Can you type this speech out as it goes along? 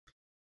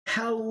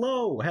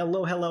Hello,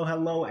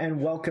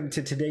 and welcome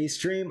to today's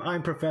stream.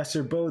 I'm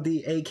Professor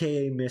Bodhi,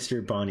 aka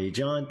Mr. Bonny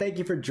John. Thank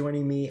you for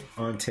joining me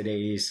on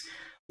today's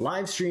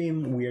live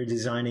stream. We are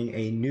designing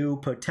a new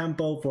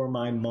POTEMPO for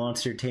my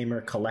Monster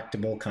Tamer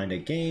collectible kind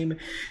of game.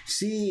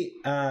 See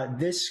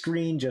this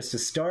screen just to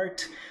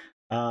start.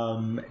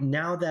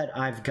 Now that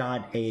I've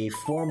got a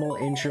formal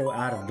intro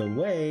out of the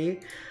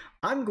way,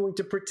 I'm going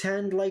to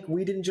pretend like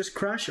we didn't just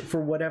crash for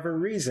whatever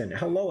reason.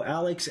 Hello,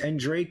 Alex and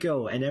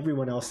Draco and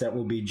everyone else that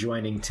will be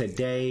joining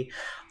today.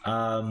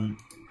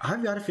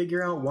 I've got to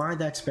figure out why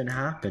that's been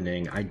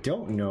happening. I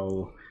don't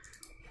know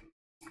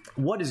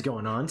what is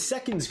going on.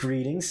 Seconds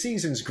greetings,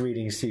 seasons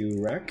greetings to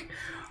you, Rec.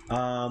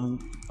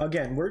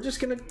 Again, we're just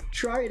going to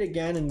try it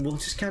again and we'll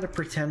just kind of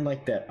pretend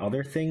like that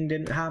other thing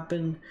didn't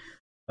happen.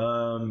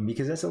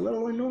 Because that's a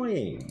little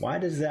annoying. Why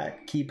does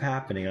that keep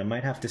happening? I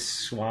might have to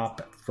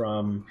swap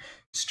from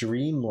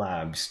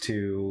Streamlabs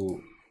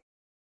to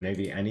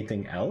maybe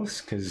anything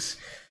else, because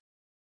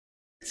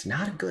it's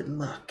not a good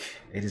look.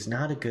 It is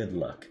not a good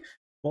look.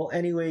 Well,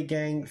 anyway,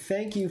 gang,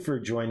 thank you for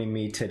joining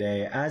me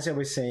today. As I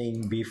was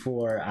saying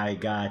before, I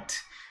got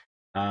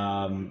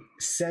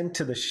sent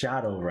to the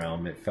Shadow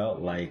Realm, it felt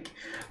like.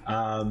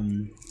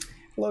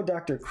 Hello,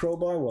 Dr.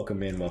 Crowbar.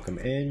 Welcome in, welcome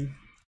in.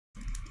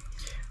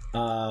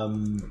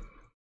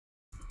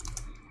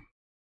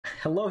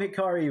 Hello,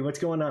 Hikari, what's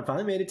going on?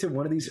 Finally made it to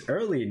one of these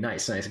early.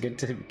 Nice. Good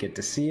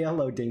to see you.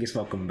 Hello, Dingus,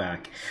 welcome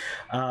back.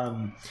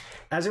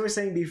 As I was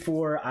saying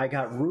before, I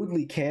got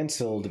rudely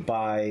canceled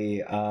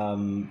by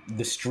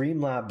the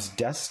Streamlabs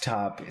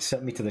desktop. It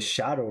sent me to the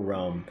Shadow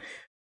Realm.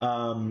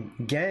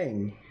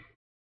 Gang,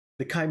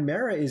 the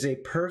Chimera is a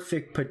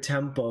perfect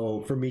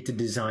POTEMPO for me to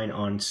design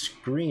on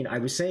screen. I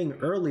was saying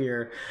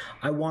earlier,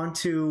 I want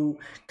to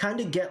kind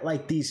of get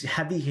like these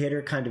heavy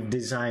hitter kind of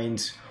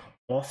designs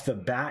off the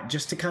bat,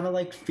 just to kind of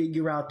like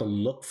figure out the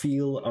look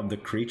feel of the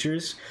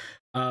creatures.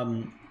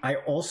 I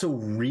also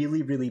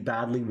really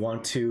badly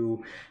want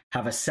to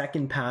have a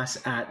second pass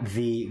at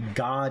the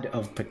God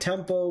of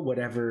POTEMPO,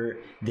 whatever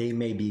they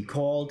may be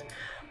called.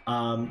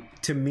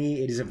 To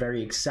me, it is a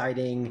very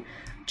exciting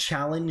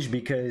challenge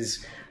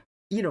because,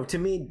 you know, to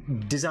me,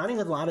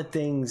 designing a lot of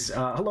things.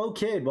 Hello,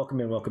 kid.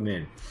 Welcome in. Welcome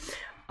in.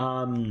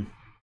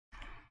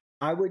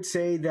 I would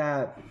say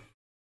that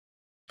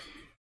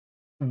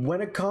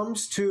when it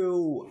comes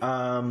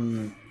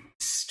to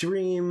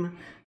stream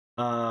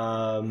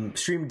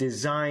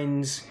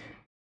designs,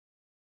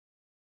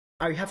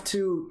 I have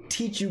to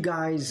teach you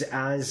guys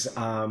as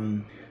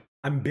I'm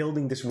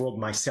building this world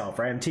myself,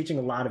 right? I'm teaching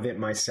a lot of it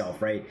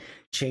myself, right?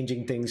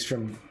 Changing things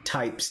from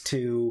types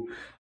to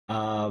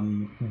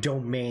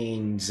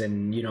domains,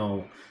 and you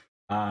know,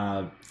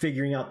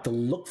 figuring out the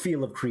look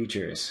feel of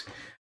creatures.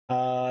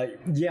 Yeah,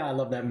 I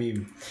love that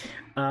meme.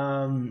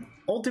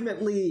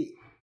 Ultimately,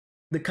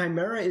 the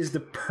Chimera is the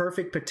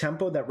perfect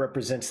POTEMPO that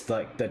represents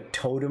the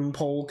totem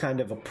pole kind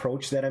of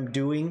approach that I'm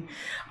doing.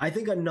 I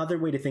think another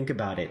way to think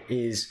about it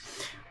is,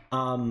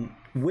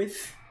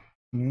 with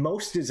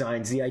most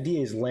designs, the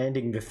idea is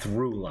landing the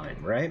through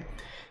line, right?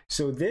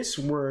 So this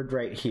word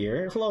right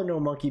here, hello, No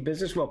Monkey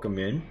Business, welcome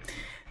in.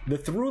 The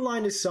through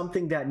line is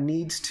something that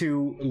needs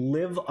to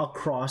live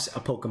across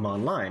a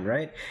Pokemon line,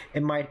 right?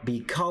 It might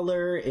be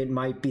color, it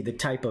might be the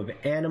type of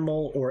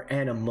animal or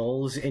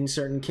animals in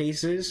certain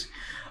cases.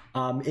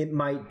 It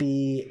might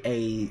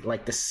be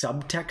like the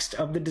subtext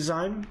of the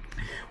design.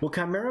 Will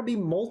Chimera be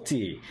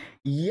multi?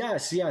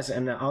 Yes,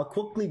 and I'll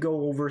quickly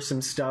go over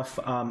some stuff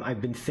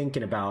I've been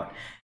thinking about.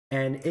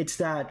 And it's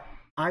that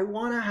I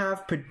want to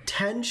have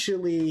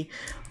potentially,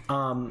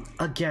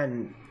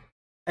 again,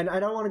 and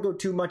I don't want to go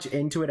too much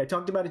into it. I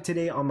talked about it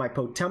today on my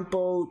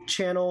POTEMPO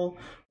channel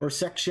or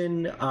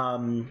section.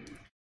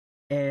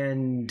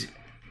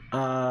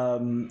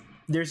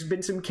 There's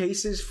been some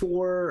cases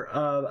for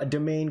a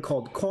domain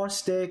called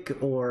caustic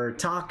or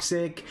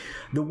toxic.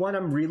 The one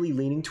I'm really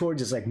leaning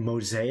towards is like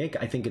mosaic.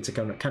 I think it's a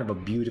kind of a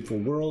beautiful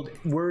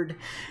word.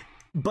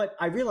 But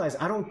I realize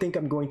I don't think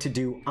I'm going to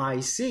do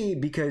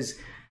IC, because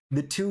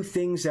the two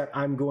things that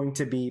I'm going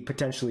to be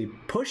potentially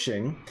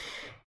pushing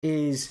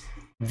is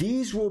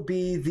these will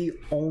be the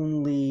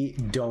only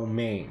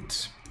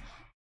domains.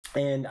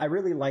 And I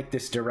really like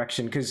this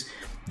direction because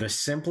the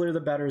simpler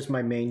the better is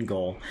my main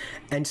goal.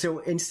 And so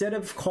instead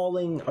of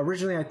calling,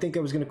 originally I think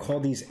I was going to call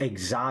these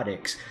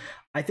exotics,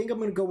 I think I'm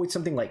going to go with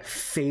something like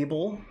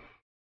Fable,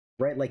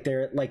 right? Like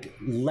they're like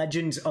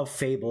Legends of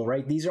Fable,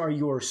 right? These are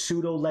your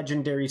pseudo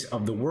legendaries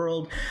of the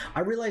world. I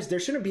realized there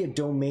shouldn't be a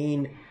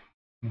domain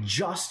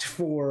just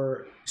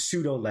for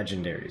pseudo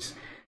legendaries.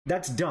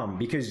 That's dumb,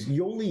 because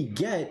you only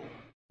get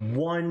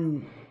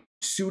one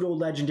pseudo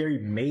legendary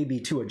maybe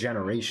to a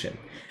generation.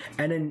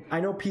 And then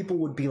I know people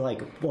would be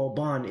like, well,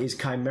 Bon, is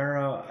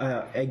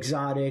Chimera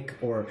exotic,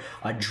 or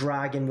a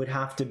dragon would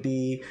have to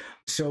be,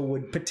 so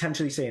would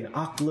potentially say an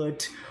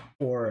Ucklet,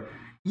 or,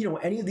 you know,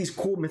 any of these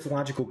cool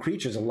mythological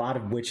creatures, a lot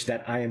of which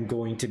that I am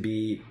going to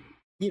be,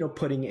 you know,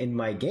 putting in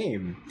my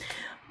game.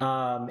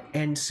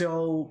 And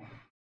so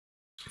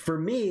for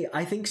me,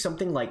 I think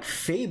something like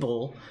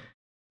Fable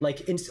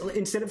like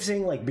instead of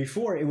saying like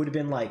before, it would have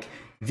been like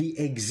the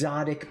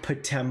exotic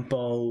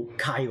Potempo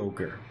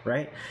Kyogre,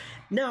 right?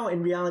 Now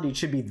in reality it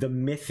should be the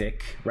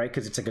mythic, right?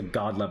 Because it's like a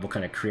god level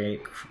kind of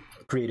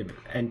creative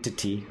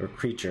entity or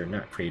creature,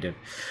 not creative.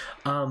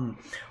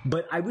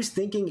 But I was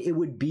thinking it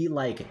would be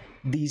like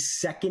these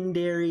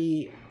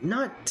secondary,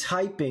 not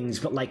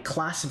typings, but like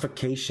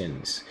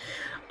classifications.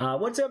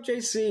 What's up,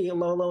 JC?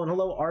 Hello, and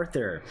hello,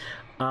 Arthur.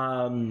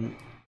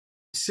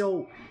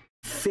 So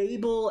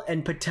Fable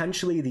and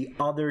potentially the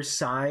other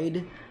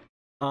side,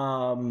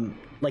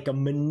 like a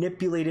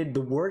manipulated,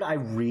 the word I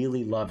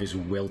really love is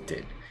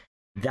wilted.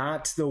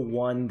 That's the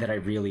one that I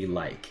really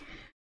like.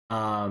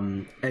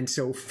 And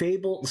so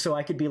Fable, so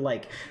I could be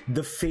like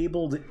the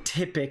fabled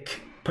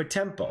typic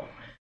Potempo.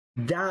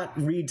 That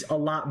reads a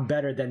lot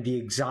better than the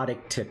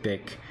exotic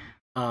typic,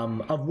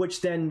 of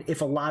which then if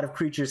a lot of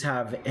creatures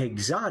have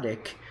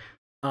exotic,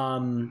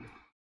 then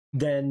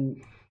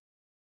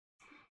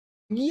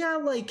yeah,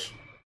 like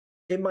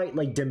it might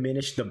like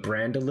diminish the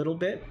brand a little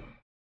bit.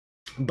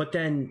 But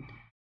then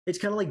it's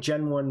kind of like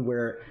Gen 1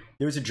 where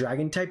there was a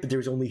dragon type, but there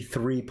was only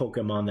 3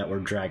 Pokemon that were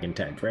dragon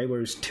typed, right? Where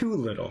it was too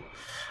little.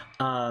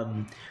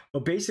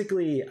 But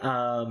basically,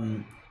 I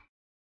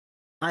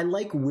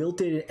like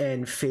wilted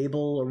and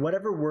fable or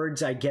whatever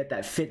words I get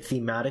that fit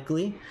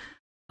thematically,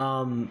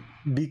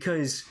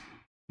 because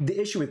the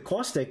issue with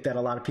caustic that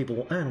a lot of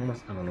people, I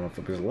don't know if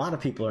it was a lot of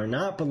people or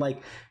not, but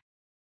like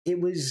it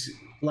was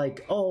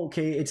like, oh,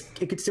 okay, it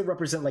could still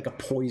represent like a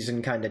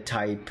poison kind of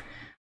type,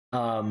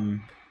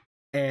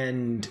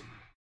 and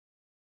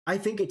I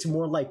think it's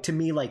more like, to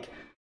me, like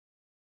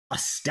a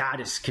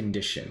status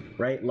condition,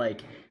 right?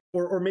 Like,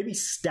 or maybe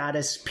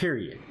status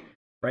period,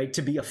 right?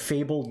 To be a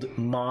fabled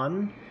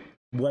mon,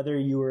 whether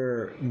you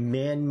were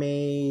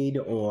man-made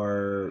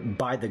or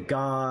by the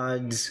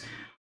gods,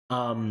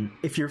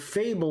 if you're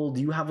fabled,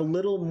 you have a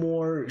little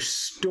more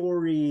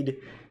storied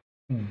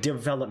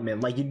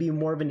development. Like, you'd be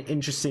more of an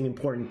interesting,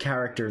 important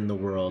character in the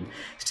world.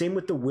 Same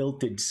with the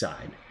wilted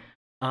side.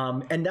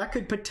 And that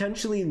could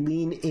potentially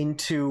lean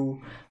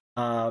into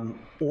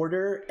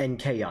order and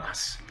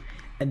chaos.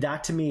 And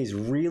that to me is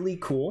really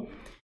cool,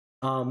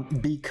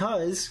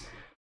 because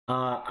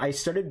I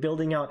started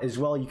building out as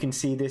well. You can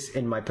see this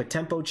in my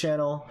Potempo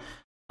channel,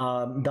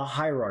 the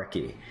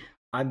hierarchy.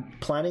 I'm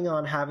planning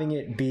on having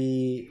it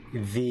be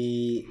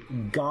the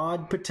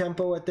God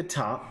Potempo at the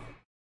top,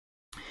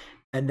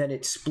 and then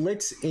it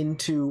splits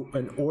into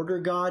an order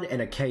god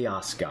and a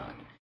chaos god.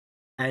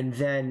 And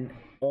then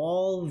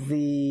all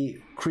the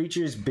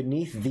creatures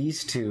beneath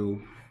these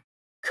two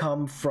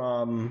come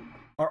from,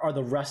 are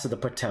the rest of the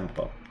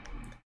Potempo,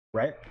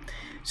 right?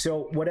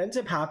 So what ends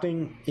up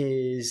happening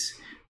is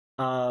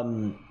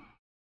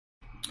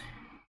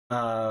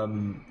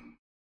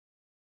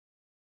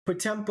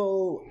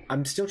Potempo,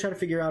 I'm still trying to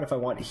figure out if I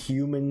want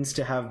humans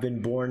to have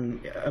been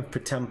born of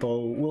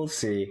Potempo. We'll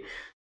see.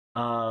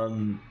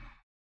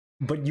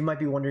 But you might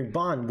be wondering,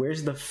 Bon,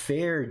 where's the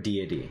fair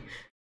deity?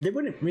 There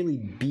wouldn't really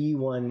be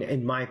one,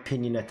 in my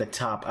opinion, at the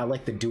top. I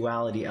like the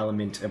duality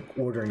element of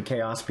order and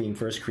chaos being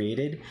first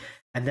created.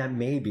 And that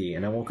maybe,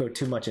 and I won't go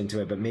too much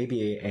into it, but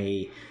maybe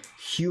a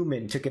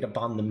human took it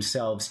upon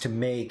themselves to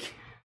make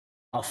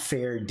a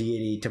fair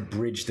deity to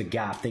bridge the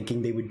gap,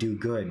 thinking they would do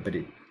good, but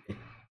it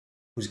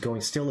was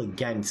going still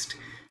against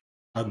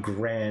a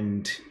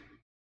grand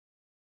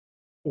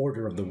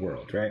order of the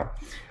world, right?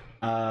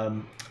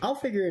 I'll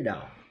figure it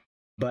out.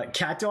 But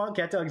Cat Dog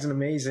is an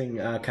amazing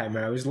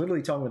Chimera. I was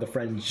literally talking with a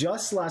friend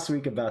just last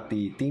week about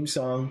the theme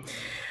song.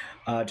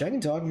 Dragon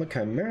Dogma,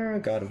 Chimera,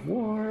 God of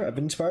War. I've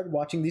been inspired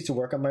watching these to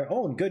work on my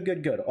own.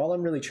 Good. All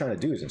I'm really trying to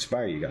do is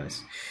inspire you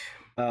guys.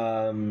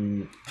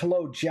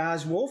 Hello,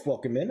 Jazz Wolf.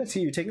 Welcome in. I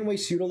see you're taking away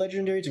pseudo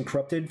legendaries and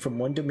corrupted from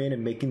one domain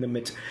and making them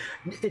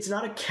it's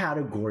not a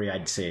category,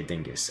 I'd say,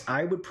 Dingus.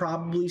 I would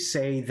probably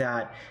say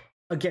that,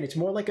 again, it's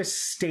more like a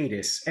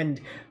status,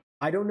 and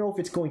I don't know if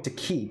it's going to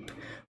keep.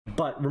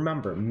 But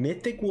remember,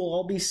 Mythic will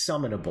all be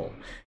summonable.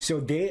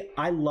 So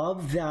I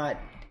love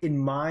that in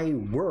my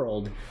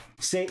world,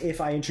 say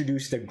if I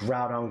introduced a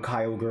Groudon,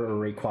 Kyogre,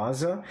 or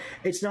Rayquaza,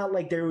 it's not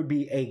like there would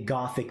be a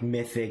Gothic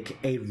Mythic,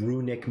 a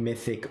Runic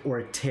Mythic, or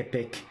a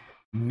Typic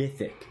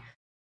Mythic.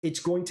 It's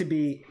going to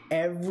be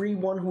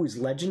everyone who is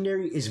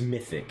legendary is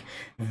mythic.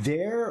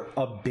 Their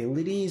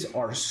abilities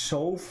are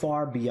so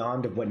far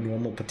beyond of what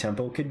normal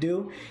Potempo could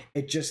do.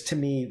 It just, to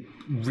me,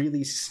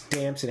 really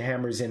stamps and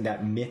hammers in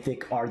that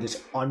mythic are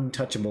this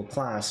untouchable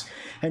class,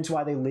 hence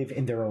why they live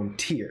in their own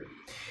tier.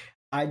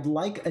 I'd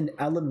like an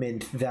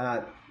element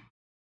that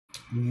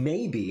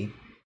maybe,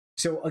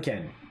 so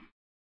again,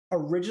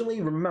 originally,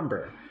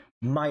 remember,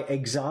 my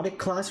exotic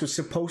class was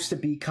supposed to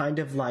be kind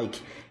of like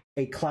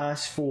a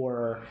class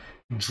for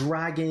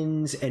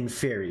dragons and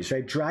fairies,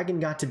 right? Dragon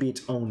got to be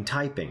its own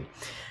typing.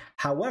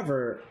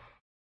 However,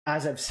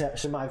 as I've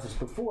surmised this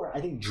before,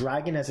 I think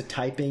dragon as a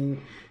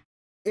typing,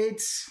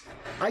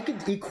 I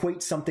could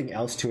equate something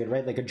else to it,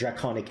 right? Like a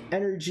draconic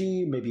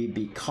energy, maybe it'd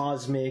be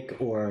cosmic,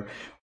 or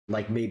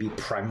like maybe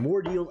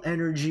primordial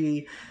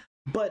energy,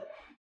 but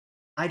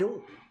I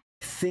don't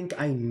think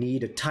I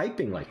need a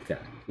typing like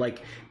that.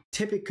 Like,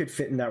 Typic could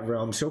fit in that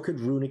realm, so could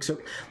Runic. So,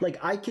 like,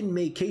 I can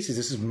make cases.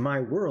 This is my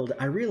world.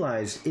 I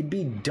realize it'd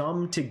be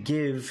dumb to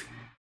give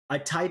a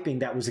typing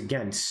that was,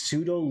 again,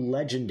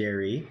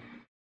 pseudo-legendary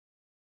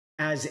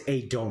as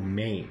a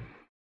domain.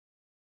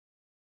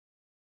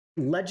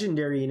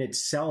 Legendary in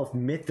itself,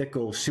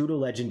 mythical,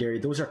 pseudo-legendary,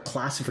 those are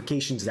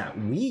classifications that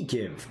we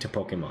give to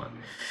Pokemon.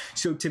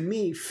 So to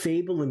me,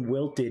 Fable and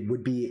Wilted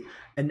would be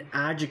an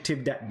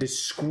adjective that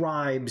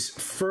describes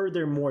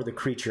furthermore the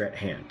creature at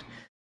hand.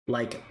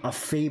 Like a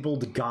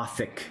fabled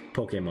Gothic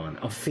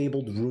Pokemon, a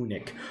fabled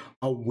Runic,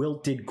 a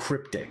wilted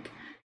Cryptic.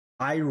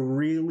 I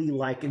really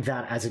like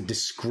that as a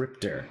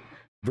descriptor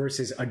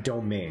versus a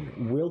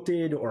domain.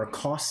 Wilted or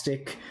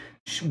caustic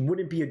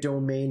wouldn't be a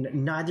domain,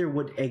 neither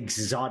would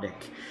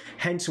exotic.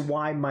 Hence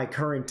why my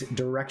current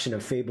direction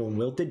of Fable and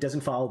Wilted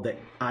doesn't follow the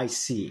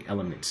IC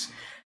elements.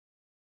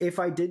 If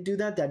I did do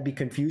that, that'd be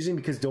confusing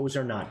because those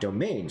are not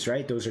domains,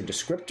 right? Those are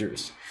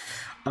descriptors.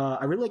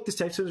 I really like this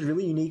type system. It's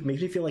really unique.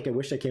 Makes me feel like I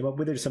wish I came up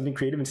with it as something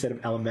creative instead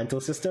of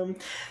elemental system.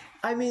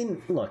 I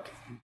mean, look,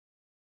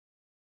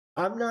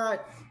 I'm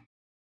not...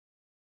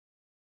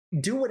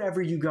 Do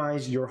whatever you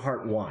guys, your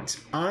heart wants.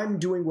 I'm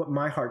doing what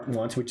my heart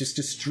wants, which is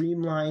to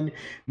streamline,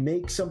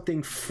 make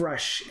something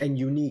fresh and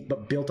unique,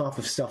 but built off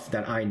of stuff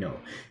that I know.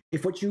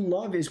 If what you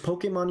love is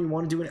Pokemon, you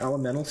want to do an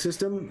elemental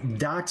system,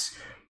 that's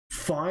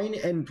fine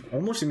and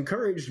almost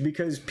encouraged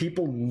because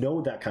people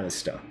know that kind of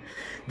stuff.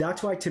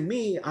 That's why, to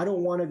me, I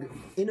don't want to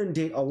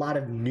inundate a lot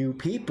of new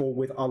people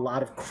with a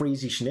lot of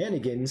crazy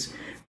shenanigans.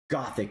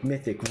 Gothic,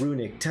 Mythic,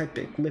 Runic,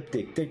 Typic,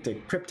 Liptic,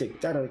 Dictic,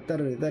 Cryptic,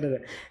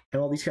 and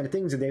all these kind of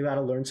things, and they've got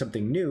to learn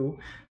something new.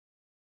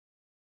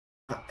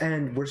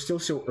 And we're still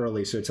so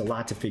early, so it's a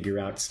lot to figure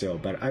out still,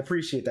 but I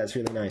appreciate that. It's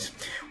really nice.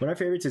 One of my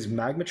favorites is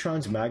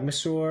Magmatron's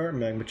Magmasaur.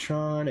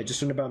 Magmatron. I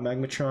just learned about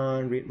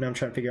Magmatron. Now I'm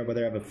trying to figure out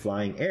whether I have a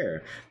flying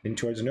air. Leaning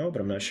towards no, but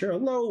I'm not sure.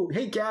 Hello.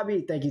 Hey,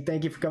 Gabby. Thank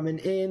you for coming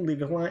in.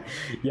 Leave a line.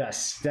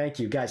 Yes, thank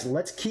you. Guys,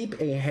 let's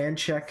keep a hand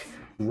check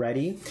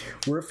ready.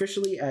 We're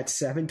officially at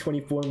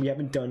 7:24 and we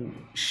haven't done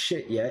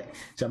shit yet,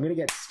 so I'm gonna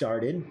get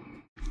started.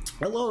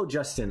 Hello,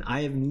 Justin.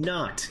 I have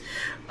not.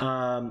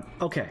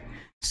 Okay,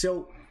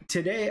 so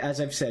today, as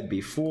I've said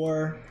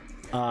before,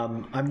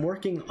 I'm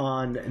working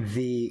on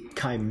the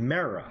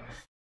CHIMAERA.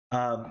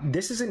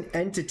 This is an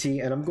entity,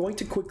 and I'm going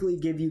to quickly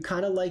give you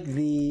kind of like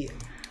the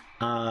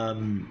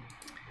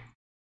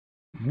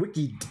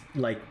wiki,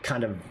 like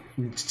kind of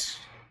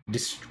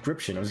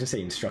description. I was gonna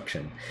say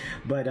instruction,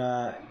 but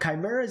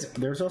chimeras,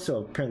 there's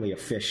also apparently a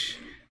fish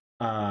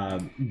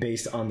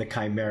based on the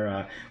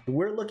chimera.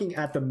 We're looking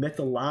at the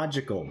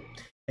mythological.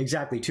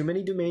 Exactly, too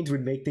many domains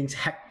would make things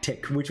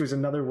hectic, which was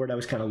another word I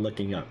was kind of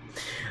looking up.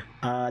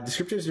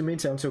 Descriptors domain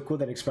sound so cool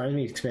that it inspires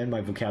me to expand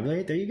my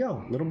vocabulary. There you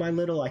go. Little by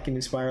little, I can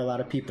inspire a lot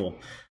of people.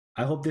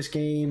 I hope this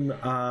game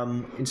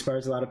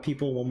inspires a lot of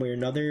people one way or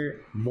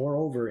another.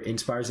 Moreover,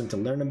 inspires them to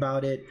learn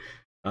about it.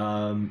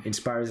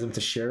 Inspires them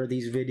to share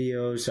these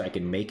videos so I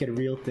can make it a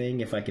real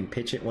thing if I can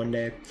pitch it one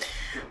day.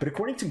 But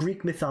according to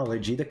Greek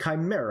mythology, the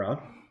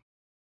chimera,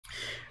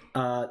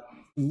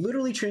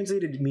 literally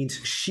translated, it means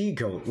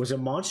she-goat, was a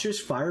monstrous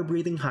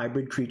fire-breathing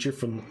hybrid creature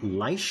from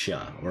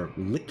Lycia or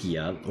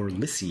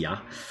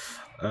Lycia,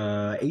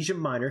 Asia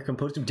Minor,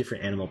 composed of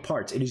different animal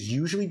parts. It is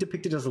usually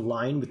depicted as a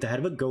lion with the head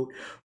of a goat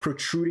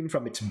protruding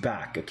from its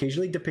back,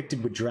 occasionally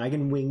depicted with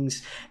dragon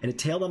wings and a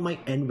tail that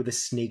might end with a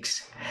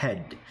snake's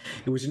head.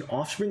 It was an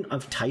offspring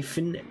of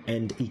Typhon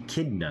and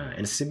Echidna,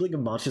 and a sibling of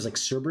monsters like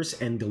Cerberus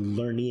and the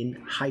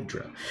Lernaean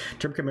Hydra. The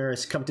term chimera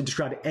has come to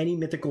describe any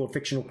mythical or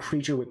fictional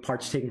creature with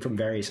parts taken from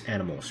various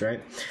animals,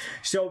 right?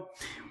 So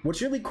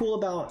what's really cool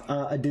about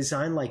a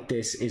design like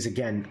this is,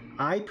 again,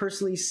 I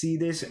personally see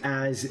this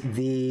as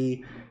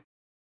the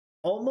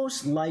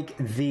almost like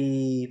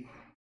the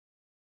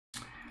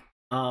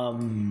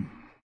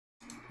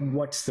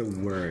what's the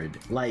word,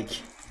 like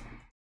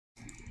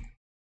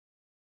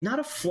not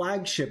a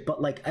flagship,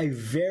 but like a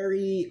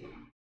very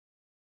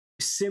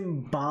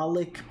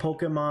symbolic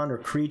Pokemon or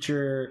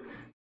creature.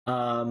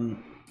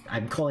 I'm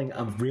calling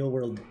a real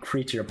world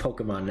creature a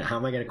Pokemon. How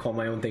am I going to call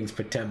my own things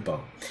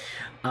POTEMPO?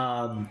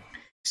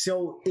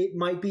 So it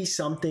might be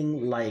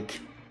something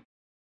like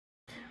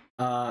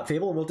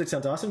Fable and Wilted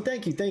sounds awesome.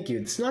 Thank you.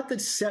 It's not the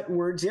set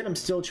words yet. I'm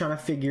still trying to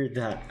figure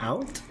that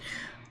out.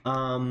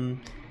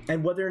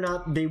 And whether or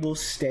not they will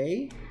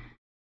stay,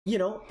 you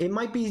know, it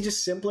might be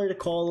just simpler to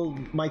call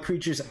my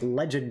creatures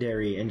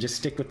legendary and just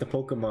stick with the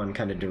Pokemon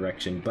kind of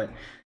direction. But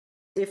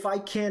if I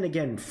can,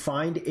 again,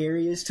 find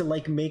areas to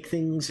like make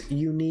things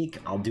unique,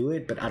 I'll do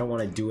it, but I don't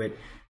want to do it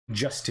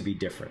just to be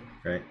different,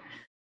 right?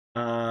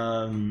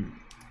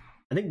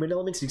 I think wind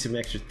elements need some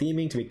extra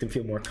theming to make them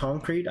feel more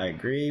concrete. I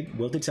agree.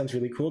 Wilted sounds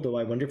really cool, though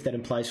I wonder if that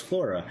implies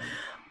flora.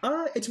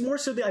 It's more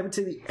so that I would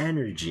say the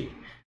energy.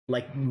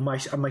 Like my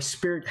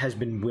spirit has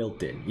been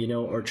wilted, you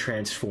know, or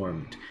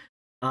transformed.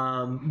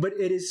 But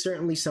it is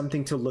certainly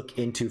something to look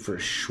into for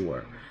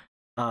sure.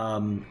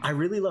 I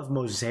really love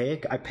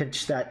Mosaic. I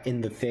pitched that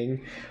in the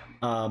thing,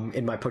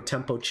 in my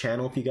POTEMPO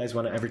channel. If you guys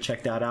want to ever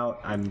check that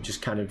out, I'm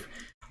just kind of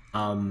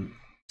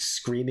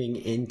screaming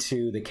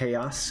into the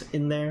chaos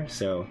in there.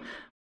 So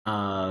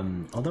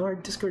although our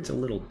Discord's a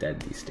little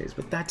dead these days,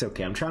 but that's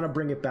okay. I'm trying to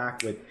bring it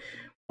back with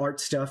art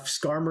stuff.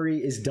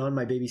 Skarmory is done,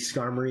 my baby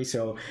Skarmory,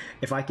 so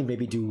if I can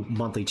maybe do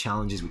monthly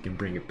challenges, we can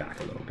bring it back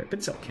a little bit, but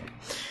it's okay.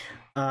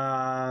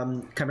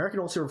 Chimera can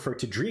also refer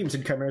to dreams,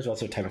 and Chimera is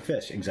also a type of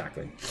fish.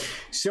 Exactly.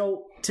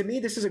 So to me,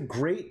 this is a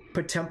great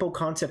POTEMPO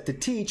concept to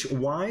teach.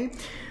 Why?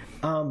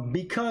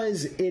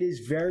 Because it is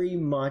very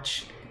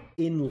much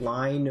in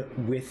line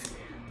with,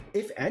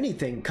 if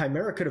anything,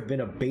 Chimera could have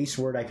been a base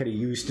word I could have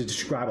used to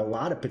describe a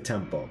lot of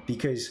POTEMPO,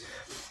 because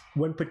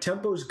when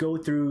POTEMPOs go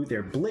through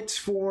their blitz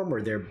form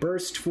or their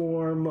burst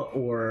form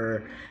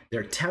or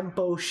their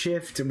tempo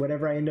shift,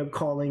 whatever I end up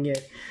calling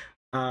it,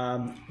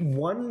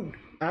 one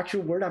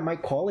actual word I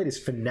might call it is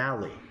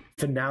finale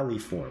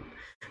form,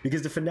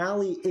 because the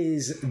finale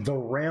is the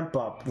ramp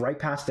up right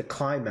past the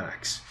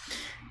climax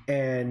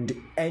and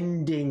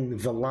ending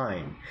the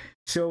line.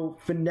 So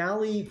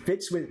finale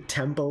fits with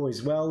tempo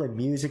as well, and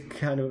music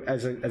kind of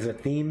as a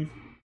theme.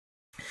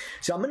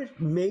 So I'm going to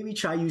maybe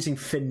try using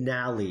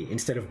finale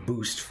instead of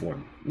boost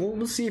form.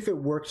 We'll see if it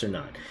works or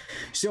not.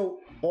 So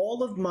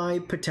all of my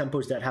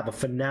POTEMPOs that have a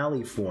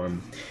finale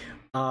form,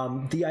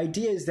 the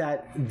idea is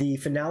that the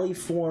finale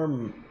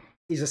form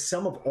is a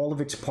sum of all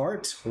of its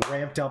parts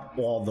ramped up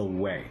all the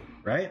way,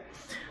 right?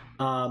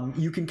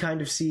 You can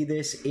kind of see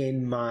this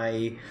in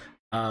my...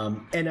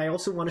 and I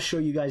also want to show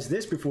you guys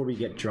this before we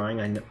get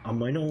drawing. I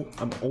know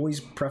I'm always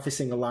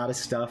prefacing a lot of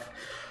stuff,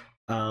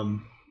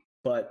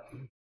 but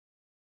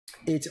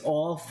it's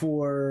all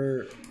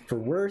for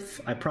worth,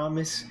 I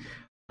promise.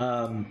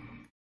 I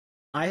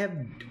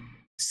have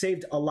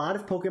saved a lot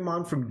of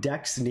Pokemon from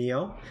Dex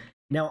Neo.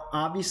 Now,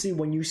 obviously,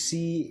 when you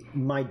see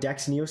my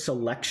Dex Neo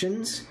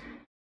selections,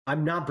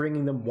 I'm not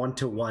bringing them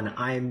one-to-one.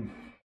 I'm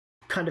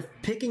kind of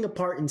picking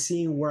apart and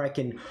seeing where I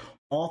can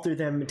alter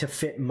them to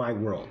fit my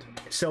world.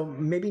 So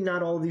maybe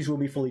not all of these will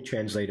be fully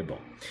translatable.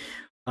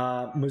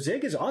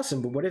 Mosaic is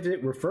awesome, but what is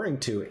it referring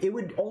to? It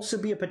would also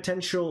be a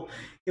potential...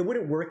 It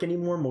wouldn't work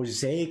anymore.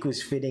 Mosaic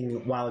was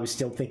fitting while I was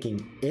still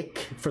thinking ick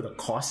for the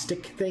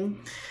caustic thing.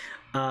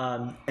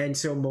 And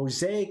so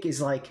Mosaic is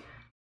like,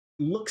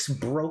 looks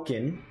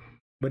broken,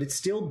 but it's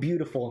still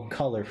beautiful and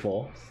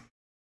colorful.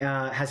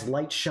 Has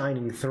light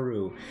shining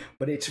through,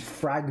 but it's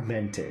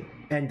fragmented.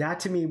 And that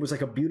to me was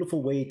like a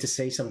beautiful way to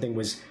say something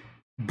was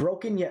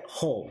broken yet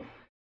whole.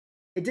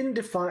 It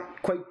didn't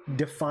quite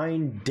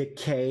define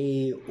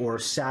decay or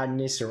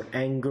sadness or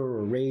anger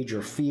or rage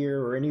or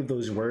fear or any of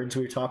those words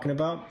we were talking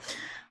about.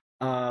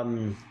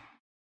 But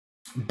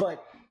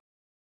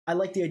I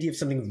like the idea of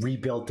something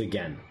rebuilt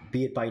again,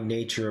 be it by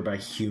nature or by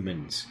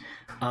humans,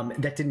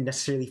 that didn't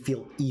necessarily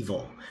feel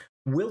evil.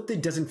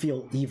 Wilted doesn't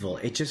feel evil.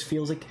 It just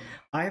feels like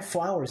I have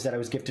flowers that I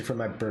was gifted for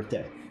my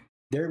birthday.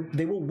 They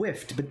will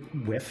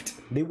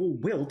they will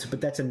wilt,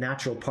 but that's a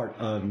natural part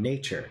of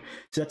nature.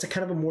 So that's a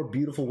kind of a more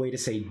beautiful way to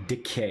say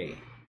decay.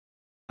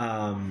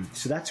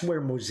 So that's where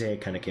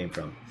Mosaic kind of came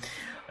from.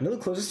 Another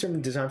closest term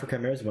design for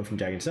Chimera is the one from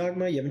Dragon's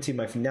Dogma. You haven't seen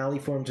my finale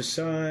form just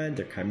saw it.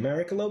 They're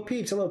chimeric. Hello,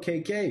 peeps. Hello,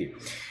 KK.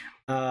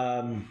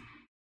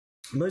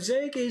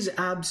 Mosaic is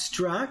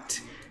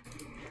abstract.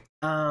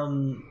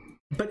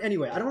 But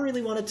anyway, I don't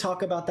really want to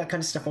talk about that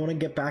kind of stuff. I want to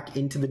get back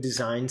into the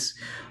designs.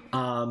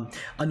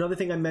 Another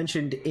thing I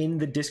mentioned in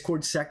the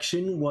Discord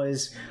section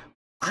was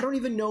I don't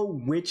even know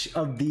which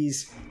of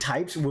these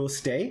types will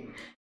stay.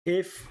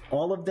 If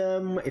all of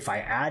them, if I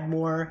add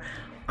more,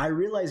 I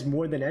realize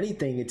more than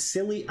anything, it's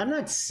silly. I'm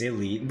not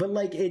silly, but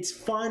like it's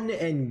fun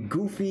and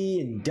goofy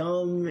and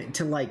dumb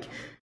to like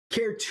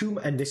care too,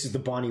 and this is the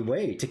Bonnie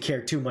way, to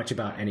care too much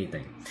about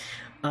anything.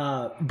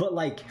 But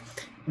like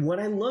when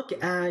I look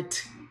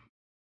at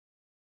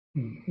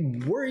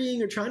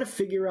worrying or trying to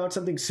figure out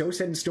something so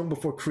set in stone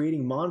before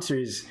creating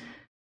monsters,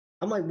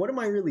 I'm like, what am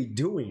I really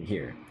doing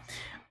here?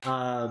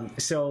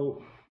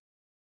 So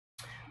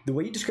the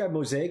way you describe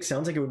Mosaic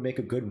sounds like it would make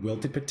a good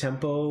wilted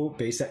POTEMPO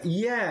based on,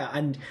 yeah.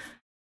 And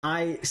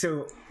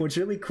so what's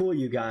really cool,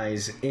 you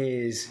guys,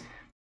 is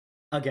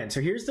again,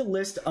 so here's the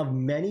list of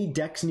many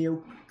Dex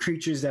Neo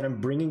creatures that I'm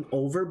bringing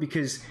over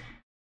because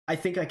I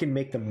think I can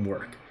make them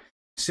work.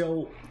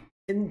 So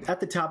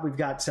at the top, we've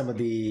got some of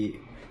the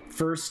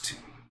first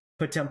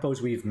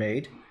POTEMPOs we've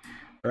made,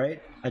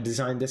 right? I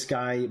designed this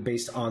guy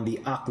based on the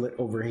Auklet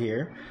over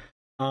here.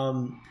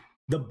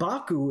 The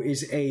Baku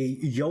is a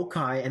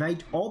yokai, and I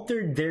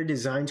altered their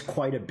designs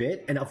quite a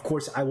bit, and of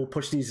course I will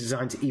push these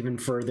designs even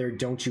further,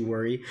 don't you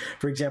worry.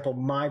 For example,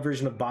 my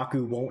version of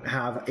Baku won't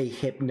have a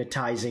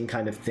hypnotizing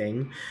kind of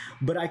thing,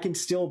 but I can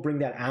still bring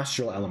that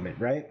astral element,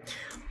 right?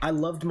 I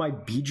loved my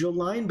Beedrill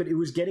line, but it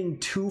was getting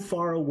too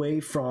far away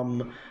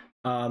from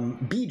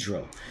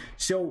Beedrill.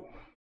 So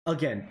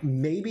again,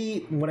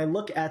 maybe when I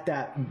look at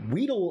that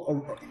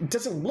Weedle, it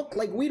doesn't look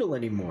like Weedle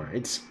anymore.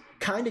 It's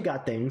kind of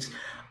got things.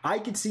 I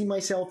could see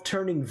myself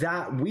turning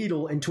that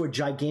Weedle into a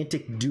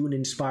gigantic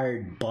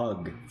Dune-inspired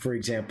bug, for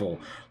example,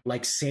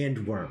 like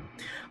Sandworm.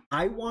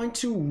 I want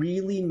to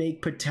really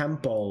make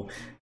POTEMPO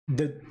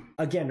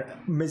again,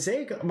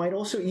 Mosaic might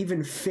also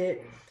even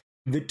fit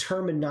the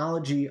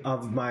terminology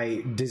of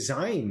my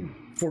design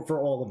for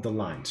all of the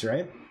lines,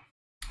 right?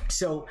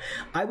 So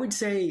I would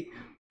say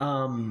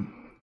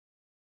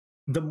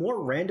the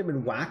more random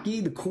and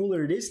wacky, the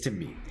cooler it is to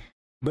me.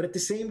 But at the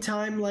same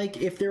time, like,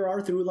 if there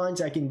are through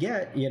lines I can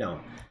get, you know,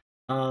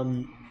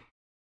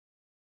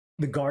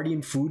 the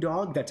Guardian Food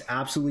Dog, that's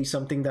absolutely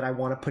something that I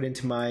want to put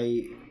into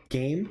my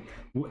game.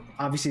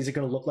 Obviously, is it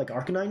going to look like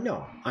Arcanine?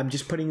 No. I'm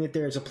just putting it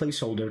there as a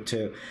placeholder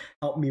to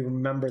help me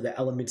remember the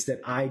elements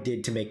that I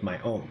did to make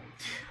my own.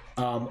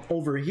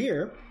 Over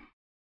here,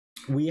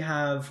 we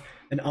have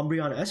an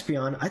Umbreon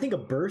Espeon. I think a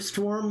burst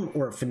form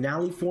or a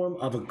finale form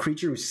of a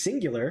creature who's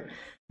singular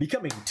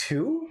becoming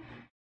two,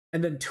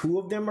 and then two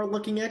of them are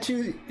looking at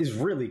you is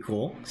really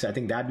cool. So I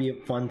think that'd be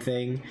a fun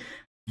thing.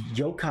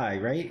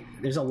 Yokai, right?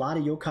 There's a lot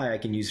of yokai I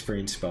can use for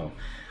inspo.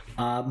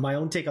 My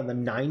own take on the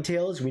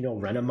Ninetales. We know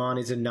Renamon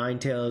is a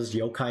Ninetales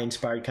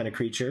yokai-inspired kind of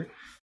creature.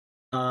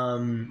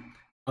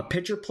 A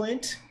pitcher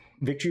plant.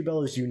 Victory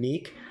Bell is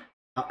unique.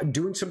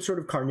 Doing some sort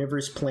of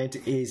carnivorous plant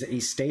is a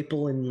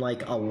staple in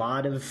like a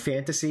lot of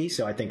fantasy,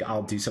 so I think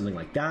I'll do something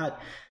like that.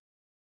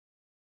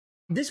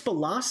 This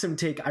Blossom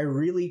take I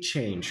really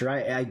changed,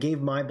 right? I gave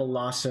my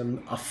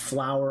Blossom a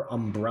flower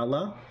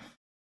umbrella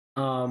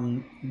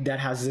that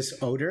has this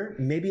odor.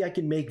 Maybe I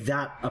can make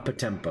that a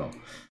Potempo.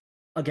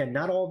 Again,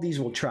 not all of these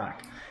will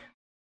track.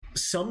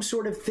 Some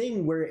sort of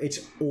thing where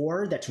it's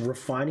ore that's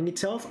refining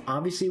itself.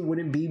 Obviously, it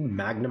wouldn't be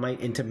Magnemite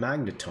into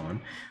Magneton,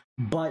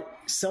 but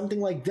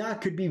something like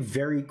that could be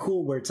very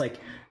cool, where it's like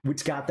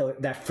it's got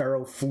that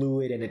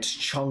ferrofluid and it's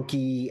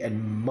chunky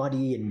and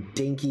muddy and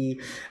dinky,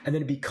 and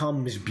then it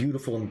becomes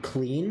beautiful and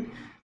clean.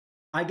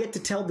 I get to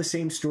tell the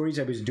same stories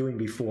I was doing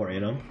before, you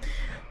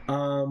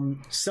know?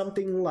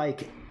 Something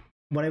like,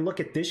 when I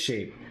look at this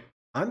shape,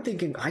 I'm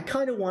thinking I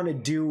kind of want to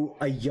do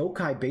a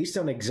yokai based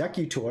on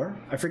Executor.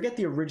 I forget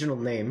the original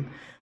name,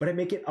 but I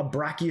make it a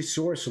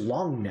Brachiosaurus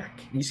long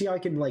neck. You see how I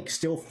can like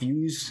still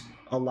fuse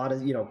a lot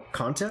of, you know,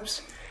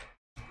 concepts?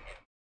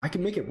 I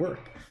can make it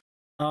work.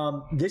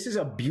 This is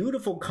a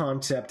beautiful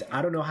concept.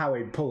 I don't know how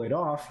I'd pull it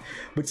off,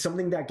 but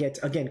something that gets,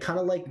 again, kind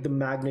of like the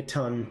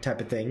Magneton type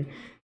of thing,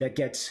 that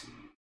gets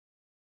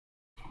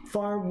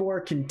far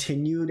more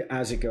continued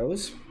as it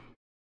goes.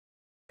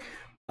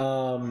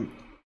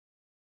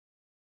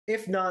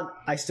 If not,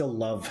 I still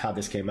love how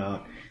this came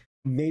out.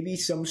 Maybe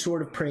some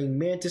sort of praying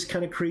mantis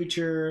kind of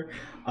creature,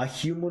 a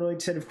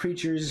humanoid set of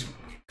creatures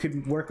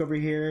could work over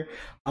here.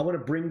 I want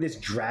to bring this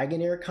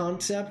Dragonair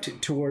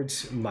concept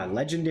towards my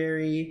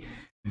legendary.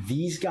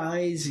 These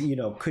guys, you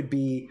know, could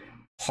be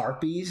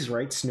harpies,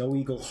 right? Snow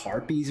eagle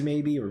harpies,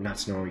 maybe, or not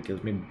snow eagles,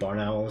 maybe barn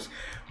owls.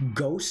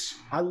 Ghosts.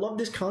 I love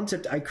this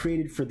concept I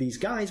created for these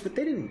guys, but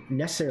they didn't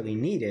necessarily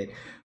need it.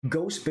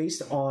 Ghosts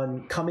based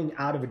on coming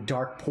out of a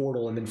dark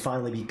portal and then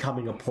finally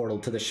becoming a portal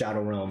to the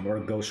Shadow Realm or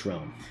a Ghost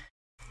Realm.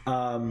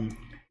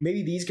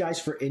 Maybe these guys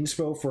for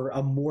inspo for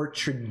a more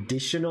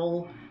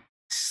traditional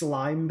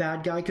slime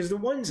bad guy, because the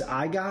ones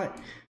I got,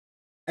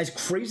 as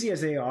crazy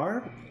as they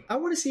are, I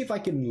want to see if I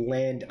can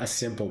land a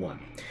simple one.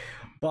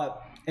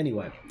 But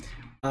anyway,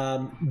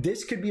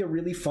 this could be a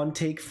really fun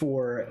take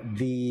for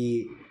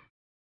the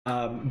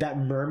that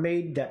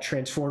mermaid that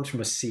transforms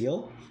from a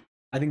seal.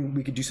 I think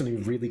we could do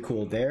something really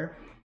cool there.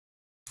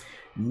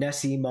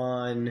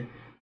 Nessimon.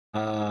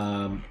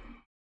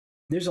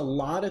 There's a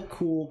lot of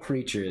cool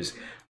creatures.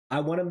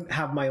 I want to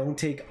have my own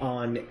take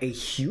on a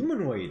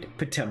humanoid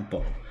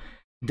Potempo.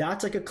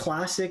 That's like a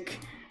classic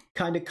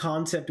kind of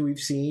concept we've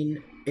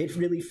seen. It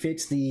really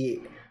fits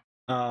the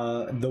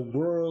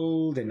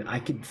world, and I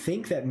could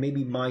think that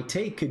maybe my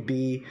take could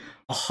be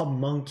a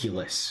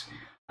homunculus.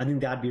 I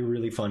think that'd be a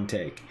really fun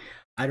take.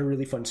 I had a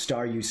really fun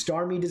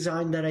Starmie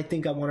design that I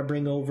think I want to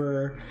bring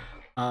over.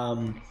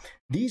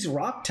 These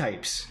rock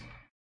types,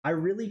 I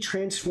really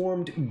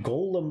transformed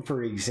Golem,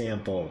 for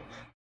example.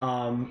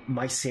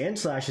 My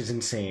Sandslash is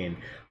insane.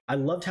 I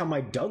loved how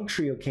my Doug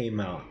Trio came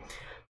out.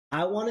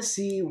 I want to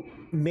see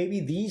maybe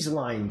these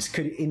lines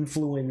could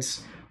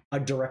influence a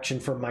direction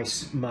for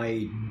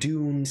my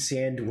Dune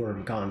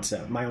Sandworm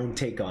concept, my own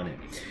take on it.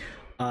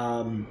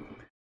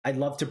 I'd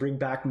love to bring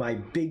back my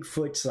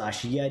Bigfoot /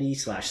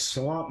 Yeti /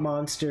 Swamp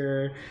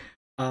Monster.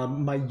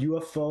 My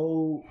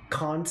UFO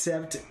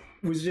concept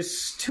was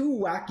just too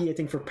wacky, I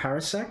think, for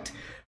Parasect,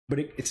 but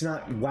it's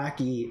not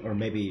wacky, or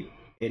maybe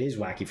it is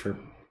wacky for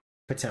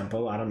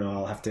Potempo. I don't know.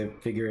 I'll have to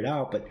figure it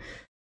out, but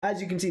as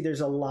you can see,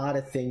 there's a lot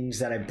of things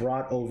that I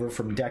brought over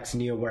from Dex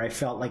Neo where I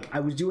felt like I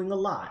was doing a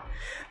lot.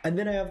 And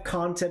then I have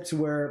concepts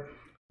where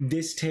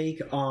this take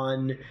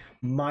on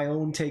my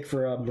own take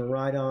for a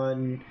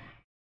Miraidon,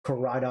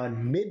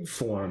 Koraidon mid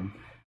form,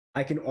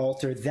 I can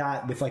alter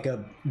that with like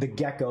the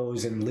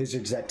geckos and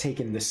lizards that take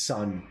in the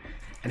sun.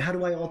 And how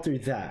do I alter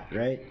that,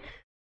 right?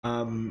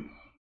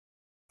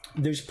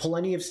 There's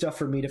plenty of stuff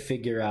for me to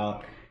figure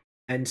out.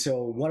 And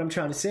so what I'm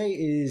trying to say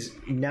is,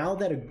 now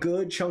that a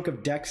good chunk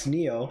of Dex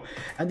Neo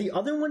and the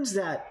other ones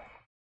that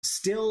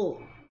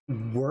still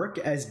work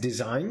as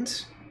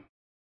designs,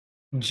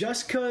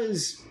 just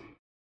because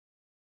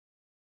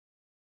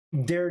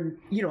they're,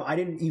 you know, I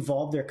didn't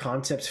evolve their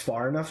concepts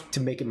far enough to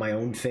make it my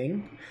own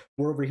thing.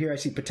 Where over here I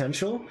see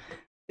potential.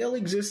 They'll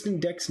exist in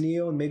Dex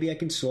Neo, and maybe I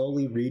can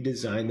slowly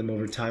redesign them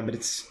over time, but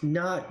it's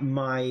not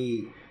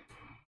my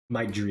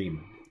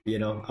dream. You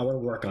know, I want to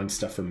work on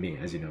stuff for me,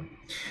 as you know.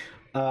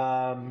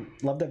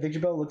 Love that Victor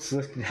Bell looks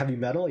like heavy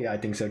metal. Yeah, I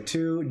think so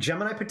too.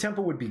 Gemini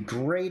Potempo would be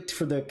great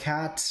for the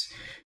cats.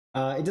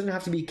 It doesn't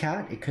have to be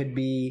cat. It could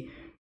be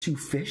two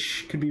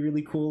fish. Could be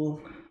really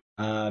cool.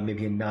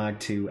 Maybe a nod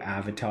to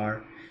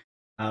Avatar.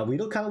 We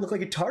don't kind of look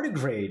like a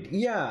tardigrade.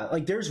 Yeah,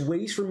 like there's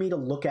ways for me to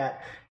look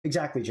at,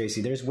 exactly,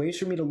 JC, there's ways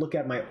for me to look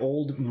at my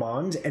old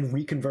Mons and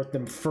reconvert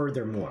them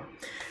furthermore.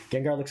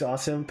 Gengar looks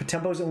awesome.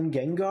 Potempo's own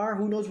Gengar,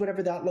 who knows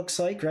whatever that looks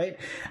like, right?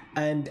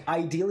 And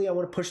ideally I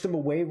want to push them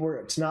away where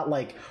it's not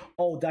like,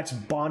 oh, that's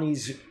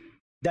Bonnie's,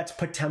 that's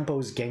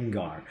Potempo's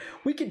Gengar.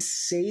 We could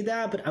say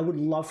that, but I would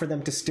love for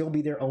them to still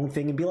be their own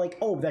thing and be like,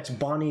 oh, that's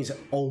Bonnie's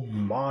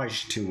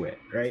homage to it,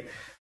 right?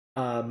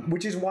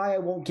 Which is why I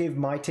won't give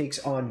my takes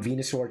on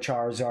Venusaur,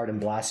 Charizard,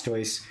 and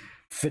Blastoise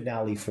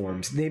finale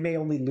forms. They may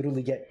only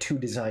literally get 2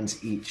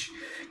 designs each.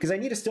 Because I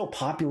need to still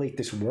populate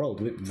this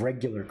world with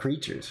regular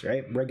creatures,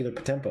 right? Regular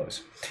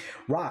Potempos.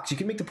 Rocks, you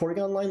can make the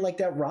Porygon line like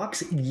that,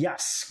 Rocks?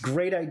 Yes,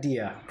 great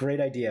idea,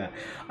 great idea.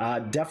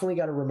 Definitely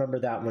got to remember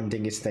that one,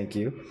 Dingus, thank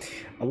you.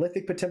 A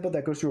Lithic Potempo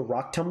that goes through a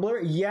rock tumbler?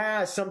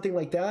 Yeah, something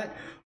like that.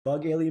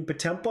 Bug Alien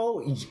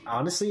Potempo?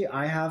 Honestly,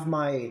 I have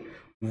my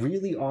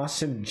really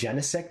awesome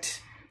Genesect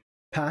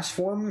pass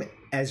form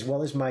as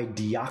well as my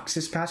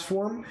Deoxys pass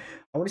form.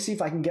 I want to see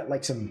if I can get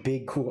like some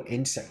big cool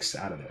insects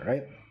out of there,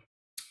 right?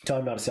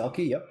 Talking about a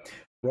Selkie, yep.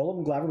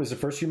 Roland Glaver was the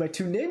first stream I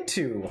tuned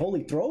into.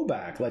 Holy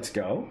throwback, let's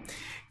go.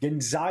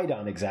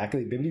 Genzidon,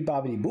 exactly. Bibbidi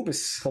Bobbidi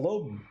Boobus.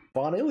 Hello,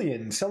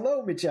 Bonillions.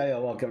 Hello,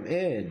 Michael, welcome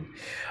in.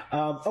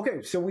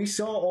 Okay, so we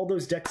saw all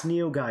those Dex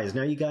Neo guys.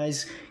 Now you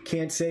guys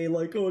can't say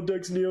like, oh,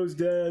 Dex Neo's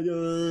dead.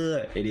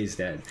 It is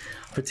dead.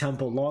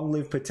 Potempo, long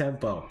live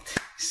Potempo.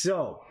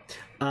 So,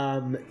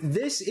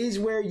 this is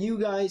where you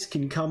guys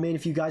can come in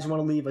if you guys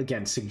want to leave,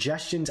 again,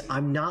 suggestions.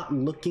 I'm not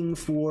looking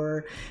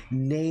for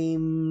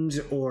names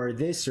or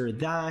this or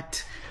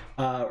that.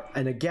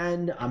 And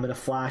again, I'm going to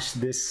flash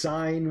this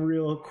sign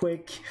real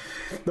quick.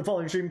 The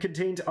following stream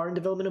contains art and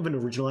development of an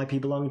original IP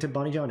belonging to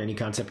Bonny John. Any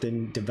concept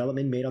and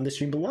development made on this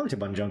stream belong to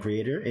Bonny John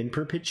creator in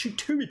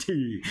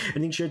perpetuity.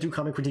 Anything shared through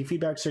comment, critique,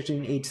 feedback,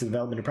 searching aids to the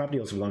development of property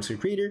also belongs to the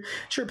creator.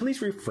 Sure,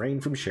 please refrain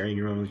from sharing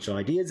your own original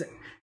ideas.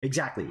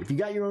 Exactly. If you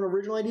got your own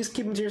original ideas,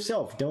 keep them to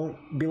yourself.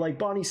 Don't be like,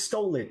 Bonnie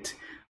stole it.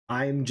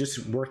 I'm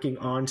just working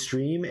on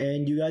stream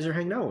and you guys are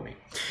hanging out with me.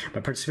 By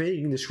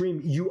participating in the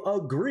stream, you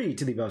agree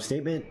to the above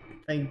statement.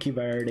 Thank you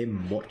very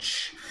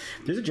much.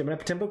 There's a Gemini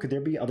Potempo. Could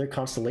there be other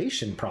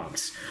constellation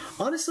prompts?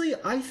 Honestly,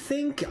 I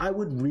think I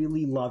would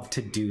really love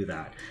to do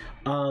that.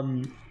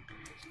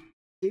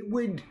 It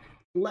would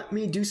let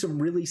me do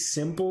some really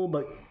simple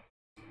but,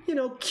 you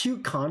know,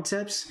 cute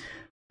concepts.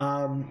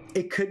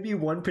 It could be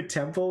one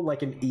Potempo,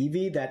 like an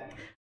Eevee that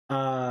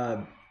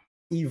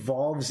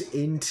evolves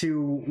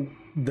into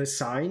the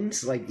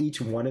signs, like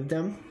each one of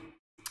them.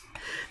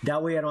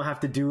 That way I don't have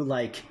to do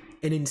like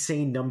an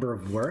insane number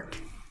of work,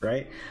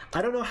 right?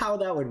 I don't know how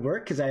that would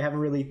work because I haven't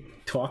really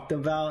talked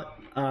about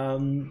a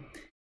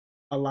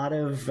lot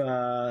of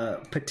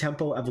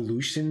Potempo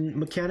evolution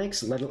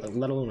mechanics, let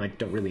alone I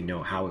don't really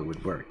know how it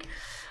would work.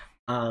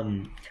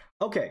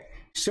 Okay.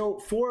 So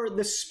for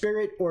the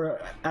spirit,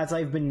 or as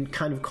I've been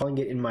kind of calling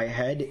it in my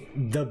head,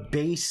 the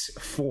base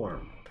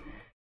form,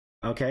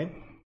 okay?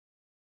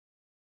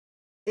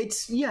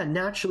 It's, yeah,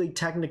 naturally,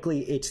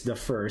 technically, it's the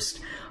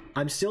first.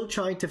 I'm still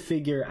trying to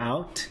figure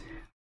out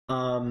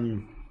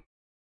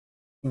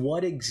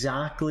what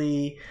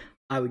exactly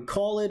I would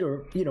call it,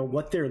 or, you know,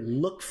 what their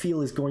look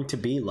feel is going to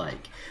be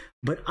like.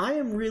 But I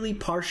am really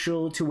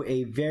partial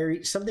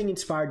to something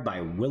inspired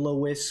by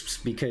will-o-wisps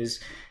because,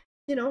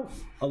 you know,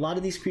 a lot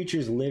of these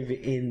creatures live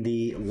in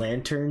the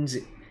lanterns.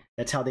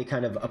 That's how they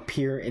kind of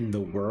appear in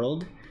the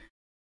world.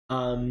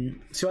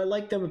 So I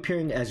like them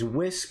appearing as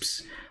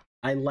wisps.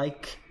 I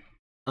like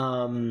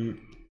the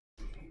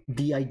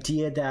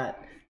idea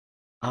that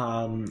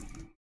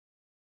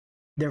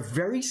they're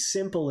very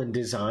simple in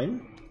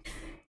design.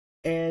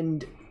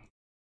 And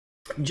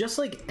just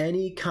like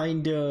any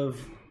kind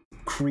of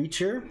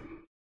creature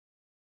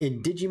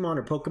in Digimon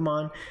or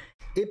Pokemon,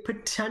 it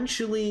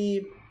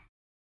potentially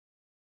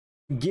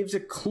gives a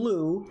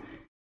clue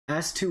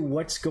as to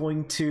what's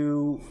going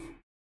to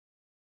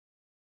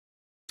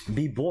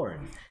be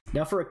born.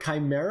 Now for a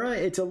Chimera,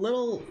 it's a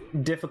little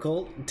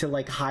difficult to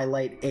like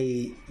highlight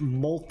a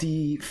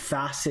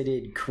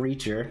multifaceted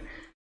creature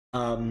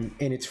in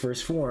its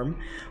first form,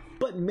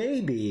 but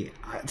maybe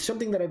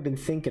something that I've been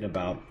thinking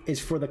about is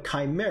for the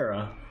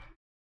Chimera,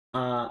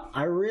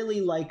 I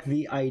really like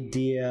the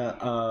idea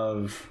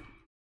of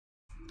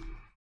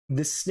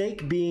the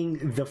snake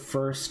being the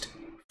first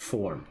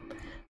form.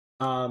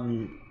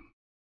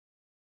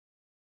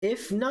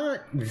 If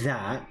not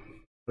that,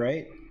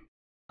 right?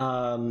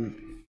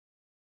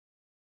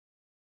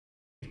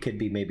 It could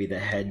be maybe the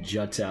head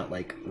juts out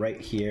like right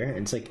here, and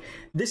it's like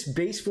this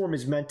base form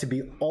is meant to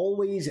be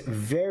always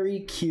very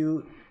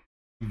cute,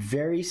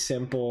 very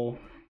simple,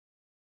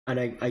 and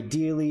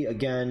ideally,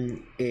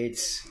 again,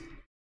 it's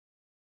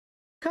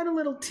kind of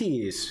little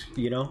tease,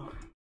 you know.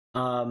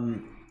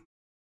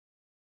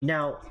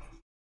 Now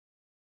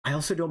I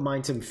also don't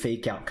mind some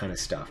fake out kind of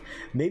stuff.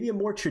 Maybe a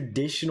more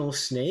traditional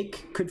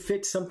snake could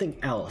fit something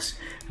else.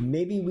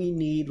 Maybe we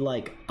need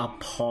like a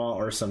paw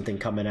or something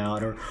coming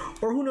out, or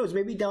who knows,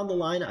 maybe down the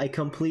line I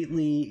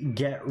completely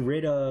get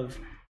rid of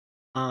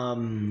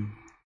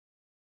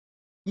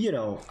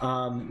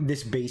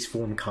this base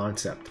form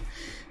concept.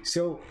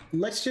 So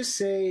let's just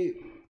say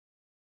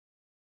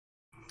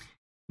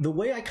the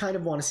way I kind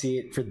of want to see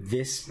it for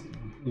this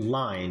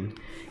line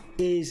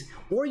is,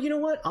 or you know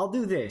what, I'll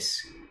do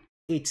this.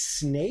 It's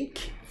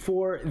snake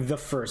for the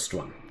first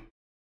one,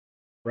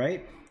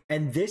 right?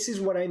 And this is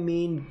what I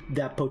mean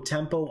that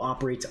POTEMPO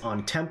operates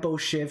on tempo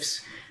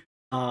shifts.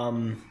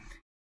 And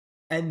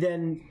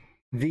then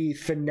the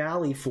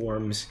finale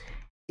forms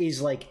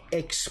is like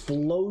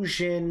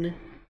explosion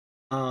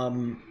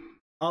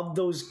of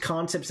those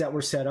concepts that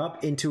were set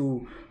up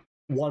into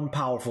one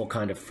powerful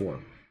kind of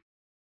form.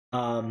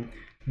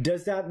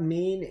 Does that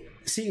mean,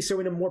 so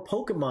in a more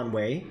Pokemon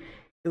way,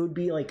 it would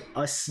be like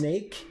a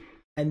snake,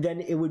 and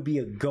then it would be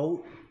a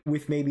goat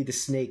with maybe the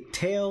snake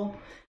tail,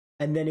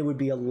 and then it would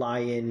be a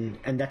lion,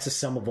 and that's a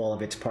sum of all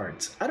of its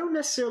parts. I don't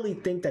necessarily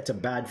think that's a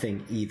bad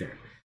thing either.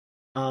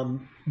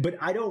 But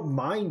I don't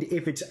mind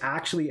if it's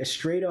actually a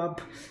straight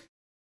up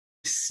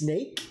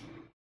snake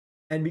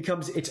and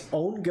becomes its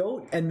own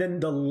goat, and then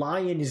the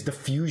lion is the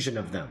fusion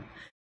of them.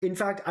 In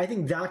fact, I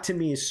think that to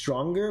me is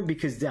stronger,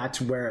 because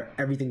that's where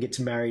everything gets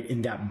married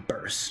in that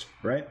burst,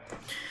 right?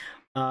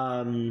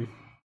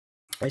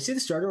 I see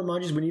the starter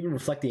homages wouldn't even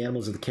reflect the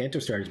animals of the Kanto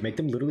starters. Make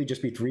them literally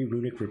just be 3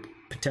 runic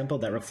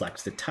POTEMPO that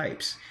reflects the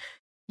types.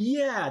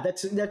 Yeah,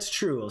 that's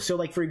true. So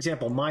like, for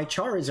example, my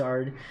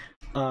Charizard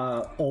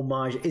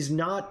homage is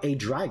not a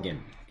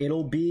dragon.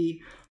 It'll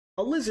be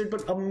a lizard,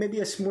 but maybe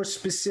a more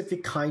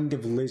specific kind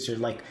of lizard,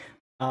 like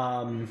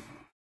and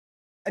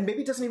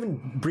maybe it doesn't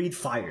even breathe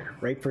fire,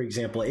 right? For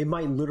example, it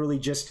might literally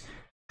just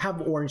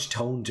have orange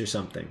tones or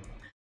something.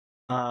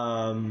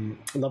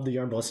 Love the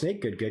yarn ball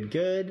snake. Good.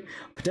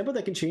 POTEMPO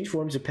that can change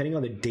forms depending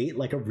on the date,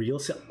 like a real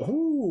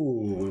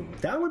oh,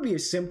 that would be a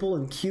simple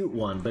and cute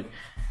one. But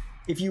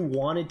if you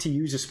wanted to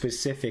use a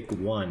specific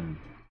one,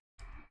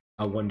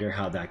 I wonder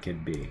how that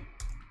could be.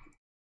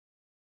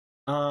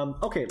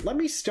 Okay, let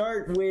me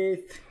start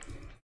with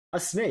a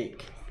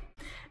snake.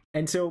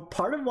 And so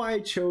part of why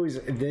I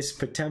chose this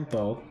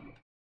POTEMPO,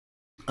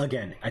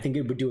 again, I think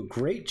it would do a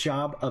great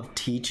job of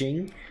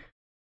teaching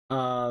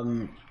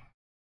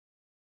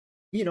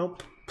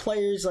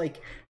players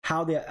like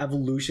how the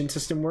evolution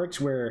system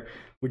works, where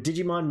with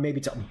Digimon maybe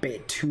it's a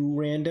bit too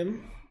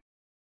random,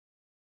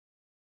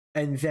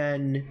 and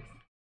then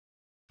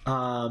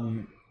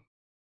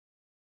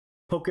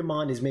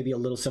Pokemon is maybe a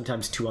little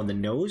sometimes too on the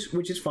nose,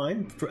 which is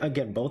fine.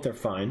 Again, both are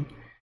fine.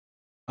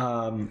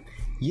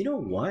 You know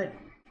what?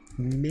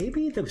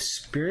 Maybe the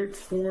spirit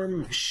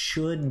form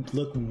should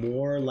look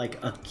more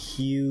like a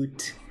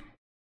cute,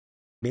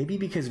 maybe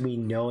because we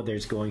know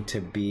there's going to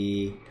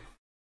be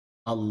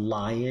a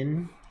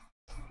lion.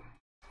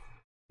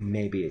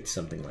 Maybe it's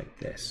something like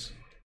this,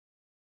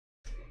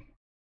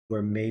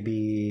 where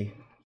maybe,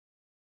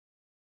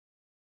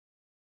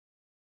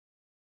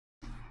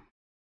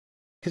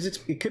 because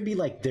it could be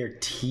like their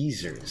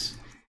teasers,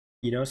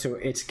 so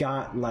it's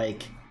got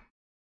like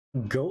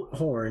goat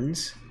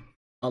horns,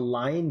 a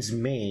lion's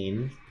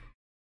mane,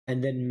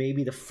 and then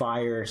maybe the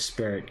fire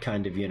spirit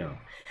kind of,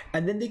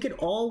 and then they could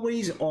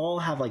always all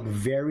have like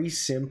very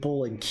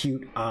simple and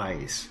cute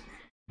eyes.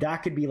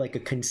 That could be like a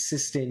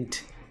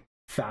consistent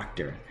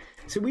factor.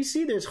 So we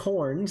see there's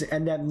horns,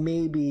 and that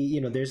maybe,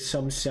 there's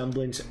some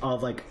semblance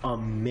of like a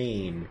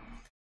mane.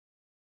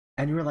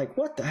 And you're like,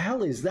 what the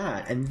hell is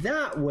that? And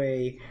that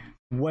way,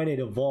 when it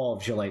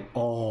evolves, you're like,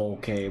 oh,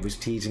 okay, it was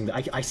teasing.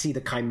 I see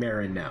the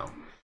CHIMAERA now.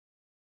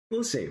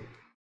 We'll see.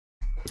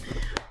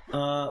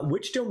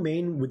 Which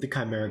domain would the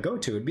CHIMAERA go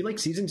to? It'd be like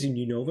Seasons in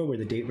Unova, where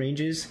the date range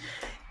is.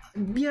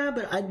 Yeah,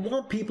 but I'd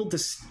want people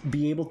to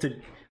be able to...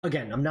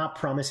 Again, I'm not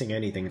promising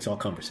anything. It's all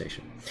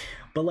conversation.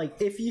 But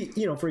like, if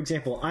for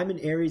example, I'm in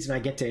Aries and I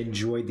get to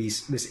enjoy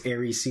this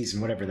Aries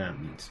season, whatever that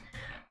means.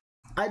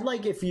 I'd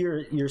like if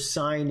your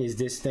sign is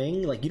this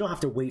thing, like you don't have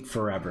to wait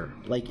forever.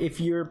 Like if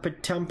your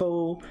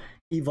POTEMPO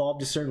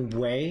evolved a certain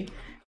way,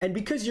 and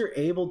because you're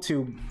able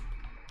to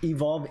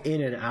evolve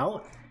in and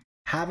out,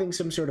 having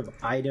some sort of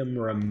item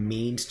or a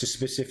means to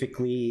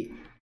specifically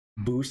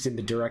boost in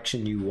the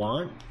direction you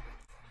want,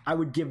 I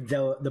would give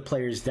the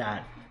players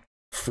that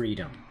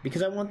freedom,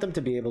 because I want them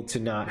to be able to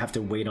not have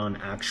to wait on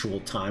actual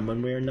time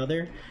one way or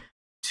another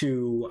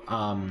to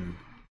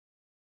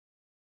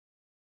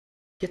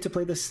get to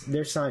play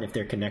their sign if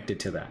they're connected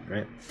to that,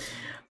 right?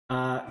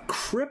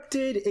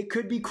 Cryptid, it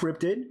could be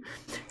cryptid.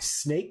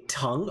 Snake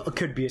tongue, it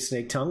could be a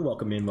snake tongue.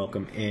 Welcome in,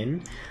 welcome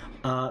in.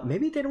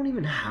 Maybe they don't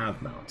even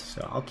have mouths,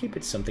 so I'll keep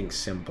it something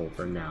simple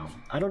for now.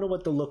 I don't know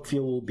what the look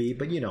feel will be,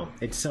 but you know,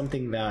 it's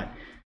something that,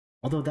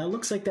 although that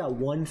looks like that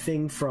one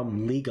thing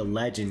from League of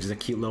Legends, the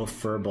cute little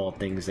furball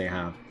things they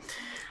have.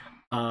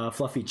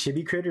 Fluffy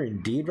chibi critter,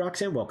 indeed.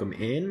 Roxanne, welcome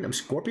in. I'm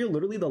Scorpio,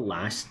 literally the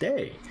last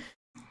day.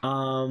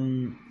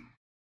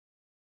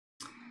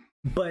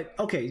 But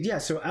okay, yeah,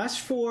 so as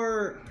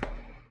for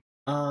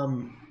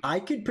I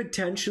could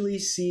potentially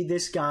see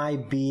this guy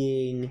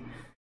being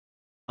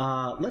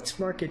let's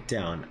mark it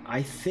down.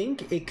 I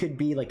think it could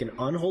be like an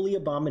unholy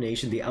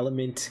abomination, the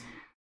element,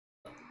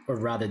 or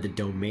rather the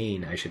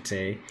domain, I should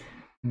say,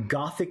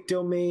 gothic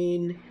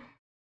domain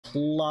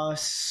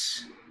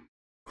plus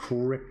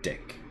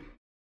cryptic.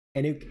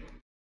 And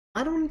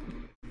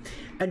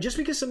and just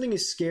because something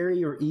is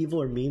scary or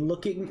evil or mean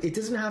looking, it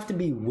doesn't have to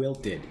be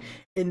wilted.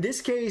 In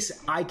this case,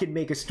 I could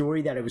make a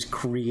story that it was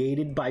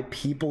created by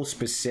people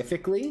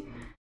specifically.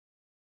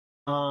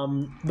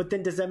 But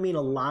then does that mean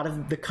a lot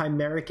of the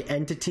chimeric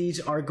entities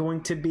are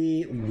going to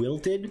be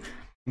wilted?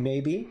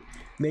 Maybe,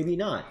 maybe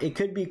not. It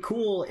could be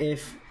cool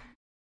if,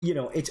 you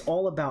know, it's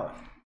all about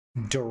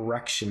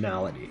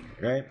directionality,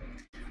 right?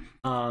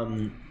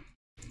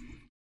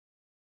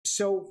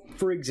 So,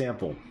 for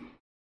example,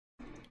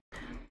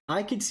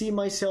 I could see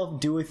myself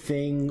do a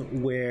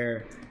thing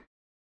where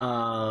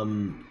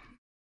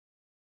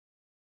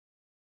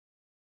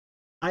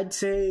I'd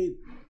say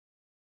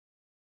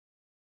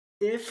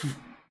if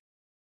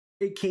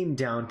it came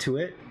down to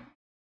it,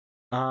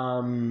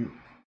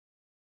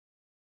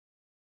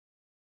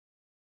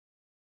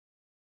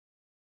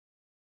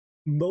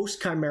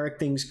 most chimeric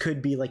things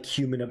could be like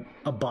human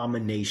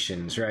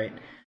abominations, right?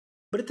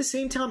 But at the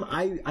same time,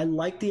 I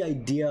like the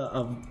idea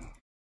of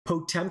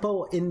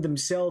POTEMPO in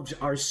themselves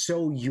are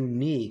so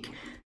unique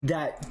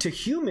that to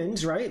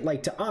humans, right,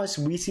 like to us,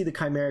 we see the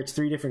chimera, it's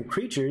 3 different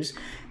creatures.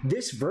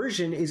 This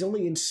version is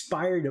only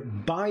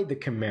inspired by the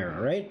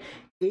chimera, right?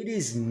 It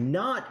is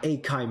not a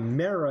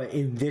chimera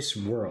in this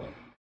world.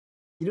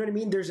 You know what I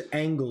mean? There's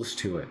angles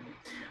to it.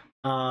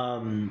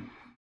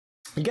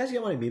 You guys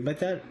get what I mean by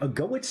that? A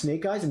goat with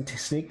snake eyes and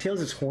snake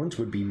tails, its horns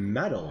would be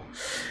metal.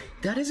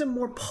 That is a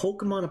more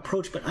Pokemon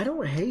approach, but I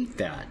don't hate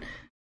that.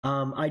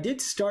 I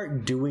did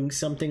start doing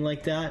something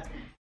like that.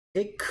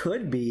 It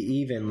could be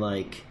even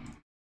like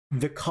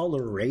the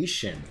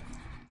coloration,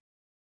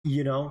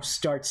 you know,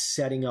 start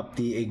setting up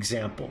the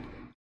example.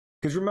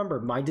 Because remember,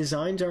 my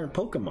designs aren't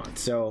Pokemon.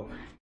 So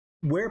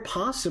where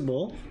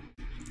possible,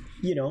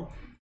 you know,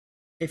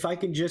 if I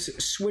can just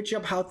switch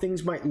up how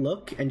things might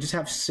look and just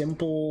have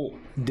simple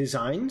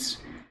designs,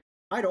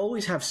 I'd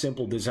always have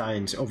simple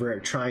designs over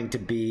trying to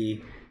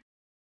be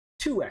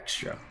too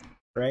extra.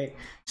 Right?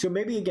 So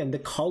maybe again, the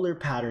color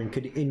pattern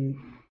could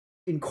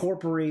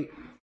incorporate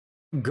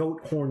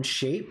goat horn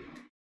shape,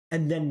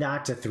 and then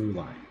that's a through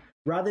line.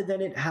 Rather than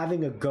it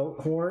having a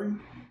goat horn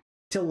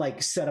to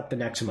like set up the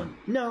next one.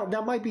 Now,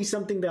 that might be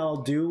something that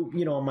I'll do,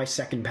 you know, on my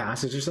second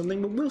passes or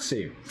something, but we'll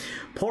see.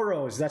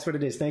 Poros, that's what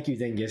it is. Thank you,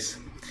 Dingus.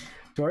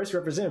 Taurus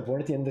represent,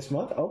 born at the end of this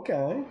month.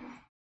 Okay.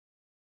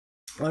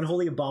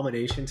 Unholy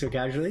abomination, so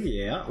casually,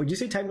 yeah. Would you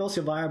say type null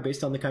Sylvia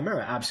based on the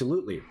chimera?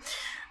 Absolutely.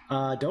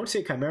 Don't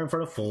say chimera in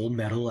front of Full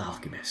Metal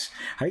Alchemist.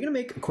 How are you going to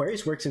make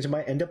Aquarius work since it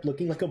might end up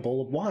looking like a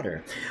bowl of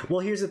water? Well,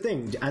 here's the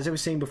thing. As I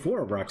was saying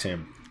before,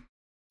 Roxanne,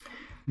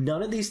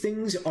 none of these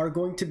things are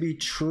going to be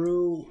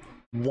true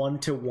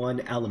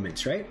one-to-one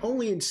elements, right?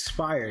 Only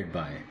inspired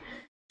by it.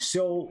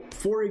 So,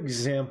 for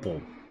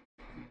example,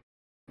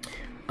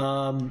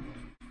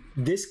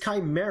 this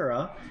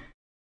chimera,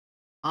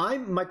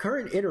 my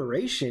current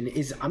iteration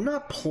is I'm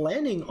not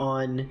planning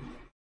on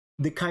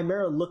the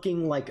chimera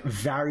looking like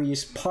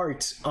various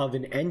parts of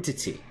an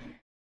entity,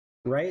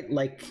 right?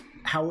 Like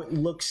how it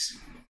looks,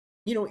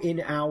 you know,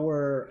 in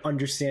our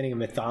understanding of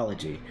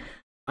mythology.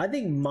 I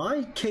think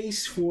my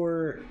case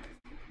for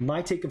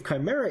my take of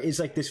chimera is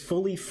like this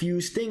fully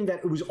fused thing that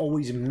it was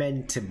always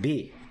meant to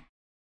be,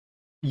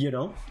 you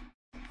know?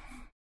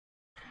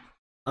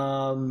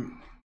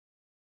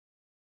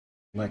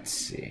 Let's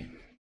see.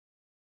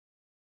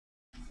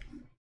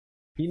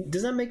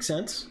 Does that make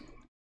sense?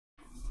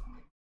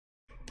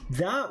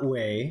 That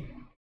way,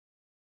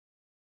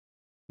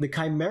 the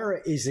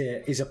chimera is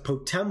a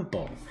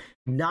POTEMPO,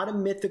 not a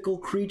mythical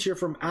creature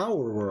from our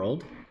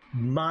world.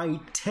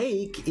 My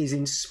take is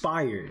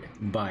inspired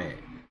by it,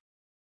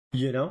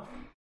 you know?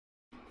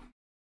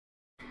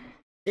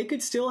 It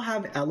could still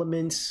have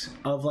elements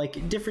of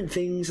like different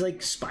things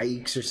like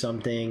spikes or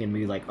something and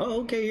be like,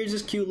 oh, okay, here's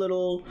this cute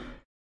little,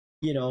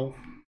 you know,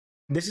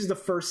 this is the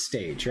first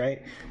stage,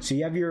 right? So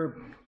you have your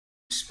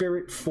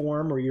spirit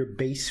form or your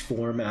base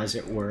form, as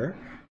it were.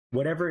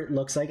 Whatever it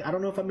looks like. I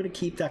don't know if I'm going to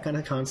keep that kind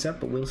of concept,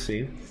 but we'll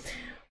see.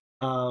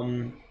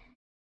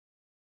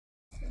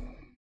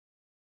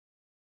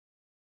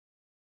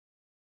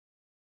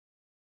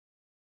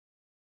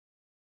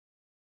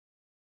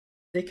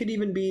 It could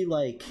even be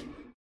like,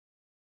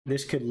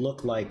 this could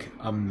look like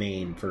a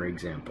mane, for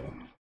example.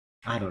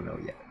 I don't know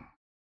yet.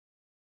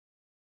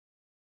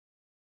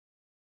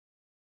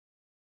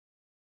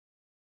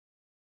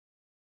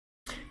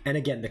 And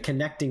again, the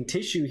connecting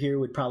tissue here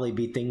would probably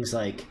be things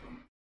like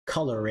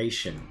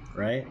coloration,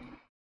 right?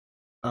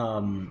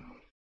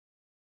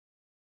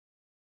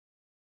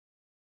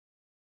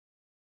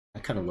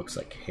 That kind of looks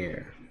like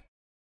hair.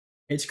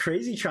 It's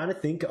crazy trying to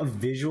think of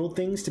visual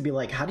things to be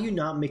like, how do you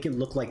not make it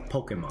look like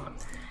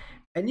Pokemon?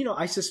 And, you know,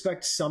 I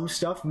suspect some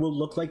stuff will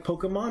look like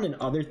Pokemon and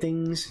other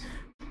things,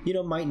 you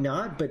know, might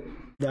not, but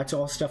that's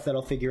all stuff that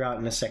I'll figure out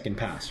in a second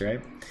pass,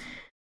 right?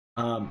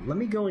 Let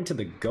me go into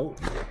the goat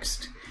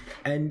next.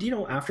 And, you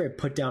know, after I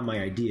put down my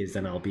ideas,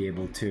 then I'll be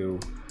able to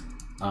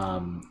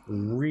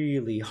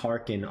really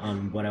hearken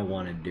on what I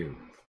want to do.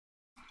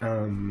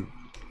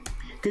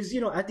 Because,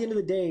 you know, at the end of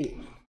the day,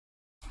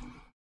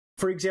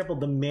 for example,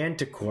 the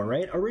Manticore,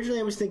 right? Originally,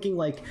 I was thinking,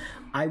 like,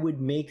 I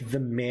would make the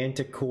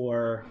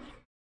Manticore,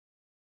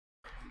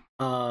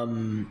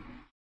 you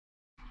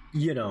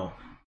know,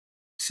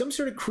 some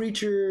sort of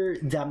creature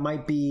that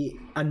might be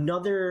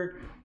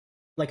another,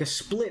 like a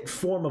split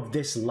form of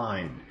this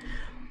line.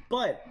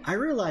 But I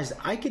realized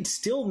I could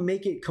still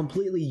make it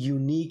completely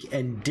unique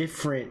and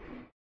different,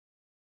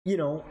 you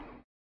know,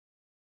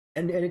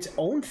 and its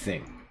own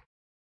thing,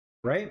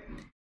 right?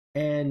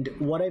 And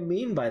what I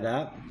mean by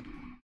that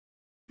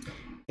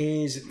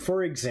is,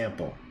 for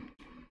example,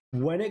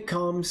 when it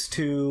comes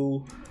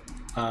to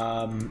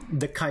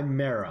the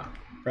Chimera,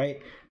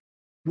 right?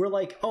 We're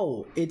like,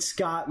 oh, it's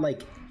got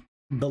like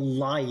the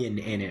lion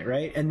in it,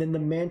 right? And then the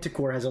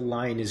Manticore has a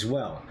lion as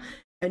well.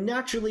 And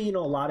naturally, you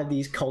know, a lot of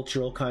these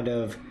cultural kind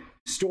of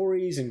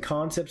stories and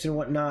concepts and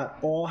whatnot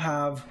all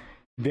have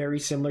very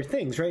similar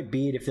things, right?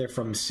 Be it if they're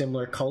from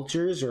similar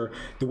cultures or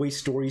the way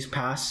stories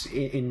pass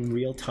in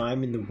real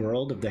time in the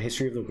world, of the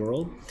history of the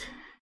world.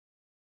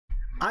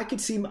 I could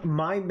see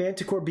my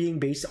Manticore being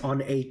based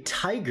on a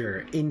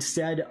tiger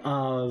instead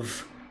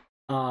of,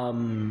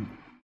 you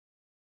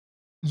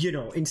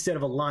know, instead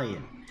of a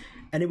lion.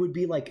 And it would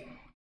be like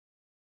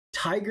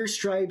tiger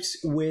stripes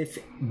with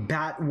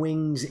bat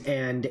wings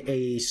and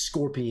a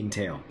scorpion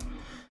tail.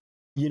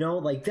 You know,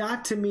 like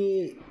that to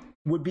me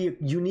would be a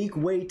unique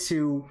way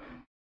to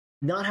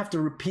not have to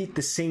repeat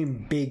the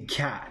same big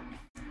cat.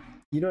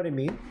 You know what I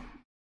mean?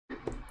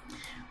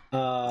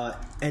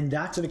 And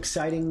that's an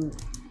exciting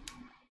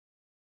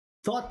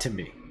thought to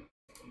me,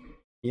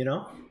 you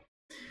know?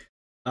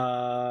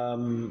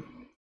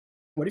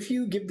 What if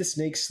you give the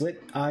snake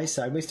slit eye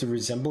sideways to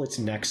resemble its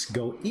next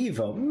Goat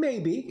Evo?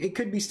 Maybe. It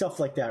could be stuff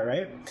like that,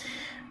 right?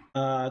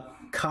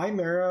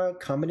 Chimera,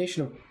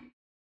 combination of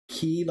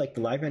key like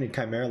the live band and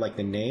Chimera like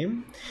the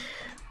name.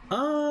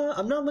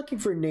 I'm not looking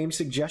for name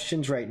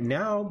suggestions right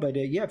now, but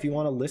yeah, if you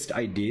want to list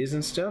ideas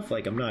and stuff,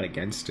 like, I'm not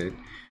against it.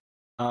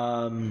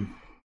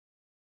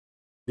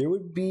 There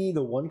would be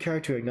the one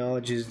character who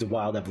acknowledges the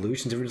wild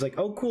evolutions. Everyone's like,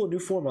 oh, cool, new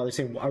form. While they're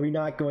saying, are we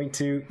not going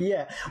to?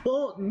 Yeah.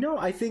 Well, no,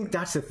 I think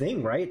that's the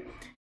thing, right?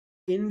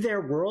 In their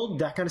world,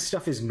 that kind of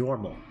stuff is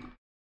normal,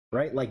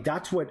 right? Like,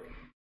 that's what,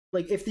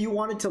 like, if you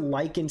wanted to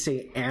liken,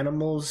 say,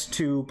 animals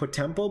to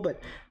Potempo,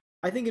 but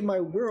I think in my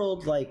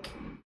world, like,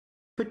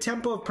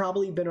 Potempo have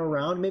probably been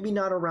around, maybe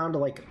not around to,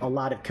 like, a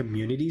lot of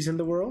communities in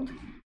the world.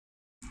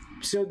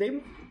 So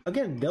they,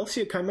 again, they'll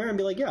see a Chimera and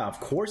be like, yeah, of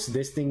course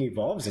this thing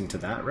evolves into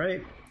that,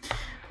 right?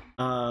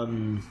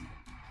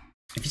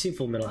 If you see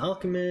Full Metal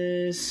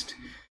Alchemist,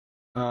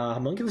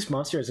 Homunculus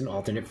monster as an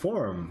alternate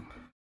form.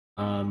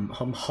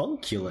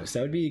 Homunculus,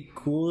 that would be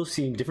cool,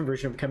 seeing different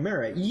version of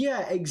Chimera.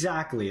 Yeah,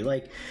 exactly.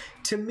 Like,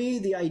 to me,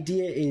 the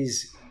idea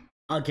is,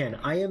 again,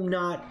 I am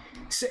not,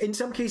 in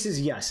some cases,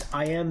 yes,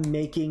 I am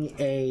making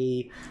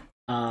a,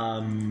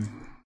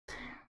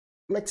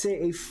 let's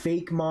say a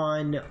fake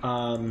mon,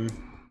 or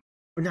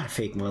not a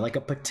fake mon, like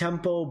a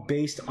Potempo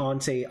based on,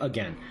 say,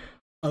 again,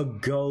 a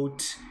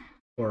goat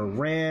or a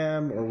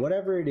ram or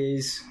whatever it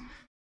is.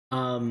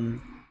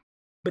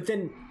 But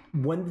then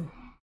when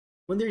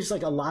there's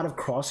like a lot of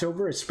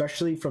crossover,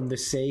 especially from the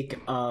sake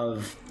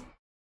of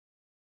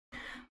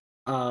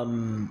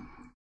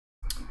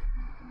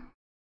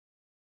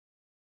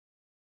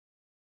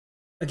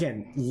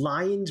again,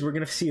 lions we're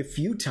gonna see a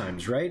few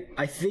times, right?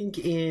 I think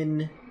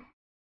in,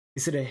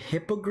 is it a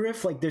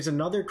hippogriff? Like, there's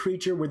another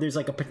creature where there's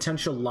like a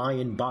potential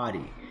lion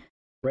body,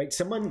 right?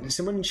 Someone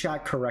in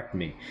chat correct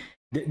me.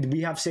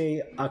 We have,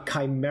 say, a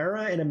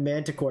Chimera and a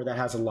Manticore that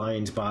has a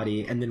lion's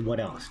body, and then what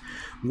else?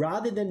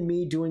 Rather than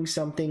me doing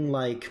something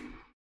like,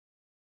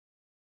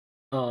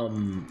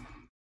 you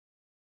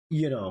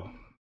know,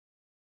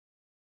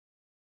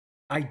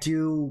 I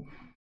do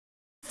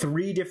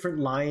 3 different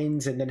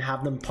lines and then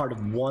have them part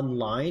of one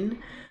line,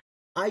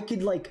 I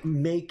could, like,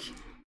 make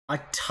a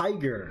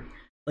tiger.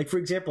 Like, for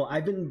example,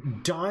 I've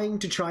been dying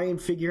to try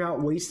and figure out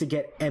ways to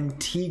get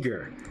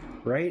Tiger,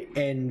 right?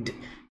 And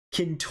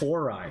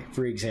Kintori,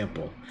 for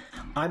example.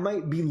 I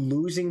might be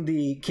losing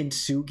the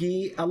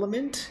Kintsugi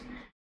element,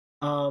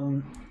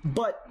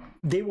 but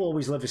they will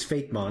always live as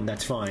fake mon,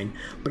 that's fine.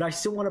 But I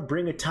still want to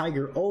bring a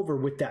tiger over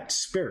with that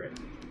spirit,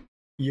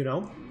 you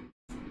know?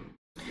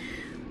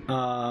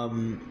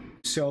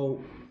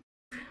 So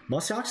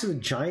Muskox is a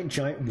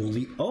giant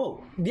woolly.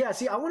 Oh, yeah,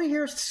 see, I want to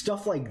hear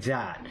stuff like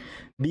that,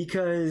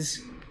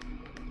 because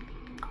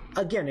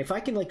again, if I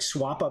can like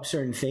swap up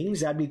certain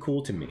things, that'd be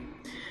cool to me.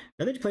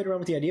 Now that you played around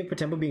with the idea of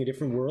POTEMPO being a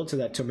different world so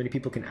that so many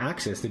people can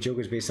access, the joke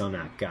is based on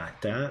that.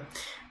 Got that.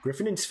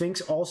 Griffin and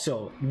Sphinx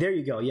also. There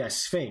you go. Yes,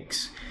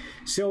 Sphinx.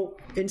 So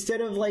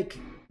instead of like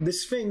the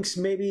Sphinx,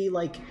 maybe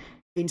like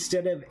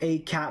instead of a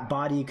cat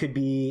body, it could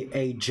be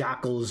a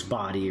jackal's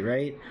body,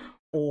 right?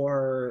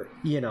 Or,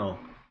 you know,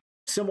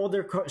 some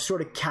other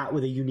sort of cat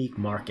with a unique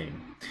marking.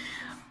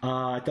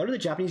 I thought of the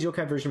Japanese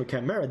yokai version of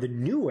Chimera, the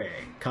Niue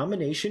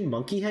combination,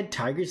 monkey head,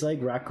 tiger's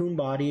leg, raccoon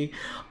body.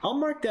 I'll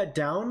mark that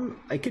down.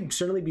 It could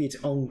certainly be its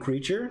own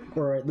creature,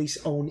 or at least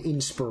own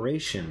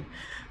inspiration.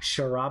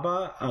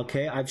 Sharaba,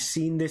 okay, I've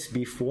seen this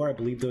before. I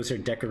believe those are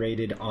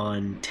decorated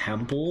on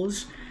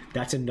temples.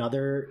 That's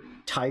another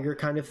tiger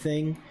kind of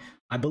thing,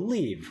 I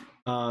believe.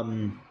 But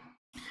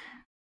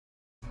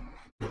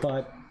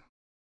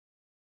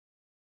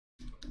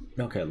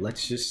okay,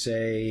 let's just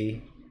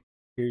say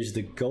here's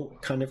the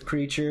goat kind of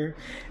creature.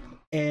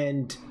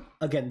 And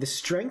again, the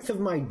strength of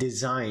my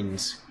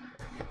designs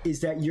is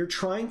that you're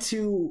trying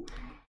to,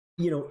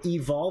 you know,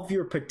 evolve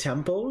your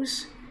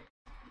Potempos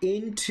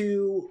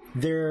into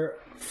their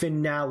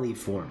finale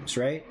forms,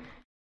 right?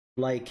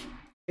 Like,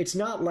 it's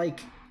not like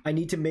I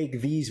need to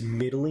make these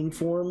middling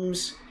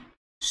forms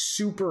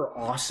super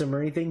awesome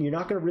or anything. You're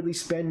not going to really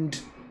spend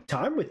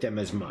time with them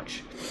as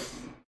much.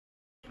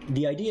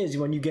 The idea is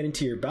when you get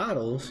into your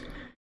battles,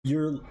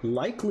 you're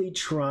likely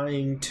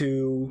trying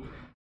to,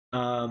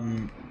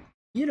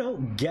 you know,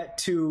 get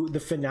to the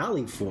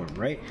finale form,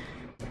 right?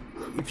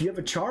 If you have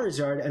a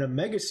Charizard and a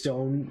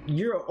Megastone,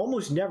 you're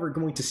almost never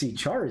going to see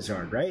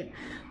Charizard, right?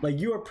 Like,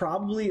 you are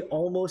probably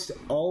almost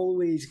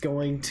always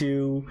going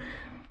to,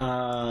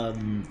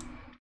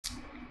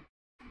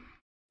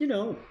 you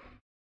know,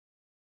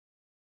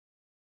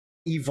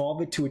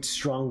 evolve it to its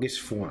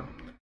strongest form.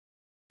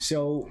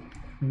 So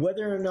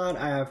whether or not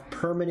I have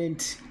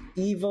permanent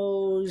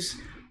Evos,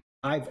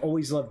 I've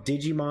always loved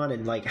Digimon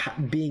and like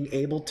being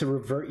able to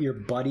revert your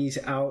buddies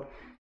out,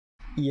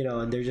 you know,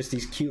 and they're just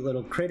these cute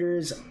little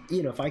critters.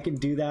 You know, if I can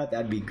do that,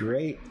 that'd be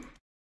great.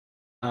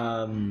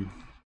 But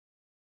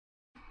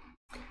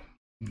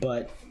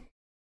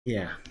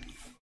yeah,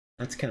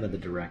 that's kind of the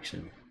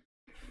direction.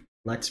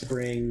 Let's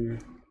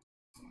bring...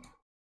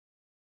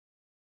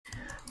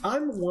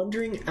 I'm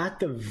wondering, at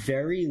the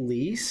very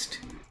least,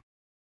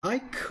 I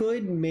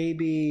could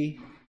maybe...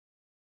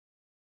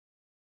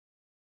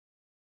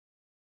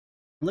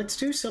 Let's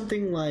do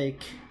something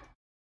like...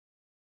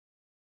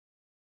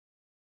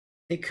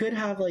 It could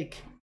have like...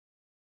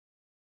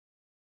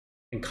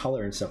 And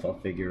color and stuff I'll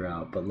figure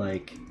out, but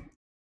like...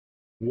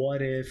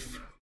 What if...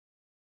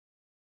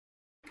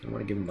 I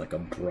want to give him like a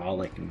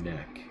brolic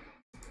neck.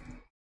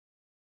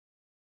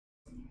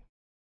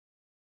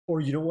 Or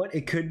you know what?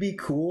 It could be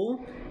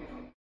cool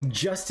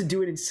just to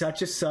do it in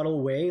such a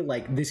subtle way.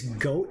 Like this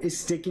goat is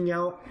sticking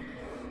out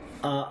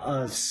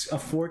a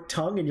forked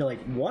tongue and you're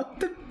like, what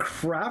the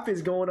crap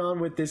is going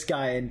on with this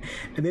guy? And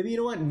maybe, you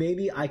know what?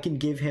 Maybe I can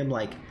give him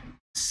like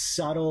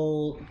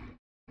subtle...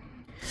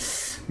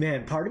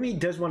 Man, part of me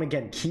does want to,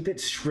 again, keep it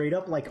straight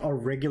up like a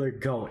regular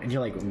goat. And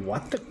you're like,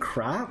 what the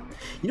crap?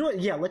 You know what?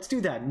 Yeah, let's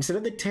do that. Instead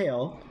of the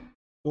tail,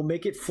 we'll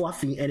make it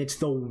fluffy, and it's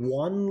the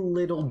one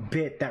little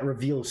bit that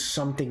reveals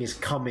something is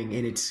coming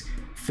in its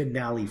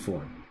finale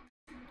form.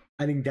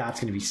 I think that's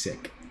going to be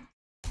sick.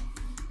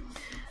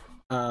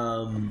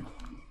 The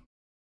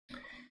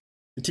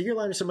Tiger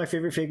Line are some of my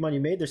favorite Figmon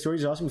you made. Their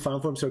stories are awesome. The final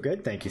form so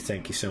good. Thank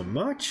you so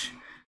much.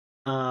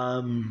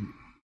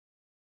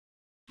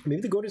 Maybe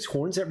the goat has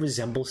horns that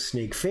resemble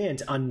snake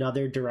fans.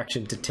 Another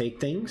direction to take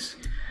things.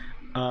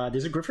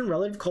 There's a griffin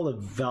relative called a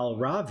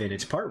Valravin.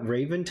 It's part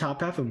raven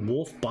top half and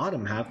wolf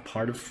bottom half,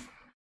 part of...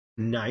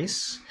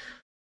 Nice.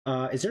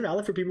 Is there an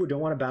outlet for people who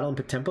don't want to battle in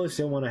Potempo,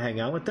 still want to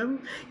hang out with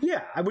them?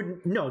 Yeah, I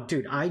wouldn't... No,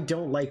 dude, I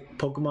don't like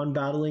Pokemon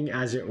battling,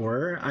 as it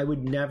were. I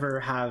would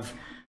never have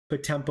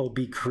Potempo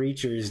be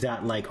creatures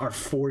that, like, are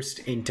forced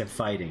into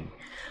fighting.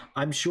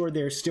 I'm sure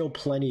there's still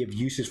plenty of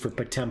uses for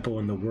Potempo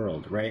in the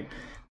world, right?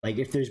 Like,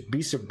 if there's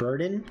Beasts of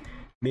Burden,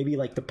 maybe,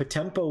 like, the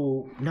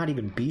Potempo, not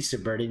even Beasts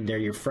of Burden, they're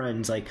your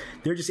friends. Like,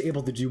 they're just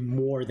able to do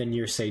more than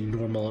your, say,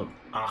 normal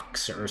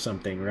Ox or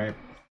something, right?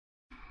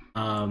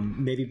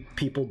 Maybe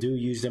people do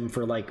use them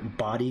for, like,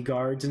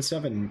 bodyguards and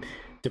stuff, and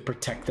to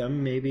protect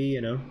them, maybe,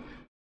 you know?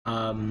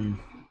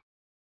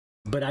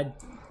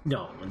 But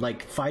no,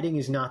 like, fighting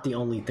is not the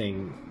only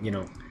thing, you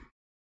know?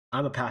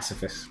 I'm a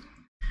pacifist.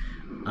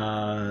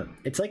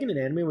 It's like in an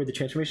anime where the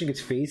transformation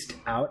gets phased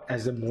out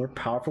as the more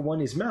powerful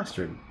one is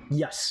mastered.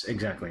 Yes,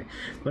 exactly.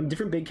 But a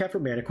different big cat for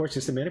Manicore,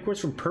 since the Manicore's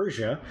from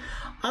Persia.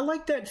 I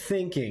like that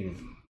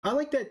thinking.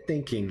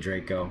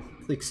 Draco.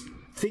 Like,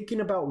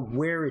 thinking about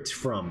where it's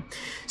from.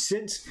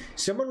 Since,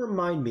 someone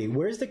remind me,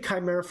 where's the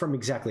Chimera from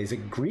exactly? Is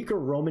it Greek or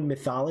Roman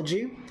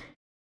mythology?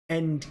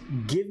 And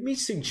give me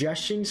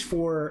suggestions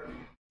for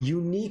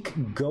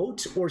unique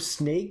goats or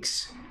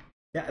snakes.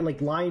 That, like,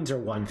 lions are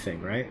one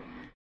thing, right?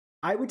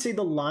 I would say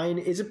the lion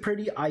is a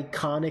pretty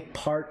iconic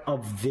part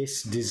of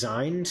this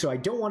design, so I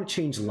don't want to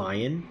change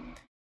lion.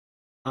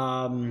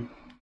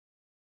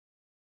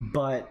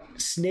 but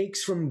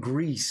snakes from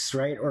Greece,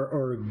 right?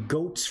 Or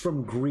goats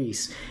from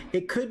Greece.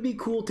 It could be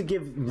cool to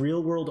give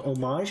real world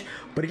homage,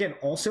 but again,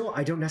 also,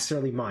 I don't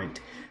necessarily mind.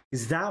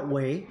 Is that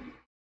way,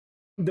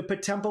 the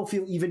POTEMPO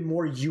feel even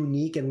more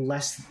unique and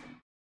less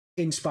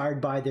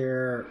inspired by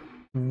their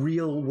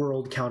real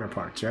world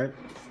counterparts, right?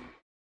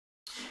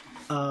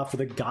 For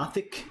the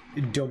Gothic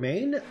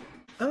domain,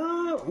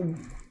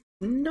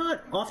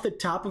 not off the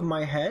top of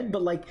my head,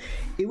 but like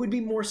it would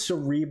be more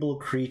cerebral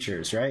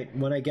creatures, right?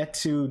 When I get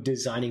to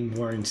designing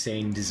more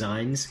insane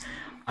designs,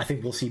 I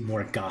think we'll see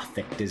more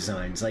Gothic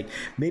designs. Like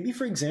maybe,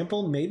 for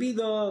example, maybe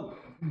the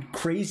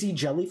crazy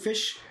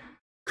jellyfish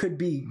could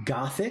be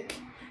Gothic,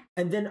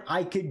 and then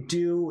I could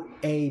do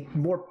a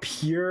more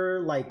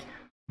pure, like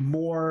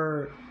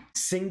more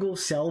single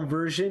cell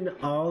version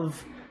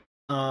of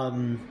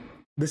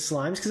the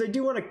slimes, because I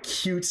do want a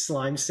cute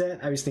slime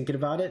set. I was thinking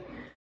about it.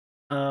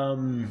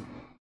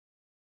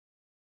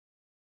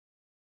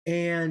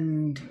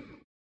 And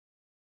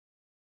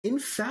in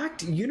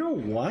fact, you know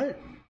what?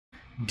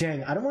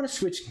 Dang, I don't want to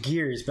switch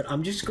gears, but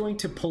I'm just going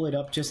to pull it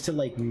up just to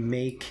like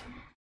make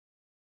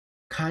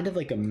kind of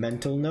like a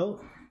mental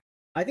note.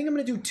 I think I'm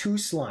going to do 2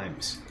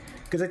 slimes,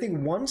 because I think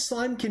one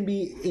slime can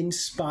be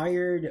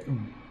inspired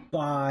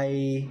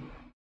by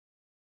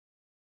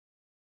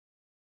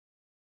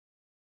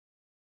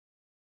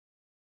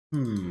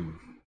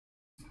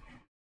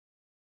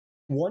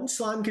one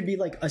slime could be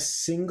like a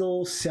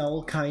single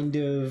cell kind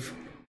of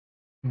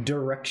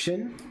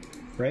direction,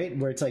 right?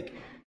 Where it's like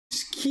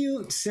it's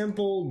cute,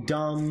 simple,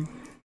 dumb,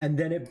 and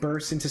then it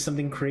bursts into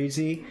something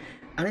crazy.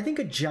 And I think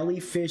a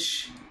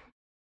jellyfish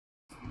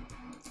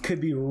could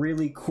be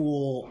really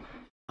cool.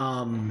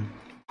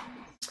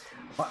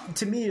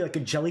 To me, like a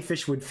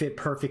jellyfish would fit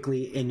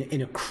perfectly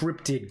in a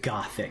cryptid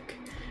Gothic,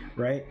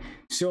 right?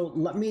 So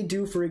let me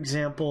do, for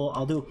example,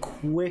 I'll do a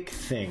quick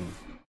thing.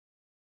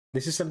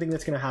 This is something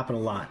that's going to happen a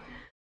lot.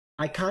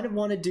 I kind of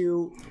want to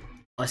do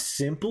a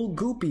simple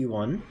goopy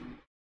one,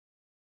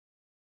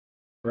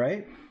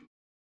 right?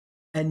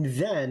 And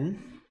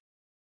then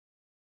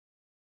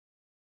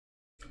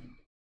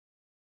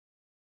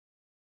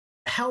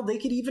how they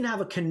could even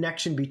have a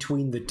connection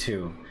between the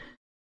two.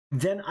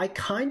 Then I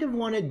kind of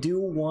want to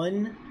do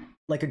one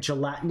like a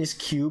gelatinous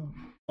cube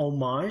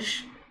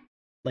homage,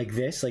 like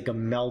this, like a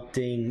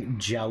melting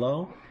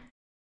jello.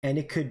 And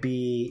it could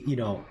be, you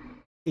know,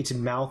 its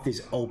mouth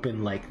is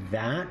open like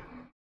that.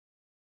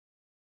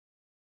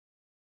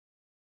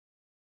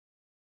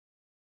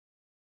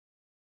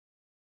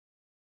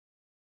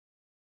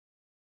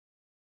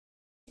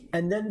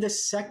 And then the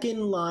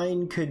second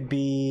line could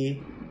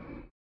be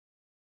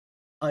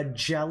a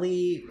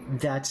jelly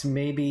that's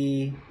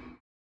maybe...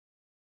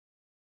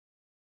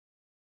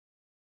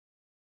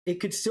 It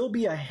could still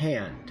be a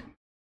hand,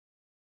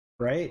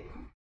 right?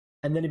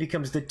 And then it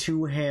becomes the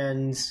 2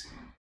 hands,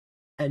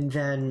 and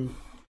then...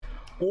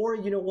 Or,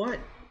 you know what?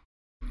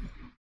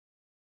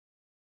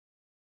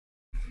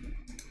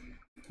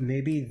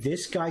 Maybe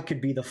this guy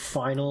could be the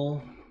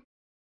final...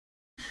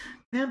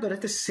 Man, but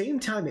at the same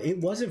time,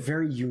 it was a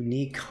very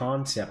unique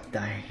concept.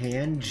 The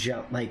hand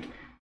gel, like...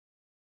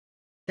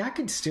 That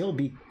could still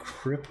be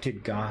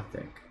cryptid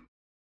Gothic.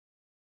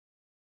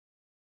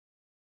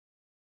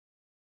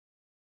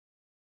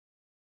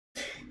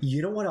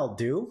 You know what I'll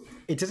do?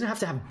 It doesn't have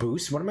to have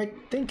boost. What am I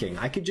thinking?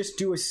 I could just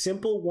do a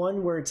simple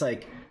one where it's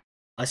like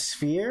a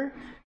sphere,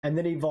 and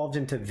then it evolved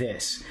into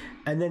this.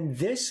 And then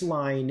this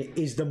line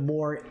is the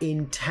more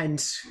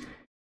intense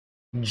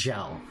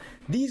gel.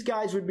 These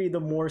guys would be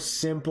the more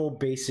simple,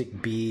 basic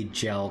bead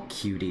gel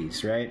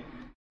cuties, right?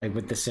 Like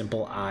with the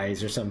simple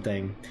eyes or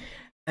something.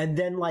 And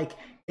then like,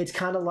 it's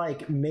kind of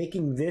like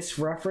making this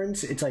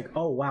reference. It's like,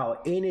 oh wow,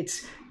 in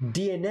its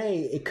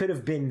DNA, it could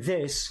have been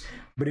this,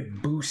 but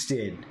it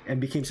boosted and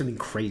became something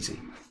crazy.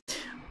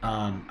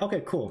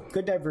 Okay, cool.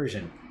 Good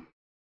diversion.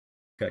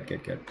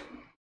 Good.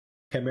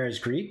 Chimera's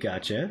Greek,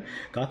 gotcha.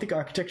 Gothic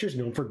architecture is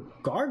known for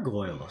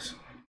gargoyles.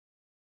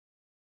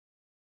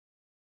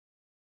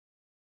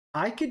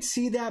 I could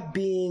see that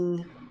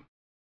being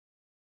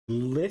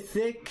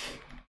lithic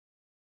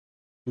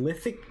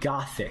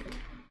Gothic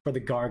for the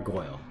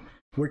gargoyle,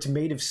 where it's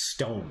made of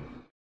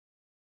stone.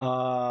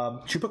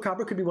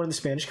 Chupacabra could be one of the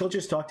Spanish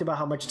cultures. Talked about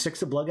how much it sucks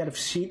the blood out of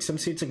sheep. Some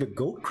say it's like a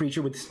goat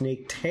creature with a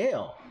snake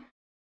tail.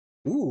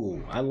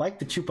 Ooh, I like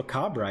the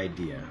Chupacabra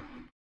idea.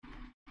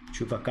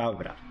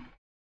 Chupacabra.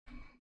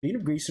 Being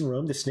of Greece and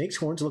Rome, the snake's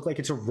horns look like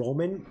it's a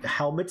Roman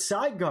helmet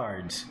side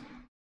guards.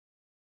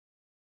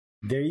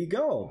 There you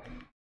go.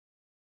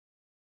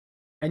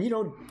 And you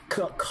know,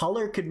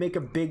 color could make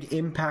a big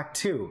impact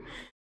too.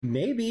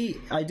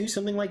 Maybe I do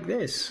something like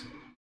this.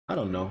 I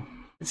don't know.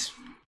 It's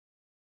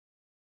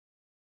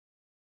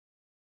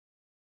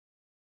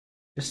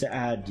just to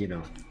add, you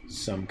know,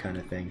 some kind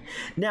of thing.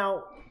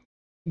 Now,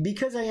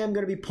 because I am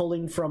going to be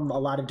pulling from a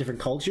lot of different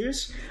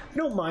cultures, I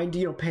don't mind,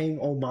 you know, paying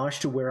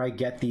homage to where I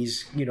get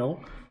these, you know,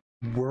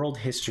 world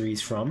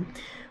histories from.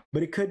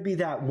 But it could be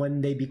that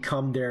when they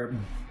become their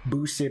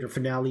boosted or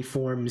finale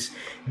forms,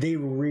 they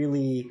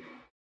really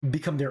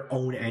become their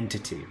own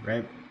entity,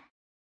 right?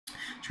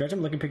 Scratch,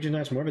 I'm looking pictures now.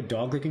 It's more of a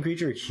dog-looking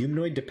creature, a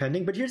humanoid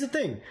depending. But here's the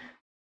thing.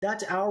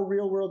 That's our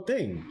real world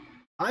thing.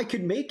 I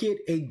could make it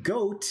a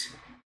goat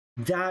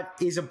that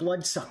is a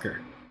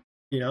bloodsucker.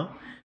 You know?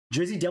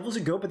 Jersey Devil's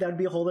a goat, but that would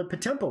be a whole other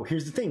Potempo.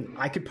 Here's the thing.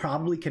 I could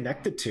probably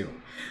connect the two.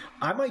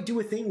 I might do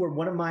a thing where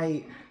one of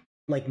my...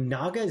 Like,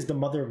 Naga is the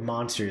mother of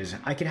monsters.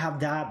 I could have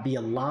that be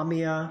a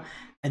Lamia,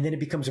 and then it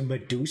becomes a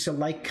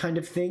Medusa-like kind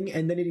of thing,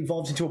 and then it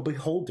evolves into a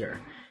Beholder.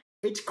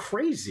 It's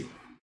crazy.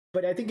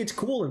 But I think it's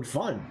cool and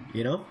fun,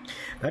 you know?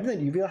 Imagine that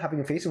Uvula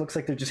having a face that looks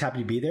like they're just happy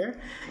to be there.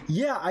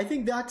 Yeah, I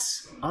think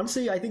that's...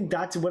 Honestly, I think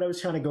that's what I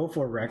was trying to go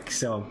for, Rec.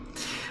 So,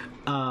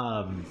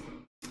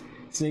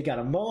 Snake got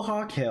a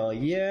mohawk. Hell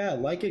yeah, I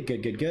like it.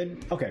 Good, good,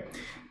 good. Okay,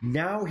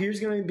 now here's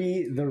going to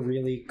be the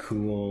really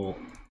cool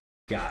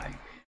guy.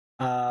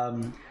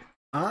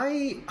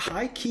 I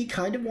high-key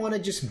kind of want to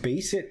just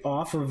base it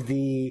off of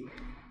my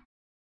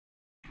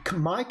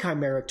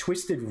Chimera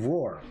Twisted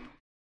Roar.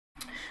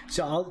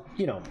 So I'll,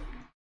 you know...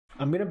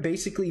 I'm going to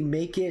basically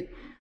make it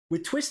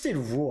with Twisted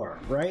Roar,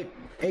 right?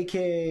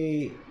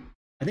 AKA,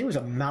 I think it was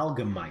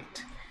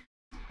Amalgamite.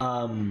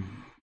 I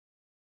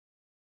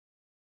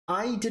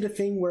did a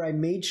thing where I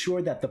made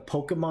sure that the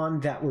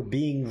Pokemon that were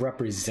being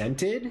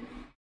represented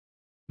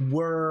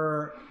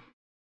were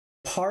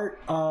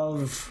part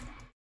of,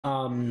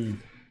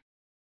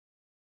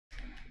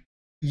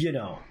 you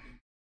know,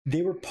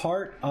 they were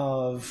part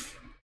of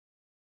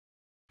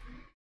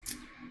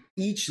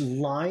each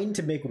line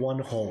to make one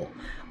whole.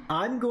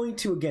 I'm going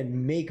to,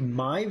 again, make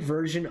my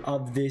version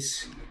of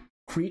this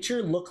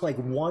creature look like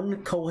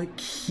one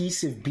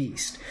cohesive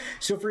beast.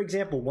 So, for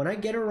example, when I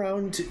get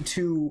around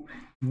to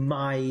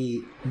my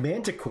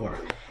Manticore,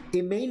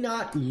 it may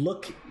not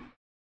look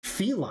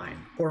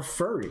feline or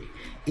furry.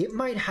 It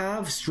might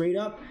have straight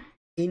up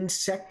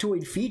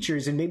insectoid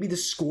features, and maybe the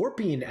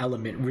scorpion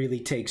element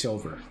really takes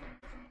over,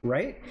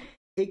 right?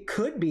 It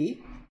could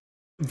be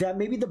that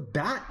maybe the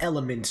bat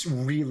elements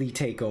really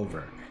take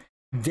over.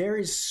 There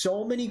is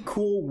so many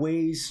cool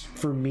ways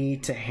for me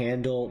to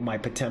handle my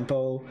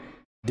Potempo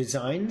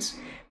designs,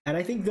 and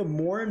I think the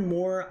more and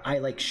more I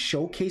like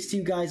showcase to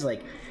you guys,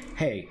 like,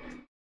 hey,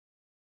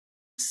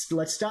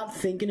 let's stop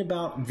thinking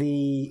about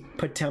the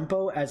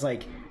Potempo as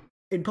like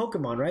in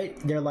Pokemon, right?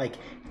 They're like,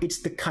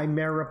 it's the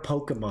Chimera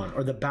Pokemon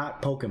or the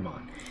Bat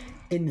Pokemon.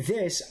 In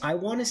this, I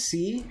want to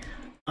see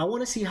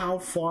how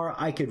far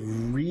I could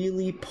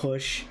really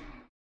push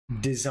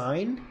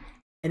design.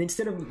 And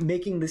instead of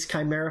making this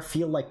Chimera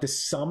feel like the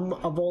sum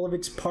of all of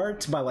its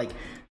parts by like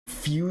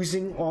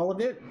fusing all of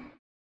it,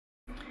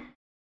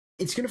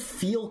 it's going to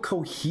feel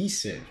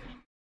cohesive,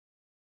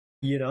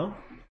 you know?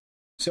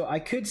 So I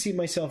could see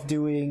myself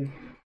doing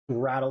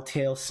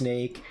Rattletail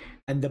Snake,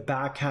 and the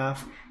back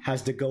half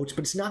has the goats,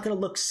 but it's not going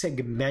to look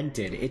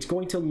segmented. It's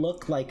going to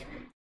look like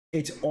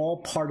it's all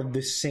part of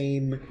the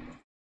same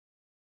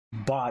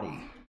body.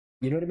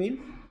 You know what I mean?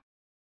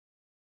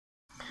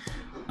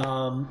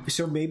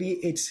 So maybe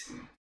it's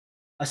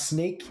a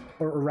snake,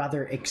 or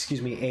rather,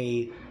 excuse me,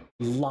 a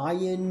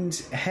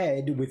lion's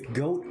head with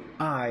goat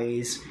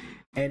eyes,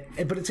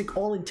 but it's like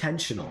all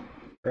intentional,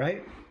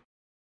 right?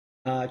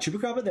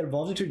 Chupacabra that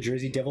evolved into a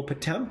Jersey Devil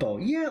Potempo.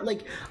 Yeah,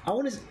 like I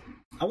want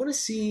to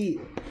see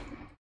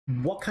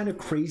what kind of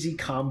crazy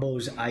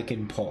combos I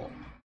can pull,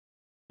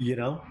 you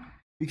know?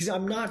 Because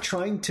I'm not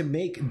trying to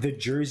make the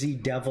Jersey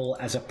Devil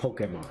as a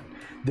Pokemon,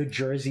 the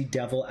Jersey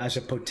Devil as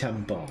a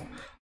Potempo,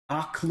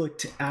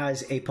 Aklut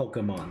as a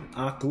Pokemon,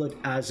 Aklut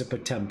as a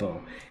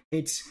Potempo.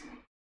 This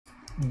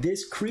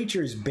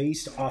creature is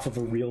based off of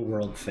a real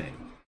world thing,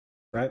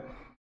 right?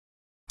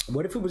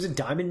 What if it was a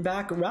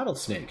Diamondback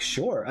rattlesnake?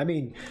 Sure. I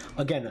mean,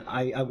 again,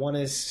 I want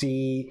to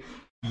see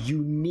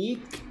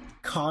unique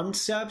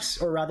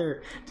concepts, or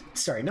rather,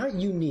 sorry, not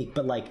unique,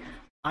 but like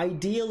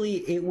ideally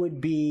it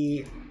would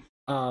be,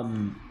 I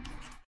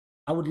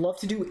would love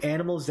to do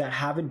animals that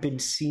haven't been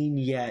seen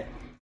yet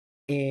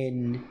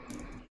in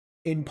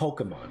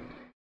Pokemon.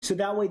 So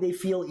that way they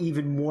feel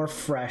even more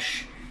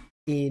fresh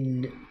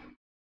in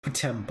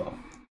Potempo,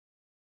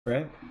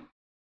 right?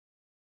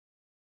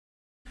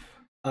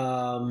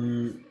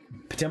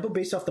 Potempo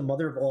based off the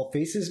mother of all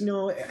faces.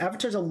 No,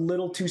 Avatar's a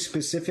little too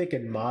specific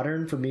and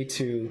modern for me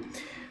to,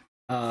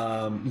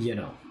 you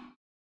know,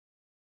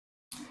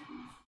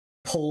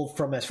 pull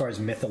from as far as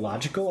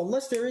mythological,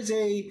 unless there is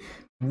a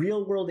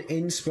real world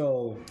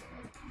inspo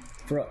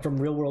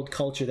from real world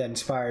culture that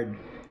inspired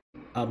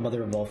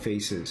Mother of All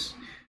Faces.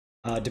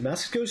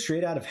 Damascus goes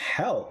straight out of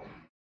hell.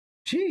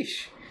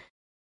 Sheesh.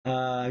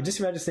 Just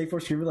imagine Snake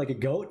Force screaming like a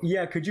goat.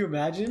 Yeah, could you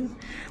imagine?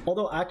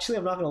 Although, actually,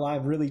 I'm not gonna lie,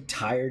 I'm really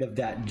tired of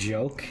that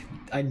joke.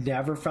 I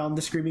never found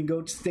the screaming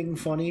goats thing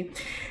funny.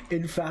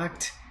 In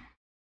fact,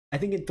 I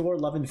think in Thor: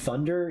 Love and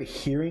Thunder,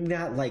 hearing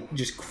that like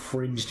just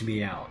cringed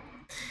me out.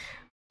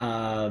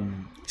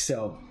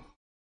 So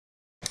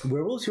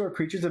werewolves who are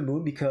creatures of the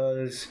moon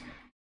because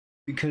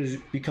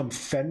become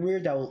Fenrir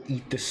that will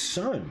eat the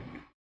sun.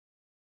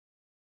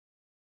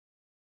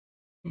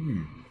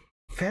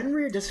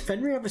 Fenrir, does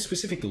Fenrir have a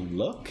specific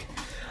look?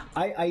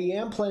 I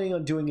am planning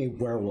on doing a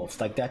werewolf.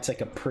 Like, that's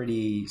like a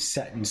pretty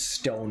set in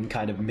stone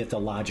kind of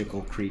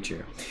mythological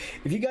creature.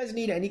 If you guys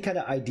need any kind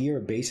of idea or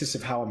basis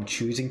of how I'm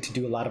choosing to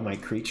do a lot of my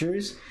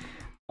creatures,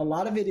 a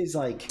lot of it is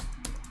like,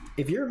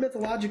 if you're a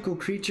mythological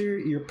creature,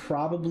 you're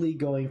probably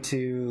going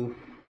to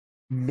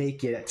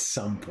make it at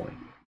some point.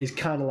 It's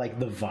kind of like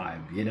the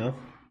vibe, you know?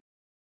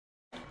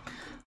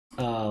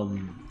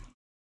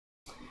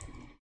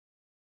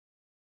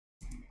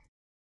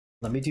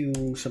 Let me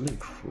do something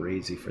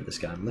crazy for this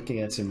guy. I'm looking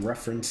at some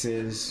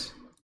references.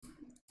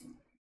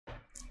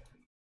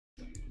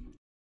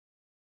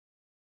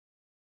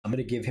 I'm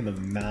gonna give him a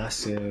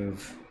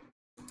massive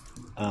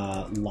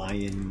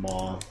lion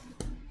maw.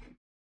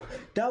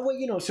 That way,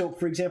 you know, so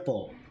for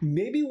example,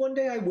 maybe one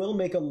day I will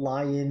make a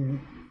lion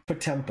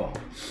Potempo,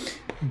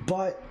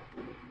 but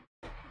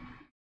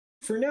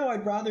for now,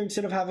 I'd rather,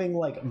 instead of having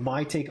like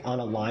my take on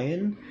a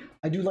lion,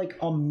 I do like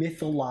a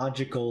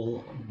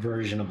mythological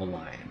version of a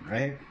lion,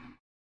 right?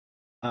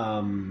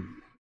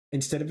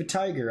 Instead of a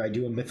tiger, I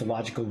do a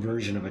mythological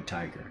version of a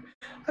tiger.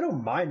 I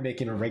don't mind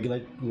making a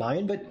regular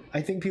lion, but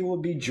I think people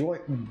would be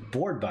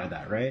bored by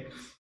that, right?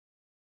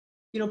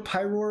 You know,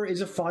 Pyroar is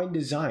a fine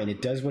design.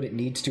 It does what it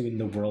needs to in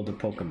the world of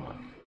Pokemon,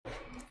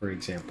 for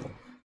example.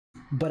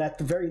 But at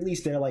the very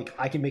least, they're like,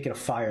 I can make it a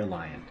fire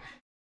lion.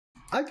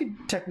 I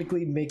could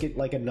technically make it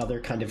like another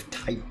kind of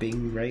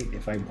typing, right,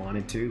 if I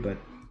wanted to, but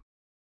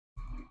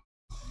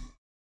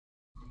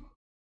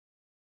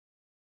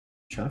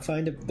trying to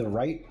find the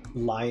right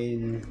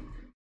lion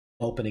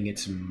opening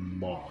its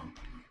maw.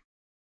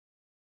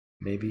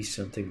 Maybe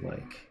something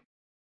like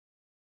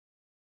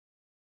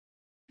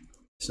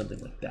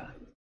that.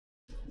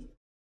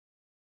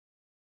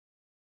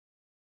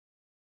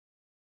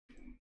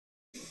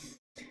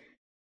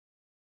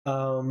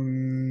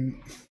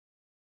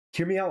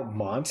 Hear me out,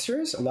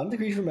 monsters? A lot of the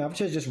creatures from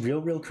Avatar is just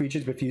real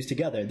creatures but fused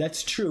together.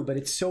 That's true, but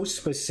it's so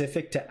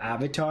specific to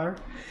Avatar.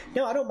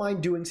 Now, I don't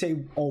mind doing,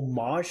 say,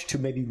 homage to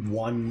maybe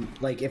one,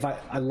 like if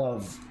I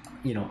love,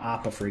 you know,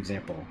 Appa, for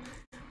example.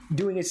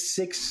 Doing a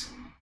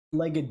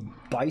 6-legged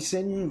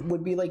bison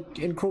would be like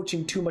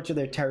encroaching too much of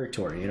their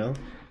territory, you know?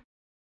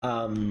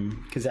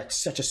 Because that's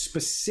such a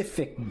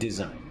specific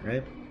design,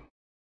 right?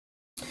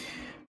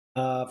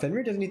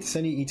 Fenrir doesn't eat the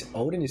sun, he eats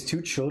Odin, his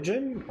 2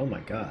 children. Oh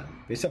my god.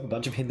 Based off a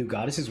bunch of Hindu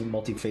goddesses with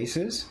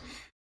multi-faces.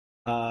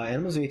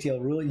 Animals of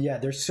ATL rule. Yeah,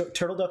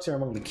 turtle ducks are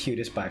among the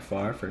cutest by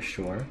far, for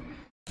sure.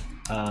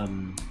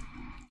 Okay,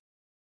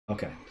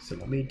 so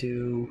let me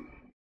do...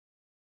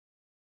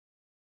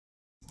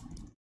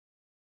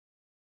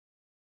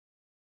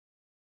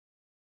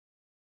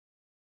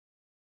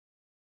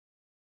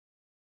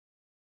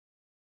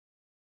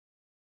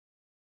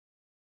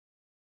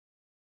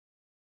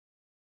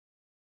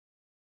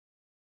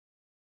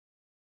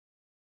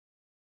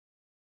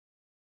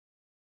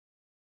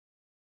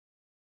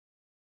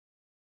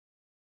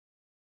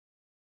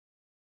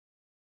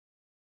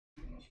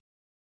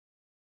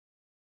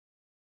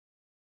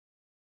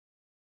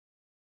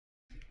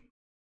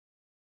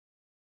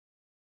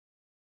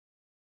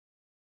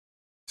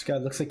 This guy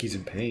looks like he's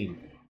in pain.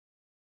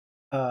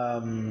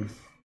 I'm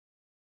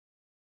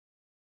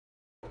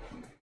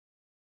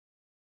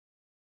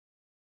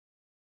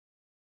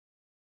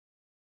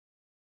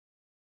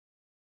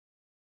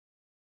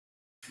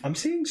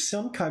seeing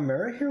some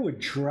Chimera here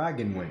with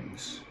dragon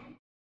wings.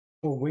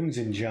 Or wings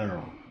in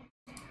general.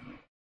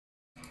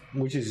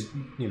 Which is,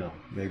 you know,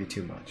 maybe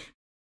too much.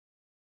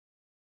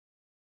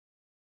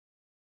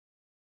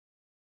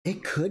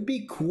 It could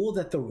be cool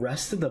that the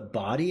rest of the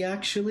body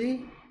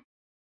actually...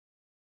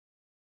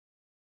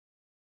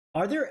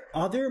 Are there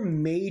other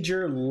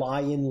major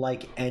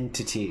lion-like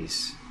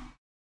entities?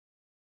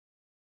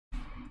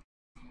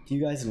 Do you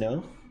guys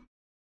know?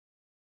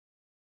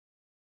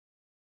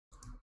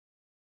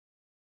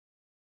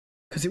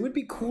 Because it would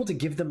be cool to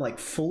give them like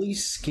fully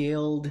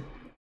scaled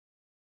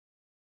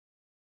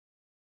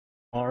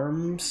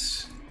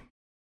arms.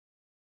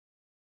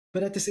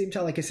 But at the same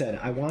time, like I said,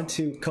 I want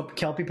to...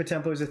 Kelpie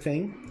Potempo is a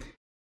thing.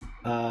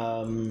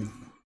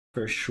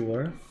 For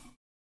sure.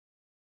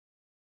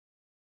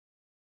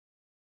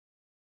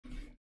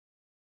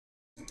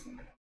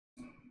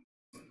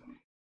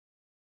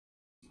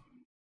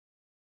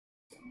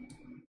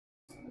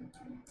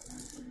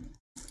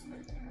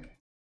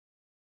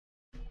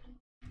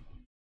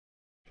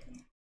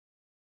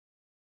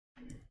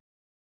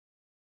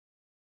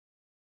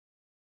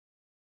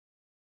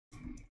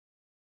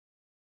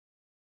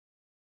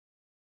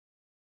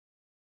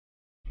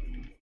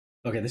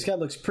 Okay, this guy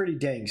looks pretty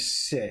dang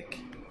sick.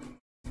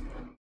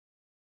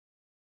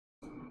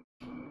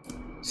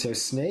 So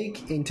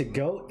snake into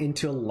goat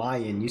into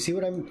lion. You see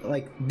what I'm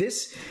like?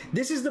 This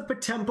is the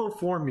Potempo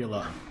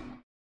formula.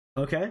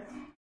 Okay?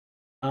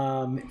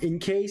 In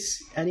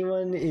case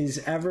anyone is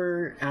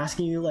ever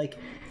asking you like,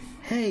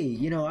 hey,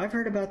 you know, I've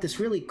heard about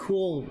this really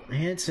cool,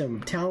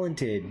 handsome,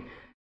 talented,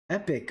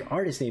 epic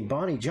artist named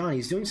Bonny John.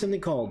 He's doing something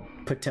called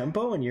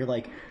Potempo, and you're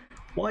like,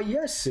 why,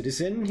 yes,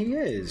 citizen, he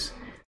is.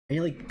 And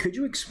you're like, could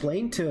you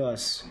explain to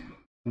us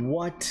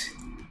what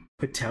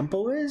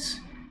Potempo is?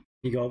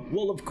 You go,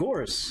 well, of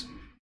course,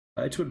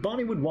 it's what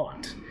Bonnie would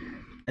want.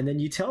 And then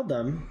you tell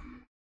them,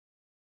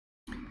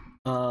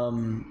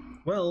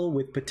 well,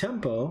 with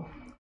POTEMPO,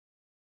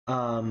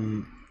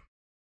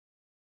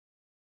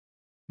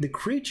 the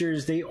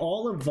creatures, they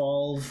all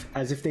evolve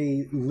as if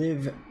they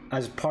live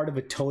as part of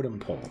a totem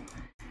pole.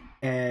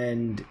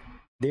 And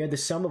they're the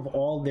sum of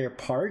all their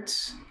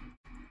parts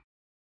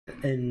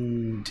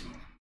and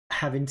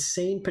have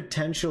insane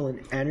potential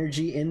and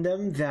energy in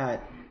them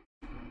that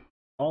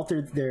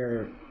alter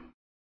their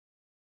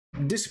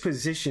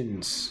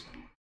dispositions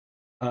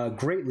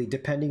greatly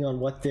depending on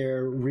what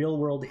their real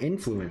world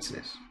influence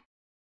is.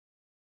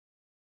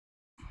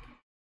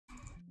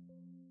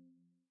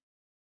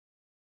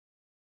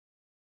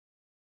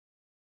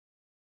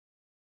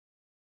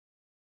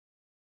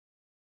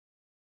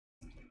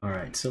 All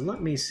right, so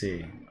let me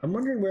see. I'm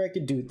wondering where I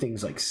could do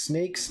things like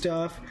snake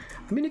stuff.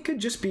 I mean, it could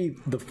just be,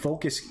 the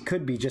focus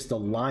could be just a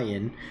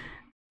lion.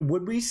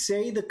 Would we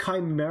say the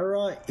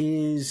Chimera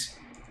is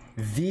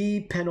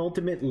the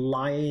penultimate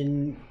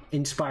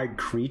lion-inspired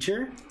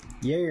creature?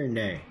 Yay or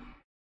nay?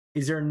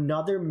 Is there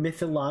another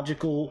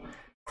mythological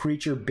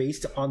creature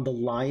based on the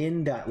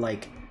lion that,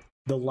 like,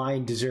 the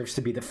lion deserves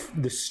to be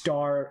the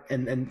star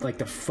and like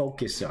the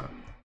focus of?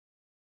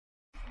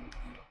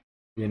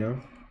 You know?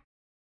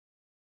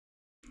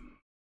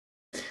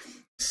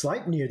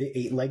 Sleipnir, the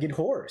eight-legged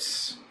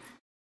horse.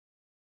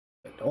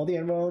 All the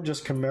animals are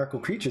just chimerical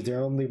creatures.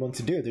 They're only ones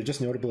to do it. They're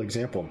just a notable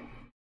example.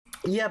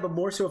 Yeah, but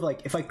more so of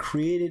like if I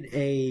created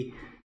a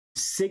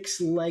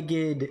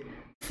six-legged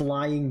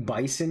flying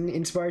bison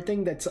inspired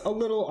thing, that's a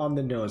little on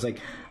the nose. Like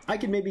I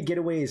could maybe get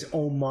away as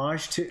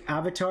homage to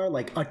Avatar,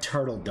 like a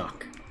turtle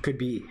duck could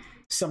be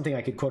something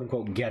I could quote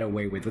unquote get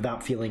away with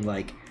without feeling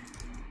like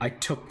I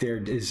took their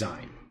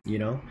design. You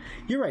know,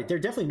 you're right. They're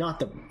definitely not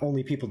the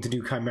only people to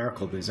do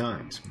chimerical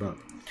designs, but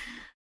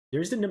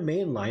there's the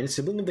Nemean line, a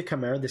sibling of the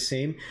Chimera, the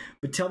same.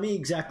 But tell me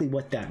exactly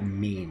what that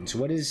means.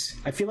 What is?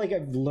 I feel like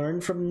I've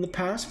learned from the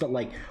past, but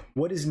like,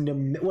 what is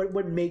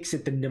what makes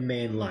it the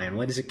Nemean line?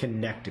 What is it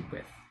connected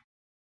with?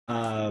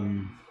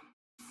 ATL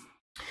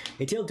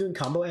doing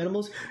combo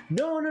animals?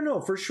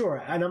 No, for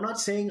sure. And I'm not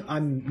saying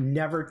I'm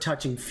never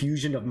touching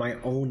fusion of my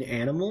own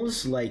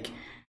animals, like.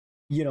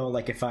 You know,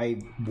 like if I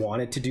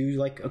wanted to do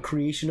like a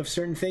creation of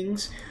certain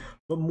things,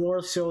 but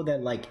more so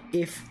that like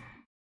if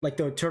like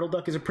the turtle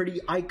duck is a pretty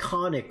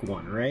iconic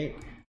one, right?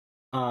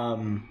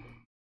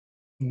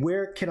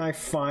 Where can I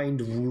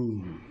find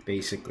room,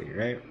 basically,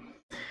 right?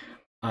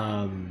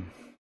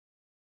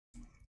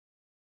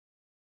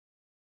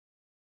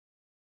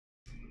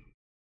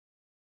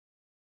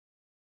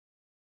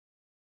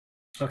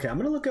 Okay, I'm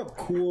gonna look up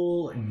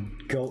cool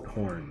goat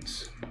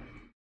horns.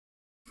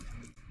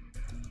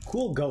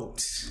 Cool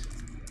goats.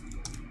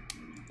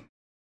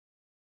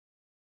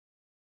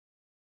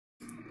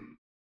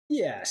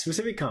 Yeah,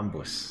 specific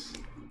combos.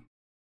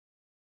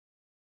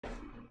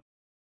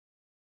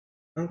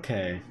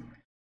 Okay.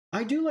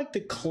 I do like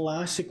the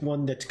classic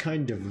one that's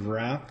kind of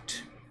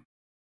wrapped.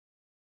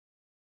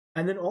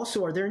 And then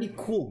also, are there any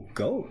cool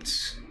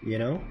goats? You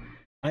know?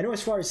 I know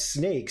as far as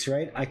snakes,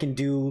 right? I can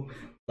do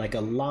like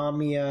a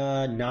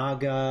Lamia,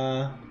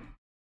 Naga,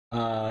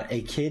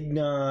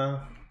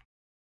 Echidna.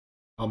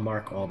 I'll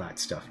mark all that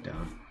stuff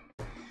down.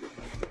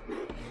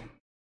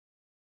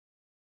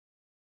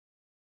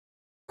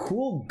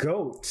 Cool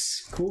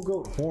goats. Cool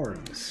goat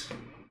horns.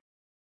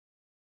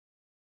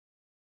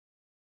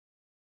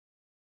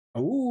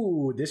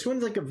 Ooh, this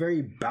one's like a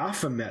very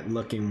Baphomet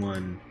looking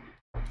one.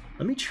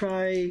 Let me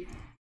try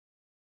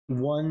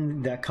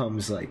one that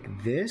comes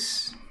like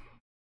this.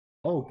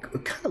 Oh,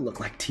 it kind of look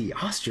like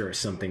Teostra or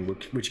something,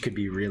 which could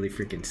be really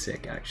freaking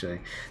sick, actually.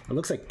 It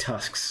looks like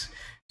tusks.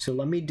 So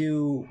let me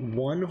do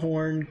one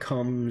horn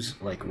comes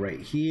like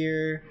right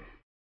here.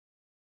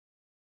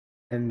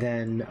 And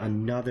then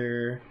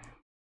another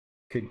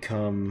could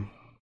come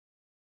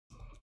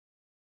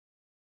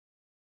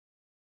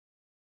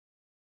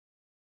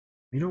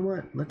you know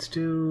what, let's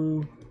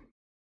do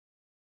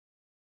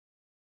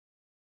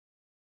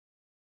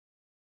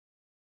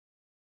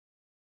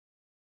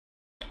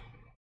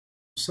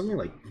something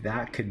like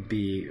that. Could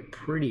be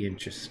pretty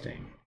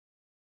interesting.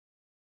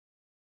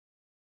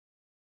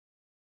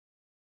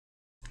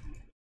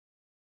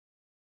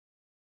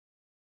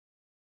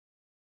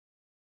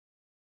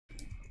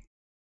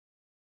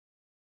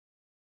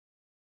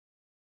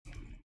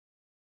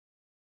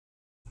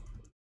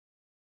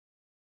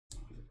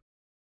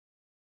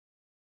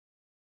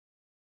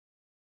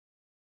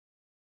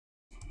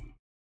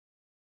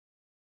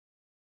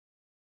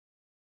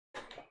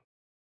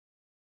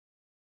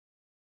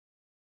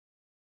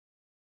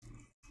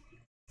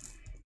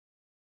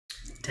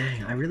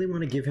 Dang, I really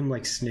want to give him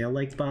like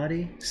snake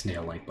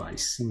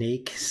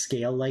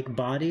scale-like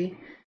body,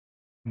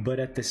 but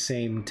at the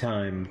same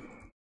time,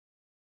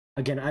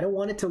 again, I don't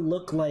want it to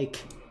look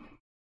like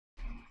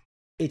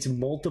it's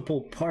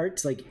multiple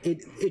parts. Like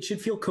it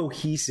should feel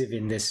cohesive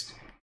in this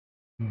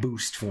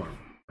boost form,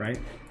 right?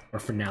 Or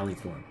finale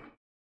form.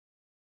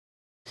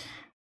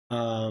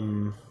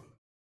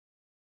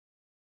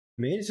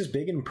 Made is just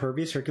big and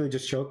impervious. Hercules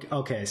just choke.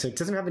 Okay, so it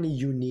doesn't have any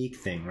unique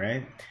thing,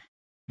 right?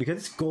 Because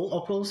it's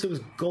gold. Oh, so it was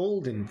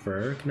golden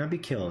fur. Cannot be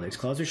killed. Its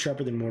claws are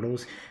sharper than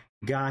mortals.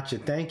 Gotcha.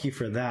 Thank you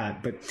for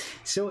that. But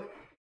so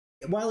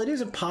while it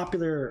is a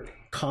popular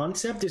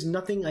concept, there's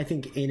nothing I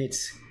think in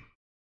its.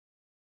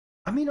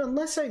 I mean,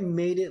 unless I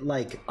made it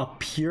like a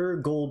pure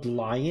gold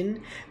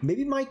lion,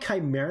 maybe my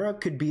chimera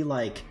could be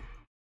like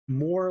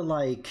more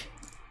like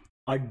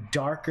a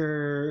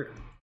darker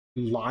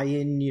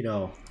lion, you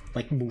know,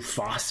 like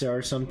Mufasa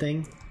or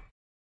something.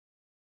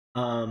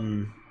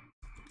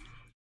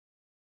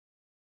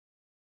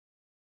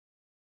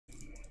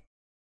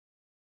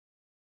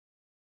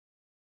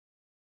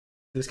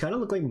 This kind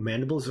of look like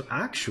mandibles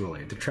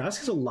actually. The Trask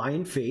has a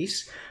lion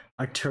face,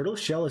 a turtle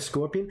shell, a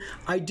scorpion.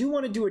 I do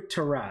want to do a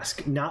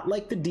Tarrasque, not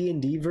like the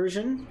D&D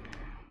version,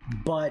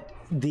 but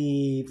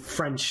the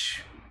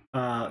French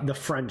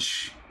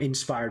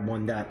inspired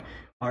one that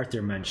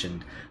Arthur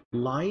mentioned.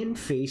 Lion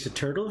face, a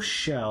turtle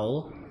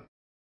shell,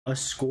 a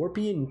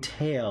scorpion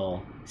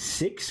tail,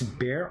 6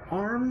 bear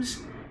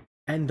arms,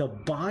 and the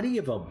body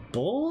of a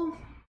bull?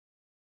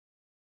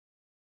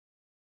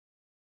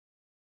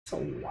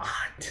 That's a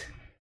lot.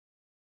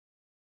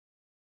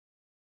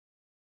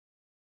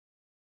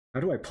 How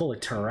do I pull a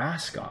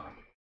Tarrasque off?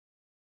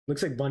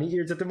 Looks like bunny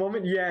ears at the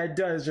moment. Yeah, it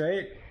does,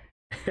 right?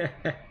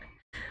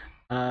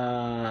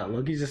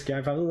 Loki's a sky.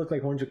 Probably look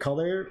like horns of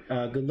color.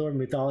 Good Lord,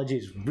 mythology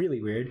is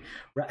really weird.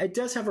 It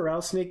does have a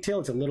rattlesnake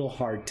tail. It's a little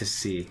hard to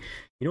see.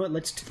 You know what?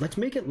 Let's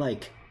make it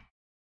like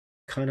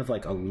kind of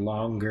like a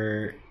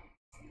longer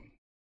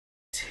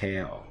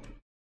tail.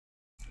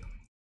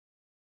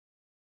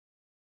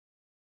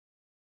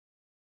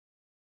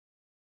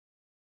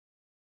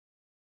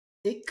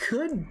 It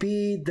could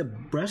be the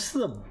rest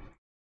of the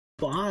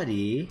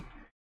body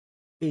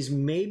is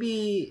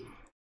maybe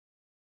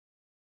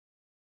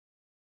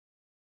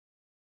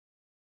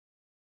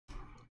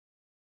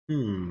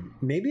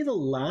maybe the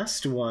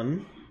last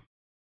one.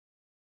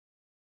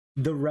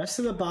 The rest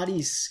of the body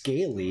is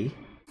scaly.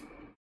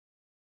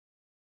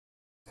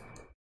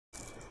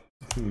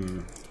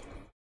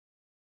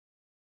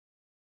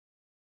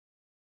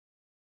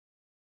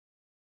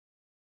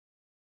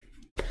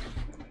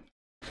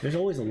 There's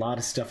always a lot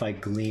of stuff I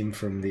glean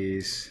from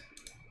these.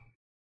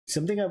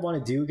 Something I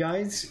want to do,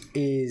 guys,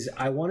 is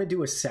I want to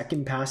do a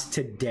second pass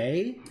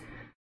today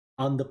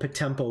on the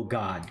POTEMPO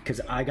God, because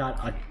I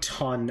got a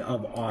ton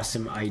of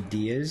awesome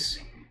ideas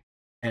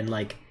and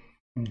like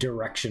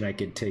direction I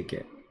could take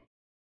it.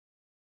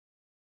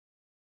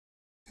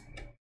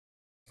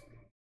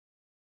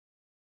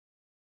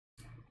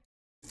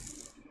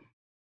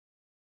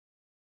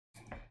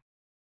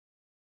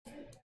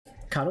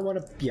 Kind of want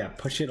to, yeah,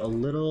 push it a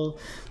little.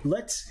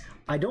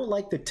 I don't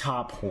like the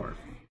top horn.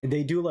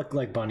 They do look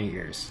like bunny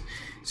ears.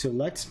 So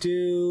let's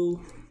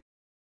do...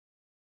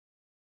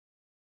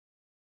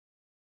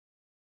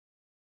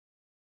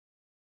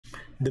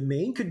 The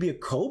mane could be a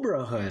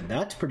cobra hood.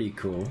 That's pretty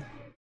cool.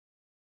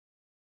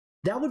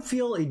 That would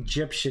feel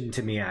Egyptian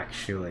to me,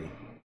 actually.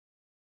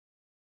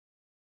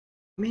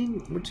 I mean,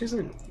 which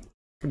isn't...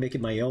 For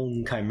making my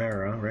own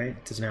chimera, right?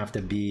 It doesn't have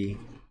to be...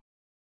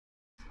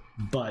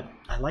 But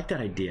I like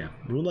that idea.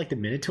 Rule like the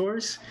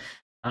Minotaurs.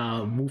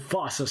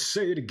 Mufasa,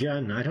 say it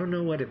again. I don't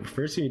know what it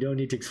refers to. You don't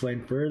need to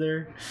explain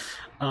further.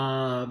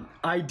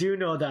 I do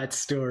know that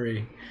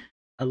story.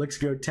 It looks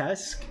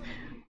grotesque.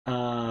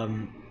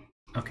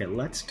 Okay,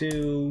 let's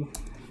do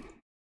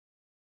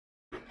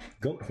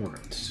goat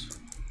horns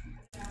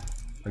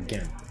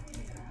again.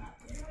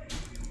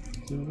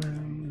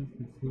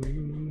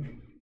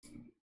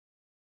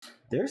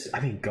 I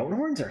mean, goat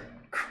horns are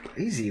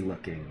crazy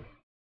looking.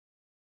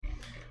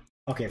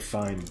 Okay,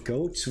 fine.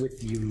 Goats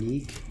with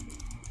unique...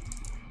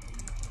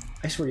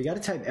 I swear, you gotta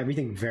type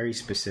everything very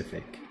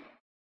specific.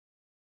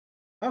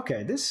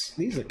 Okay, these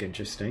look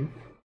interesting.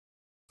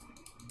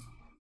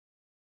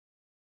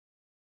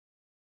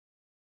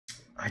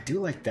 I do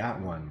like that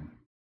one.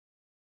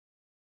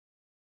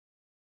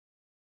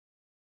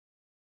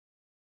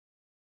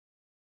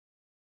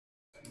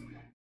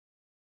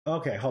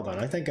 Okay, hold on.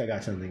 I think I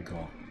got something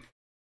cool.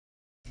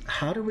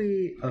 How do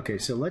we... Okay,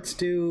 so let's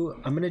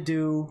do... I'm gonna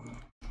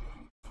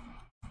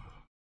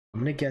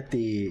get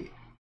the...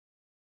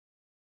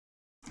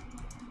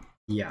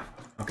 Yeah,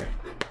 okay.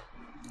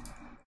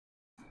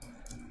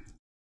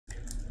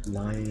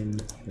 Lion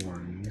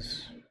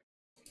horns.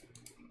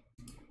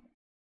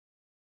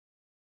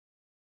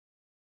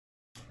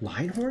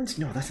 Lion horns?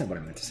 No, that's not what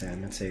I meant to say. I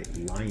meant to say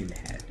lion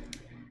head.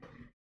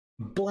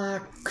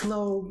 Black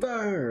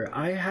clover.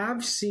 I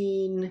have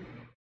seen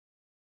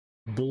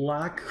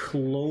black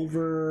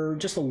clover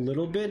just a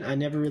little bit. I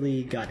never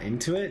really got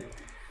into it,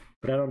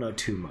 but I don't know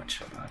too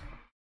much about it.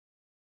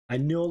 I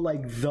know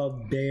like the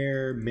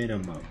bare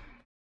minimum.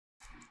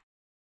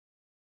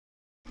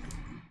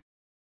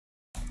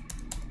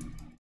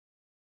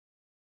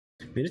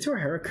 Minotaur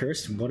Hera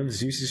cursed one of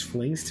Zeus's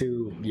flings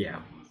to... Yeah.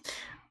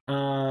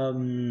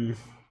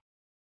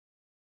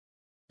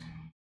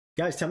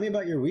 Guys, tell me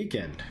about your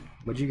weekend.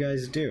 What'd you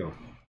guys do?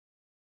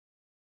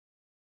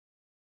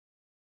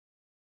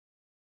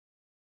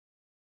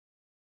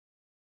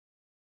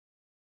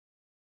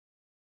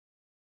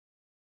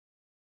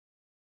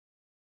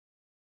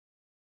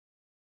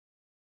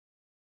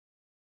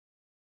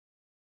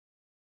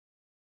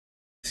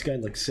 This guy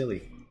looks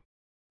silly.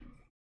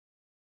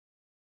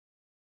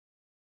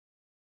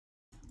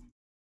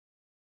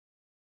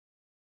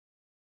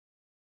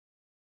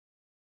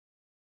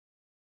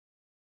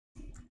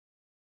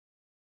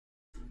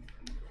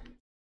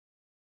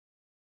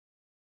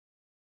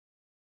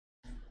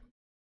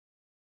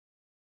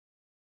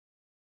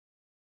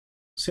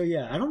 So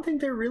yeah, I don't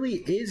think there really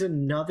is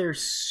another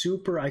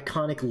super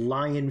iconic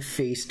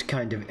lion-faced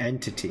kind of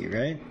entity,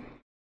 right?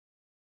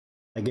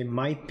 Like it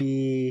might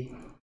be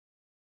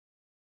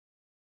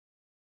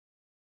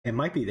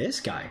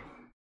this guy.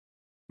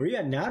 Where you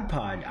at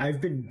Nadpod?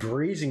 I've been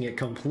breezing it,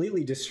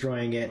 completely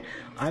destroying it.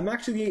 I'm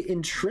actually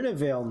in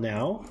Trinivale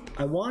now.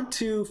 I want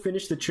to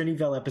finish the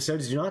Trinivale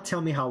episodes. Do not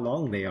tell me how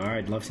long they are.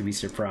 I'd love to be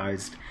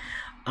surprised.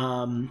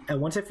 And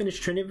once I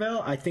finish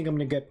Trinivale, I think I'm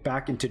going to get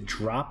back into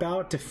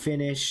Dropout to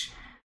finish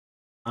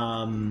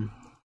and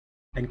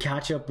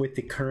catch up with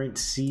the current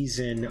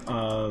season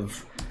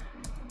of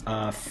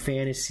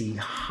Fantasy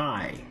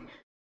High.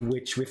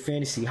 Which, with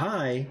Fantasy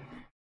High,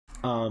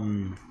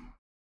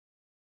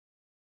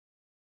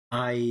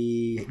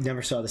 I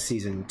never saw the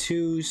season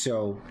 2,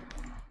 so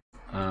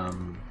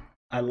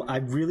I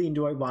really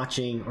enjoy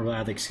watching, or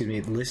rather, excuse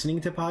me,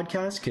 listening to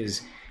podcasts,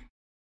 because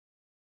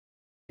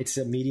it's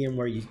a medium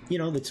where you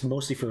know, that's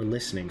mostly for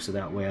listening, so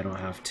that way I don't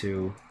have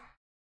to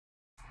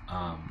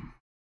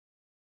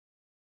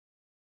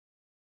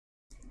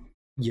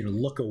you know,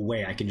 look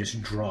away. I can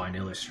just draw and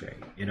illustrate,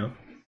 you know.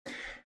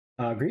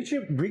 Greek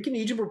and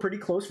Egypt were pretty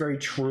close, very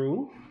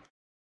true.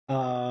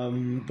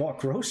 Bought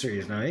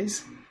groceries,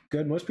 nice.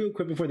 Good. Most people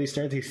quit before they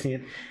start to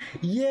stand.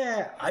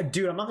 Yeah,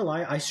 dude, I'm not gonna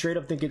lie. I straight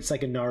up think it's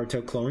like a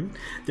Naruto clone.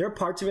 There are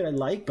parts of it I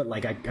like, but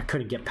like I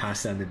couldn't get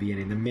past that in the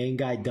beginning. The main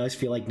guy does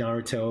feel like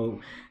Naruto.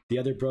 The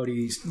other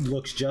Brody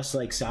looks just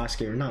like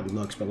Sasuke, or not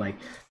looks, but like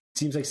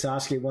seems like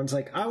Sasuke. One's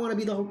like, I want to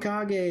be the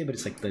Hokage, but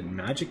it's like the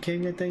Magic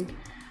King, I think.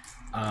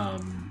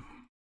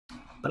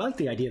 But I like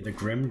the idea of the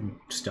grim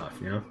stuff,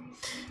 you know?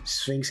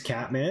 Sphinx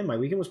Catman. My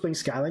weekend was playing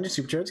Skyline and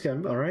Supercharged.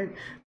 All right.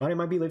 Bonnie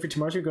might be late for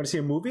tomorrow, so you're going to see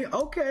a movie?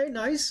 Okay,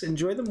 nice.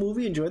 Enjoy the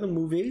movie. Enjoy the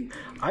movie.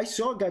 I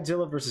saw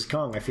Godzilla vs.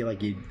 Kong. I feel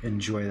like you'd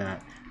enjoy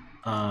that.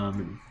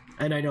 And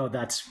I know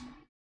that's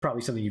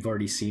probably something you've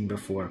already seen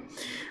before.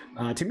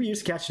 Took me years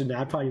to catch the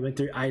Nadpod you went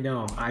through. I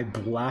know. I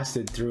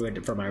blasted through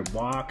it for my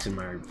walks and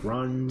my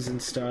runs and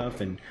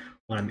stuff, and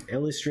when I'm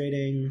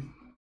illustrating.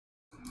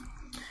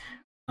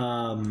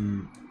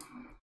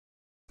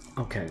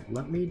 Okay,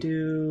 let me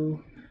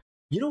do...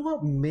 You know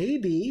what?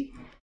 Maybe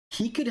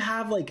he could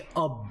have like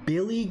a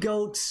Billy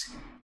Goat's...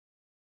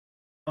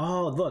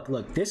 Oh,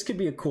 look. This could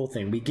be a cool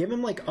thing. We give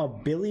him like a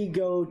Billy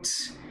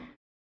Goat's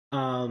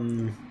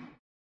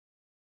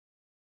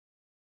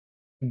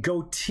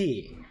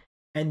goatee.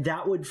 And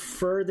that would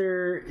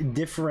further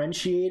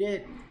differentiate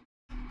it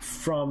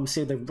from,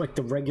 say, the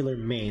regular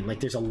mane.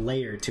 Like there's a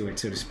layer to it,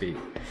 so to speak.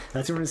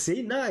 That's what we're gonna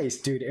see? Nice,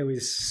 dude. It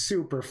was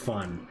super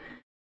fun.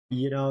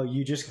 You know,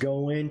 you just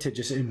go in to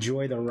just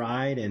enjoy the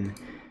ride, and,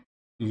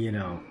 you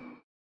know,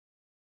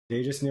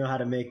 they just know how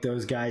to make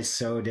those guys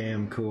so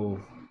damn cool.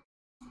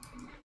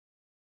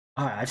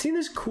 Alright, I've seen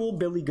this cool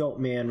Billy Goat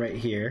man right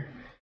here.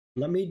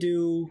 Let me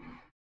do...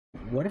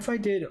 What if I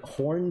did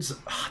horns?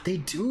 Oh, they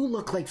do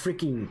look like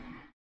freaking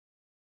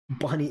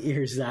bunny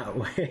ears that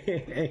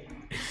way.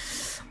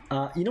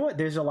 You know what?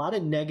 There's a lot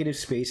of negative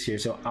space here,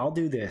 so I'll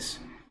do this.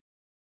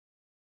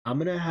 I'm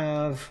gonna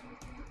have...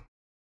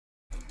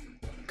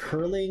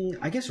 curling,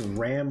 I guess,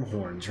 ram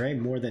horns, right?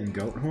 More than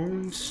goat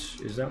horns?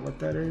 Is that what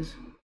that is?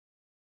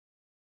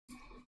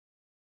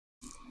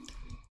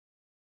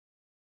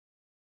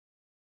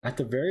 At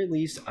the very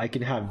least, I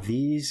can have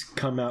these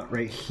come out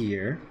right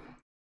here.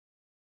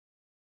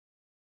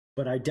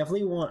 But I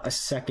definitely want a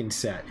second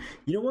set.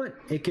 You know what?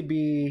 It could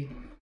be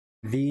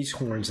these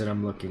horns that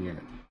I'm looking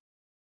at.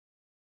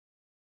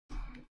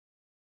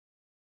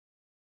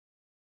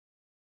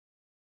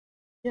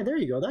 Yeah, there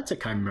you go. That's a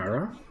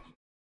chimera.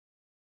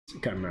 I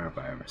can't remember if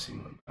I ever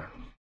seen one there.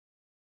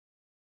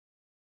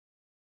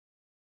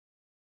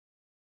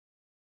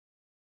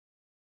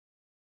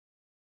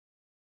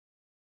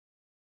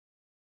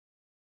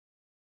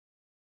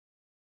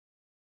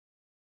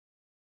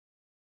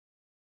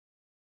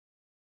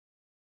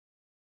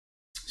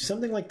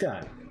 Something like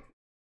that.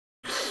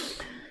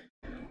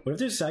 What if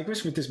there's a side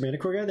quest with this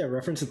Manicore guy that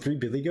references the 3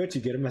 Billy Goats?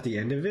 You get him at the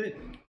end of it?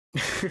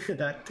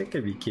 that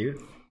could be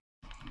cute.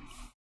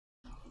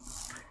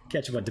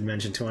 Catch up on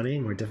Dimension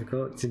 20, more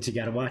difficult since you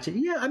gotta watch it.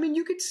 Yeah, I mean,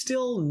 you could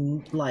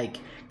still like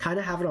kind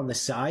of have it on the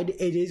side.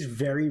 It is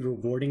very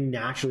rewarding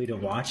naturally to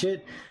watch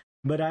it,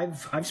 but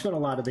I've spent a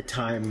lot of the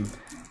time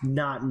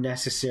not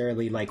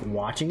necessarily like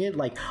watching it.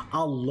 Like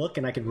I'll look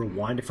and I can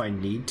rewind if I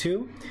need to.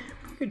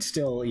 You could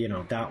still, you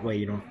know, that way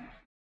you don't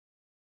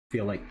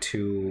feel like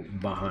too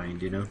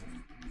behind, you know.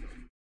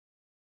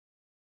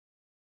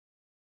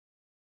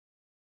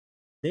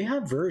 They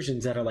have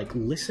versions that are like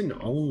listen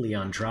only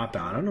on Dropout.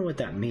 I don't know what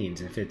that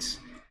means. If it's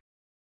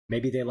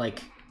maybe they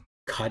like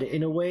cut it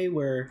in a way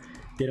where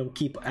they don't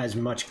keep as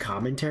much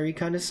commentary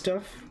kind of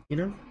stuff, you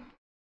know?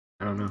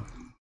 I don't know.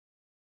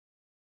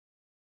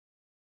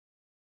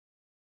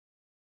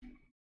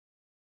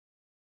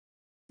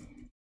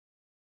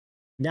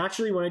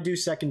 naturally when I do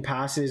second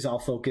passes, I'll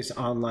focus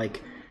on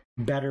like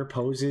better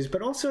poses,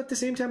 but also at the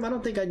same time, I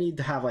don't think I need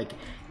to have like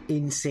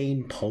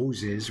insane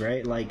poses,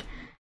 right? Like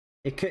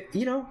it could,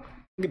 you know,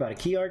 think about it.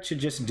 Key art should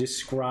just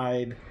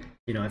describe,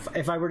 you know,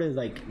 if I were to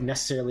like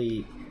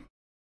necessarily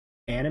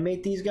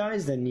animate these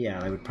guys, then yeah,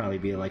 that would probably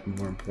be like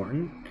more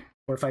important.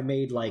 Or if I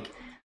made like,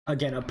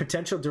 again, a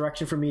potential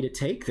direction for me to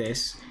take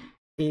this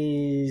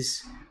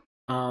is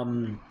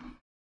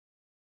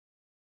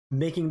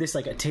making this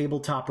like a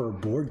tabletop or a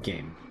board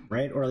game,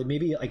 right? Or like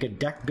maybe like a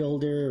deck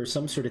builder or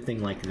some sort of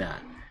thing like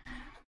that.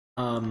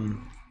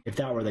 If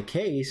that were the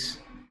case,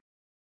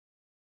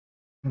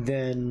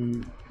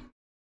 then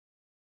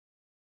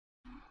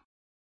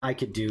I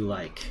could do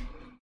like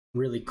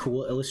really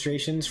cool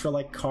illustrations for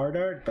like card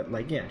art, but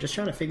like, yeah, just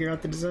trying to figure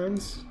out the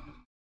designs.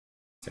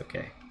 It's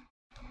okay.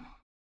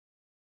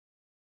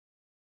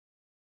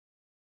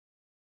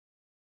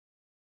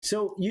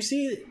 So you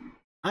see,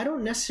 I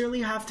don't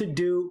necessarily have to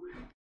do,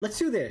 let's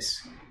do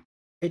this.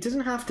 It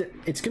doesn't have to,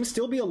 it's gonna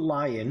still be a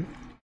lion.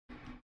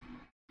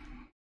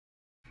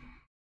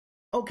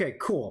 Okay,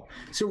 cool.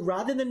 So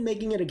rather than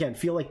making it, again,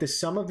 feel like the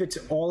sum of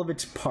all of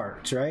its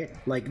parts, right?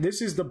 Like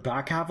this is the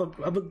back half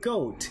of a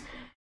goat.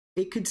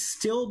 It could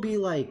still be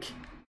like,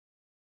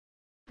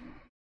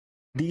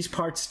 these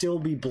parts still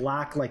be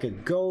black like a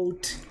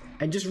goat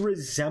and just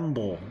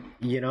resemble,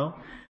 you know?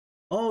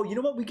 Oh, you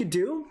know what we could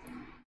do?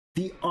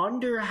 The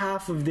under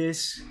half of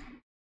this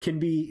can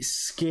be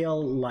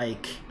scale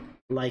like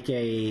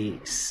a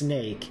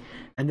snake,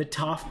 and the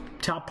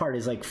top part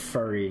is like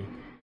furry,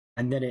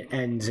 and then it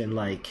ends in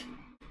like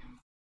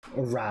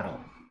a rattle,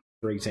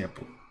 for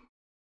example.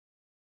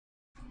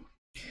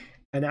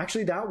 And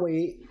actually that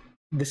way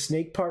the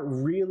snake part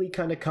really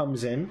kind of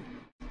comes in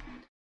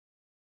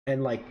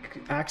and like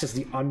acts as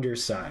the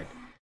underside.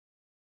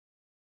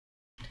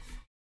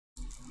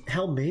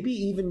 Hell, maybe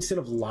even instead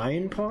of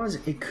lion paws,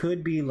 it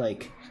could be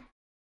like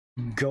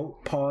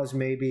goat paws,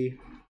 maybe,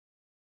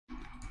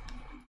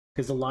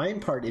 because the lion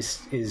part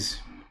is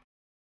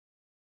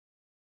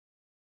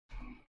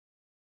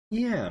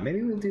yeah,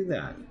 maybe we'll do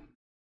that.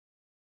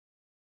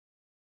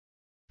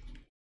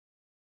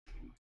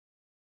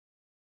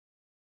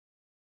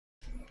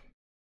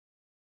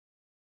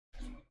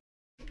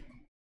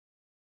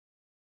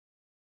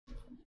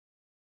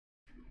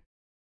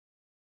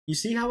 You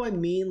see how I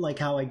mean? Like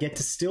how I get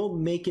to still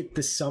make it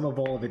the sum of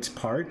all of its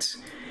parts,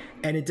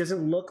 and it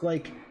doesn't look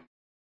like,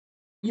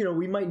 you know,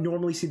 we might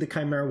normally see the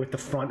Chimera with the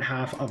front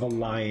half of a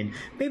lion.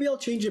 Maybe I'll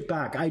change it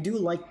back. I do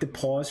like the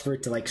paws for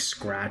it to like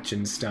scratch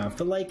and stuff,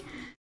 but like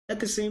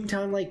at the same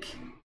time, like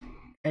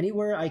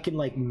anywhere I can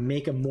like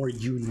make a more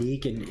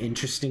unique and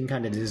interesting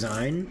kind of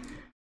design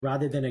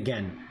rather than,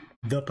 again,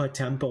 the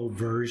POTEMPO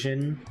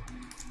version,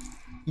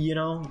 you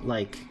know,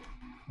 like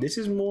this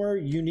is more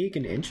unique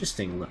and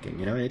interesting looking,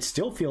 you know. It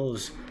still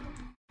feels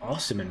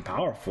awesome and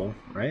powerful,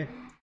 right?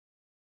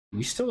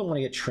 You still don't want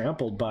to get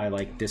trampled by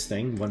like this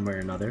thing one way or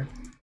another.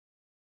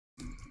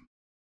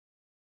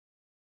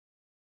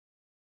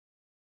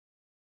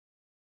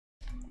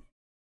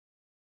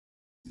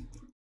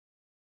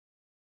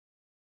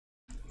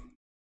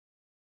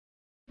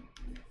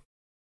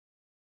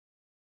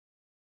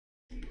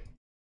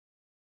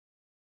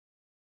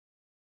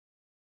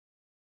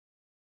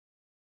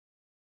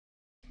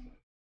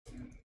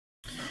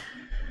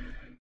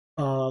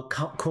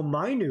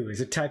 Komainu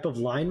is a type of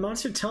lion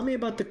monster. Tell me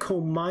about the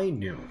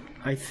Komainu.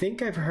 I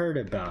think I've heard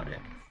about it.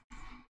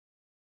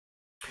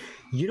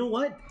 You know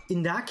what?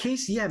 In that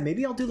case, yeah,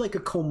 maybe I'll do like a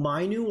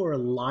Komainu or a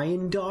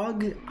lion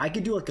dog. I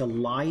could do like a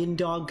lion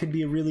dog, could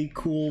be a really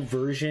cool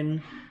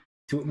version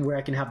to where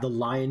I can have the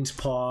lion's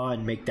paw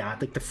and make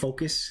that like the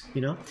focus,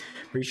 you know?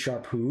 Very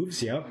sharp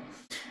hooves, yep.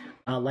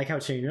 Like how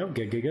it's saying, you know,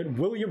 good.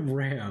 William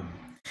Ram.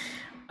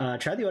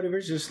 Try the audio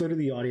version, just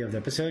literally the audio of the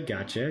episode.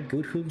 Gotcha.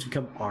 Goat hooves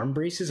become arm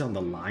braces on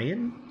the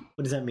lion?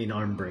 What does that mean,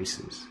 arm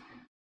braces?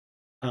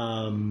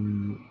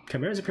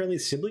 Chimera is apparently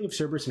the sibling of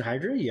Cerberus and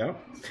Hydra. Yep.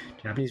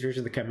 Japanese version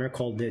of the Chimera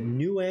called the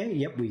Nue.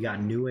 Yep, we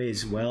got Nue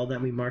as well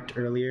that we marked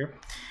earlier.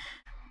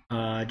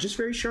 Just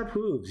very sharp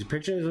hooves.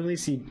 Pictures only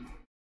see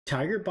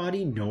tiger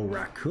body, no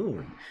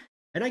raccoon.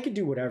 And I could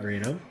do whatever,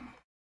 you know?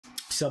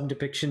 Some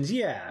depictions,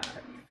 yeah.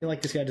 I feel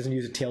like this guy doesn't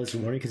use a tail as a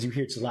warning because you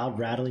hear its loud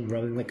rattling,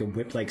 rubbing like a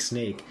whip-like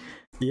snake.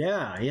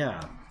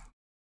 Yeah.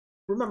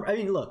 Remember, I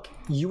mean, look,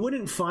 you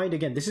wouldn't find,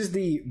 again, this is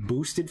the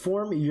boosted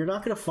form. You're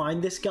not going to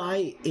find this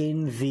guy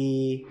in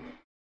the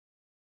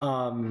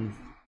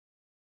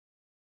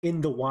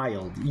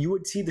wild. You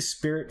would see the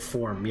spirit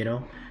form, you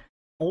know?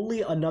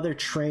 Only another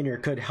trainer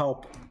could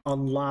help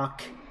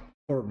unlock,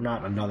 or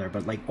not another,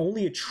 but like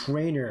only a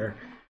trainer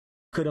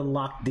could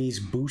unlock these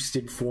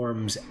boosted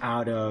forms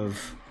out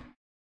of,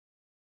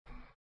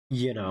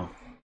 you know,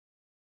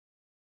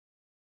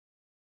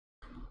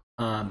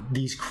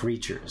 these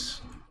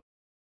creatures.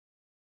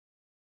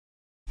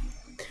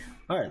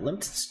 Alright,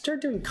 let's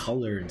start doing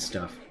color and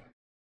stuff.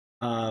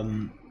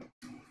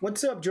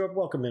 What's up, Joe?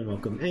 Welcome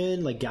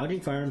in. Like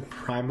gouging fire and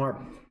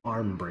Primar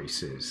arm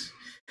braces.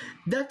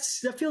 That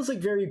feels like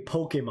very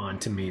Pokemon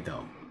to me,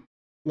 though.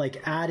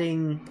 Like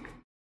adding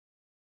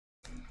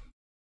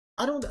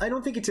I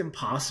don't think it's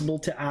impossible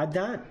to add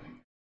that,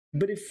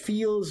 but it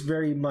feels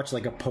very much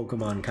like a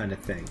Pokemon kind of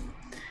thing.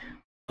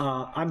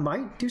 I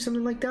might do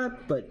something like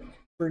that, but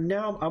for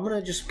now, I'm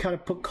gonna just kind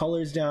of put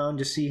colors down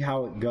to see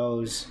how it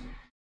goes.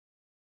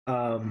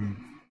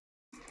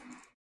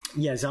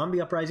 Yeah, Zombie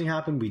Uprising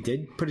happened. We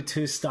did put it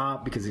to a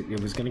stop because it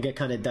was gonna get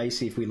kind of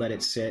dicey if we let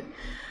it sit.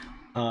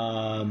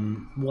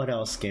 What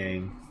else,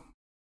 gang?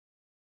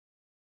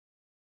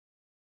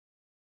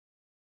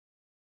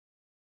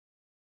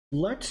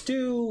 Let's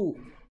do...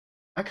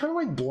 I kind of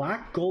like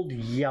black, gold,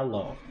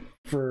 yellow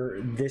for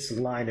this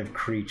line of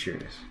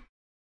creatures.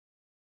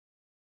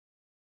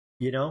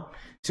 You know?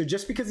 So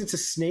just because it's a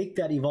snake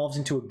that evolves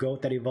into a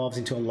goat that evolves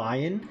into a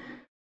lion,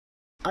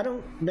 I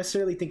don't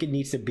necessarily think it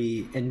needs to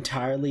be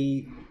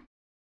entirely,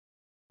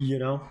 you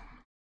know,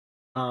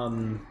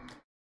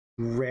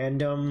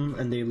 random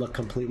and they look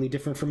completely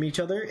different from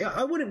each other.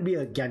 I wouldn't be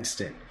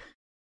against it,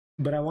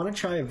 but I want to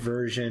try a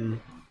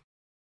version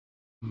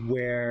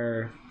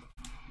where,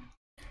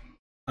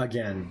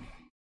 again,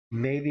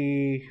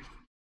 maybe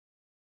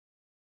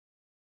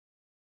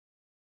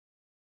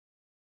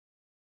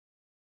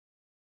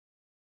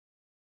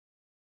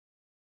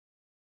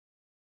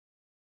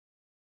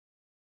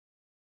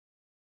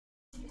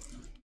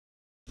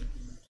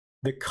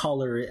the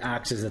color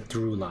acts as a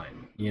through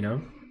line, you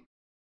know?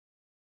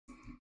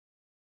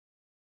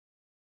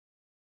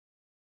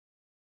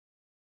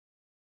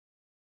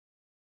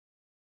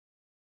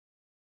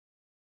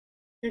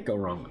 Can't go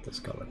wrong with this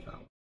color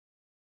palette.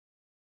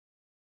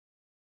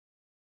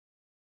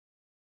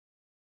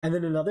 And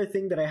then another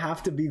thing that I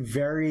have to be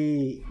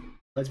very,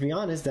 let's be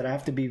honest, that I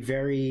have to be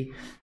very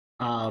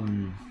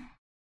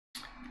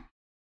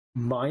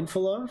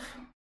mindful of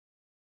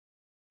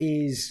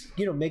is,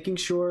 you know, making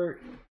sure,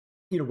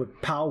 you know,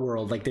 with Pow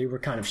World, like they were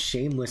kind of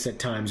shameless at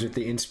times with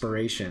the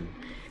inspiration.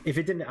 If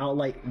it didn't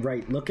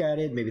outright look at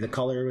it, maybe the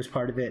color was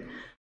part of it.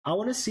 I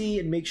want to see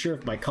and make sure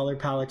if my color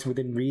palettes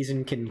within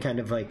reason can kind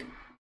of like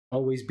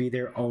always be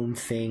their own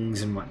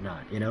things and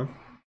whatnot, you know?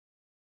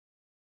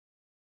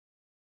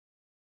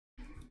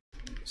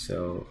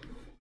 So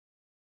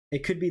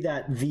it could be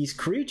that these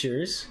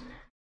creatures,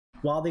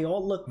 while they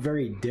all look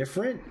very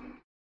different,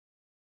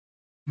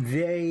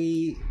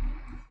 they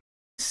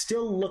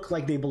still look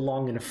like they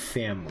belong in a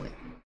family.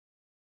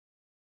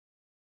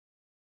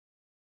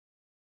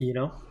 You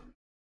know?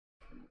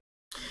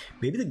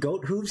 Maybe the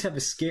goat hooves have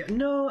a scale.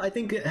 No, I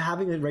think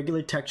having a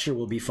regular texture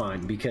will be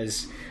fine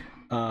because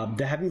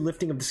the heavy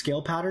lifting of the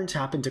scale patterns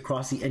happens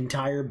across the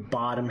entire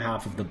bottom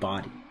half of the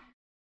body,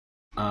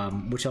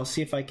 which I'll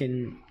see if I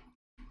can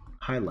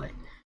highlight.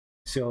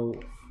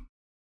 So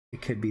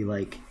it could be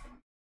like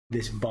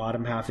this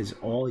bottom half is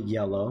all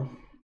yellow,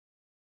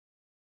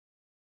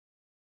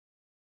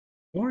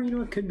 or you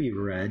know, it could be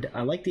red.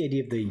 I like the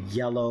idea of the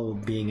yellow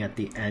being at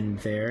the end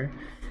there.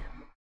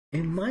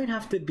 It might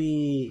have to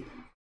be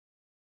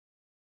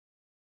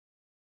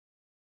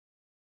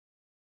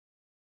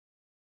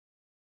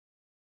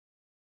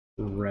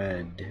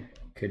red,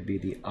 could be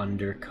the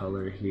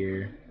undercolor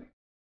here.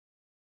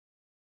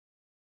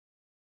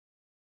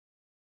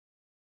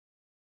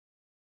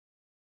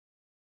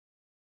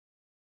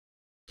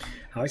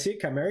 How I see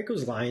it: Chimera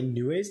equals lion,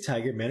 Nues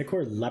tiger,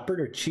 manicore leopard,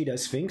 or cheetah,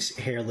 sphinx,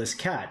 hairless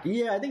cat.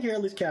 Yeah, I think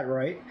hairless cat,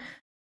 right?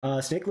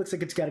 Snake looks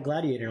like it's got a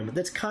gladiator on it.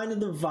 That's kind of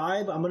the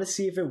vibe. I'm gonna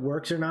see if it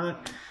works or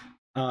not.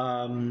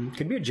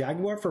 Could be a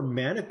jaguar for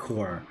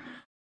manicore.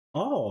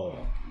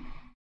 Oh,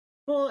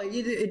 well,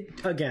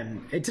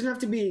 again, it doesn't have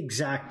to be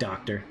exact,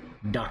 Dr.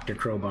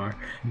 Crowbar.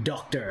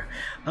 Doctor.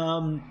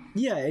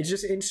 Yeah, it's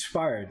just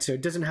inspired, so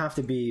it doesn't have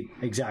to be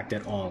exact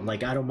at all.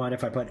 Like, I don't mind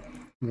if I put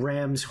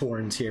ram's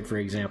horns here, for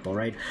example,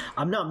 right?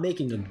 I'm not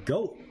making a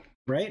goat,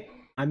 right?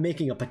 I'm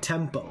making a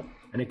POTEMPO.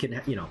 And it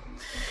can, you know,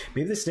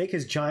 maybe the snake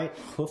has giant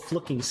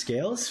hoof-looking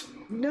scales?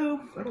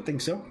 No, I don't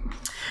think so.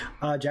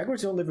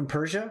 Jaguars don't live in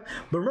Persia,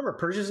 but remember,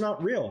 Persia's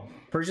not real.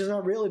 Persia's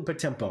not real in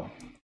POTEMPO.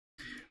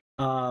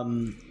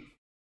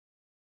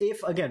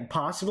 If, again,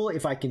 possible,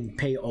 if I can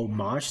pay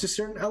homage to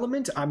certain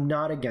elements, I'm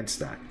not against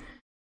that.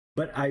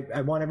 But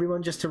I want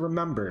everyone just to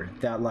remember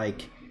that,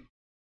 like,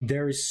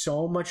 there is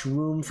so much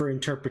room for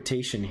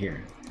interpretation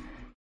here.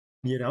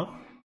 You know?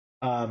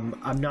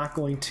 I'm not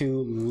going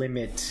to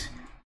limit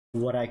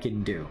what I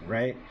can do,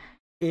 right?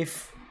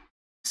 If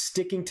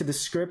sticking to the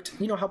script,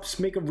 you know, helps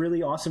make a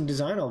really awesome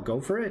design, I'll go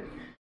for it.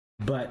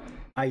 But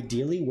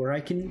ideally, where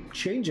I can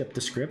change up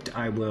the script,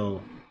 I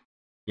will,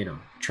 you know,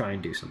 try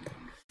and do something.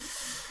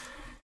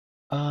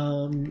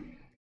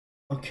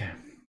 Okay.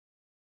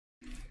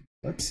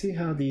 Let's see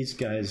how these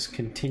guys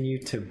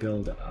continue to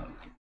build up.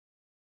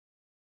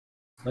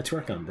 Let's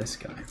work on this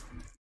guy.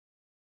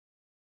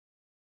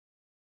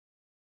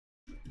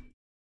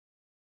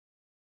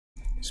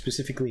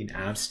 Specifically in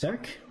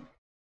Aztec.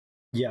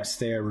 Yes,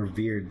 they are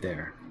revered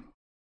there.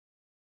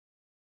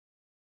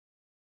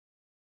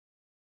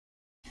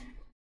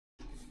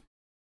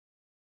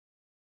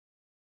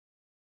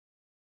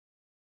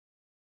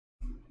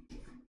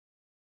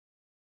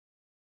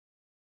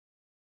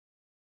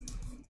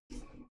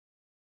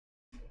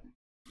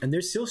 And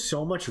there's still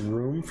so much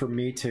room for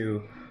me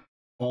to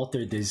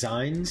alter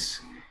designs.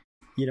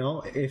 You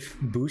know, if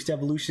boost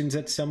evolutions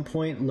at some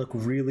point look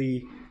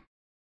really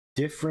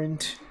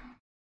different,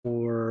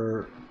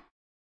 or,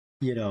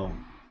 you know,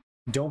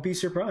 don't be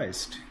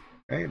surprised,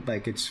 right?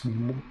 Like, it's,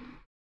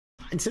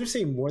 instead of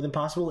saying more than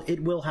possible,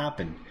 it will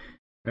happen.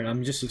 And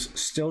I'm just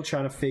still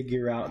trying to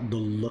figure out the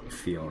look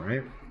feel,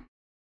 right?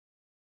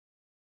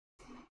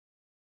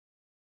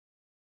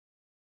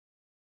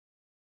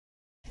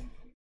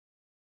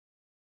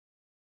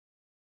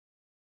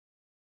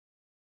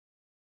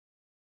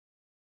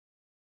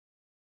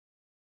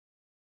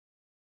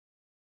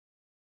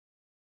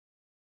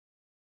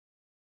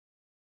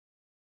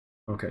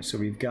 Okay, so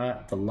we've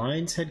got the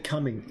lion's head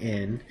coming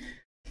in.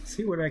 Let's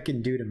see what I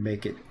can do to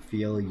make it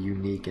feel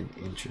unique and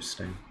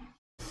interesting.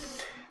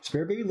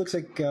 Spirit Baby looks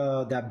like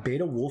that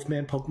beta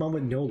Wolfman Pokemon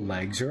with no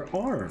legs or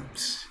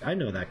arms. I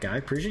know that guy.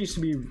 Pretty sure it used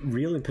to be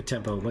real in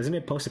Potempo. Wasn't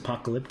it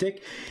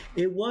post-apocalyptic?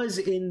 It was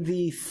in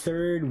the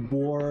third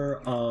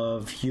war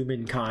of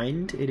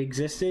humankind. It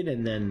existed,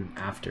 and then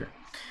after.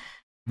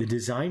 The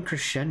design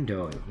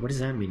crescendo. What does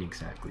that mean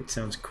exactly? It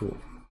sounds cool.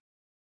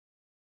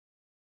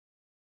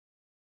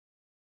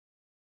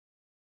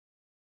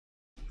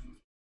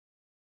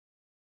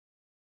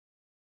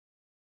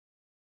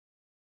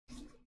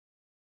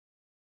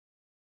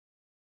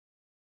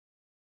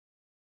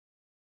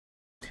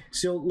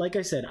 So, like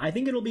I said, I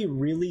think it'll be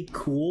really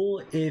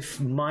cool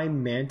if my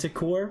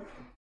Manticore,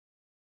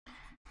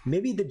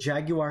 maybe the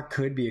Jaguar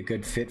could be a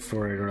good fit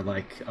for it, or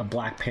like a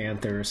Black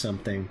Panther or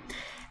something.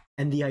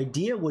 And the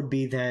idea would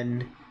be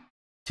then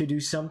to do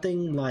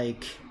something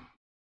like,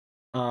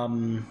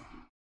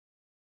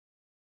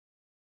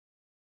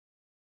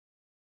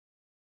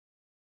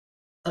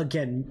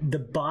 again, the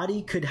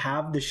body could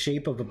have the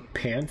shape of a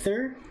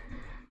panther,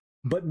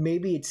 but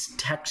maybe it's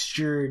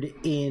textured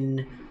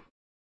in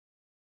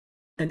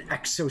an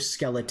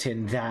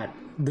exoskeleton that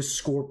the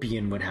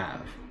scorpion would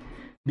have,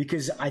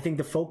 because I think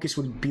the focus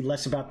would be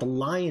less about the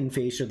lion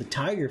face or the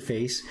tiger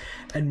face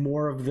and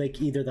more of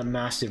like either the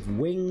massive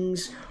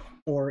wings,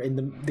 or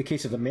in the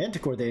case of the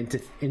Manticore,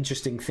 the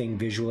interesting thing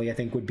visually I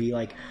think would be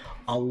like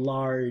a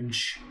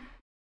large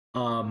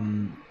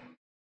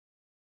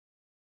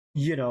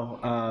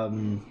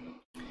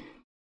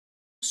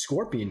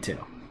scorpion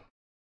tail,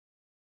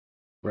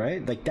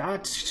 right? Like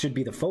that should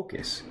be the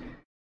focus.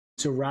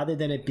 So rather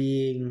than it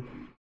being,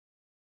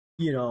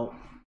 you know,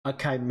 a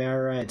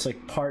chimera, it's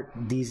like part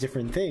these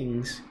different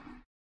things,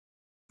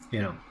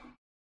 you know.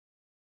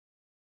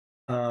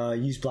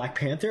 Use Black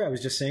Panther. I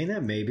was just saying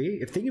that, maybe.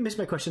 If you missed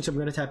my question, so I'm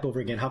going to type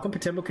over again. How come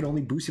Potempo can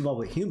only boost evolve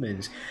with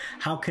humans?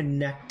 How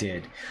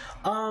connected?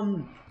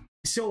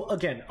 So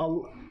again,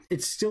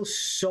 it's still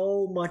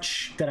so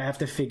much that I have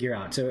to figure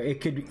out. So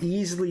it could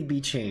easily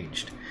be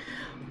changed.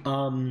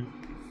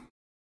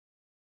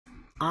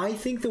 I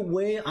think the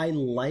way I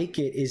like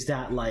it is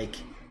that, like,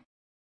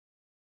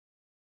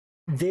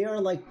 they are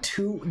like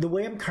two, the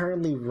way I'm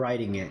currently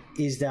writing it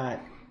is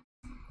that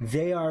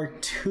they are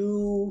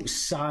two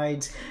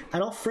sides,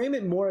 and I'll frame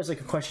it more as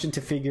like a question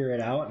to figure it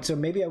out. So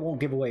maybe I won't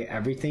give away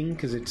everything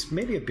because it's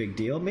maybe a big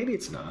deal, maybe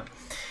it's not.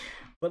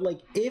 But like,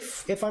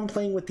 if I'm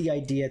playing with the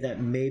idea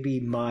that maybe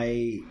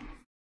my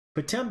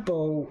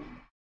Potempo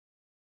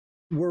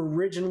were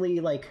originally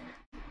like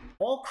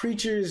all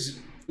creatures,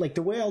 like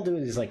the way I'll do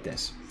it is like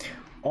this.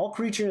 All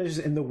creatures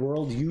in the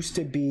world used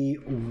to be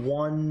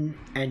one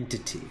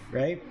entity,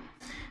 right?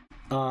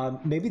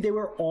 Maybe they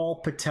were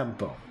all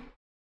Potempo.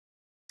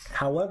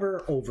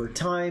 However, over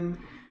time,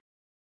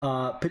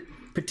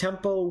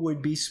 Potempo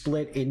would be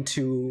split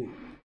into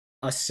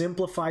a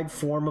simplified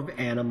form of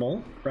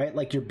animal, right?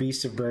 Like your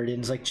beasts of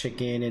burdens, like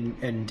chicken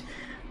and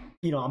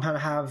you know, I'm gonna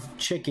have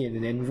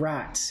chicken and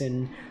rats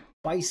and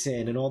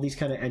bison and all these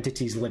kind of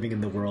entities living in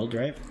the world,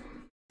 right?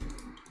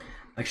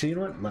 Actually, you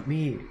know what? Let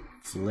me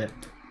flip.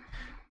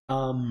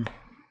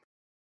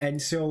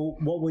 And so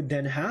what would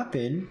then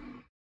happen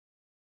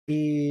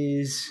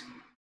is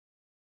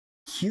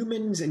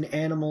humans and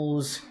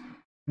animals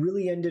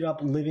really ended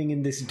up living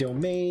in this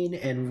domain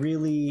and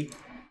really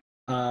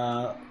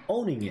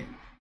owning it.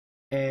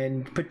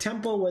 And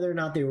Potempo, whether or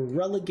not they were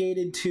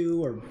relegated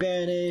to or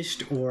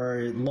banished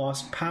or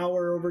lost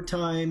power over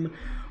time,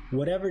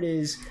 whatever it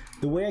is,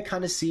 the way I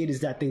kind of see it is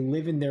that they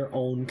live in their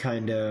own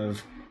kind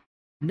of,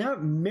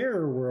 not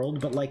mirror world,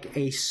 but like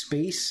a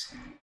space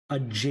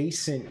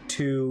adjacent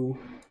to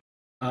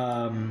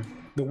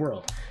the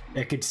world.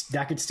 That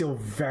could still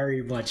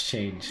very much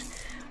change.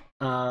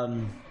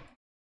 And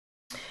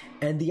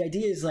the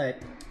idea is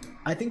that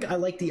I think I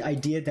like the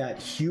idea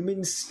that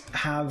humans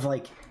have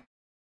like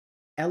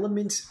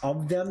elements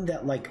of them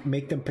that like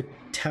make them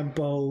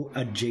Potempo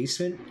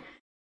adjacent.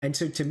 And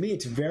so to me,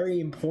 it's very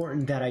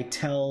important that I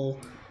tell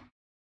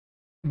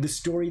the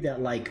story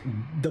that like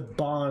the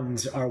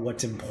bonds are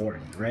what's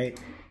important, right?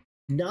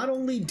 Not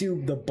only do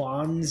the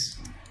bonds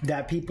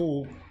that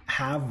people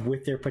have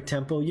with their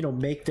Potempo, you know,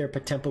 make their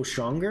Potempo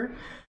stronger,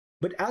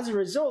 but as a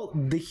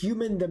result, the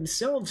human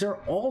themselves are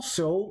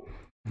also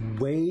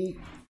way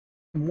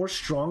more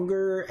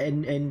stronger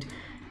and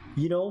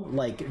you know,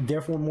 like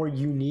therefore more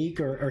unique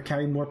or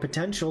carry more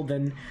potential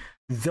than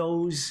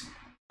those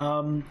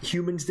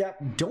humans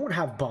that don't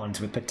have bonds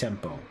with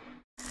POTEMPO.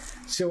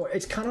 So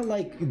it's kind of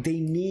like they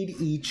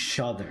need each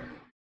other.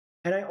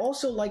 And I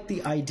also like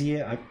the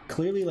idea, I'm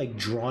clearly like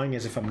drawing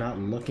as if I'm not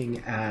looking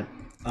at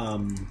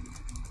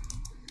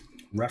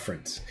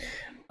reference.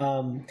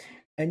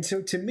 And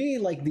so to me,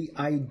 like the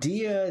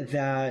idea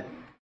that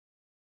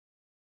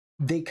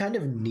they kind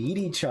of need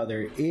each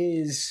other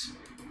is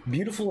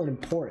beautiful and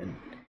important.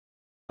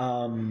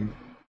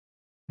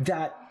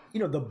 That, you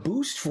know, the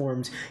boost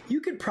forms, you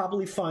could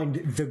probably find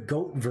the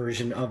goat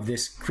version of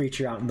this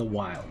creature out in the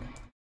wild,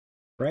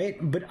 right?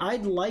 But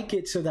I'd like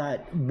it so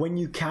that when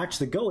you catch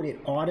the goat, it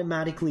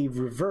automatically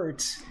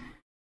reverts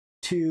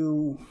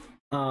to,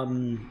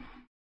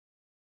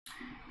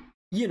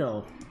 you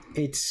know,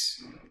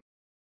 its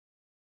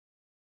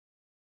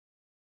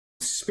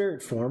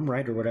spirit form,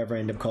 right? Or whatever I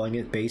end up calling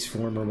it, base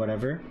form or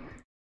whatever.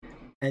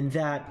 And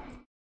that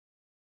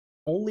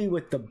only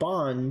with the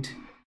bond,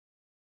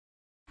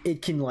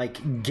 it can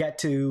like get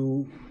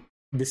to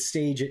the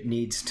stage it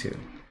needs to.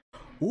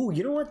 Ooh,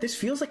 you know what? This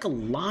feels like a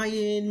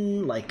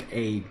lion, like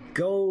a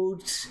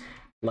goat,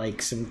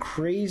 like some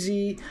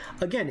crazy...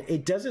 Again,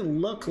 it doesn't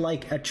look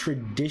like a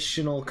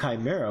traditional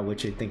chimera,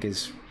 which I think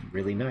is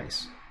really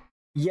nice.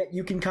 Yet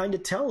you can kind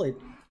of tell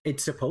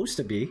it's supposed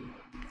to be.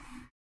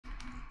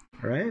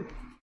 Right?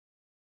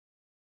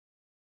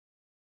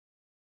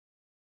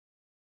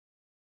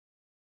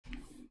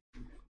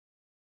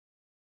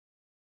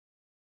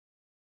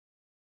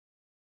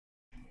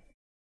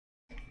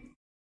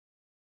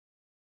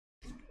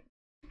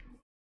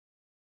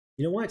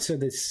 You know what? So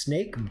the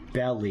snake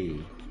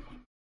belly,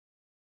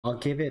 I'll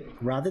give it,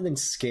 rather than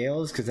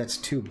scales, because that's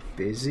too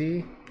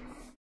busy,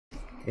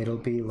 it'll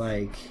be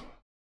like,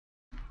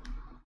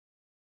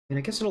 and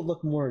I guess it'll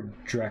look more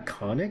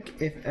draconic,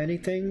 if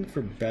anything,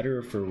 for better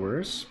or for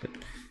worse, but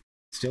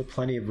still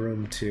plenty of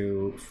room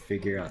to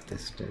figure out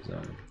this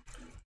design.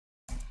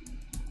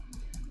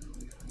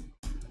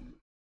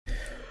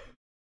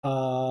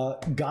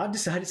 God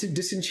decided to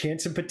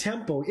disenchant some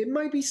POTEMPO. It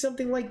might be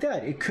something like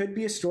that. It could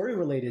be a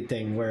story-related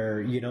thing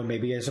where, you know,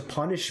 maybe as a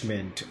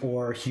punishment,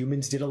 or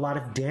humans did a lot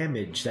of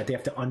damage that they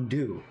have to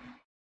undo.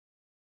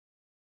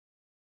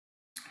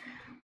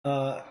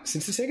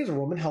 Since the snake is a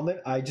Roman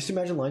helmet, I just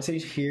imagine Lion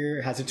Sage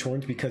here has its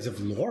horns because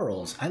of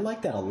laurels. I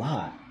like that a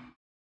lot.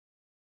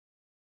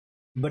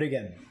 But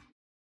again,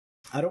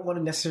 I don't want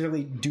to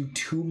necessarily do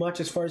too much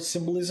as far as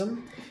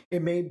symbolism.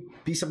 It may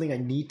be something I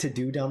need to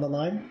do down the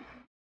line.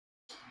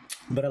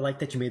 But I like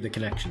that you made the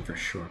connection for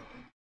sure.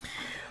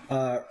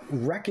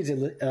 Rec is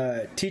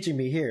teaching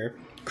me here.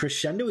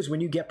 Crescendo is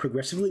when you get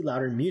progressively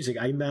louder in music.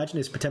 I imagine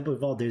as POTEMPO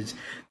evolved,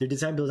 their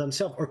design builds on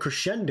itself. Or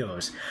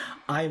crescendos.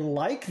 I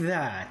like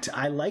that.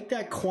 I like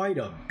that quite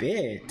a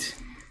bit.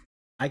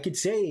 I could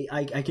say,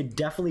 I could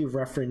definitely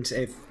reference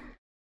if,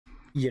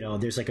 you know,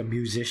 there's like a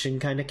musician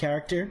kind of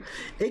character.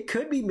 It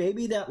could be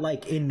maybe that,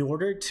 like, in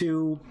order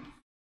to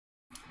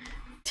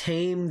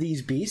tame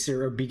these beasts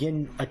or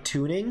begin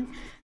attuning,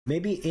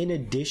 maybe in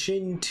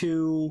addition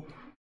to,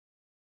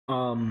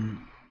 you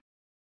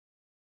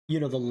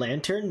know, the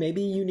lantern,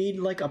 maybe you need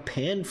like a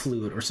pan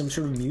flute or some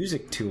sort of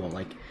music tool.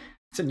 Like,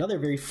 it's another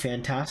very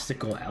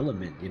fantastical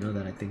element, you know,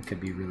 that I think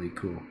could be really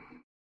cool.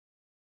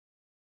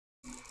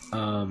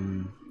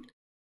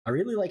 I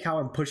really like how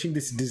I'm pushing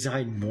this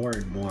design more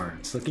and more.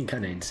 It's looking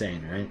kind of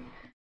insane, right?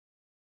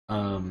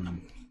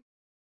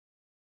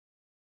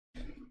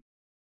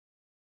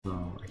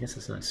 Well, I guess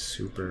it's not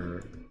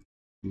super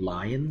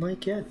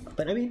lion-like yet,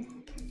 but I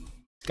mean,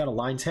 it's got a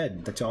lion's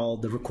head. That's all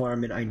the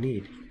requirement I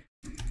need.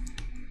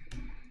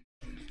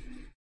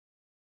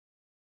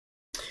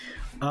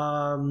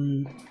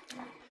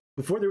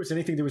 Before there was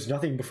anything, there was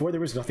nothing. Before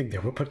there was nothing, there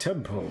were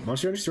POTEMPO.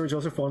 Monster Hunter Stories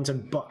also falls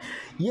on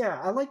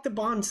yeah, I like the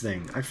bonds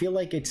thing. I feel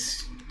like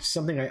it's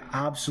something I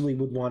absolutely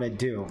would want to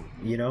do,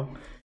 you know?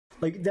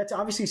 Like, that's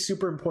obviously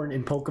super important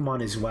in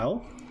Pokemon as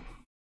well.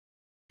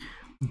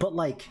 But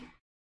like,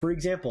 for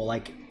example,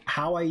 like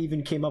how I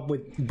even came up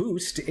with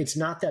Boost, it's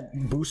not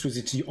that Boost was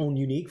its own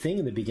unique thing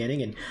in the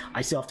beginning, and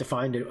I still have to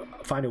find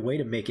a way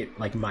to make it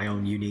like my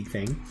own unique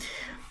thing.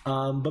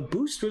 But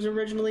Boost was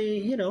originally,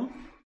 you know,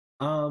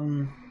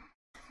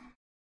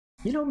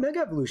 Mega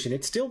Evolution.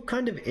 It still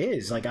kind of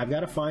is. Like, I've got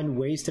to find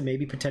ways to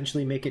maybe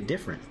potentially make it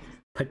different.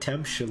 Right?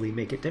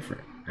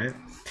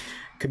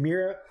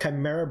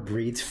 CHIMAERA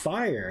breathes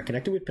fire.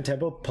 Connected with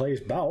POTEMPO players'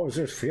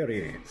 Bowser's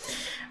Fury.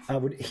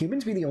 Would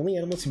humans be the only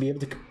animals to be able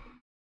to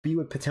be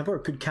with POTEMPO, or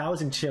could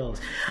cows and chills?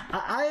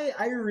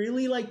 I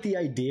really like the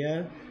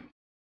idea.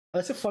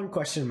 That's a fun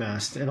question,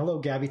 Mast. And hello,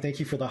 Gabby. Thank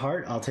you for the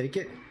heart. I'll take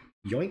it.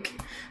 Yoink.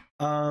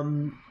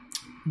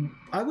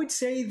 I would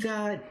say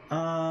that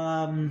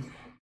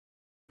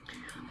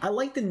I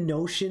like the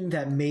notion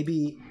that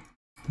maybe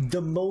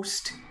the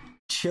most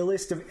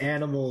chillest of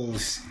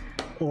animals,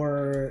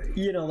 or,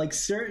 you know, like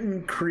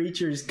certain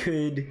creatures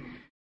could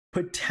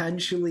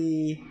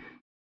potentially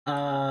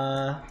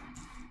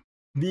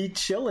be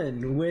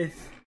chilling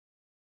with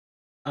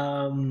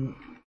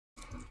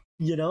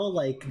You know,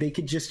 like they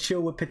could just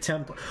chill with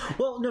Potempo.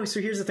 Well, no, so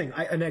here's the thing.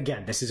 And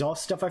again, this is all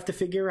stuff I have to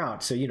figure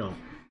out. So, you know,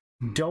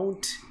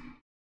 don't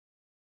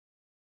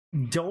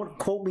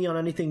quote me on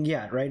anything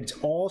yet, right? It's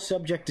all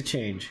subject to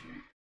change.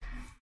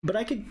 But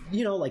I could,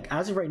 you know, like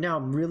as of right now,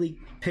 I'm really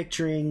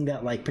picturing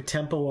that like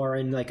Potempo are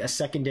in like a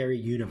secondary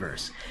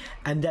universe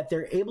and that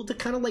they're able to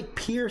kind of like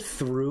peer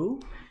through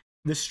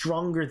the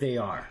stronger they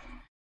are.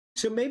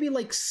 So maybe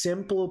like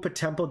simple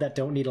Potempo that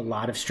don't need a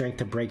lot of strength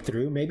to break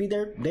through. Maybe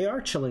they are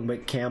chilling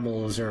with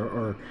camels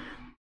or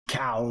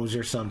cows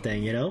or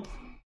something, you know?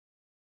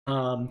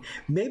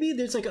 Maybe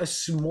there's like a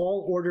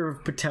small order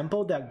of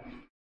Potempo that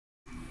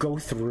go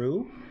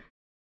through.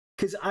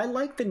 Because I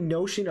like the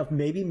notion of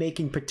maybe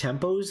making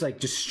Potempos like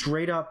just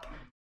straight up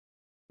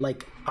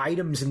like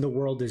items in the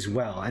world as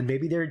well. And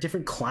maybe they're a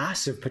different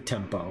class of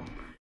Potempo,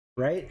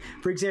 right?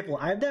 For example,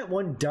 I have that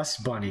one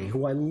Dust Bunny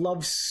who I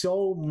love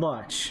so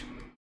much.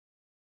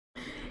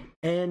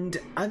 And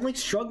I'm like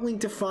struggling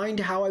to find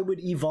how I would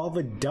evolve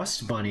a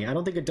Dust Bunny. I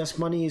don't think a Dust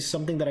Bunny is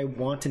something that I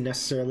want to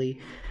necessarily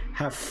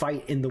have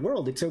fight in the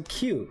world. It's so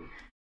cute.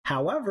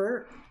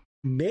 However,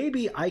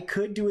 maybe I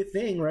could do a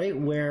thing, right,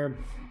 where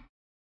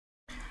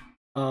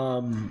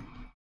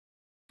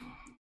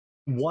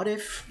what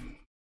if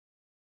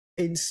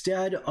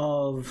instead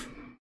of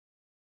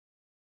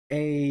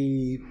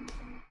a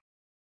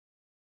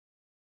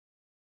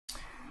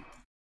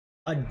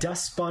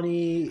Dust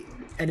Bunny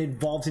and it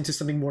evolves into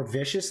something more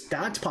vicious?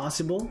 That's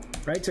possible,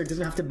 right? So it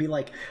doesn't have to be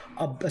like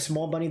a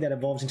small bunny that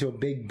evolves into a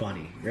big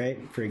bunny, right?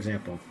 For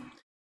example.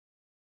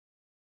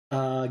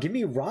 Give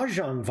me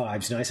Rajan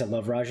vibes. Nice, I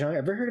love Rajan.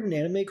 Ever heard of an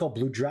anime called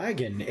Blue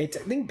Dragon? It's,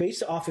 I think,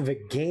 based off of a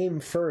game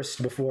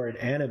first before an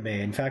anime.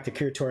 In fact,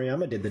 Akira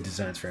Toriyama did the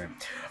designs for it.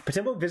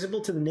 Potempo visible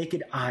to the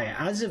naked eye.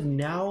 As of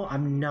now,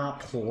 I'm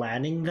not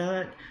planning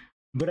that,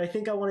 but I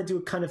think I want to do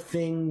a kind of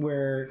thing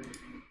where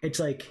it's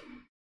like,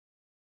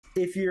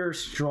 if you're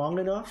strong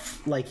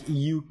enough, like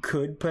you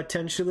could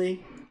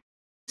potentially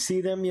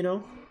see them, you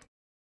know?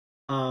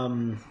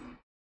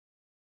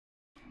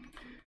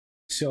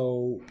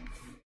 So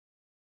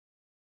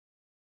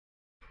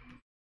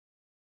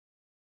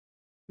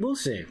we'll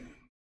see.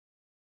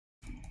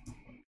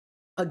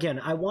 Again,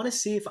 I want to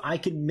see if I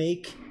can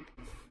make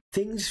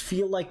things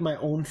feel like my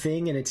own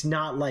thing and it's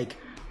not like,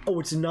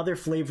 oh, it's another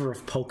flavor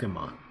of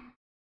Pokemon.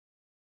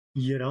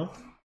 You know?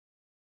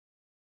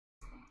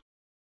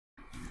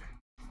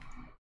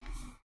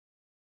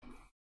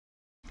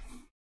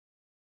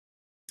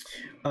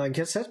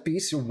 Cassette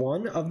Beast,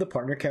 one of the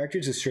partner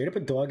characters is straight up a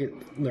dog. It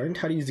learned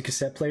how to use the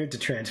cassette player to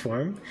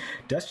transform.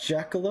 Dust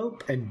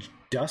Jackalope and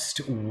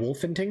Dust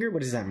Wolfentinger?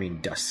 What does that mean,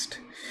 Dust?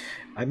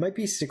 I might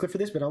be stickler for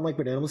this, but unlike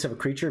when animals have a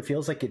creature, it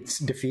feels like it's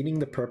defeating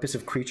the purpose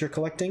of creature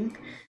collecting.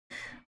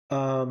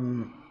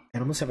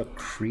 Animals have a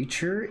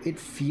creature? It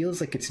feels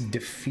like it's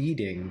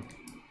defeating.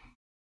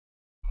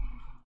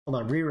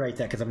 Hold on, rewrite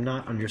that because I'm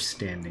not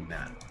understanding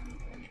that.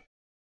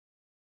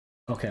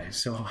 Okay,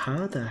 so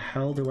how the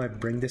hell do I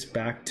bring this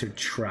back to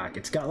track?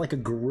 It's got like a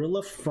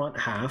gorilla front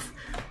half,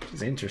 which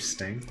is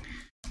interesting.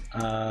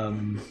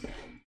 Not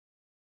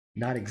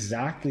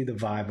exactly the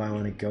vibe I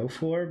want to go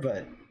for,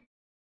 but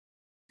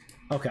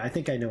okay, I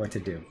think I know what to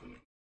do.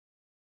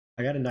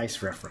 I got a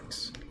nice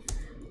reference.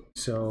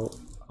 So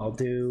I'll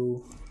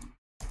do...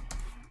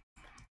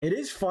 It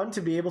is fun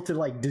to be able to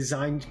like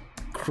design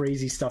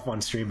crazy stuff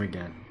on stream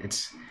again. It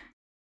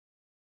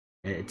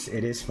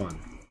is fun.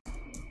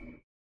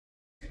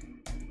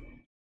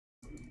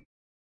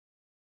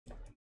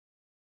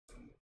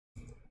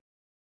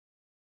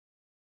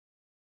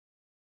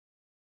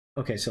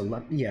 Okay, so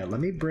let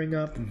me bring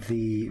up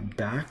the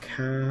back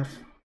half.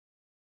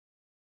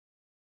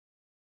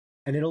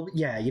 And it'll,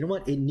 yeah, you know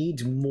what? It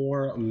needs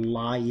more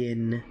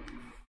lion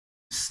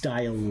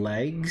style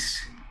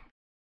legs.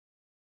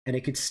 And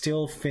it could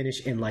still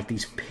finish in like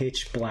these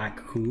pitch black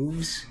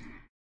hooves.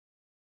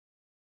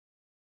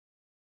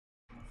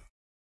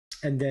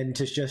 And then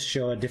to just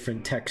show a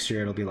different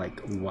texture, it'll be like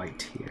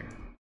white here.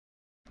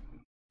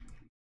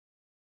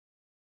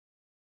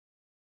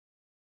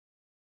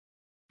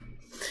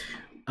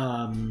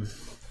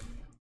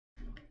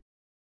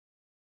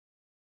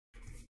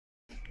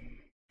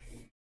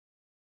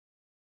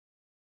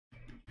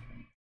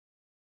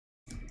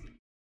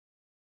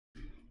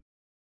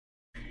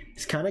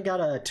 It's kind of got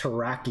a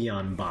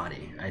Terrakion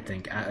body, I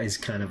think, is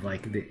kind of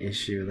like the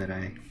issue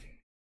that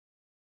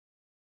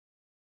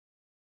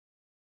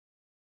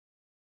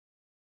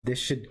this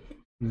should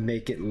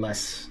make it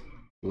less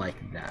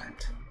like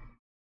that.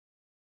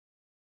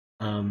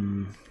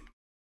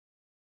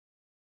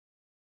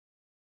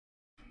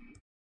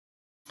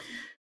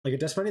 Like a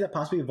Dust Bunny that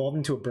possibly evolved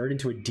into a bird,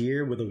 into a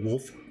deer with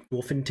a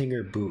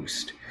Wolfentinger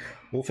boost.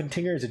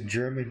 Wolfentinger is a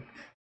German...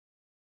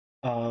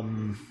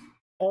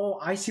 Oh,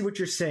 I see what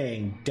you're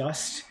saying.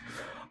 Dust...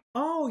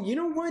 Oh, you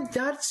know what?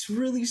 That's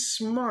really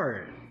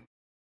smart.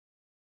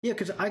 Yeah,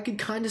 because I could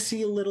kind of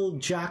see a little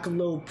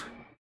jackalope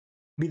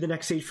be the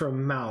next stage for a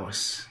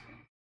mouse.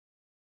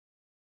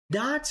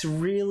 That's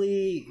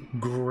really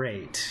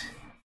great.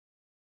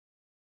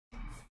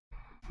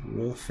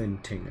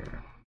 Wolfentinger.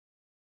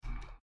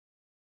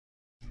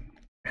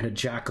 and a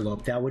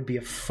jackalope. That would be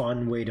a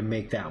fun way to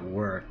make that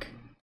work.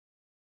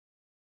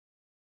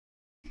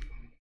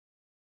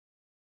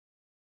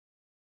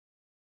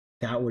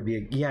 That would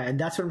be yeah, and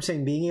that's what I'm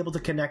saying, being able to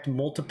connect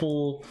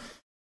multiple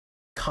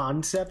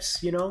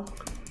concepts, you know?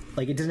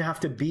 Like, it doesn't have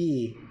to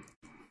be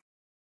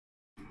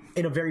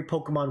in a very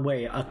Pokemon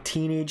way, a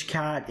teenage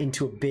cat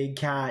into a big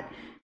cat,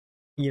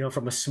 you know,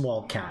 from a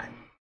small cat.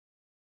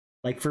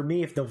 Like, for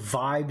me, if the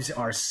vibes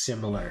are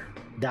similar,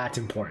 that's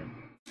important,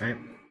 right?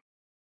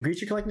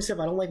 Creature collecting stuff,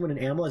 I don't like when an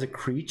animal has a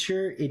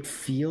creature. It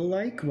feel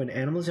like when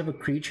animals have a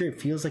creature, it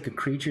feels like a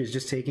creature is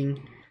just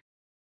taking...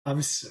 I'm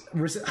just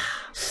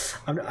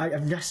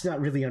not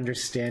really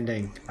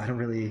understanding. I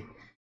don't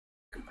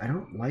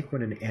like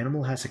when an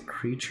animal has a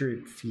creature.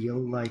 It feel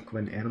like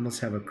when animals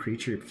have a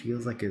creature, it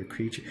feels like a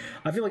creature.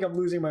 I feel like I'm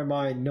losing my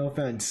mind. No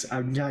offense.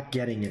 I'm not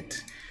getting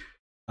it.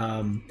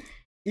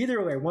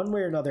 Either way, one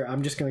way or another,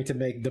 I'm just going to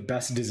make the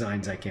best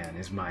designs I can,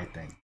 is my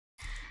thing.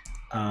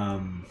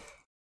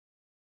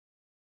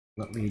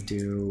 Let me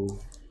do...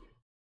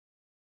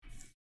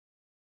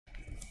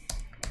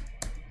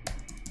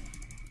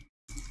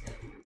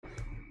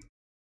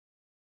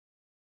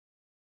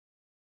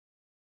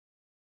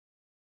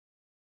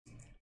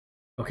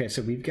 Okay,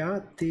 so we've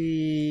got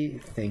the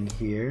thing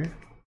here.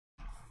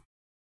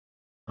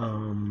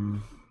 I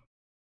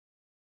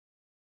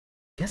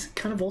guess it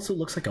kind of also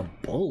looks like a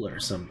bull or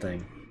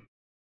something.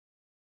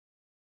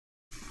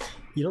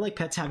 You don't like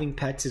pets having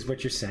pets is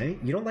what you're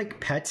saying? You don't like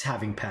pets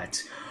having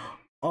pets.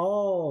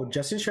 Oh,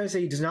 Justin's trying to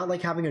say he does not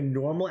like having a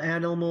normal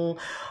animal.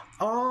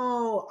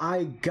 Oh,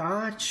 I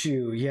got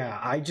you. Yeah,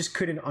 I just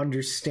couldn't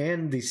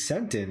understand the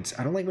sentence.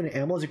 I don't like when an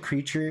animal is a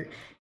creature.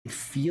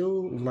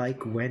 Feel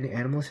like when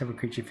animals have a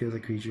creature, feels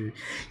like a creature.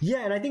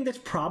 Yeah, and I think that's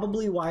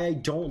probably why I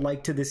don't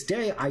like, to this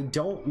day, I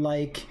don't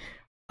like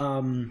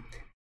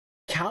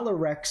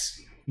Calyrex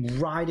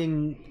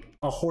riding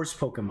a horse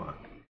Pokemon.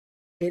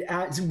 It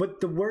adds,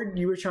 but the word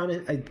you were trying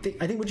to,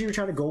 I think what you were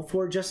trying to go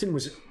for, Justin,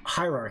 was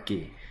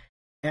hierarchy.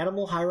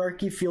 Animal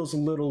hierarchy feels a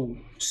little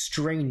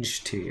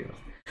strange to you.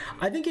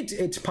 I think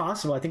it's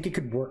possible. I think it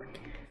could work.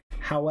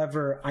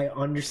 However, I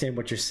understand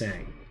what you're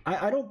saying.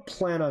 I don't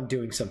plan on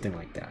doing something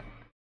like that.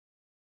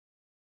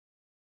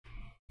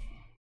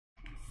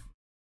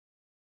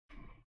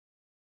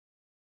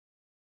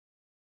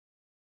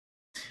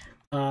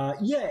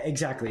 Yeah,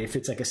 exactly. If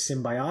it's like a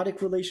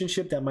symbiotic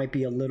relationship, that might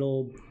be a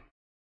little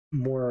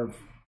more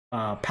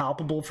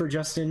palpable for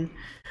Justin.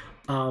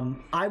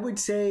 I would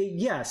say,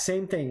 yeah,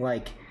 same thing.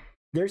 Like,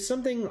 there's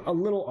something a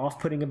little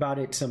off-putting about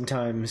it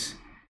sometimes.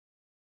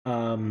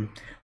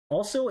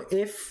 Also,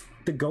 if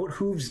the goat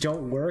hooves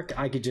don't work,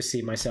 I could just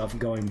see myself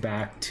going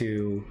back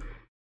to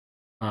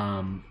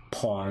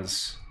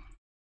paws.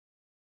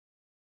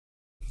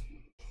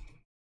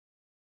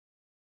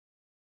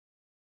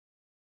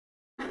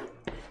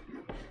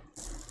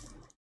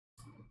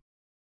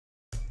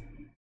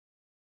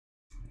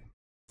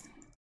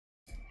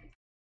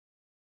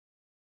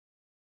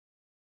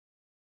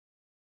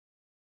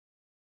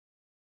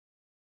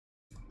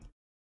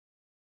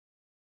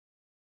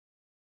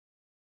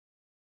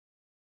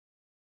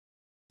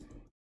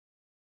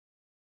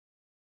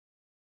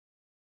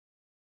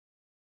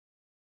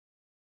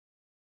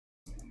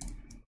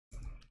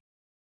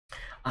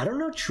 I don't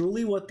know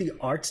truly what the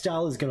art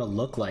style is gonna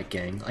look like,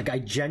 gang. Like, I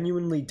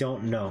genuinely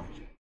don't know.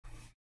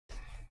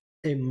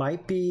 It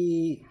might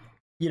be,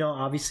 you know,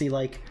 obviously,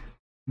 like,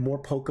 more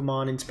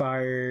Pokemon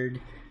inspired.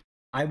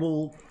 I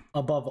will,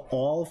 above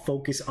all,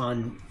 focus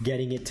on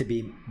getting it to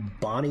be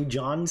Bonny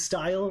John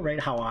style, right?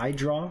 How I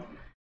draw,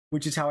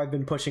 which is how I've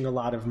been pushing a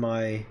lot of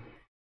my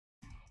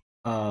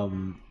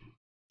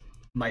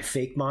my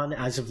Fakemon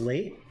as of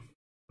late,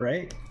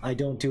 right? I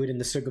don't do it in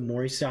the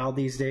Sugimori style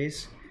these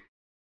days.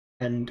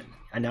 And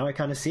now I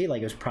kind of see,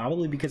 like, it was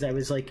probably because I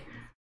was, like,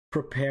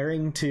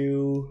 preparing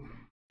to,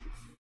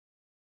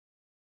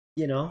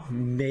 you know,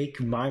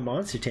 make my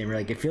monster tamer.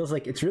 Like, it feels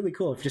like, it's really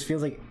cool. It just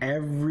feels like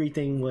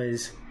everything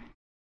was,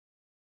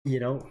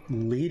 you know,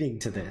 leading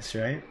to this,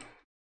 right?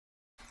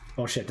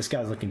 Oh shit, this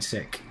guy's looking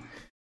sick.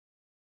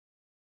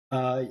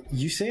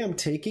 You say I'm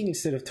taking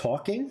instead of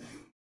talking?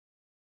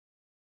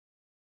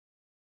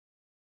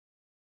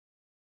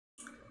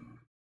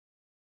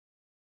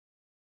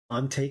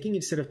 I'm taking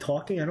instead of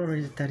talking? I don't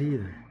read that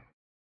either.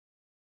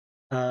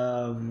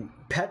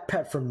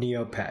 Pet from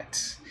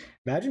Neopets.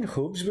 Imagine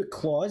hooves with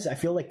claws. I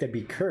feel like they'd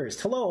be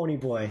cursed. Hello, Oni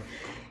boy.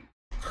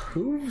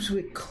 Hooves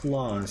with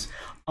claws.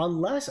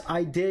 Unless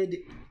I did,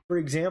 for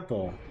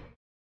example,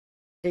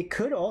 it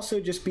could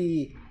also just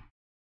be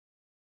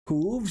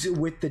hooves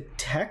with the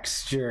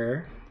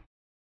texture,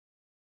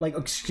 like,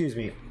 excuse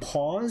me,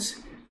 paws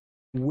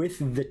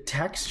with the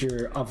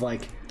texture of,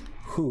 like,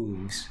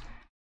 hooves,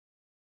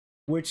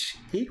 which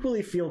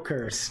equally feel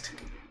cursed,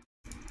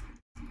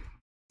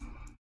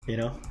 you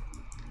know?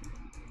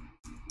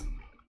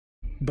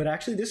 But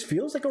actually, this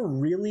feels like a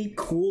really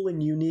cool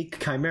and unique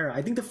Chimera.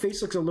 I think the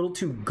face looks a little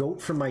too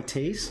goat for my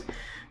taste,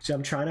 so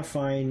I'm trying to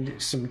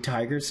find some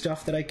tiger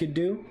stuff that I could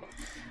do.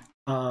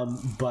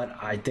 But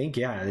I think,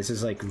 yeah, this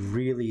is, like,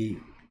 really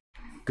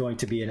going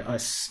to be a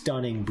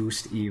stunning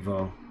boost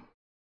evo.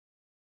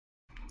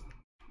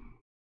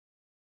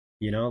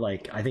 You know,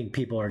 like, I think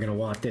people are going to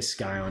want this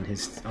guy on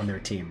their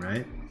team,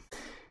 right?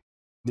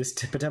 This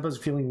Potempo's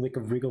feeling like a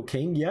regal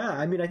king. Yeah,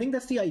 I mean, I think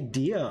that's the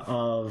idea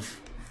of,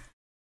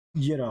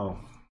 you know,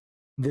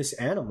 this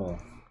animal.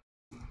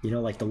 You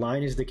know, like, the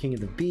lion is the king of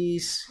the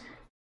beasts.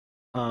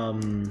 Oh,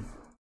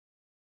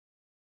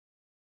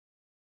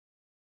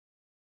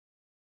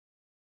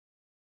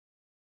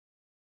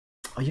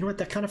 you know what?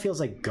 That kind of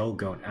feels like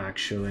Go-Goat,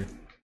 actually.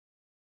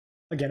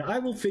 Again, I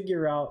will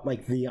figure out,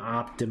 like, the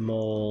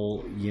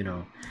optimal, you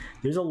know...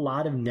 There's a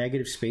lot of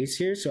negative space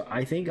here, so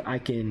I think I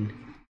can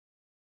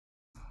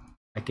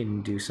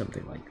do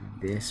something like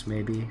this,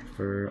 maybe,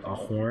 for a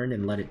horn,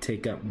 and let it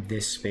take up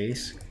this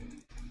space.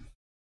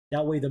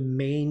 That way the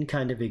mane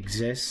kind of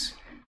exists.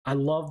 I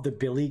love the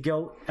billy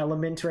goat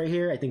element right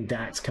here. I think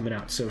that's coming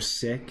out so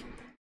sick.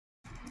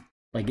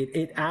 Like,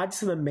 it adds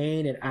to the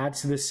mane, it adds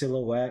to the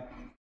silhouette.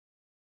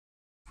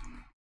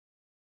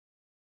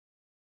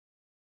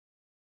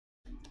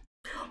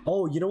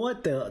 Oh, you know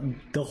what?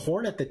 The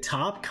horn at the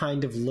top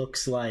kind of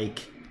looks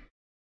like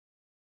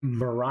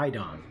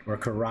Miraidon or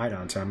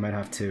Coridon, so I might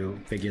have to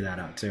figure that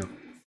out too.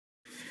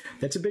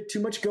 That's a bit too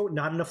much goat,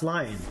 not enough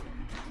lion.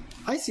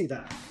 I see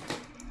that.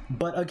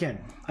 But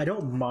again, I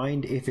don't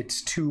mind if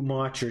it's too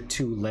much or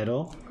too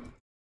little.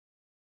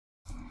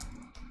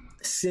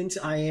 Since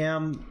I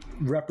am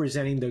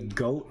representing the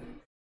goat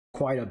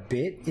quite a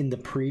bit in the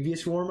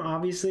previous form,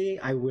 obviously,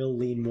 I will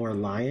lean more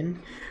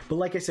lion. But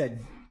like I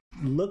said,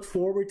 look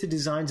forward to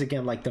designs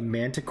again like the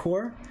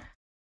Manticore,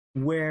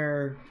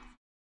 where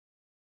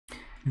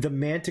the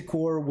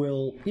Manticore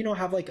will, you know,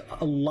 have like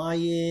a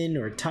lion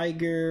or a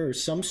tiger or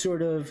some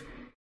sort of,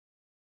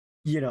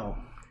 you know,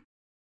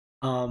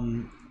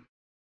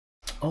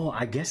 oh,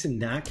 I guess in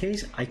that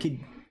case, I could,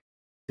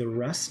 the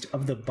rest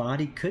of the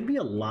body could be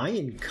a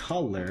lion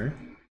color.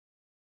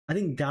 I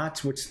think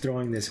that's what's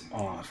throwing this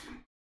off.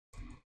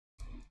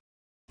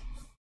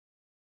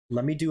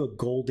 Let me do a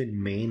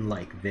golden mane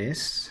like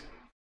this.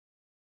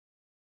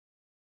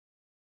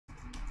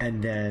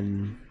 And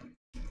then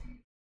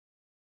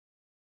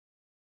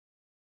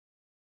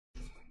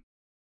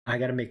I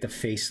gotta make the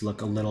face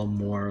look a little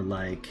more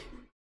like,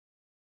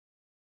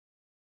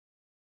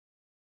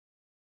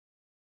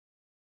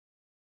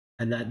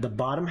 and that the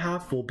bottom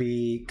half will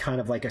be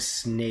kind of like a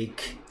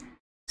snake,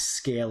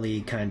 scaly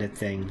kind of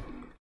thing.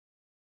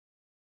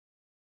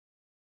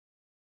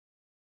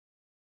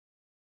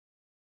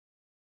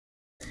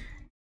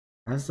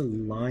 As the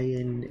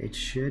lion, it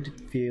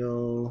should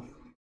feel...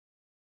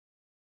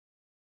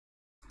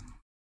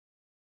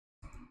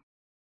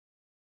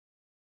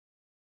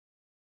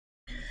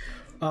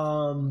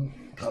 I'm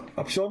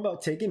sure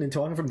about taking and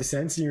talking from the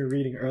sense you were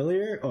reading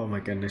earlier. Oh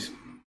my goodness.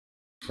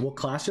 What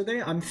class are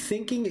they? I'm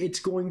thinking it's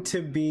going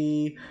to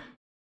be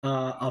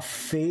a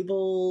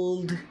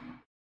fabled...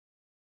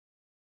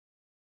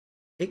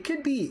 It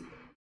could be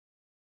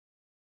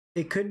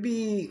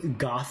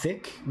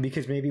Gothic,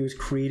 because maybe it was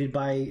created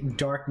by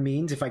dark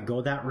means if I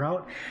go that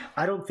route.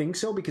 I don't think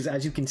so, because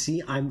as you can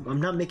see, I'm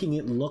not making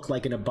it look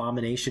like an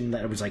abomination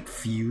that was like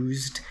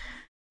fused.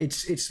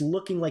 It's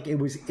looking like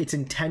it's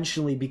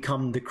intentionally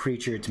become the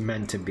creature it's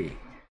meant to be.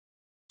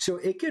 So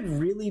it could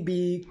really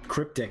be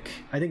cryptic.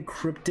 I think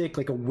cryptic,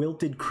 like a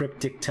wilted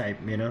cryptic type,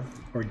 you know?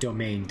 Or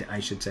domained, I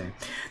should say.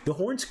 The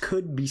horns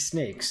could be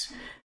snakes.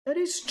 That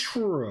is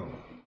true.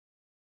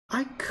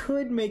 I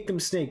could make them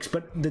snakes,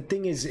 but the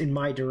thing is, in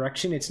my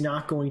direction, it's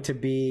not going to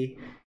be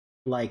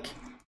like,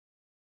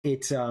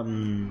 it's,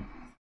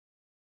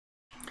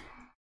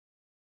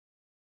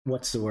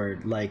 what's the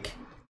word? Like,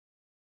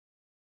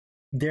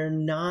 they're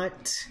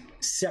not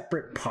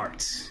separate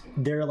parts.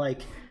 They're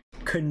like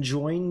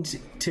conjoined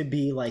to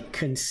be like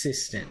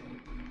consistent.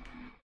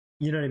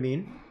 You know what I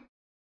mean?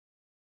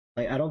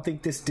 Like, I don't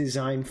think this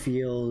design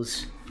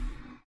feels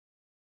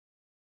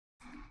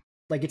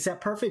like it's that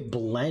perfect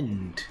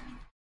blend.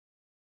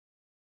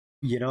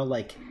 You know,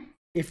 like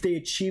if they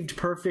achieved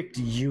perfect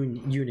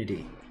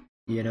unity,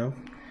 you know?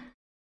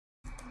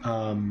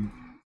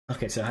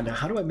 Okay, so now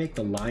how do I make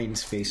the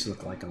lion's face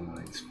look like a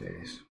lion's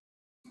face?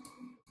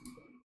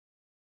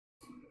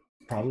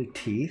 Probably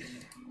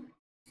teeth.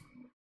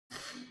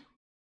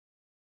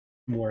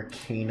 More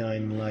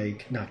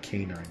canine-like, not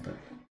canine, but...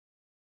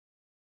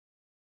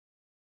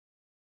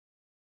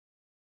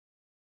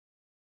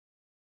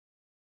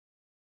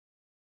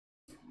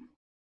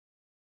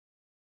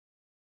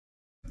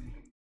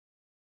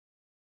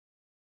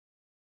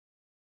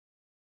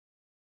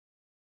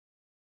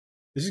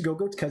 This is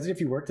Go-Goat's cousin. If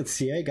you worked at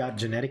CA, got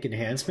genetic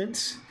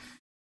enhancements.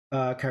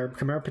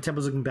 CHIMAERA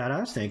POTEMPO's looking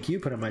badass. Thank you.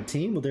 Put on my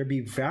team. Will there be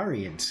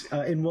variants?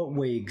 In what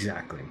way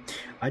exactly?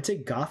 I'd say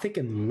Gothic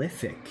and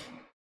Lithic.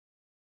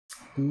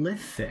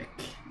 Lithic.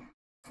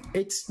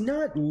 It's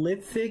not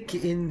Lithic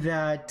in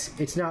that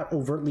it's not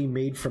overtly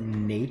made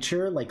from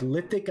nature. Like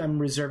Lithic, I'm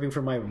reserving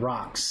for my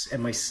rocks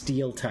and my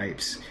steel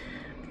types.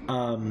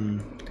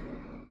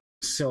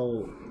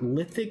 So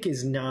Lithic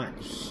is not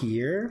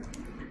here.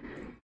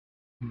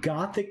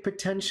 Gothic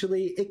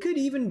potentially. It could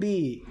even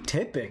be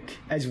typic,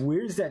 as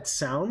weird as that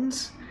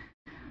sounds.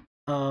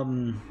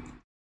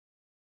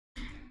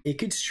 It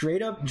could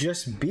straight up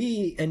just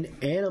be an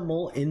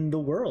animal in the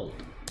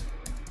world,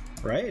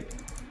 right?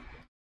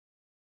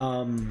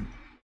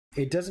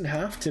 It doesn't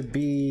have to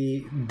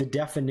be the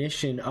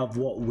definition of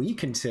what we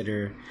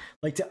consider,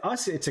 like, to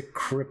us it's a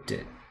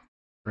cryptid,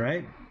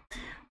 right?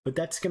 But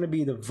that's going to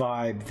be the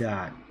vibe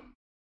that,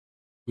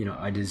 you know,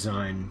 I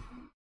design.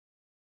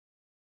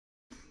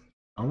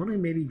 I want to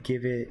maybe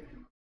give it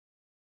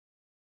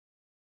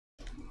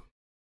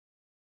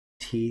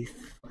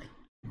teeth, like,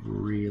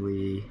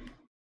 really.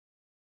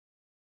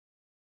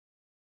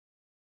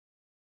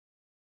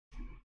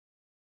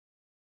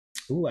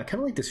 Ooh, I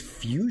kind of like this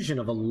fusion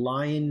of a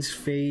lion's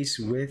face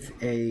with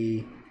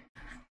a,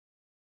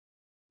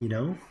 you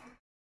know?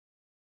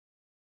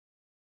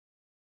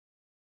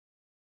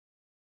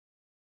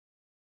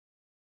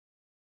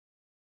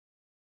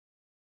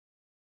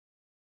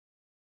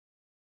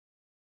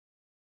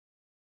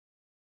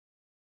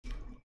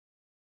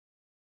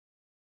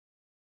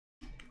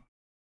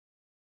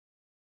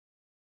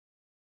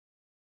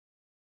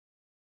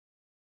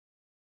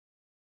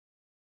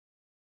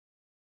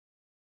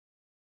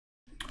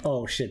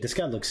 Oh shit, this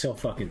guy looks so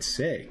fucking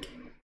sick.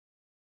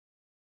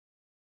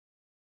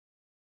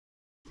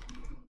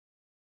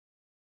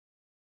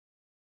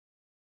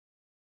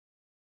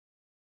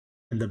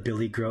 And the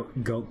Billy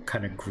Goat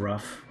kind of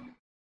gruff.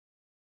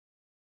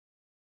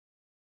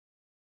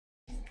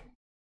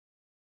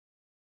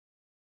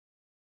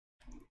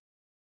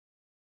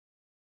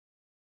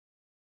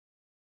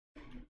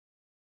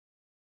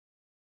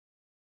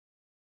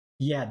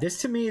 Yeah, this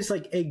to me is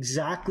like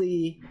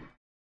exactly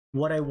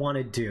what I want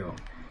to do.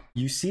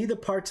 You see the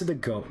parts of the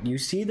goat, you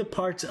see the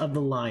parts of the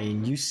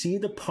lion, you see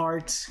the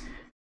parts,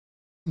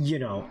 you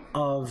know,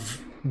 of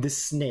the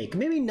snake.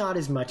 Maybe not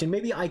as much, and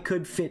maybe I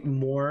could fit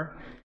more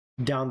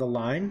down the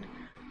line.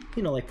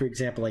 You know, like for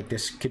example, like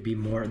this could be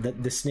more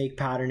the snake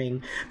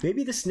patterning.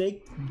 Maybe the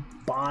snake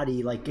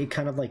body, like it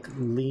kind of like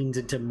leans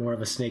into more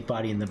of a snake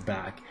body in the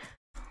back.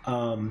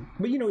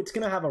 But you know, it's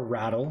gonna have a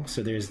rattle,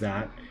 so there's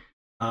that.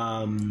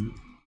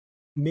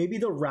 Maybe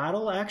the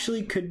rattle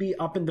actually could be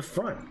up in the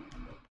front,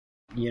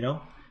 you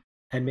know?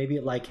 And maybe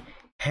it like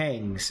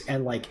hangs,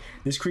 and like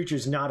this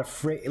creature's not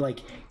afraid,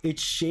 like it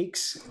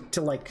shakes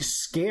to like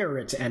scare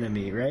its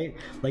enemy, right?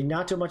 Like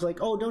not too much like,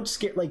 oh, don't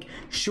scare, like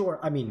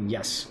sure, I mean,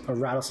 yes, a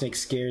rattlesnake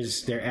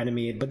scares their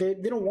enemy, but they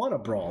don't want to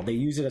brawl. They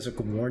use it as a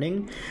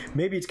warning.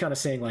 Maybe it's kind of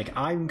saying like,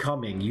 I'm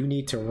coming, you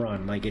need to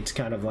run. Like it's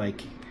kind of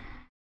like,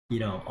 you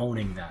know,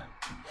 owning that.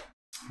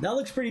 That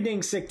looks pretty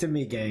dang sick to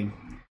me, gang.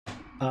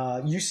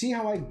 You see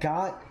how I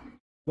got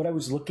what I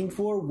was looking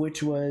for,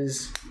 which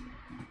was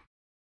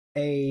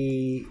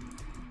a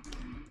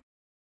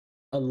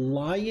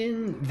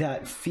lion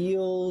that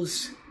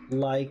feels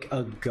like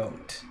a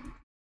goat.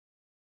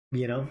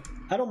 You know,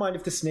 I don't mind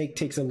if the snake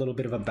takes a little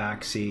bit of a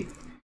backseat.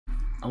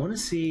 I want to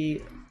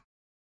see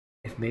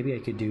if maybe I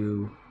could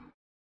do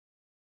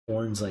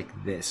horns like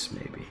this,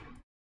 maybe,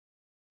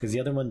 because the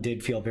other one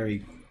did feel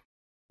very,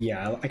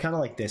 yeah, I kind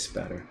of like this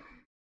better.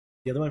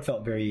 The other one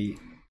felt very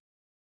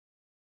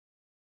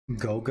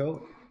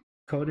go-goat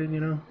coded,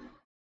 you know.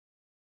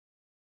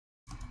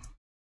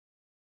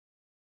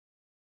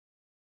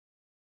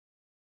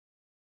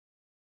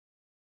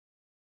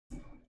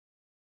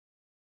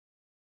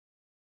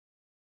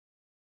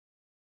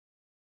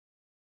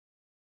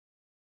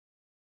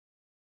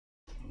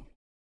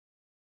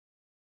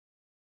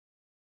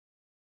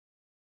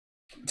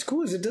 It's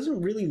cool is it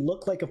doesn't really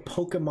look like a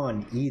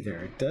Pokemon either.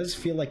 It does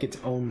feel like its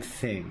own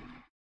thing.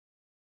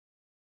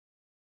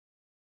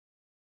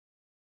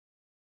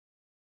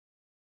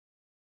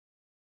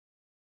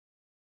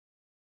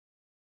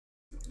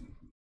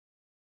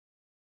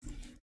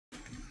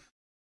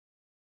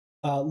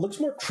 Looks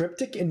more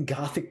cryptic and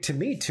gothic to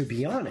me, to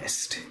be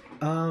honest.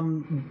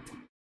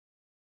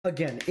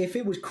 Again, if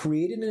it was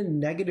created in a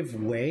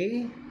negative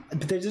way,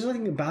 but there's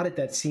nothing about it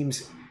that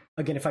seems,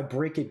 again, if I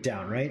break it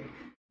down, right?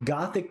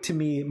 Gothic to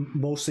me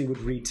mostly would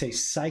read, say,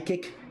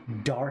 psychic,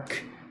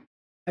 dark.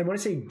 And when I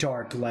say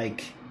dark,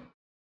 like,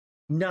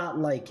 not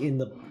like in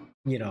the,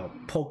 you know,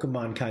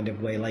 Pokemon kind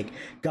of way. Like,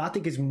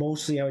 gothic is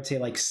mostly, I would say,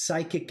 like,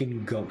 psychic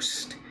and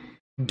ghost.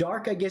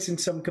 Dark, I guess, in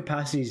some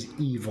capacity is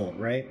evil,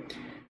 right?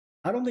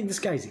 I don't think this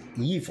guy's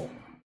evil.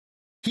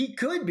 He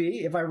could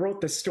be if I wrote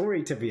the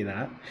story to be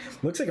that.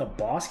 Looks like a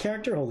boss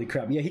character. Holy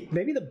crap. Yeah,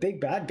 maybe the big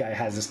bad guy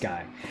has this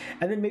guy.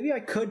 And then maybe I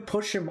could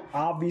push him,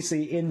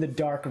 obviously, in the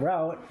dark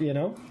route, you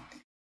know?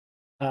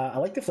 I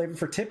like the flavor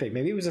for typic.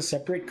 Maybe it was a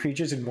separate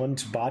creatures in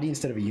one's body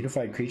instead of a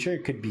unified creature.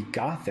 It could be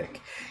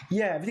gothic.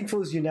 Yeah, everything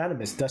feels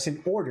unanimous, thus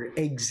in order.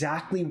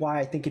 Exactly why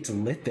I think it's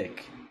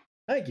lithic.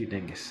 Thank you,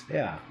 Dingus.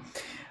 Yeah.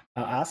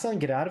 Aslan,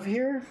 get out of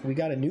here. We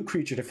got a new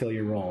creature to fill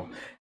your role.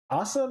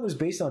 Aslan was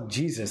based on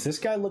Jesus. This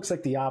guy looks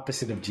like the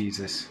opposite of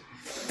Jesus.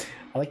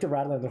 I like the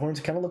rattle of the horns.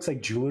 It kind of looks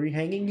like jewelry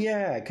hanging.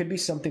 Yeah, it could be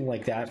something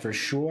like that for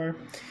sure.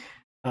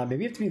 Maybe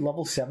you have to be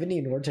level 70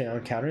 in order to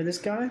encounter this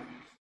guy.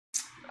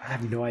 I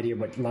have no idea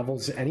what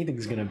levels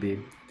anything's going to be.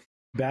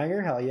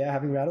 Banger, hell yeah.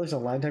 Having rattlers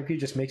on line type queue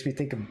just makes me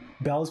think of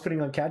Bells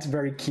putting on cats.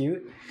 Very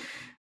cute.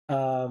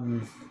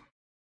 Okay,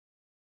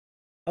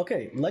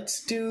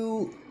 let's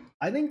do...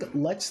 I think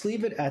let's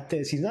leave it at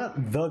this. He's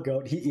not the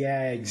GOAT.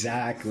 Yeah,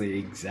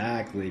 exactly,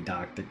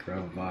 Dr.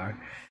 Crowbar.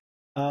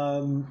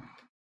 All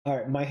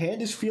right, my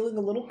hand is feeling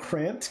a little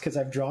cramped because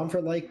I've drawn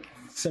for like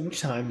some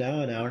time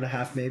now, an hour and a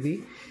half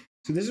maybe.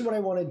 So this is what I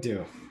want to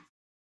do.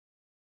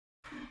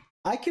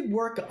 I could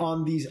work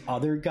on these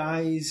other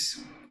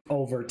guys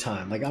over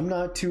time. Like, I'm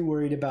not too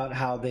worried about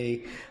how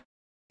they...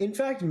 In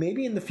fact,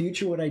 maybe in the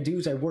future what I do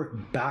is I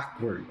work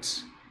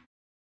backwards.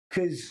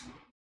 Because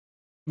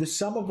the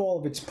sum of all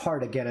of its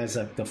part, again, as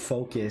like the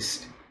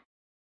focused,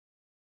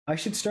 I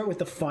should start with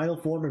the final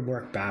form and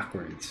work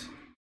backwards.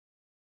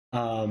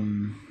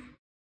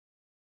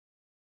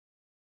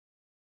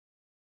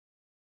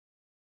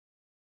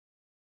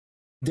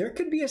 There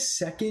could be a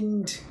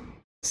second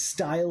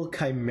style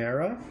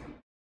Chimera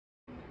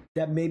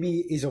that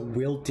maybe is a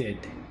wilted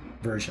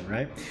version,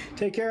 right?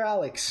 Take care,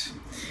 Alex.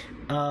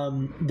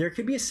 There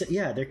could be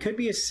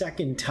a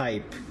second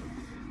type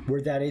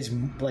where that is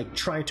like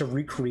trying to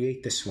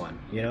recreate this one,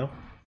 you know?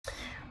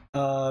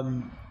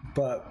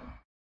 But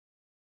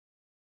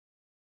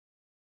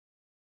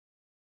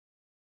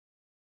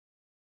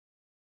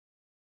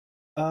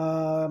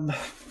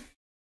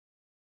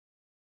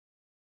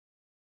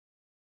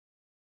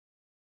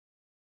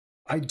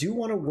I do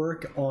want to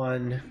work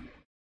on...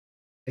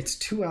 It's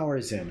 2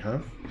 hours in, huh?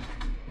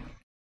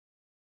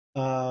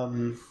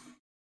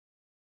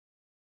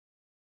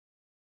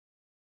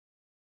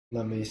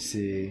 Let me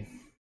see.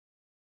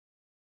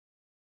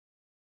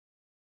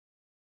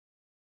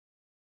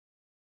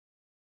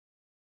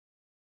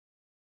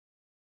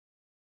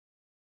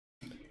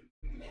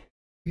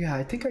 Yeah,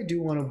 I think I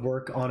do want to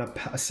work on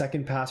a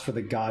second pass for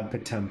the God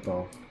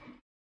POTEMPO,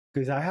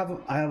 because I have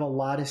a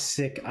lot of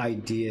sick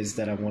ideas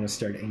that I want to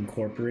start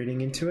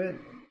incorporating into it.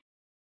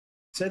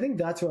 So I think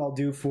that's what I'll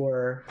do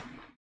for...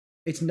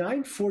 It's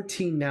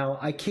 9:14 now.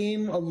 I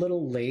came a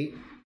little late.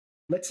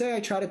 Let's say I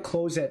try to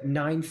close at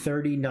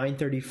 9:30,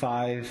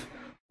 9:35,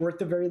 or at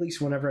the very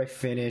least whenever I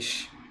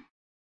finish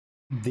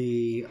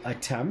the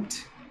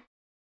attempt.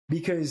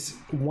 Because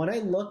when I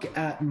look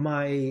at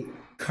my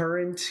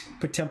current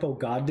POTEMPO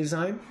God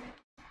design,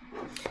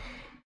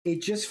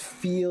 it just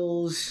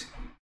feels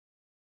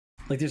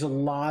like there's a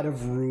lot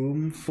of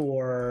room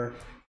for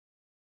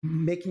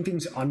making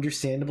things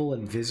understandable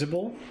and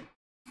visible.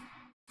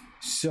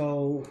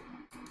 So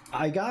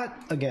I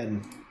got,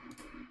 again,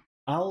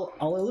 I'll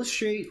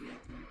illustrate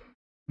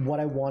what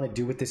I want to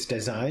do with this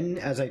design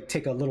as I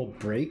take a little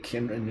break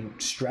and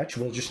stretch.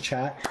 We'll just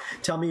chat.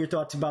 Tell me your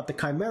thoughts about the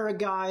Chimera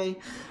guy.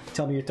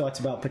 Tell me your thoughts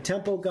about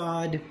POTEMPO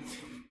God.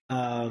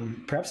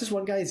 Perhaps this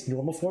one guy is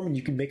normal form and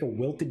you can make a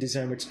wilted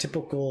design where it's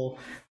typical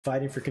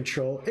fighting for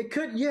control. It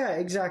could, yeah,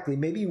 exactly.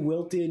 Maybe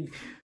wilted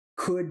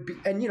could be,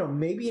 and you know,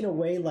 maybe in a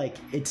way like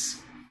it's,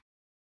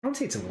 I don't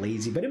say it's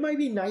lazy, but it might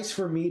be nice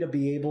for me to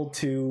be able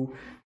to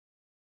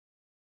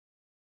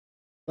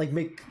like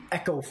make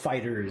echo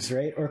fighters,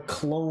 right? Or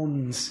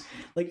clones.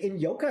 Like in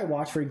Yokai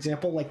Watch, for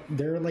example, like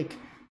they're like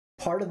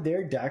part of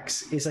their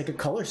decks is like a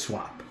color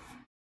swap.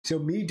 So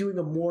me doing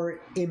a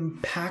more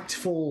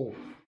impactful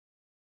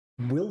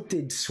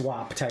wilted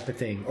swap type of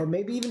thing, or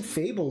maybe even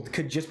fabled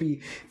could just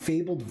be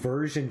fabled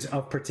versions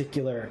of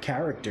particular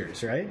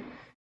characters, right?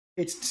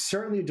 It's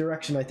certainly a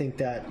direction I think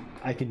that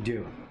I can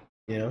do,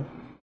 you know?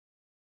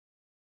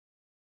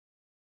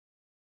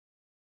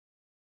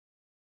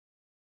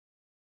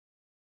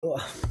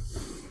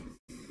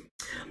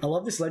 I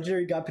love this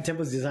legendary God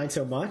POTEMPO's design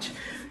so much.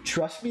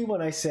 Trust me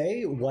when I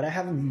say what I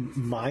have in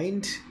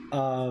mind. You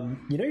know,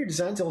 your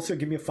designs also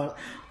give me a final...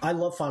 I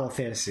love Final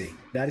Fantasy.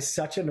 That is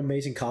such an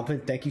amazing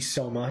compliment. Thank you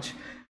so much.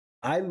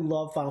 I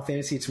love Final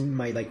Fantasy. It's one of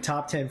my like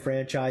top 10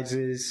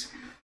 franchises.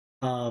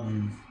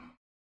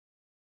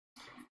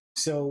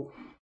 So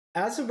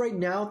as of right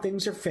now,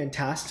 things are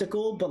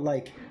fantastical, but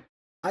like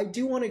I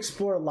do want to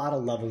explore a lot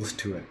of levels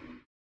to it.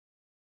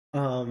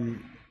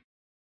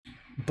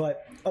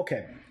 But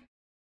okay.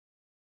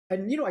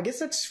 And, you know, I guess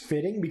that's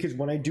fitting because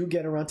when I do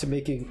get around to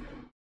making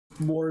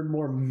more and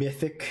more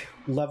mythic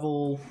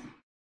level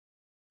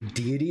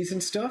deities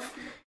and stuff,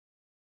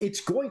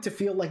 it's going to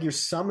feel like you're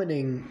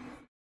summoning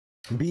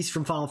beasts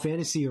from Final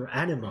Fantasy or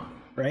Anima,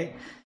 right?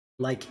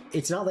 Like,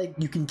 it's not like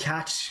you can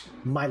catch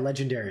my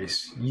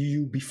legendaries.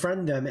 You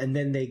befriend them and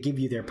then they give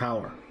you their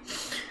power.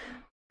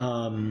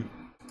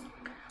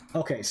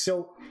 Okay,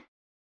 so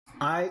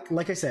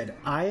like I said,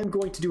 I am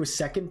going to do a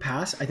second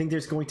pass. I think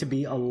there's going to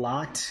be a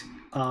lot...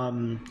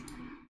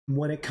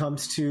 when it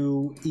comes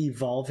to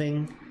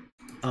evolving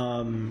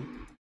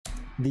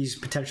these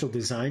potential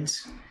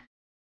designs,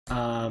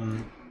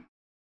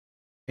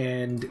 and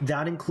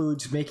that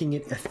includes making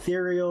it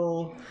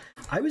ethereal.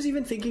 I was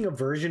even thinking a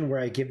version where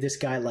I give this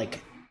guy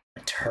like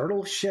a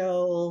turtle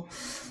shell.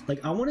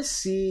 Like, I want to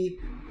see,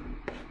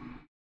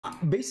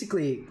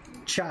 basically,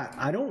 chat,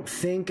 I don't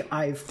think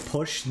I've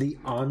pushed the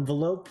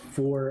envelope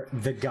for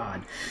the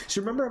god.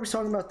 So remember I was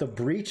talking about the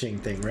breaching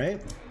thing,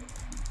 right?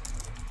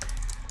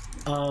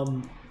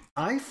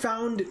 I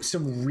found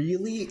some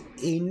really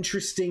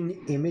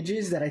interesting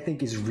images that I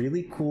think is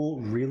really cool,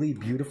 really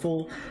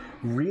beautiful,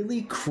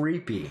 really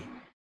creepy.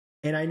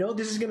 And I know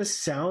this is going to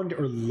sound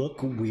or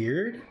look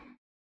weird,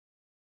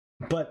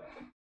 but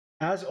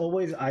as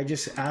always, I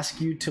just ask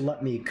you to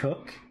let me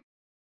cook.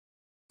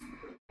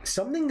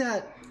 Something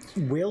that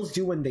whales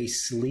do when they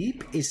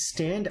sleep is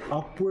stand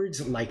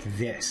upwards like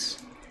this.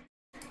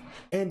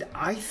 And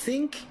I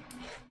think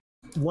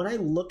when I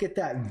look at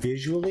that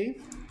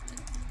visually,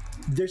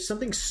 there's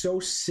something so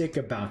sick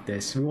about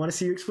this. We want to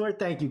see you explore.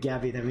 Thank you,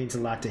 Gabby. That means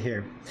a lot to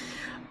hear.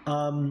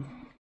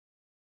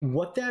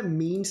 What that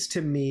means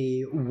to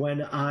me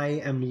when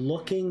I am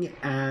looking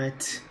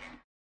at,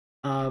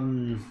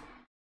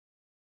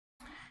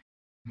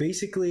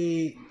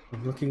 basically,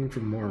 I'm looking for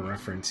more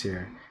reference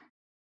here.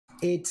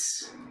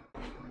 It's,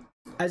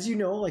 as you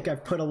know, like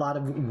I've put a lot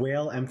of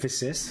whale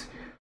emphasis,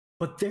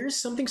 but there's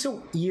something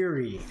so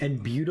eerie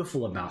and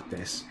beautiful about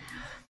this.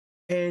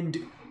 And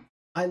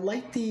I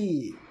like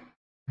the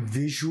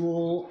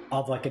visual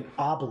of like an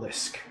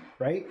obelisk,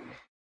 right?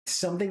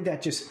 Something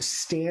that just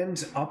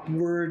stands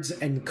upwards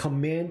and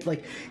command,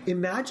 like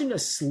imagine a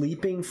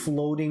sleeping,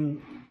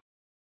 floating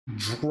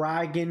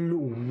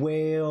dragon,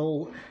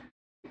 whale,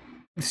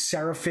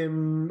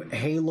 seraphim,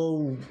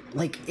 halo.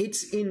 Like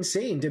it's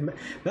insane.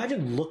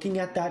 Imagine looking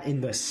at that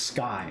in the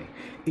sky.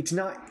 It's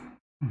not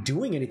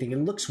doing anything. It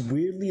looks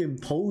weirdly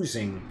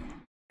imposing,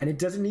 and it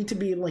doesn't need to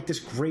be in like this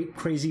great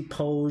crazy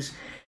pose.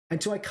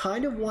 And so I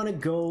kind of want to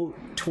go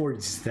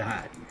towards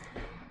that.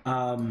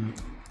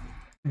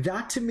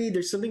 That to me,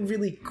 there's something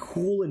really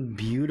cool and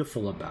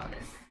beautiful about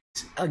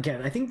it.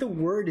 Again, I think the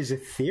word is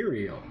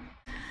ethereal.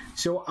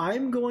 So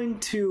I'm going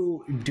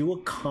to do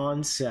a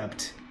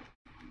concept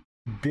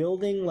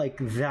building like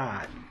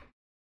that,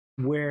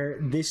 where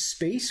this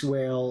space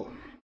whale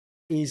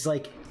is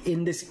like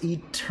in this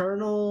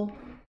eternal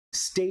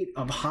state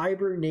of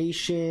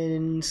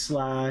hibernation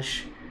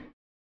slash,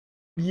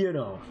 you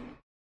know,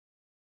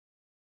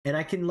 and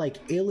I can like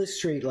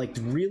illustrate like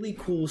really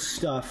cool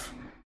stuff,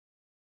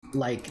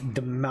 like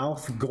the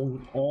mouth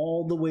going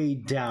all the way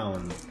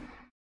down,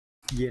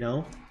 you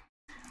know,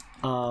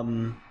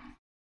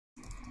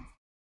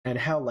 and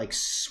how like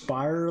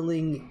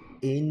spiraling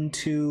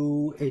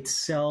into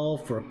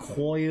itself or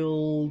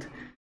coiled.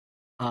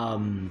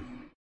 I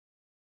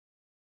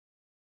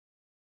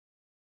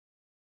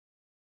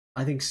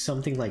think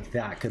something like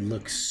that could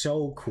look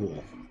so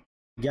cool.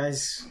 You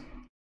guys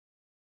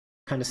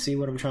kind of see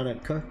what I'm trying to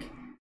cook?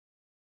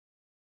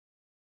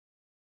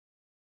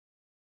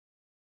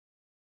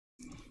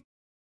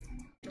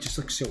 It just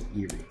looks so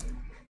eerie.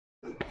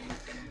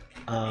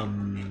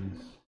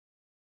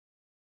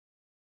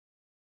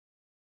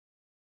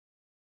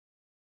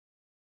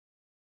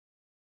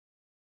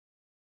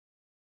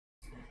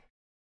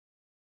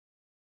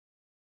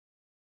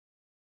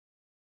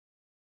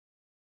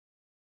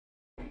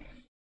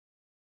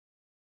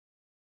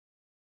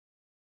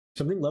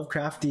 Something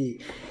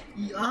Lovecrafty.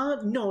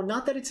 No,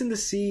 not that it's in the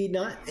sea.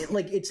 Not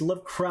like it's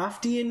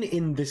Lovecraftian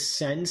in the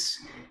sense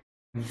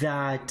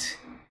that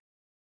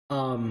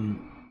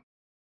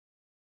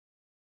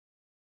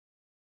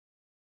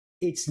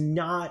it's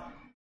not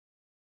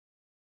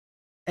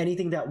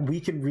anything that we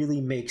can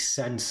really make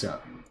sense of,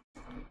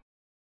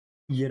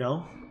 you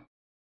know.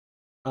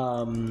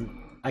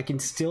 I can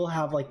still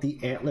have like the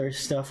antler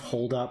stuff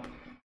hold up,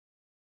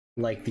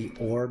 like the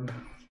orb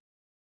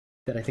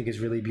that I think is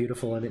really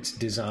beautiful in its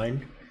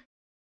design.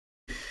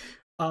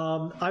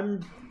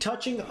 I'm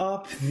touching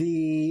up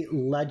the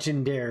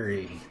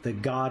legendary, the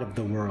god of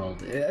the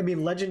world. I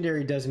mean,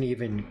 legendary doesn't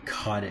even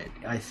cut it.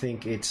 I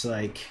think it's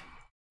like,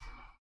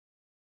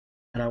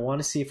 and I want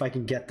to see if I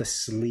can get the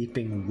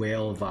sleeping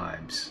whale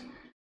vibes,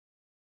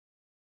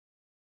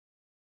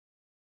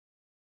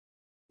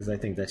 because I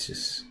think that's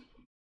just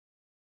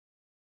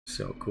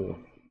so cool.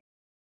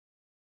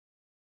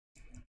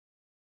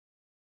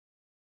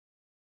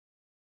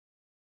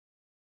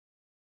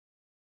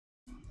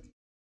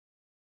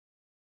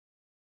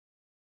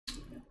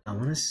 I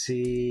want to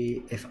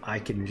see if I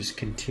can just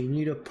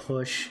continue to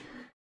push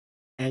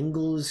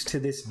angles to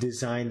this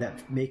design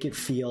that make it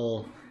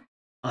feel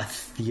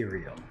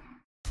ethereal,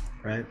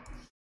 right?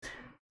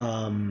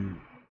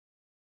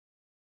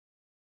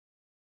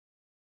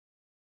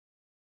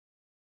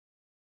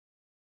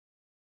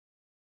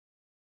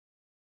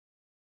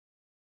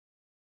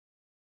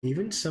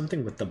 Even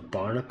something with the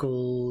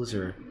barnacles,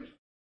 or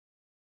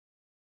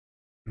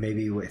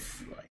maybe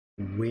with like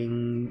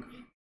wing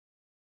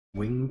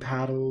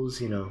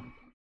paddles, you know.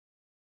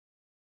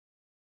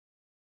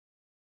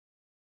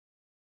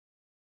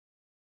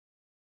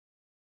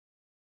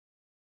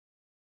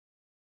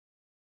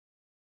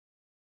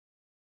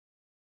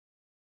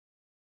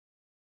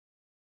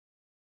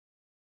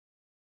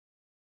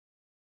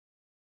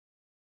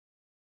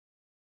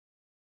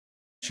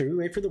 Should we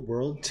wait for the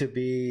world to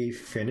be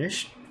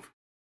finished?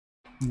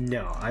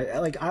 No, I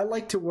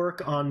like to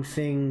work on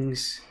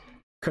things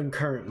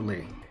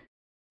concurrently.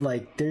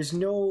 Like there's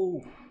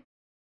no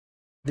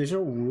there's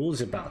no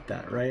rules about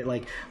that, right?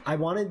 Like, I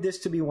wanted this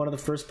to be one of the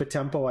first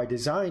POTEMPO I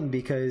designed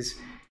because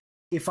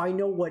if I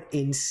know what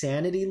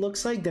insanity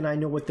looks like, then I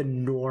know what the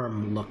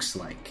norm looks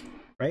like,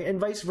 right? And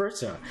vice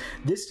versa.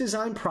 This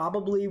design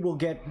probably will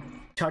get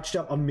touched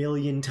up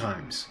 1,000,000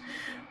 times.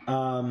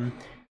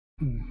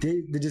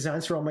 The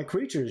designs for all my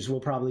creatures will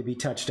probably be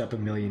touched up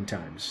 1,000,000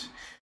 times.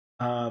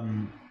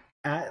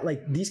 At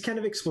like these kind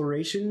of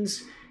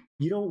explorations,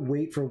 you don't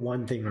wait for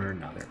one thing or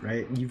another,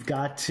 right? You've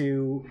got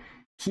to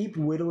keep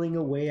whittling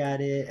away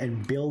at it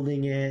and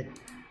building it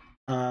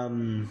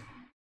to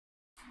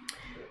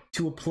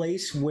a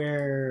place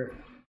where,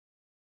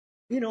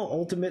 you know,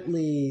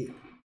 ultimately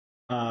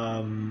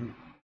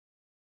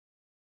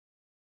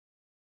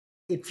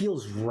it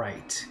feels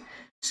right.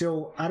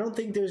 So I don't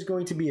think there's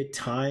going to be a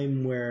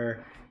time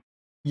where,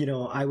 you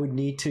know, I would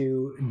need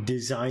to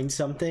design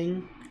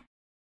something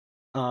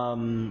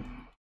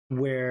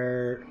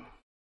where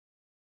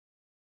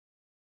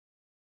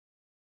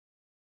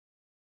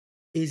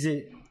is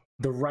it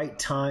the right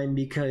time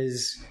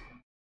because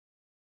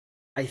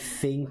I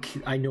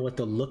think I know what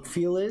the look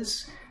feel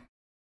is,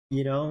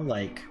 you know,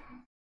 like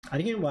I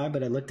don't know why,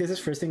 but I looked at this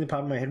first thing that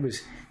popped in my head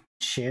was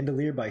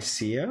Chandelier by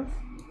Sia.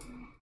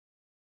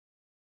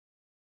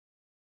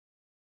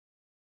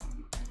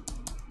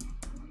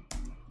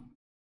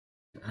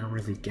 I don't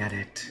really get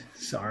it.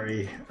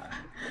 Sorry.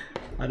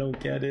 I don't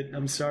get it.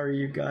 I'm sorry,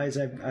 you guys.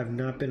 I've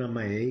not been on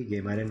my A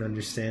game. I didn't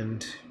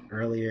understand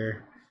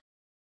earlier.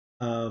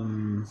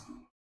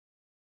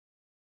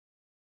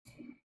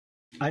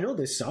 I know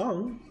this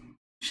song,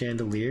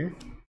 Chandelier.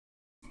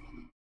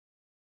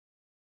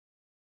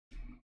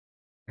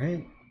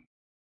 Right?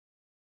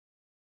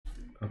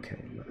 Okay,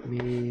 let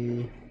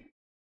me...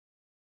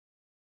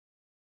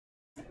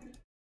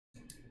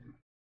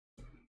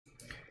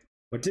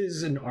 What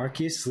does an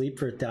Arceus sleep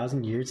for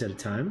 1,000 years at a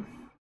time?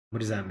 What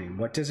does that mean?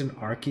 What does an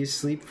Arceus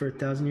sleep for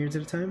 1,000 years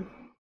at a time?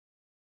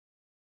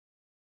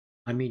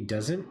 I mean,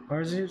 doesn't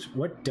Arceus?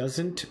 What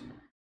doesn't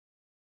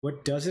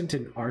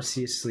an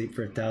Arceus sleep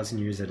for 1,000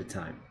 years at a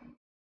time?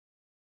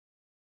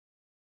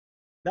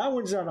 That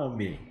one's not on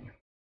me.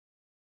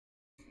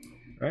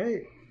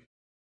 Right?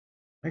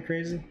 Am I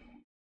crazy?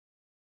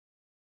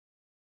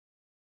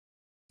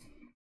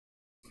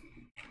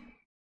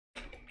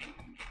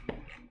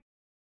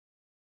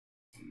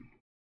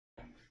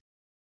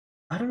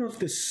 I don't know if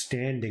the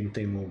standing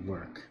thing will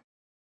work.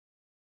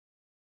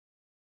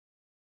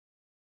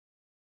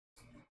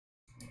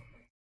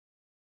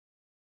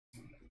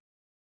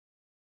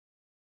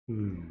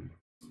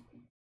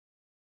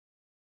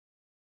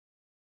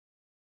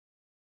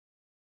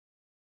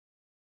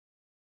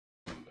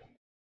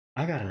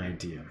 I got an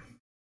idea.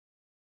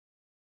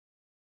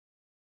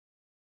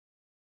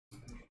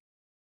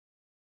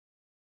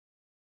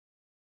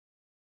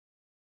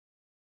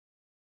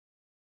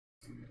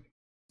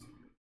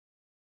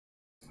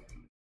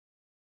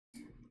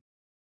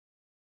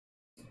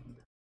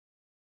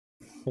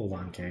 Hold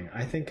on, gang.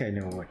 I think I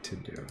know what to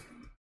do.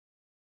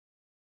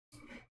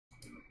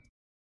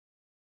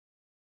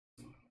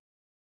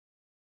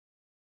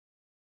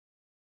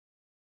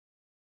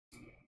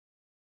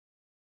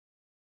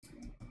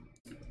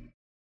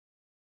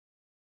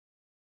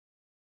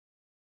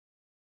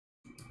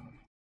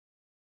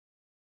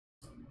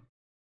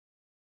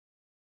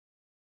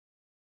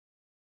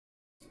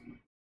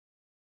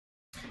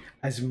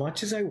 As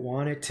much as I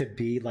want it to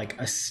be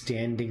like a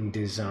standing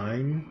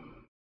design,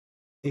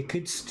 it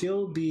could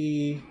still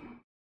be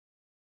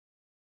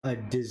a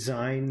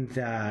design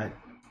that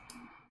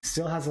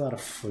still has a lot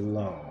of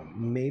flow.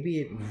 Maybe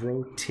it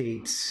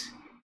rotates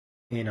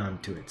in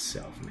onto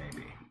itself,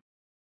 maybe.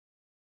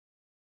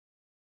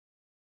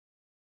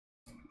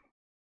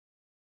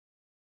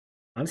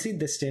 Honestly,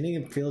 the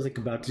standing feels like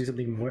about to do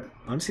something more.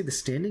 Honestly, the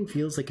standing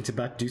feels like it's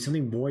about to do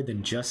something more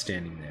than just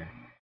standing there.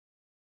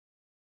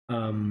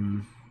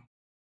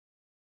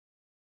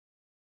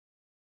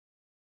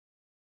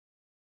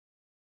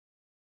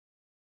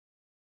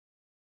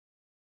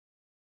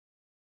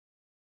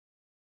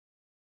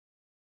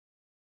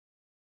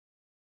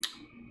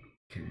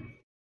 Okay.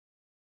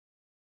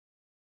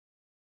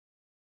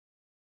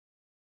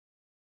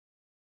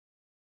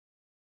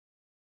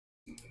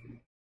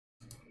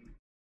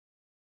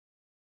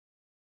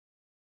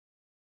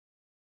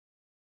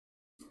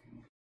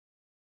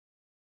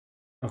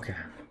 Okay.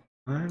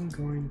 I'm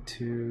going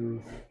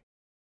to...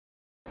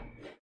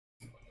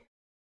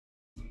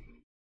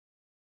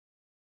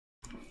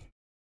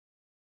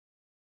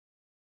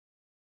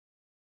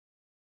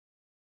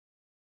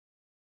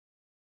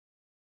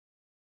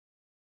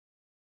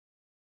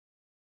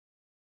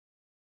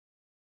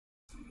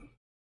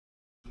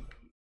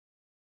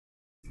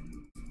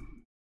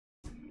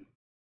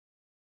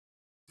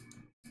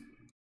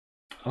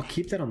 I'll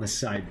keep that on the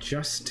side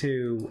just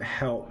to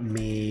help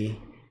me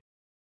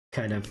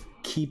kind of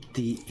keep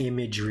the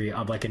imagery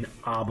of like an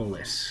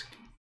obelisk.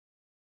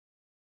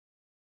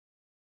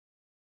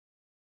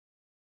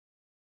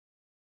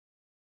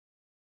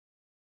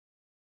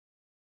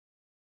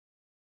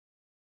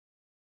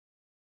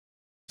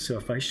 So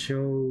if I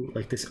show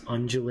like this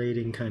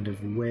undulating kind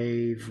of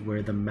wave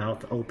where the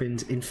mouth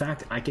opens, in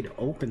fact, I could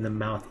open the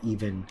mouth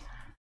even.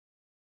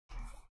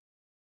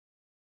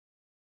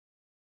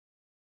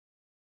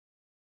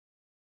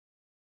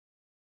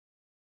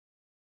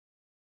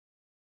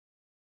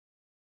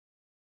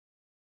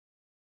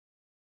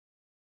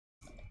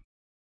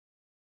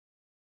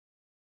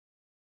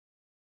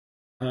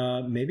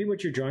 Maybe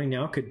what you're drawing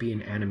now could be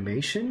an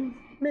animation,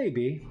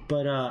 maybe,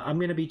 but I'm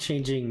going to be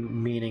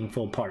changing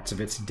meaningful parts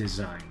of its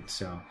design.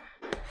 So,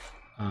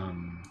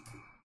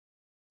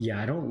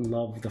 yeah, I don't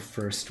love the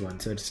first one,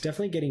 so it's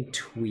definitely getting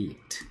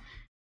tweaked.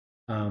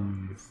 A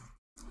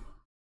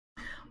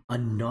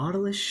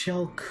nautilus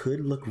shell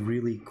could look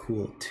really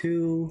cool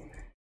too.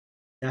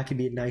 That could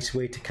be a nice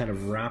way to kind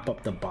of wrap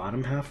up the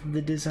bottom half of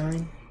the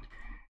design.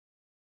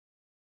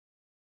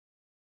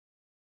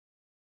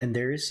 And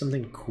there is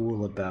something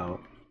cool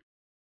about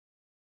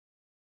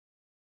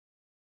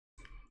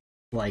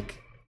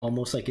like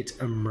almost like it's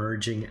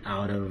emerging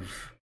out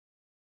of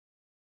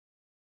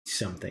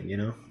something, you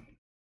know?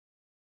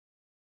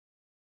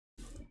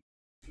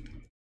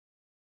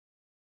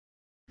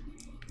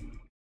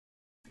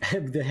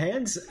 The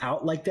hands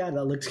out like that,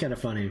 that looks kind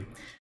of funny.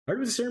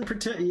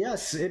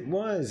 Yes, it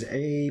was.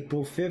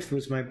 April 5th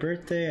was my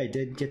birthday. I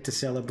did get to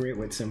celebrate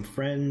with some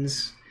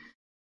friends.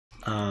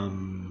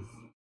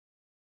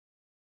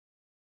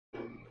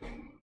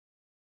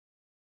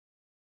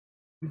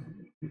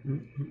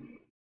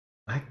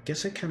 I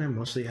guess I kind of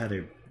mostly had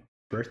a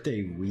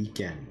birthday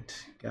weekend.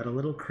 Got a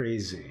little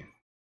crazy.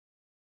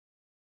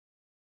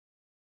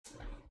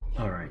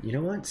 Alright, you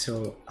know what?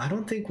 So I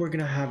don't think we're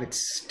gonna have it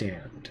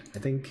stand. I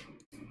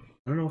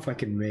don't know if I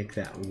can make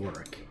that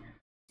work.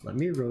 Let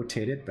me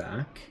rotate it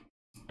back.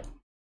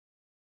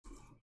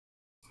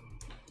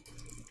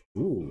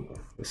 Ooh,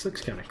 this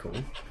looks kind of cool.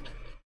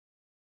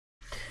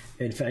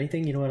 And if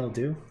anything, you know what I'll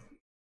do?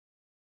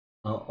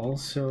 I'll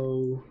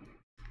also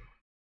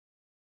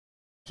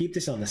keep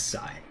this on the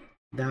side.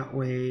 That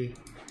way,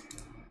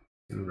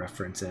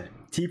 reference it.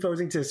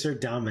 T-posing to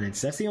assert dominance.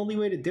 That's the only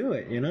way to do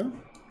it, you know?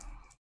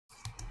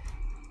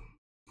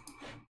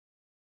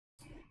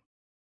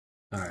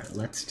 Alright,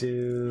 let's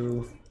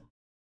do...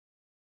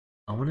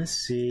 I want to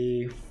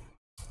see if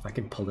I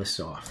can pull this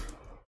off.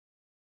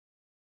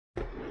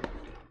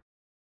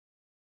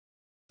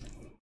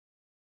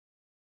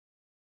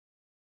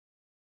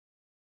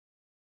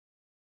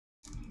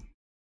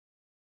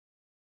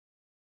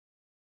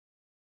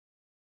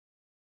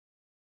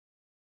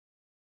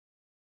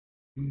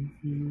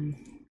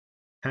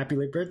 Happy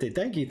late birthday.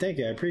 Thank you,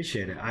 I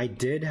appreciate it. I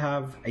did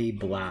have a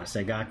blast.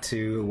 I got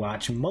to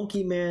watch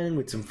Monkey Man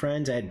with some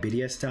friends. I had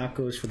BDS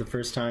tacos for the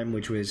first time,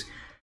 which was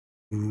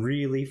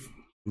really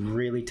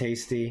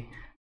tasty.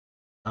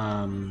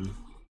 You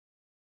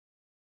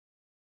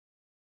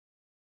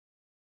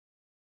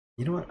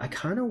know what? I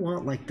kind of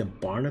want like the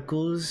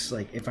barnacles.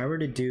 Like if I were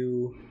to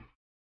do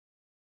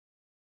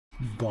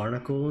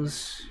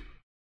barnacles,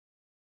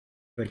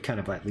 it would kind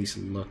of at least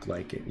look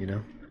like it, you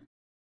know?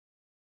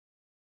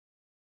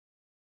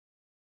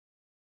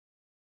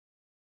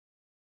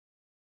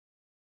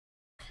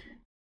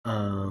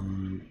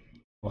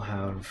 We'll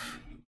have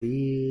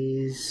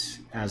these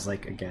as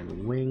like,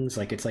 again, wings,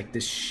 like it's like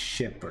this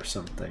ship or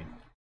something,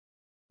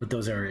 but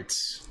those are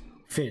its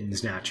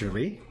fins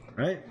naturally,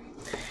 right?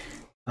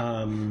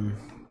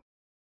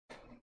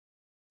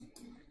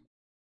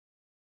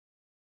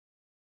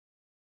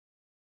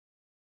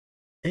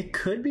 It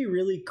could be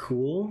really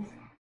cool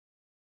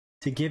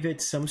to give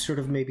it some sort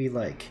of maybe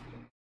like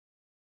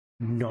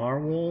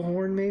narwhal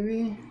horn,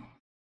 maybe.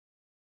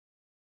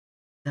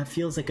 That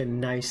feels like a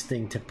nice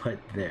thing to put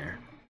there.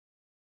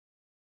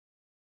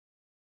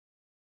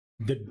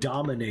 The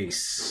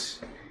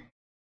Dominace.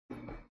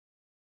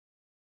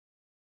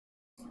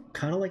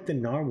 Kind of like the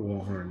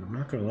narwhal horn, I'm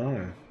not gonna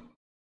lie.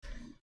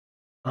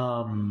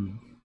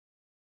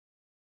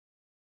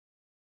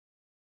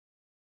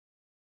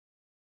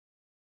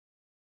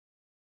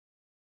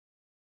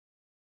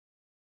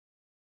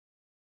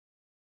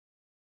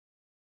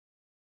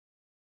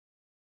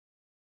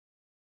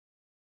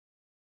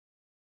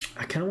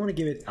 I kind of want to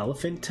give it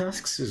elephant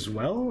tusks as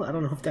well. I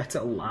don't know if that's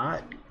a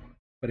lot,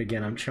 but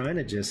again, I'm trying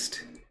to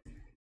just...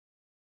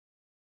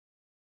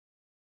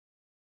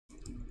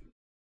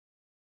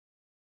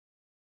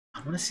 I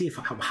want to see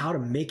how to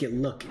make it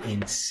look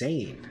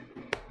insane.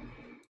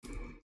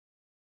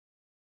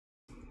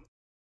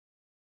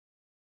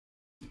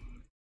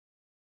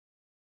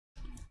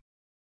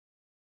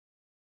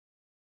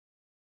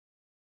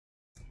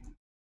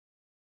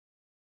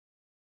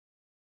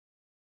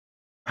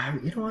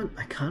 You know what?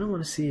 I kind of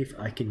want to see if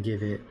I can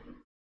give it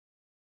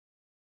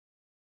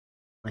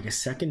like a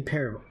second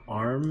pair of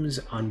arms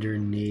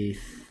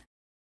underneath.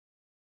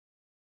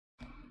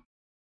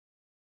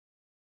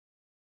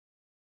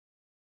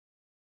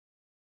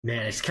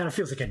 Man, it kind of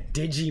feels like a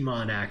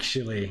Digimon,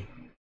 actually.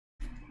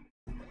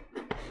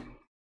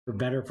 For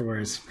better or for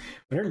worse.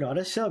 When I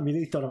noticed that, I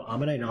immediately thought of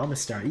Amidite and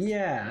Amistar.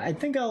 Yeah, I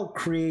think I'll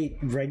create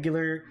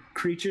regular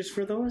creatures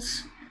for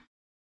those.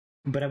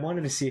 but I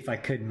wanted to see if I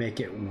could make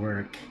it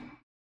work.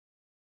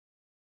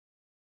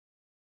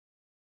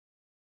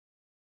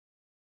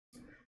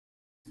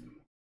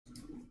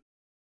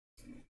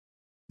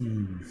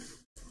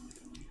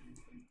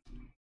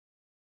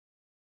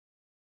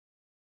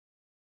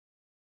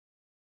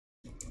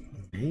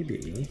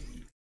 Maybe.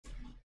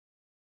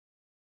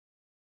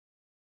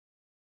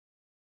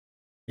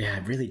 Yeah,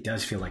 it really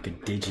does feel like a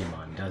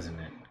Digimon, doesn't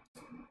it?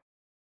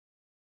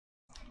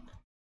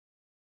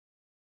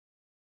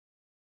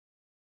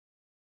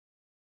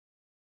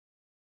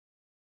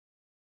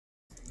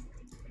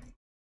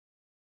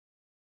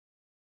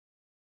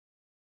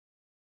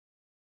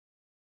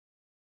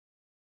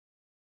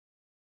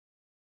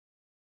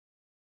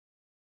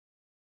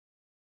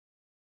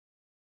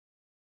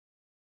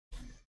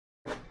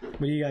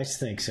 What do you guys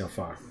think so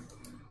far?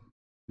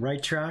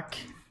 Right track?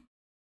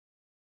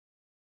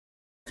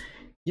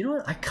 You know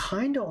what? I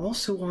kind of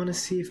also want to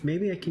see if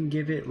maybe I can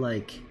give it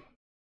like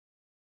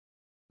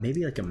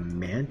maybe like a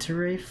manta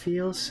ray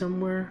feel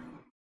somewhere.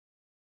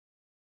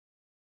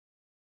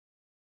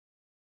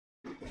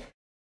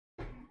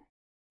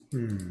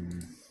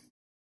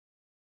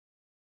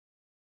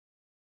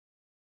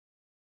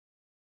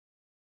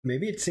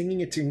 Maybe it's singing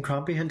it's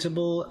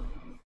incomprehensible,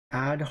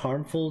 add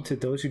harmful to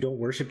those who don't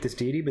worship this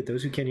deity, but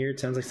those who can hear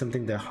it sounds like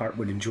something the heart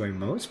would enjoy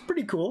most.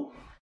 Pretty cool.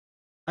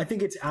 I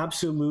think it's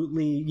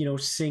absolutely, you know,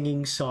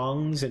 singing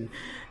songs, and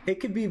it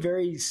could be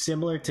very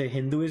similar to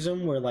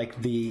Hinduism, where like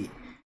the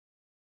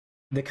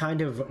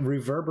kind of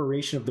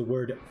reverberation of the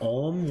word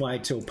Om, why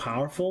it's so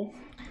powerful.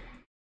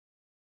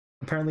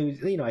 Apparently,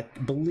 you know, I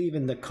believe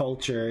in the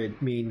culture, it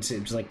means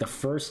it's like the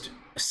first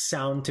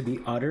sound to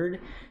be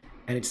uttered,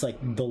 and it's like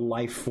the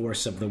life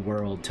force of the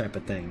world type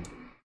of thing.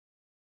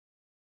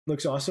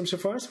 Looks awesome so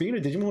far. Speaking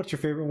of Digimon, what's your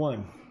favorite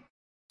one?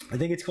 I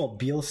think it's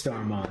called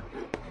Beelstarmon.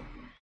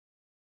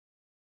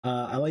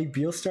 I like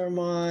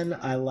Beelstarmon.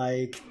 I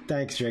like.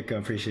 Thanks, Draco.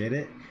 Appreciate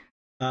it.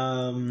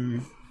 I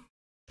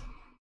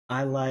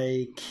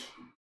like.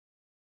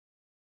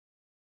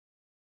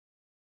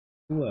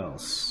 Who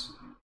else?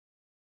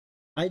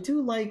 I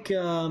do like.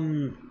 I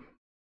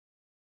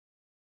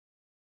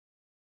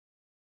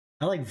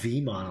like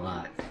Vmon a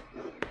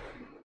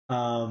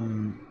lot.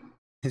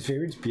 His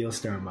favorite's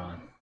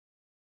Beelstarmon.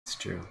 It's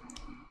true.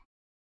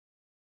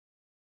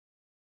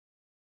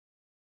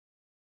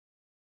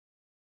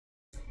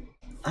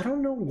 I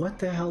don't know what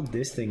the hell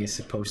this thing is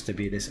supposed to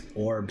be, this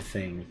orb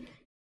thing,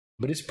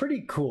 but it's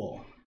pretty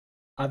cool.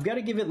 I've got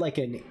to give it like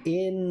an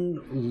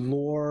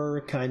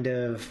in-lore kind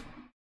of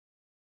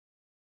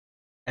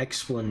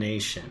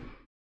explanation.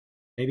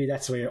 Maybe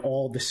that's where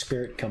all the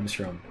spirit comes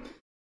from.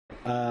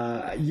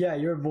 Yeah,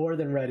 you're more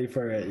than ready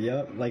for it.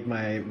 Yep, like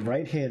my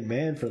right-hand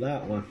man for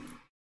that one.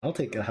 I'll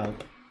take the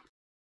help.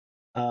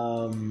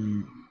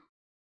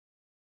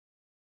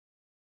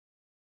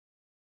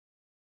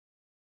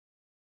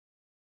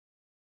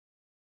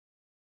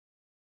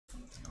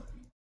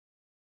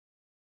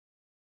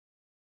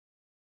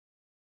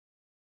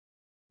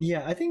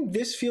 Yeah, I think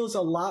this feels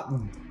a lot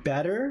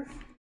better.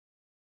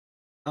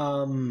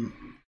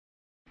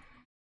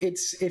 It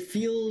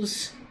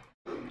feels,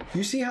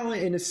 you see how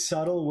in a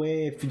subtle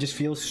way it just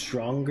feels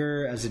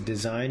stronger as a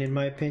design, in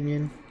my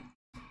opinion.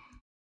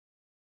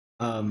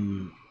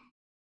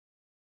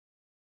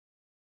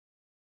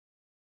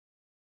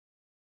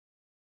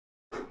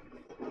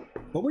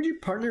 What would your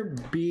partner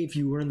be if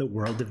you were in the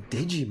world of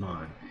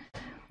Digimon?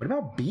 What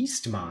about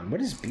Beastmon?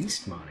 What is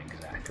Beastmon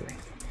exactly?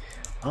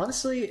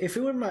 Honestly, if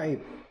it were my,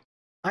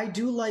 I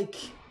do like,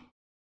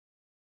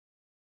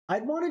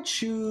 I'd want to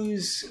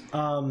choose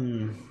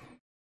I'd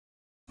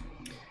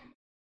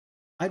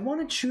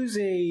want to choose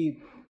a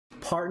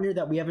partner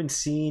that we haven't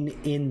seen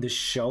in the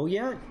show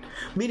yet,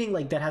 meaning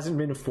like that hasn't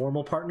been a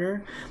formal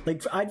partner.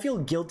 Like I'd feel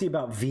guilty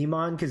about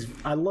Vmon because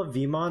I love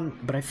Vmon,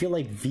 but I feel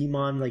like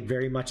Vmon like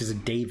very much is a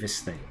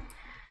Davis thing.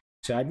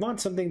 So I'd want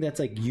something that's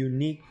like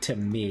unique to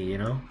me, you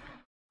know?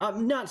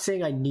 I'm not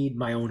saying I need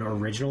my own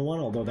original one,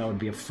 although that would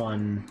be a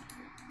fun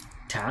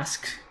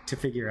task to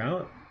figure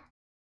out.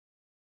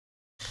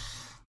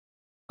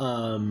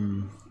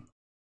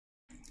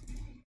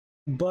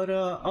 But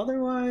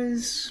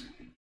otherwise,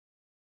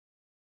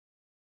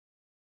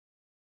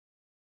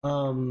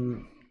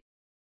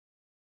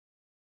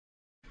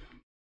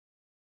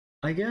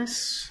 I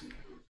guess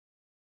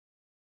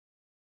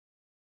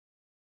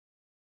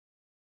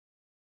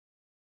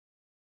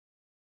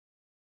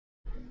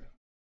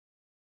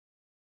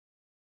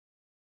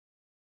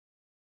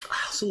I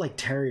also like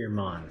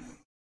Terriermon.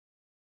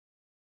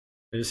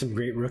 There's some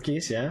great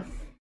rookies, yeah.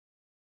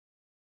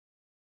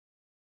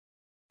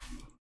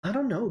 I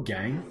don't know,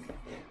 gang.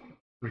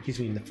 Rookies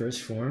being the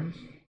first form.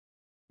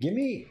 Give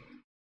me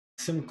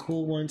some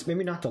cool ones.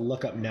 Maybe not to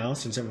look up now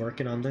since I'm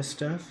working on this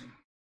stuff.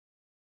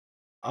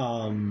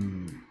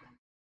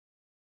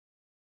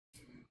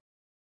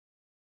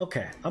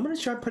 Okay, I'm gonna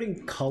try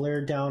putting color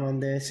down on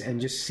this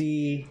and just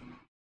see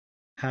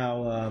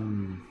how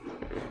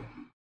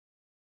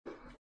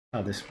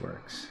this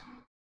works.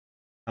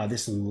 How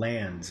this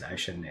lands, I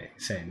should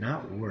say,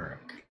 not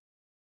work.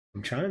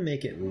 I'm trying to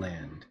make it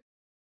land.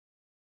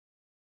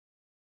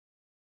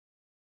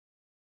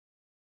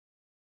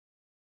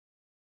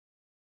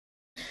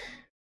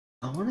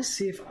 I want to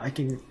see if I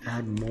can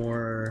add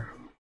more.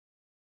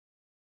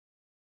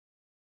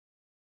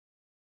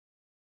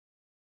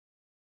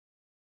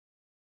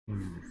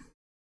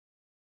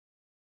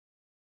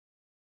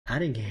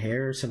 Adding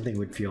hair or something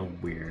would feel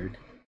weird.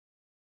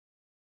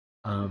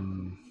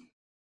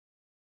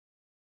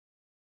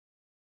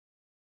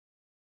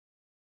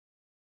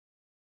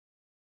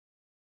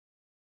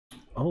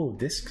 Oh,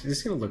 this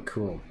is gonna look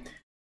cool.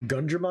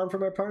 Gundramon for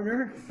my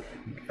partner?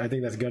 I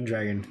think that's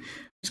Gundragon.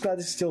 Just glad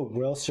this is still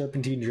Royal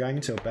Serpentine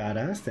Dragon, so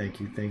badass. Thank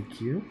you, thank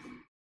you.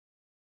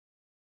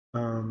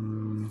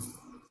 And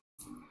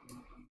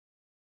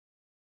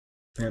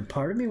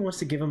part of me wants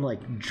to give him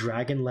like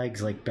dragon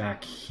legs like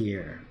back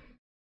here.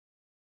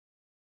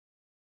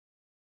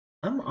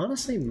 I'm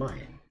honestly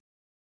might.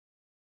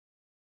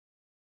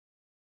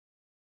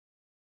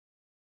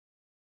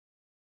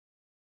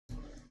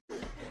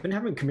 Been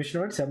having commission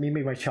arts that me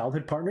make my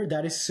childhood partner?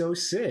 That is so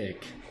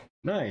sick.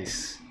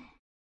 Nice.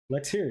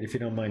 Let's hear it if you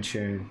don't mind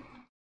sharing.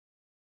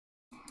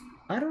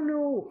 I don't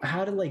know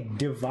how to like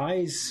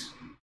devise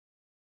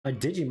a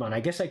Digimon. I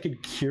guess I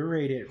could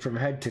curate it from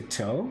head to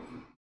toe.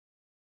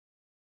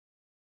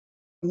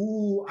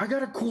 Ooh, I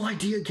got a cool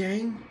idea,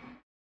 gang.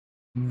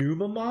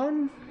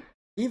 Numamon?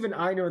 Even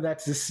I know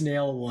that's the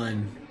snail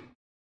one.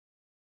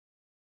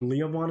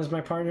 Leomon is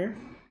my partner.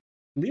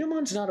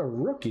 Leomon's not a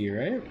rookie,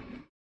 right?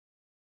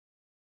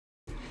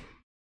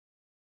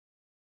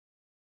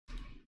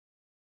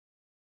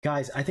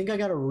 Guys, I think I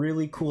got a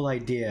really cool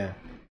idea.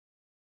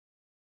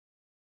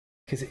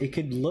 Because it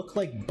could look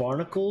like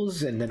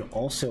barnacles and then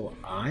also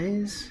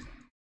eyes.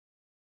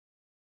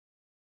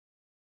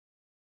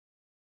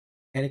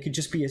 And it could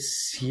just be a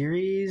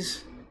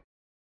series.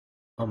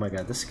 Oh my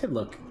god, this could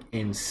look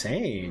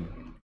insane.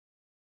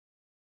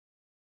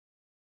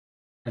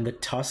 And the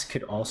tusk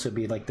could also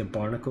be like the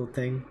barnacle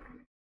thing.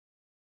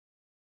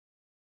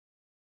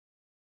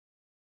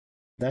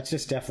 That's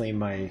just definitely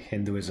my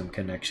Hinduism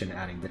connection,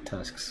 adding the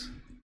tusks.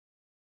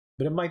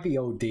 But it might be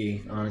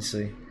OD,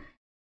 honestly.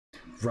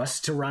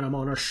 Rust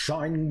Tyrannomon or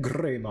Shine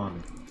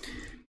Greymon.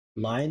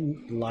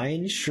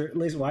 Lion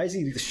shirtless. Why is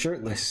he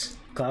shirtless?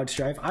 Cloud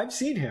Strife. I've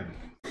seen him.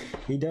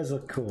 He does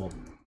look cool.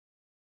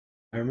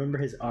 I remember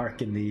his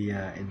arc in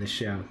the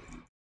show.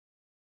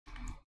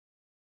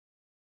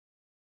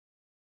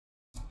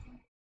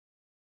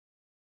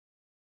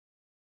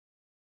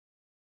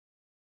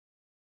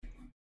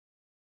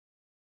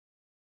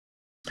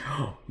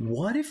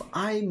 What if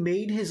I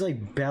made his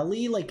like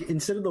belly, like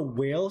instead of the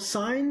whale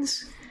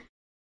signs,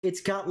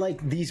 it's got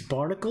like these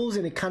barnacles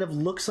and it kind of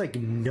looks like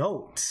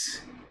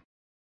notes.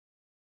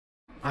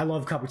 I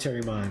love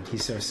Kabuterimon.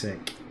 He's so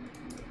sick.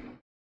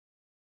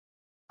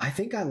 I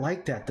think I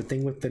like that, the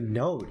thing with the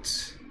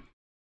notes.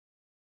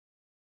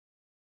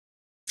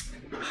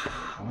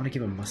 I want to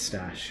give him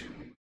mustache.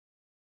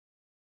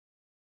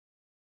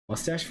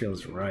 Mustache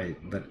feels right,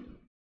 but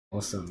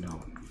also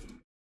no.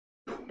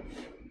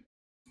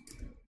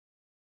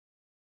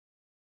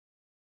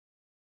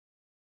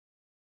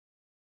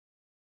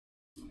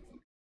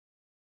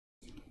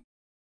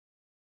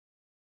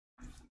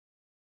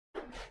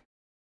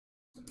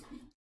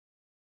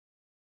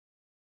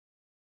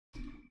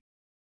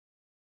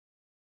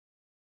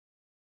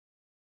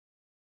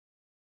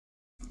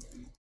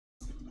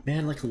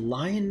 Man, like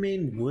lion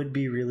mane would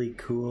be really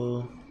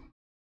cool.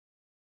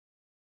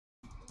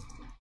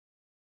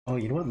 Oh,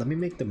 you know what? Let me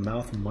make the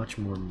mouth much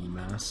more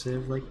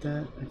massive like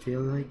that, I feel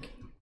like.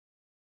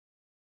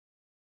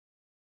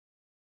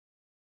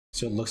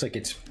 So it looks like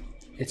it's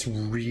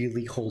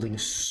really holding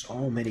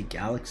so many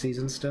galaxies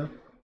and stuff.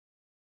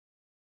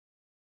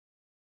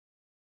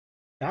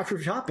 Back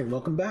from shopping,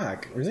 welcome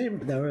back.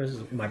 That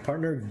was my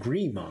partner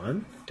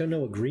Greemon. Don't know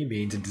what Gree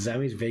means. The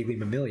design is vaguely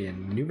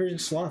mammalian. New version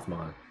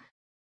Slothmon.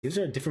 These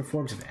are different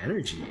forms of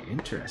energy.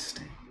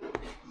 Interesting.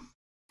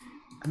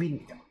 I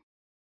mean,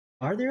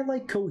 are there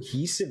like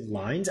cohesive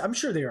lines? I'm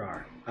sure there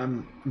are.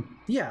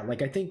 Yeah,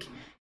 like I think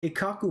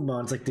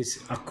Ikakumon's like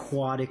this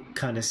aquatic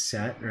kind of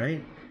set,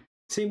 right?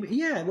 Same.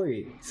 Yeah,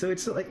 wait. So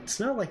it's like it's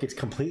not like it's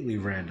completely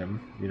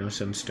random, you know,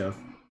 some stuff.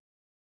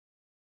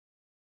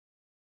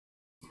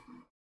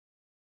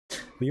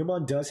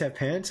 Leomon does have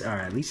pants. All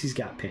right, at least he's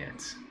got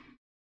pants.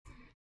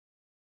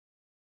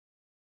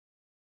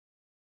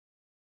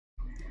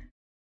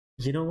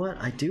 You know what?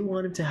 I do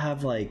want him to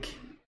have like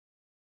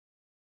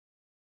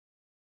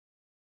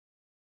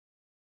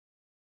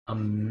a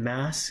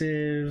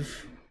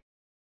massive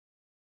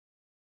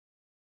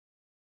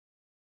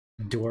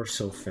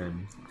dorsal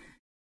fin.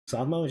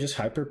 Slothmon was just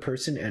hyper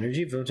person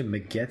energy, evolved to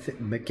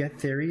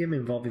Megatherium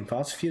involving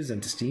fossil fuels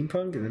into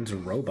steampunk, and then to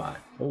robot.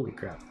 Holy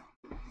crap.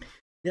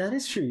 Yeah, that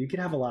is true. You could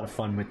have a lot of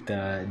fun with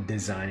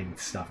designing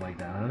stuff like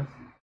that, huh?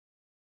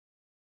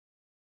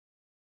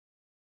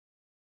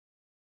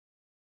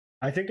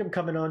 I think I'm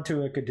coming on to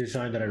like a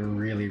design that I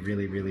really,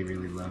 really, really,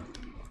 really love.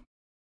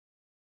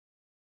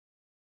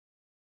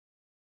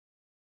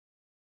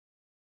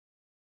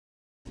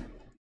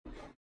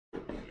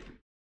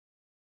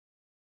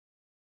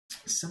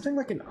 Something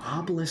like an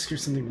obelisk or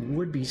something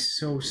would be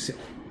so sick.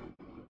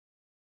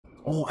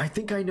 Oh, I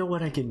think I know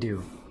what I can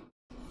do.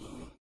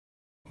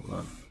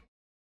 Hold on.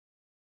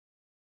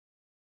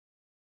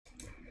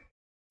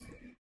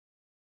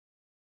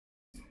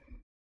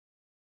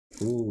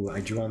 Ooh, I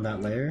drew on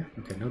that layer?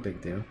 Okay, no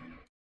big deal.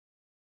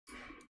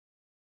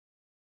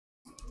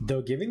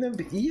 Though giving them...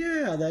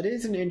 Yeah, that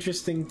is an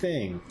interesting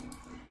thing.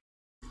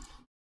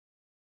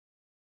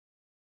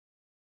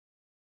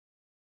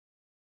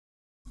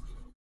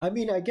 I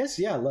mean, I guess,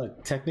 yeah,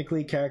 look,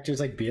 technically characters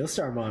like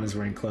Beelstarmon is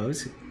wearing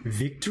clothes.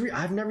 Victory?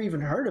 I've never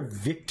even heard of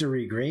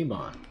Victory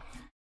Greymon.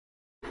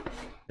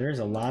 There's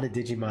a lot of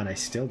Digimon I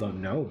still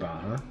don't know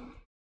about, huh?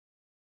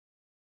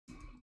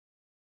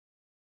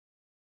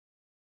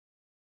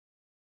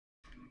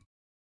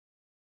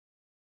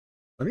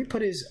 Let me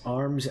put his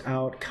arms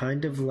out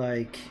kind of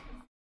like...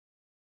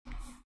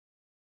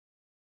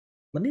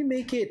 Let me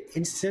make it,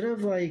 instead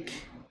of like...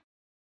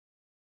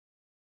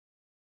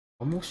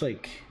 almost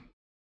like...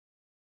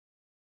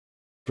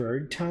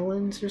 bird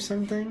talons or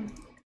something?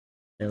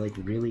 They're like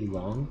really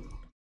long?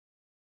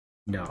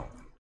 No.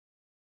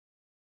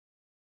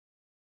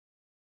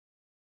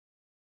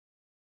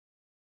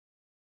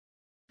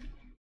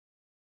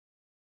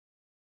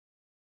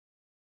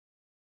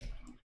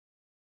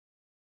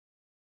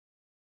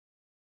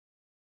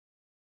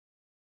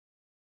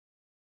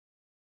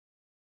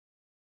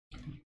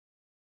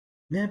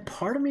 Man,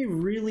 part of me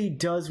really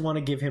does want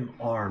to give him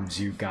arms,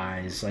 you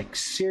guys. Like,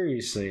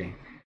 seriously.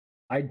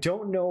 I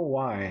don't know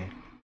why.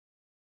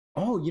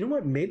 Oh, you know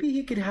what? Maybe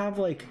he could have,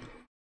 like,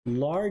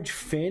 large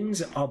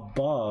fins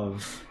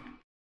above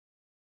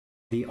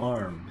the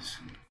arms.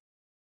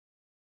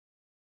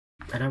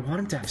 And I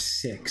want him to have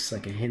 6,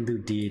 like a Hindu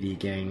deity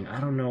gang.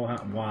 I don't know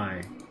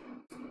why.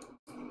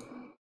 I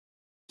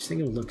just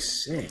think it would look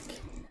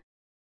sick.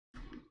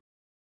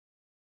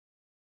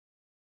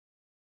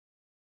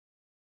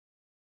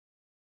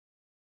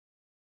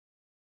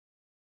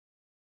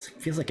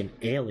 It feels like an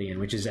alien,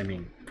 which is, I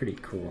mean, pretty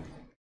cool.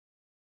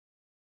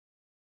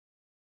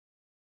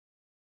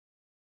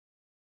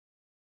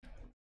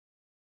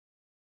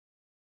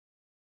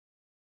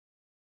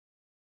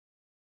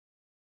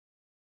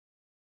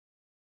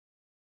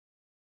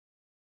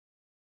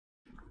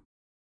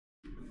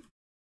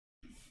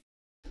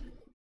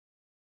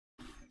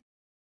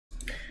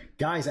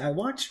 Guys, I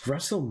watched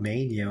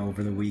WrestleMania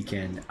over the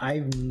weekend.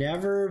 I've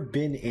never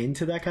been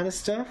into that kind of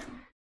stuff,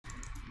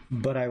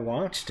 but I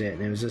watched it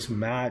and it was just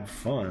mad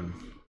fun.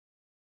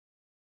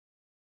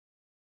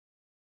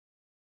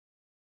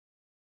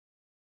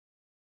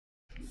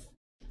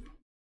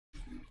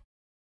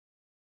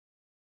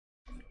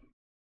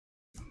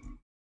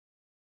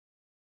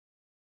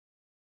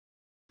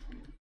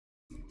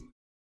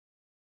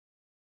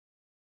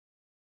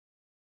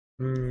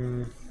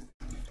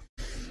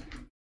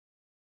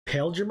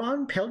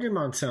 Paildramon?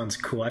 Paildramon sounds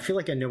cool. I feel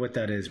like I know what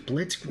that is.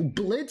 Blitz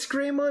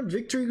Greymon?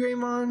 Victory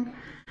Greymon?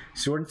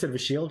 Sword instead of a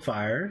shield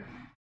fire.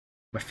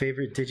 My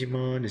favorite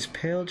Digimon is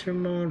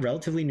Paildramon.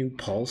 Relatively new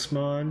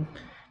Pulsemon.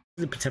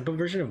 The POTEMPO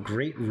version of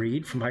Great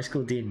Read from High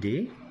School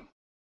D&D?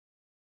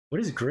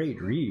 What is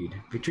Great Read?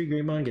 Victory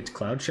Greymon gets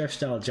Cloud Chef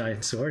style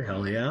giant sword?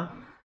 Hell yeah.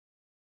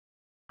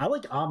 I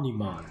like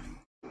Omnimon.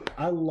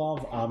 I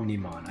love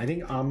Omnimon. I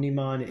think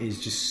Omnimon is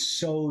just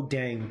so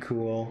dang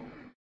cool.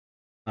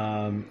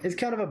 It's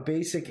kind of a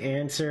basic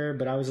answer,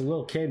 but I was a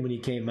little kid when he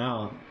came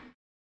out.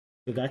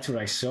 So that's what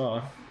I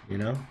saw, you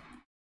know?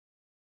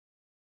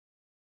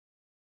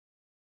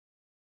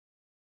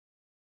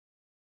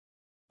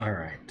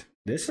 Alright.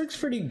 This looks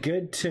pretty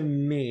good to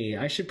me.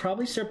 I should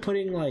probably start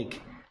putting,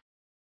 like,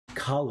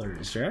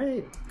 colors,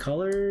 right?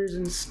 Colors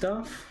and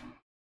stuff.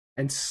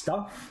 And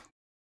stuff.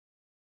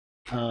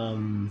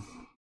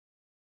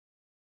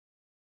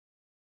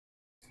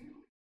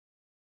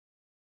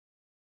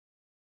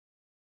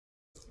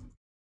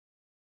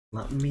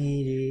 Let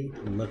me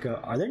look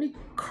up. Are there any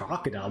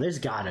crocodile? There's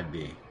gotta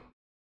be.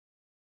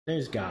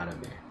 There's gotta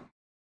be.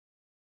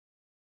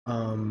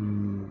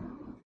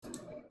 I'm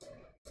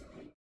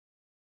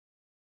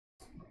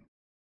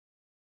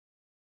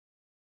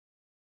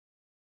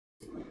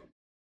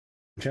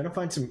trying to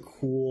find some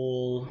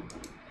cool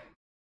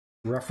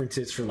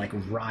references for like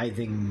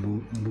writhing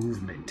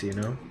movement, you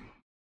know?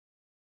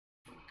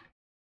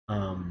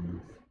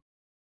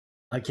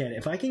 Again,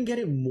 if I can get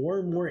it more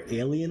and more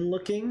alien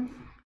looking,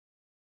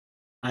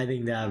 I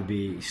think that would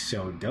be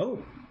so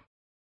dope.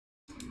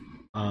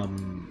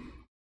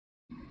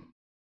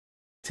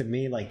 To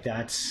me, like,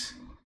 that's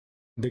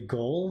the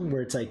goal,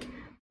 where it's like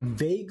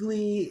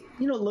vaguely,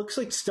 you know, looks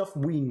like stuff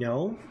we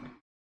know,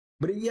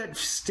 but it yet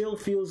still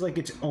feels like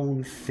its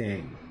own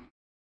thing,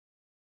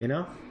 you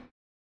know?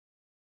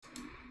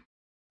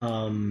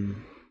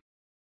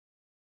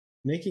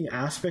 Making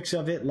aspects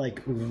of it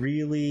like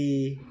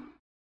really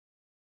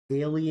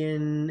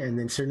alien, and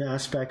then certain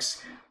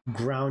aspects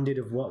grounded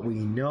of what we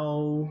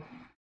know.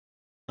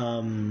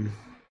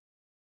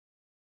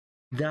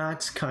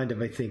 That's kind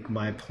of, I think,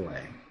 my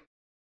play.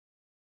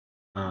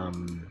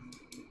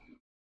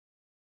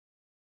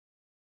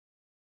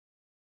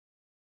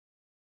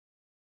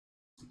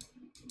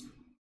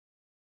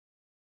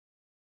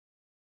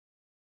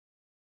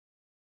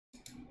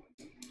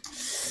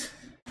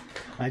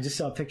 I just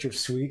saw a picture of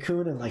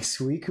Suicune, and like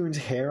Suicune's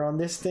hair on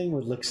this thing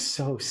would look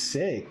so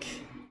sick.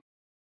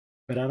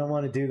 But I don't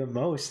want to do the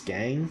most,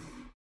 gang.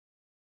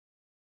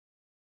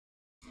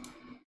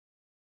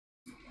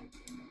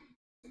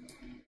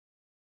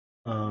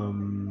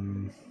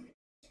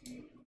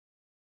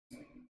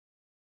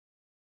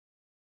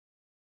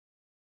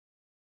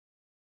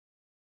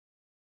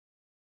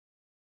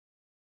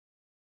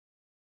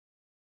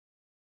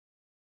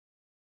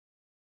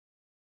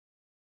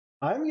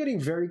 I'm getting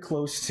very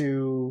close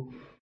to,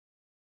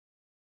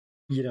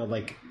 you know,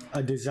 like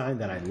a design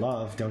that I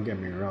love, don't get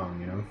me wrong,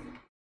 you know?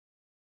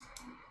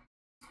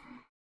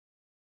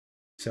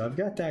 So I've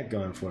got that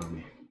going for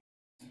me.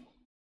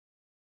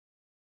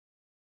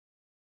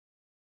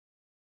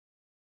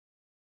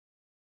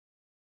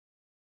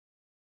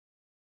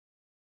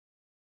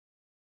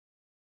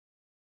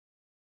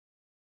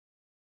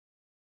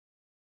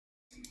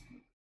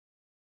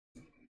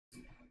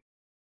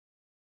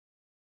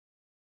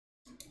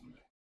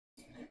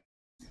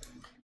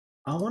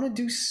 I want to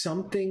do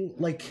something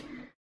like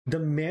the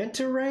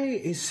manta ray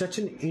is such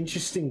an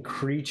interesting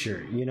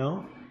creature, you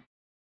know?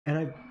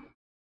 And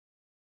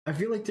I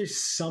feel like there's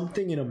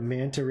something in a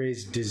manta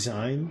ray's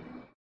design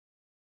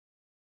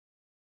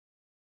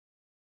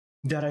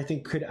that I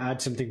think could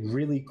add something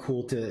really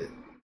cool to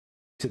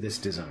this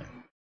design.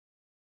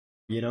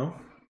 You know?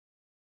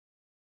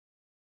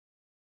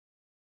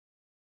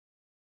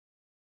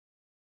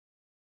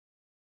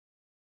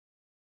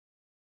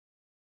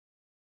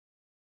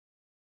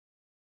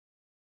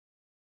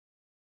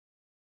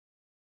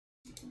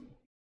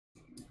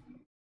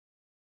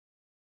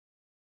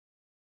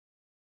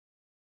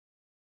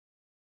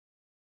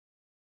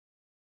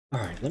 All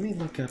right, let me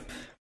look up.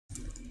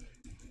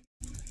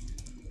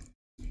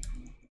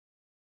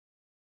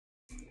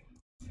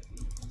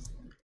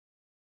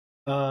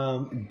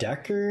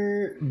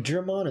 Decker,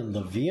 Dramon, and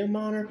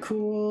Leviamon are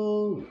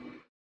cool.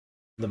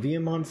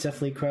 Leviamon's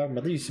definitely crowd.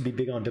 Mother used to be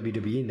big on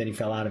WWE, and then he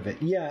fell out of it.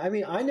 Yeah, I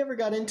mean, I never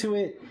got into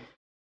it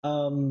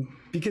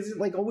because it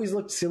like always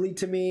looked silly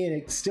to me, and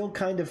it still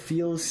kind of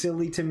feels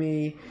silly to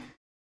me.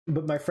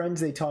 But my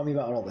friends, they taught me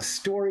about all the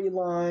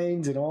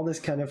storylines and all this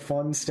kind of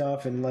fun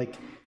stuff, and like,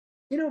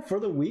 you know, for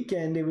the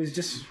weekend, it was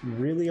just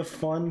really a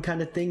fun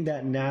kind of thing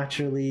that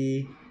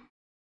naturally,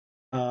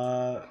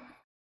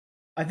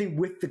 I think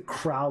with the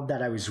crowd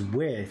that I was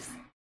with,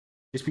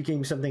 just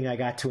became something I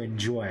got to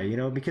enjoy, you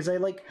know, because I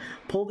like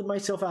pulled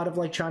myself out of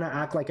like trying to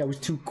act like I was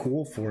too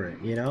cool for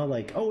it, you know,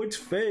 like, oh, it's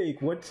fake,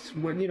 what,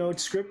 you know,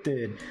 it's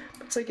scripted.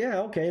 It's like,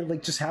 yeah, okay,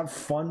 like just have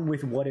fun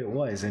with what it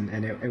was,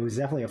 and it was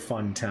definitely a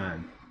fun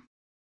time.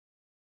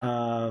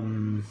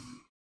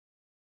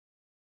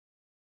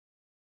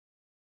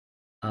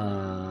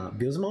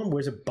 Beelzemon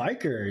wears a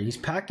biker. He's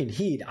packing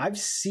heat. I've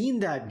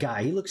seen that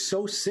guy. He looks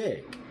so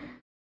sick.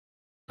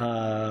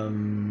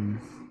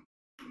 Mechanical.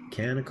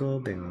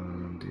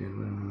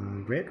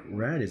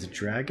 Red is a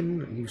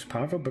dragon. He was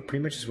powerful, but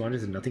pretty much just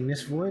wanted the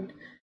nothingness void.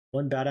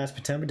 One badass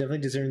Potempo, definitely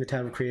deserving the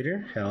title of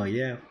creator. Hell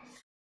yeah.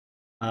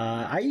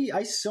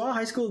 I saw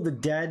High School of the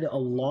Dead a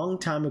long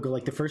time ago,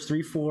 like the first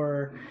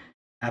 3-4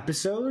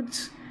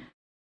 episodes,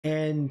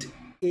 and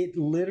it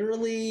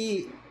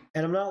literally,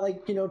 and I'm not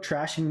like, you know,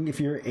 trashing if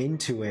you're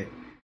into it,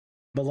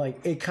 but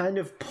like it kind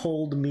of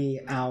pulled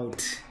me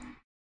out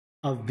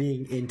of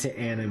being into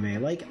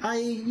anime. Like I,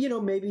 you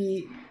know,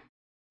 maybe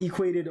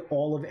equated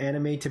all of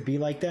anime to be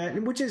like that,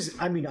 which is,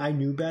 I mean, I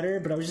knew better,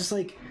 but I was just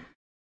like,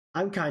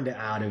 I'm kind of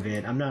out of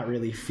it. I'm not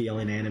really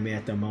feeling anime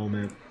at the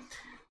moment.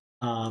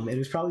 It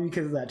was probably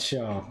because of that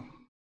show.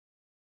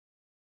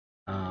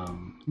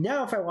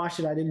 Now if I watch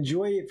it, I'd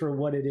enjoy it for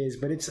what it is,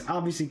 but it's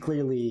obviously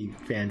clearly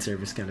fan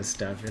service kind of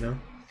stuff, you know?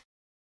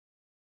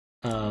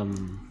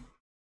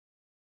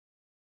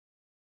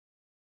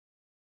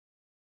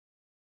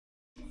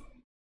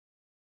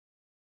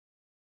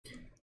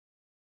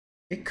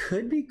 It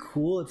could be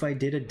cool if I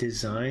did a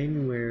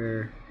design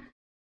where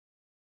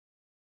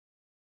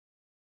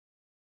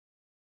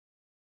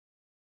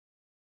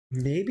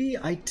maybe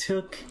I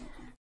took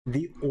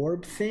the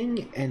orb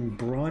thing and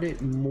brought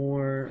it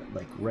more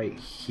like right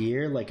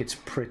here, like it's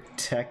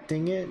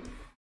protecting it.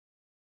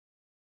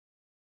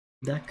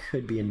 That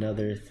could be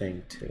another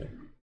thing too.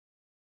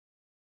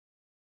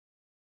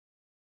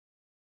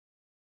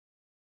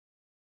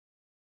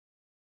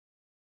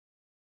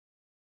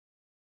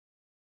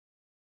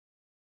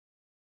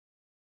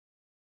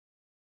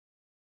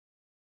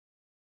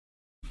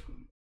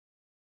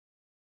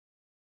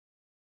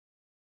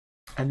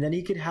 And then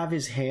he could have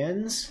his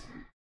hands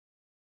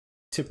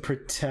to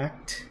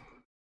protect.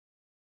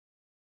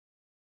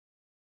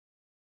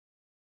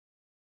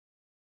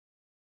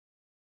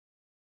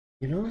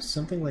 You know,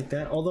 something like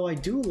that. Although I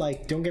do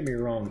like, don't get me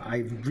wrong, I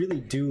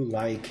really do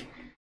like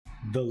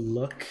the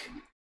look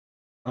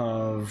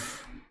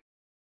of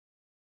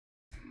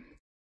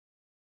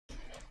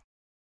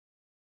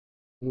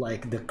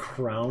like the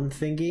crown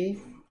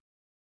thingy.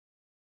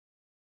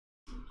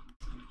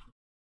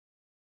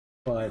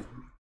 But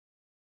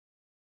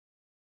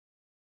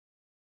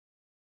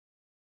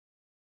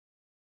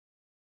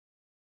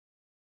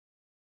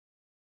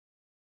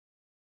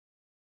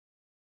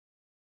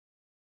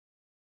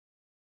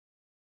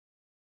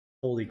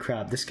Holy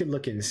crap, this could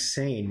look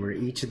insane where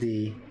each of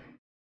the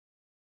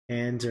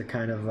hands are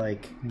kind of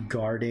like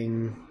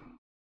guarding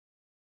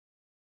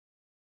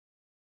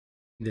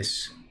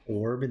this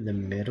orb in the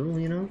middle,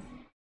 you know?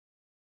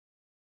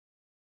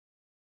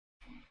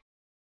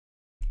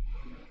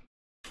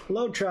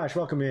 Hello, Trash,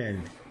 welcome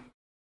in.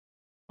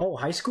 Oh,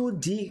 high school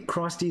D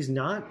cross D's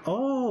not?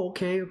 Oh,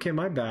 okay,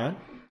 my bad.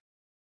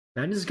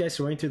 Imagine this guy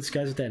soaring through the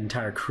skies with that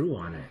entire crew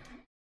on it.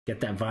 Get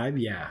that vibe?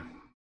 Yeah.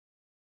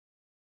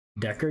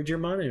 Decker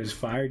German, it was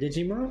Fire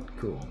Digimon?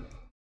 Cool.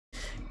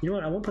 You know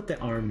what? I won't put the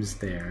arms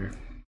there.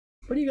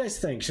 What do you guys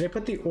think? Should I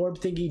put the orb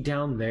thingy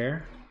down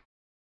there?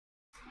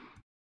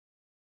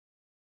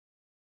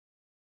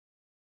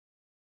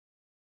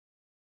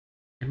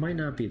 It might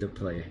not be the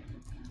play.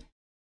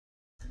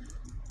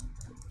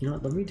 You know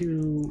what? Let me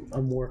do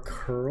a more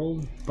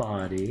curled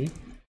body.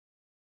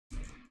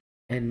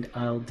 And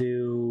I'll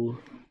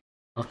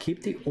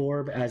keep the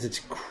orb as its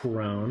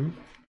crown.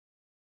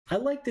 I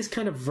like this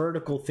kind of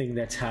vertical thing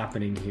that's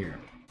happening here.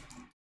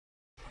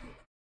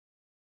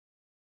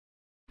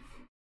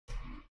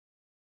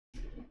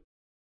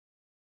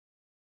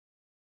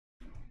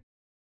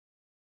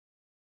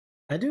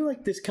 I do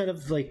like this kind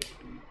of like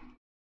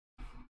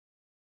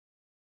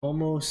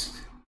almost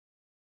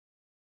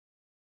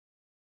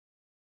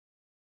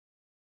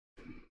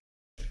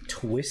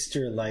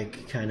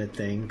twister-like kind of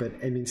thing, but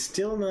I mean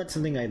still not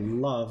something I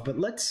love, but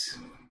let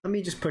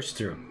me just push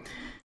through.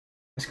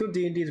 Let's go.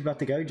 D&D is about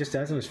the guy who just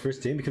dies on his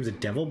first day and becomes a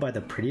devil by the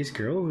prettiest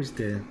girl who's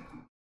the...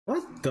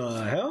 What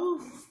the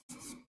hell?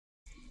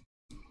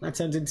 That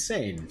sounds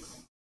insane.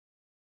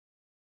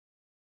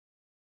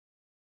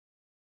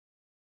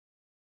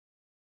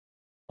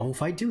 Oh,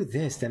 if I do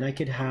this, then I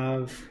could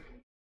have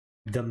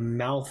the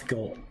mouth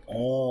go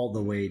all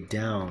the way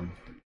down.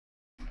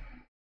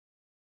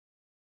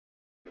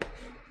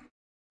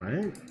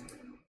 Right?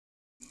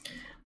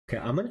 Okay,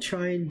 I'm gonna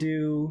try and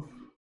do...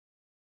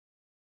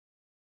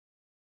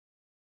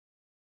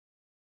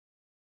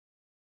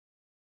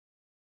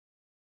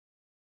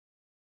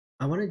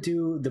 I want to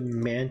do the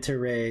manta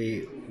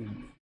ray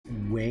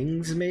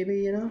wings, maybe,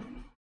 you know?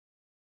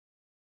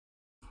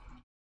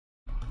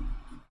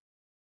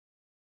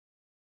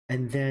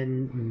 And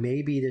then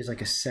maybe there's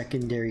like a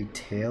secondary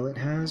tail it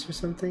has or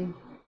something.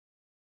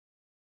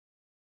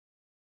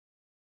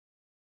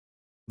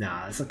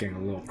 Nah, it's looking a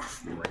little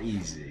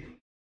crazy.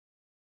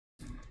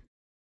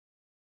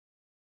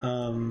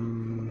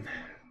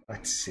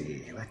 Let's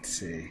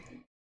see.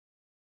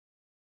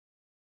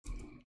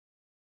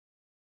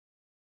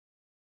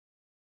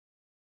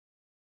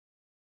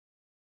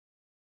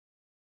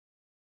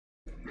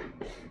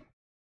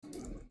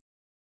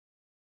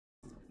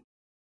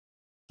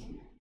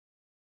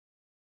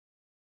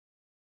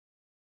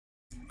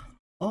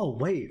 Oh,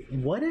 wait,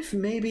 what if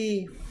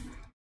maybe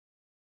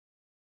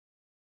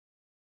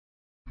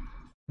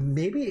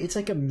it's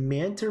like a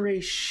manta ray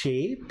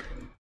shape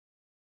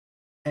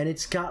and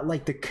it's got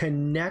like the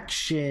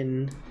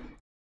connection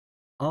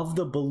of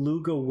the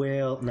beluga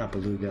whale, not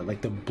beluga, like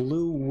the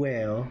blue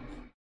whale.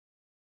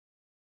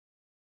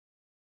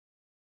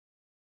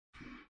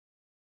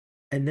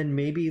 And then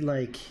maybe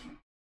like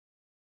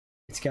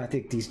it's got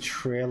like these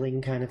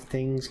trailing kind of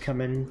things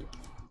coming.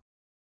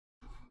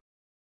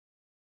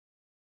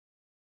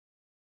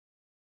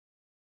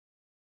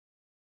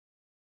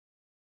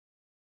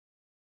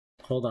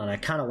 Hold on, I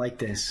kind of like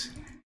this.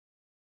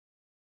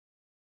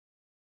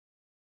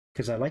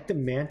 Because I like the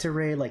manta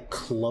ray like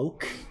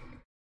cloak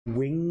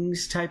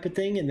wings type of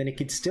thing, and then it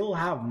could still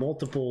have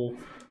multiple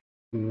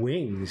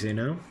wings, you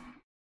know?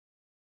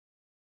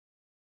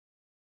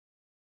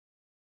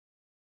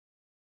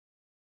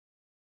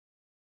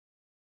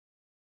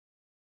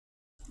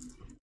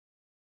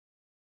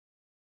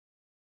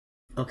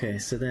 Okay,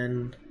 so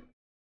then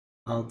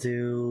I'll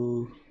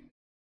do...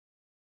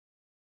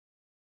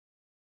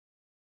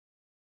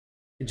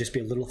 It'd just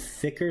be a little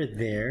thicker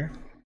there.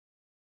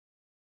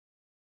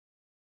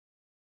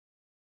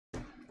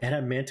 And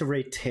a manta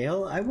ray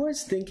tail? I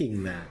was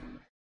thinking that.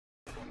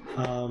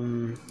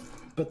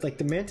 But like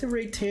the manta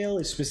ray tail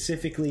is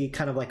specifically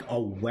kind of like a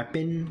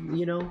weapon,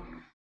 you know?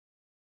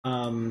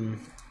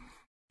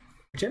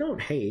 Which I don't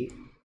hate,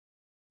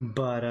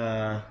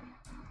 but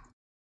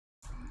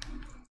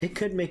it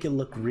could make it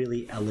look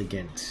really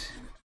elegant.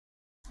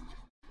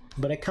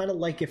 But I kind of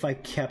like if I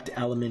kept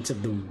elements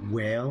of the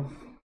whale.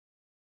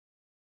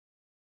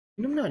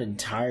 I'm not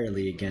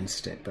entirely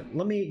against it, but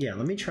let me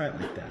try it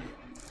like that.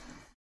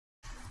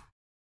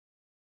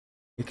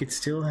 It could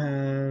still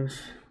have...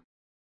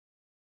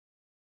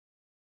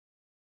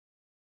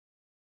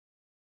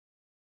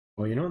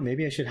 Well, you know what?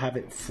 Maybe I should have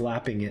it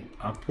flapping it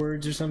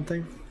upwards or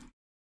something.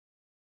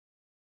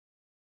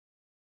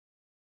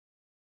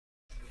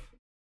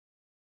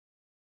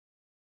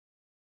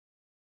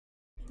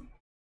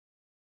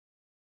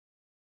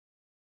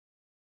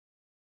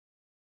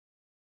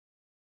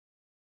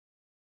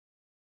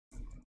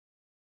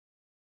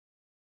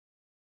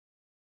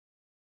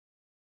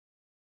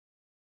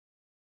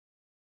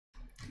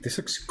 This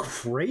looks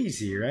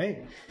crazy,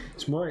 right?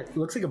 It's more, it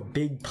looks like a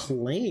big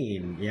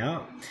plane,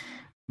 yeah.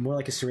 More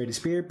like a serrated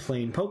spear,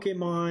 plain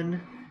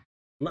Pokemon.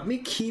 Let me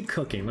keep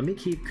cooking. Let me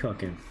keep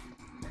cooking.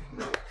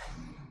 I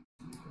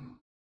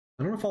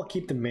don't know if I'll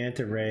keep the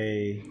manta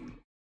ray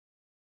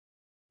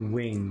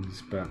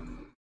wings, but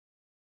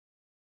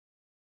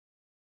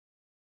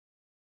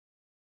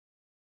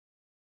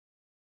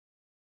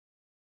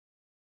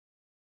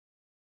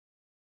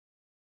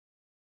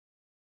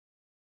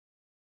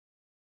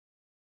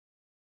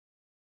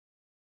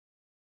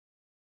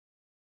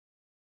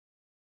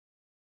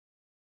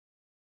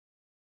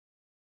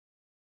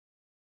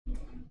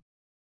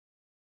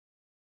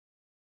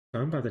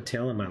I'm about the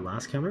tail on my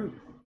last camera.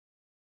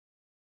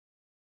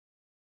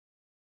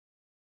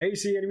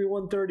 AC enemy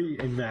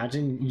 130.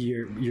 Imagine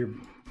your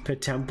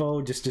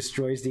POTEMPO just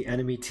destroys the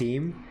enemy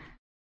team,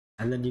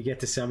 and then you get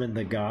to summon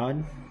the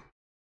god.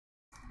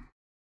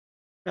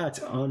 That's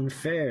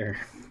unfair.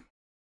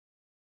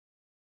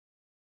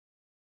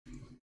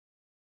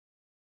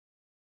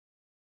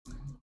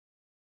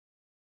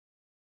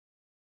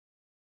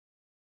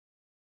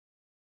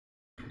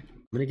 I'm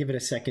gonna give it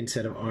a second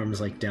set of arms,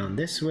 like down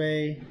this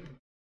way.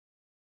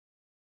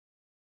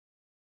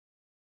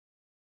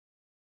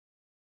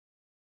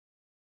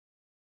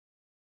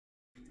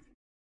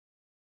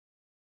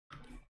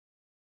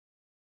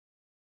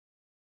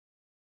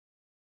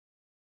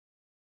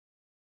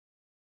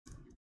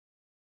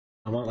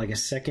 I want like a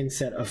second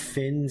set of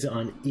fins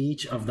on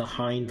each of the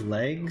hind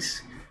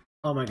legs.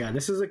 Oh my god,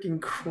 this is looking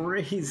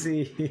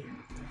crazy.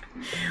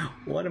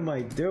 What am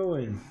I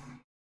doing?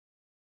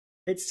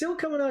 It's still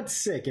coming out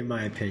sick in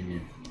my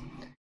opinion.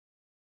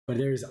 But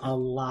there's a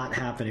lot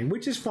happening,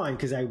 which is fine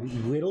because I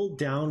whittled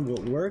down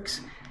what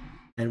works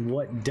and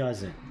what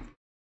doesn't.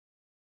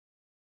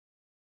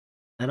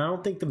 And I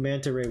don't think the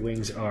manta ray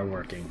wings are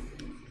working.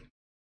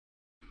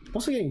 I'm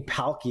also getting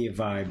Palkia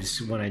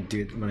vibes when I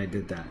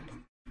did that.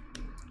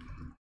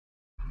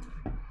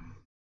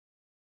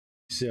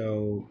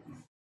 So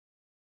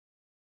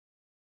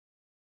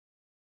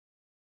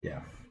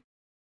yeah.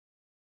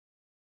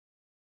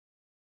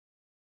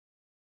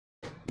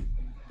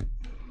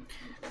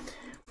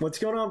 What's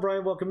going on,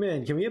 Brian? Welcome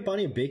in. Can we get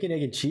Bonnie a bacon,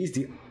 egg, and cheese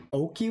the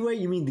Oki way?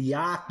 You mean the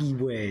Aki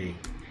way?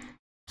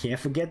 Can't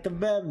forget the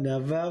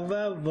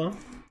Vevna.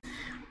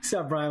 What's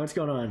up, Brian? What's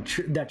going on?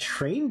 That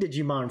train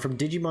Digimon from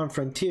Digimon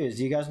Frontiers.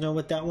 Do you guys know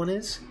what that one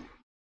is?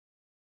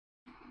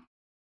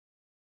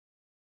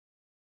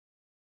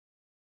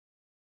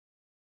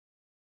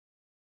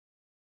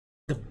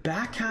 The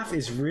back half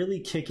is really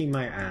kicking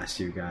my ass,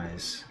 you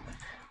guys.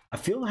 I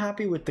feel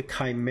happy with the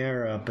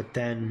CHIMAERA, but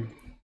then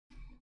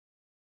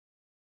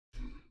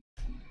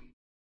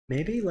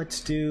maybe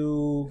let's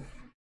do...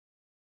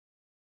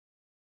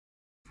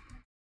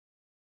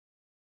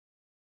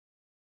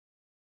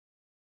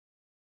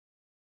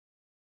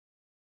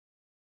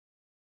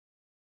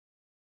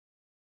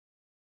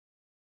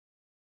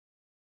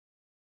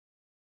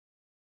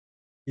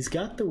 He's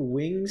got the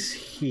wings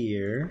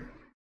here.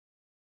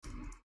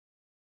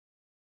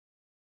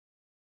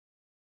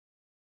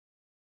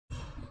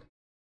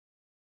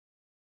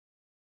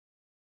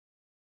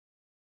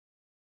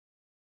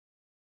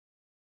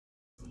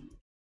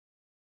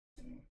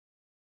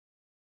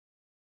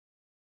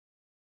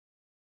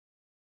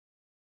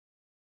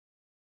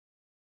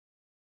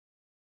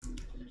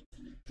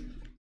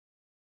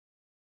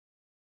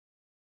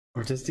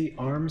 Or does the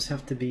arms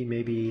have to be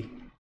maybe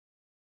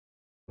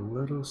a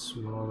little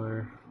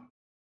smaller?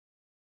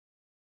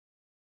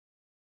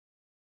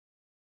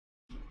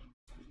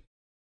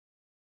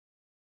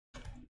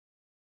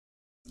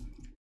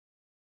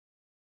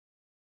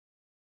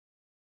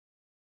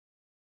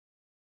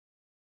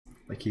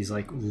 Like he's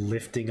like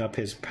lifting up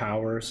his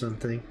power or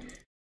something,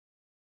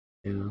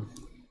 you know?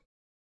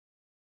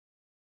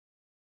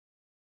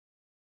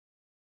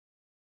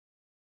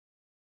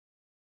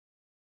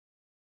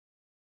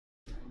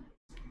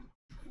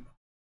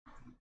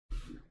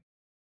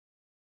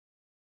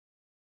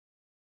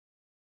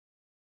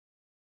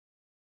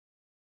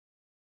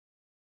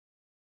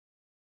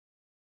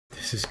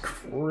 This is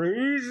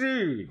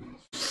crazy.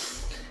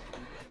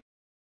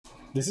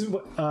 This is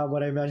what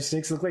I imagine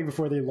snakes look like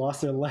before they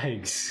lost their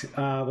legs.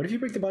 What if you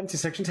break the body into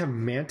sections, have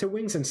manta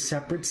wings and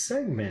separate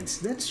segments?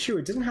 That's true.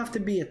 It doesn't have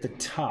to be at the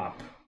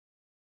top.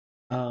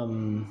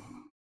 It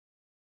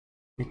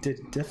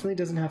definitely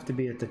doesn't have to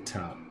be at the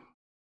top.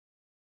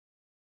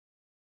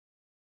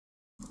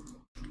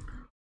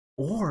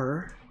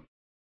 Or,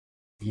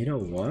 you know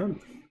what?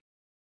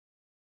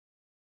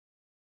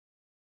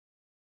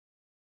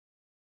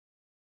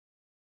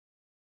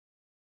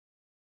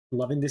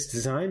 Loving this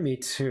design? Me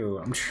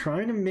too. I'm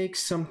trying to make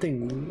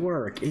something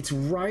work. It's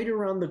right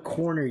around the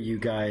corner, you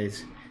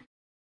guys.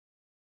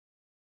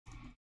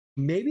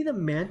 Maybe the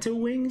manta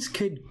wings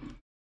could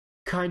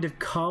kind of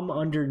come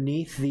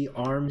underneath the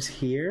arms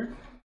here.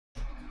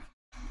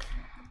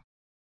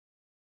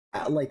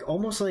 Like,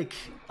 almost like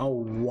a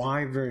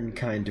wyvern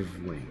kind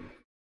of wing.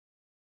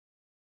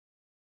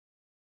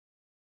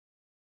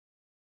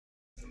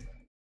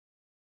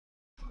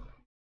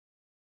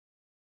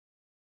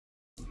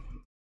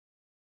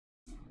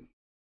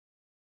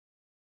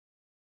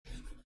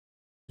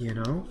 you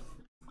know?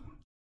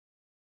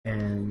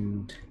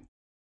 And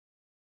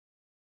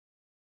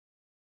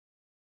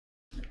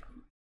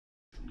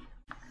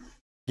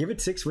give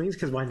it 6 wings,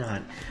 because why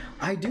not?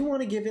 I do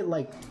want to give it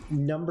like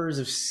numbers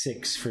of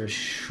 6 for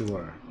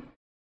sure.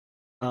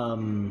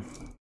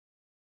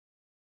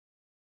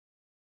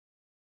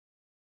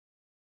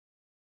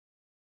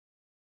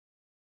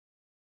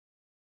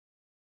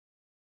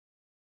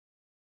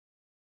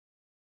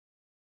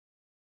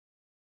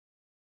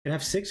 It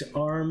have 6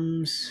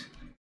 arms.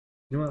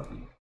 You know what?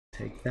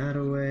 Take that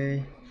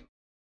away.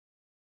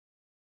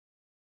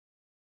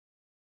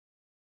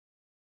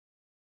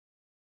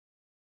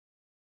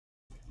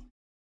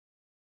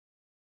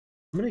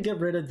 I'm gonna get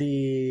rid of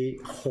the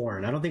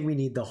horn. I don't think we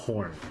need the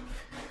horn.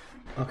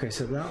 Okay,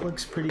 so that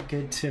looks pretty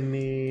good to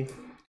me.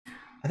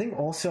 I think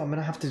also I'm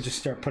gonna have to just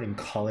start putting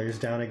colors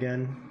down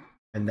again,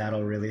 and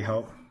that'll really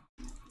help.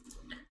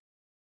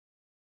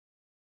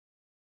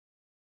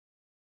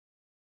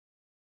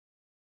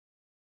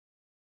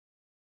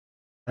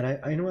 And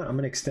I know what, I'm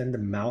gonna extend the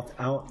mouth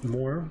out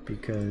more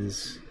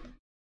because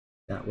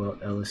that will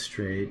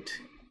illustrate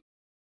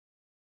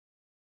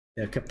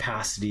the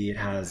capacity it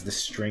has, the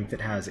strength it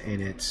has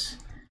in its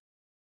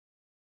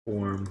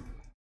form.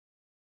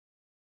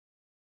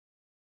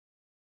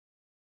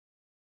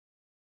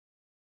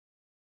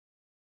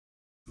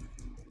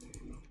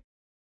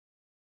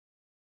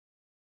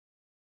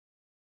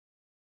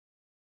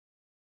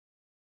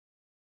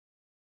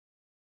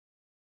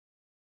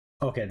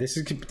 Okay, this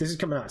is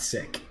coming out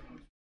sick.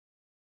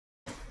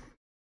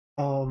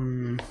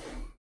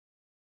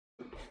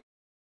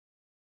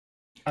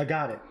 I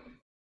got it.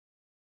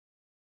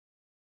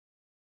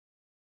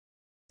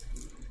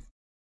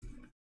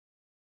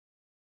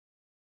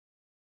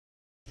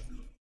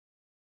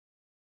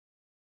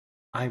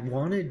 I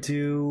want to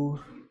do...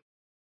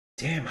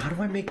 Damn, how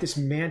do I make this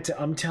manta?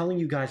 I'm telling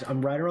you guys,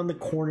 I'm right around the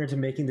corner to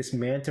making this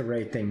manta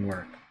ray thing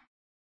work.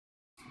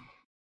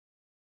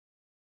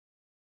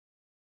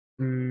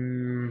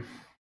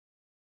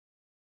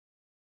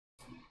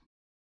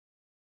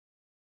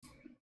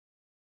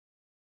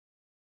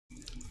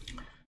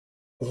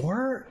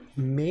 Or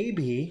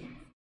maybe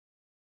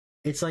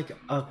it's like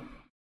a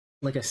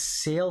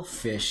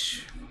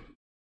sailfish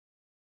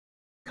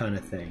kind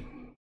of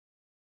thing.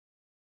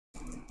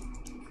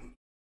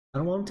 I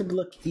don't want him to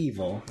look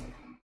evil,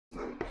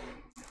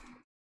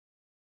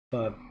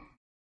 but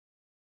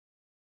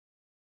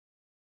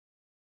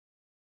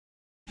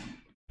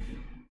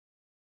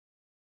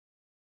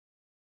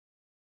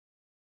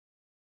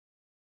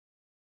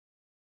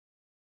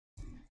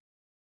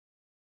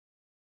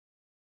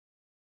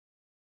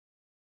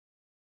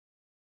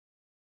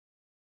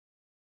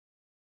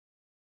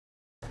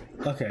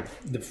okay,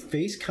 the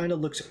face kind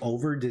of looks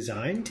over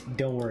designed.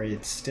 Don't worry,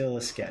 it's still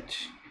a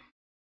sketch.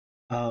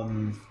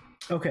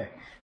 Okay,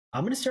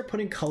 I'm gonna start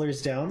putting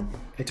colors down.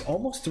 It's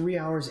almost 3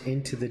 hours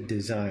into the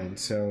design,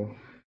 so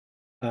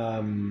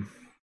let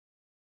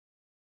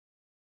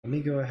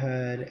me go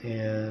ahead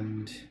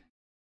and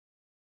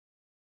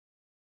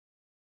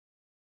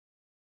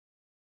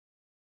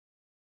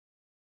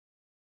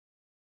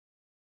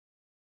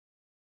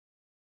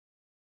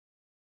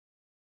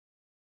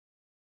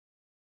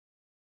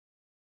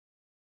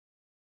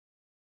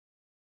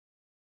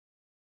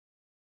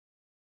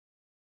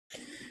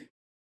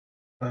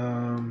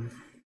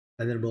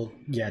and then we'll,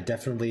 yeah,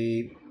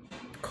 definitely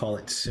call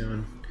it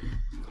soon.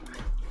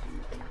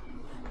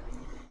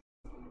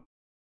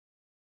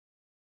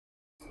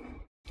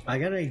 I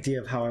got an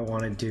idea of how I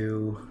want to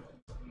do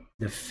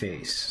the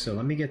face. So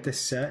let me get this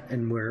set,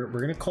 and we're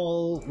gonna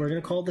call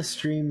the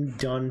stream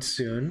done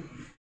soon.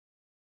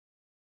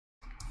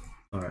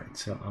 All right,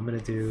 so I'm gonna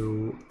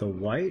do the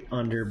white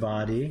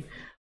underbody.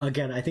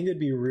 Again, I think it'd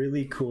be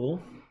really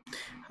cool.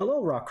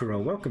 Hello,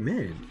 Rockero, welcome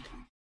in.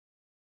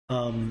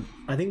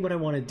 I think what I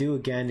want to do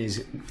again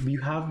is, you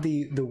have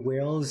the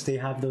whales, they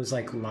have those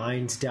like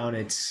lines down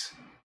its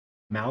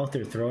mouth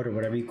or throat or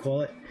whatever you call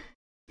it,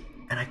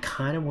 and I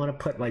kind of want to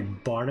put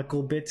like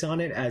barnacle bits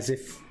on it, as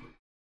if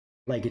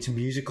like it's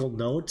musical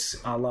notes,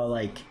 a la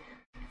like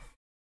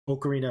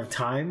Ocarina of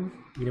Time,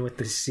 you know, with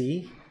the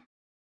C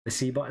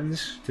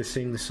buttons to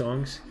sing the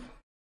songs.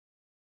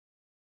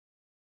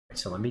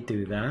 So let me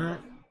do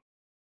that.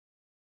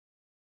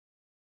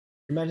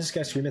 Imagine this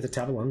guy screaming at the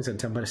top of lungs on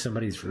top of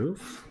somebody's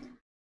roof.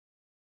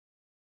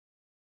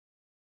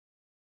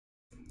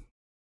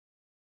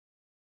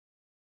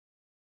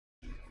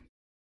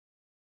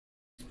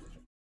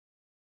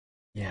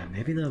 Yeah,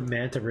 maybe the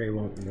manta ray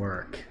won't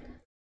work.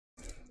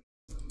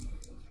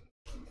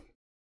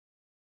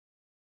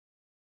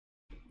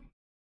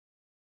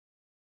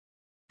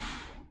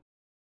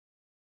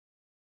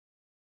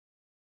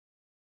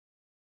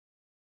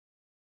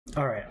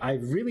 All right, I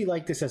really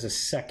like this as a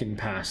second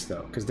pass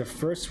though, because the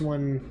first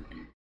one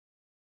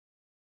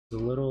is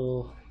a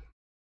little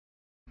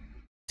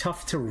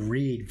tough to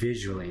read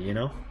visually, you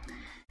know?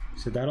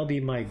 So that'll be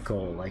my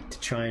goal, like to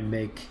try and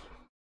make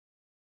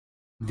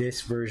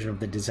this version of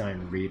the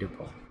design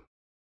readable.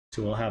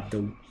 So we'll have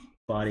the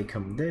body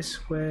come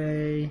this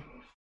way.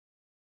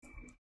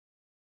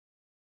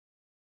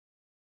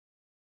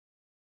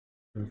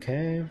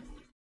 Okay,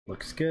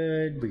 looks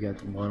good. We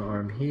got one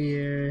arm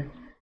here,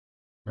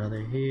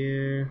 another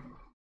here.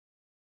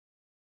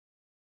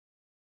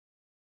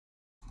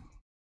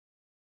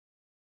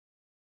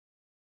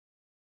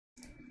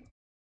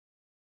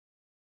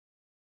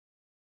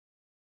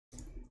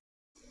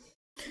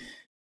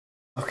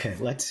 Okay,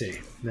 let's see.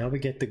 Now we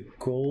get the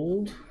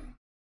gold.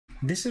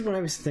 This is what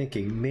I was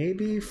thinking.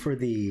 Maybe for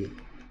the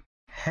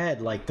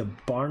head, like the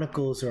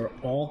barnacles are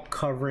all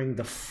covering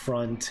the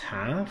front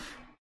half.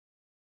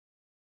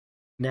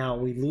 Now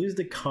we lose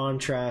the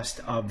contrast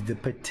of the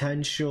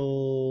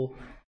potential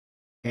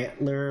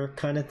antler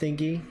kind of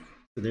thingy.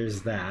 So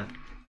there's that.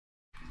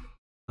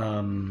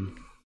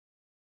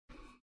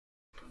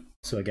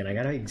 So again, I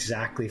gotta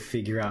exactly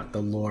figure out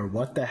the lore.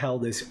 What the hell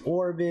this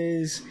orb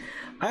is.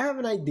 I have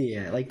an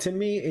idea. Like, to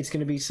me, it's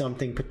gonna be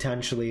something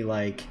potentially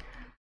like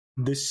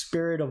the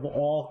spirit of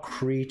all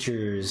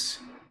creatures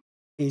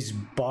is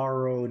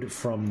borrowed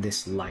from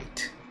this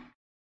light,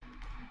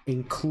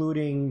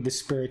 including the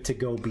spirit to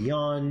go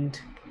beyond,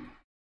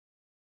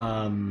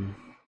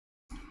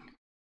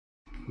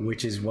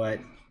 which is what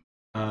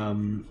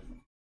POTEMPO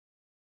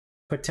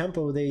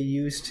they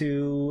used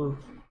to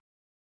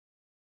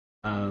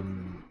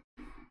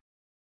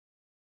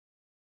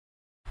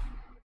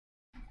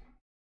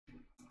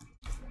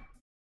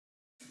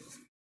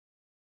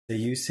they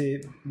used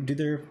to do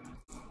their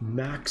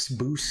max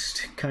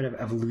boost kind of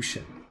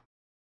evolution.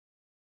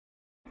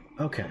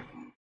 Okay.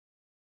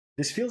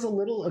 This feels a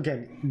little,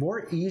 again,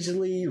 more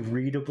easily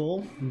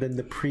readable than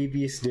the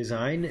previous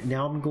design.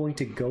 Now I'm going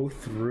to go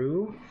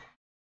through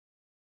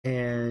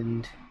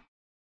and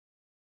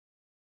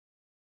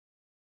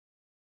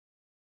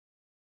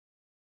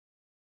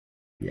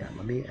yeah,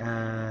 let me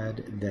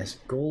add this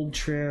gold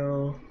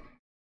trail.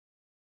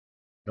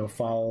 It'll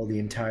follow the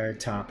entire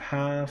top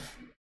half.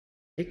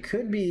 It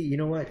could be, you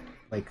know what,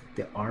 like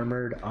the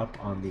armored up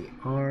on the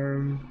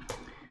arm.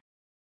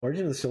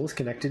 Origin of the Soul is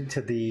connected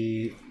to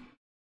the...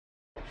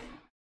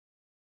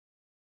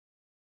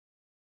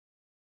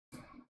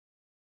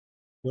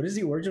 What is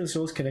the Origin of the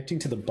Soul is connecting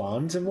to the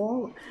bonds of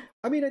all?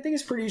 I mean, I think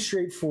it's pretty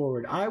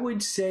straightforward. I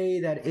would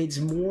say that it's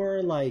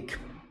more like...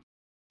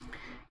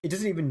 It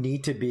doesn't even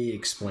need to be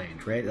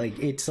explained, right? Like,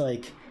 it's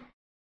like...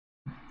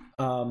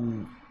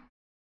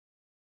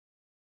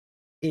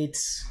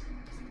 It's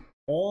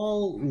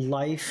all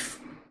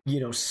life, you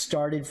know,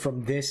 started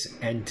from this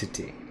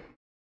entity.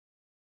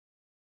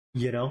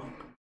 You know?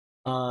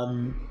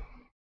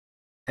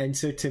 And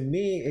so to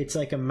me, it's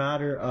like a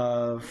matter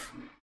of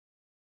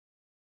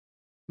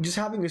just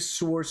having a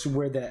source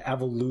where the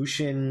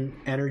evolution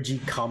energy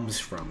comes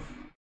from,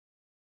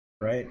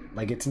 right?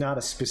 Like, it's not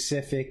a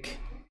specific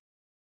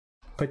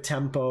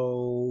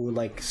POTEMPO,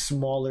 like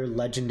smaller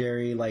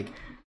legendary, like,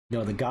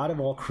 no, the God of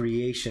all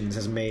creations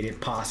has made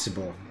it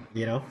possible,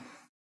 you know?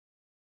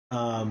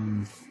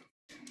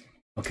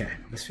 Okay,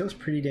 this feels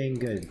pretty dang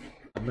good.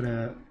 I'm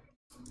gonna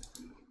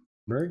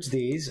merge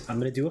these. I'm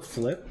gonna do a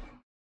flip.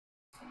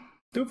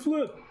 Do a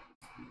flip.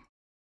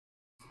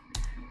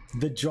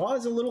 The jaw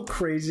is a little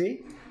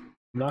crazy.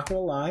 I'm not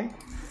gonna lie.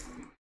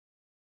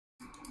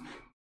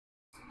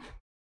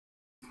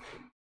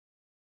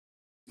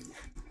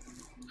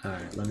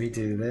 Alright, let me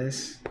do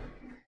this.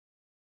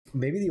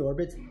 Maybe the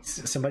orbit,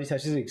 somebody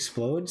touches it,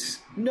 explodes?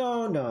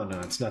 No,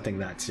 it's nothing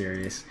that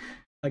serious.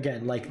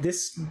 Again, like,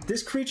 this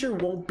creature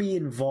won't be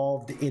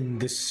involved in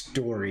the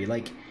story.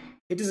 Like,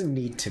 it doesn't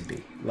need to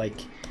be.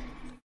 Like,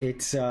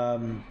 it's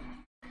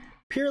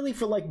purely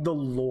for, like, the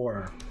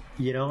lore,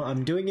 you know?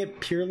 I'm doing it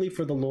purely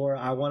for the lore.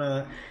 I want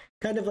to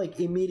kind of,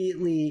 like,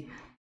 immediately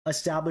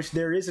establish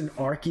there is an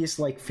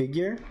Arceus-like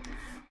figure,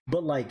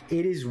 but, like,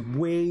 it is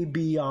way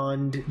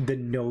beyond the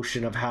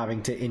notion of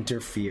having to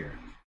interfere.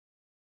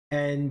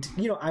 And,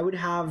 you know, I would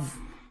have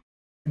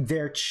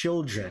their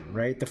children,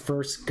 right? The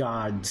first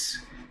gods.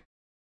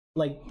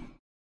 Like,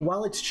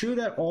 while it's true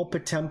that all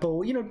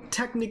POTEMPO, you know,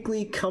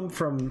 technically come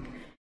from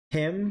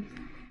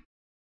him,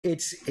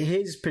 it's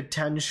his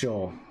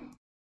potential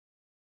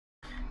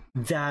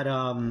that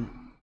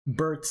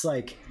births,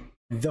 like,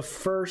 the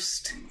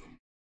first,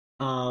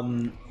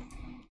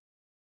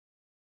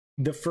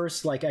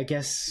 like, I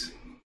guess,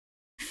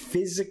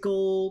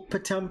 physical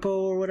POTEMPO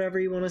or whatever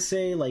you want to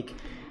say. Like,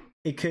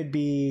 it could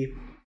be,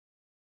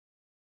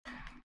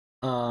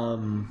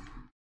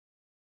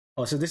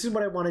 oh, so this is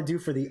what I want to do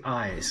for the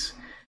eyes.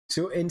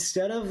 So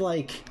instead of,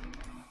 like,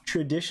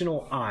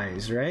 traditional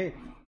eyes, right?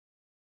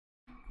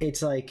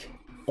 It's like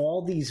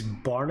all these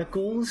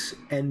barnacles,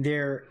 and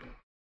they're,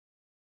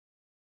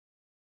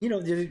 you know,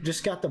 they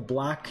just got the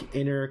black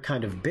inner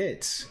kind of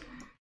bits.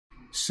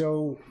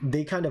 So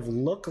they kind of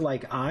look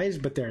like eyes,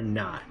 but they're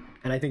not.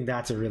 And I think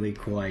that's a really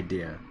cool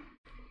idea.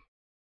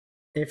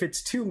 If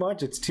it's too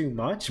much, it's too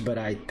much, but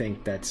I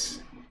think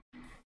that's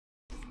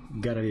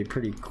gonna be a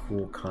pretty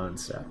cool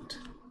concept.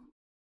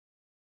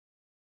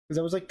 Because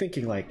I was, like,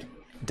 thinking, like,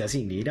 does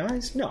he need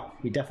eyes? No,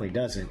 he definitely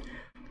doesn't.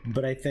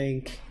 But I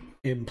think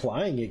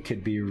implying it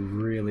could be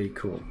really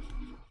cool.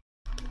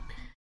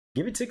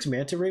 Give it 6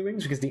 manta ray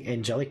wings because the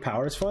angelic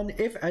power is fun.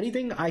 If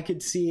anything, I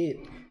could see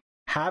it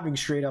having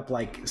straight up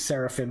like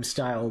seraphim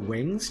style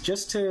wings,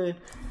 just to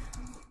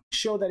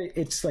show that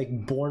it's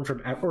like born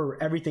from,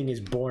 or everything is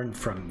born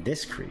from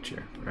this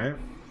creature, right?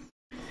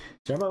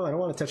 So I don't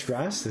want to touch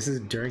grass. This is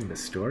during the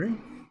story.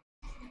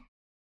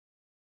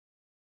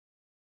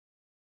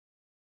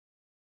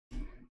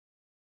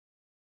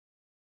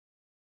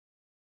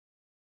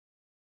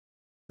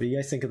 What do you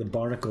guys think of the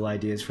barnacle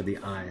ideas for the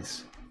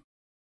eyes?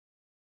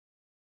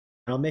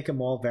 I'll make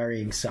them all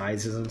varying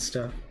sizes and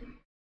stuff.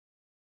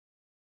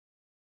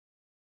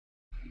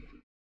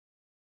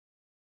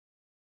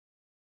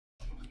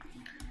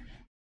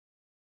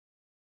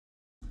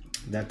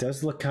 That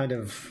does look kind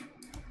of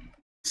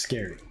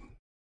scary,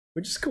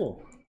 which is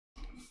cool.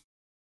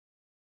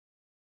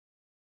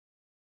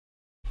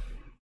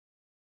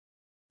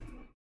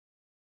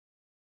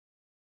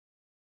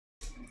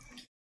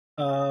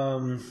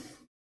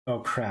 Oh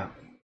crap.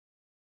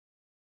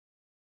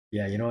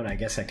 Yeah, you know what? I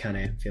guess I kind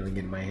of am feeling it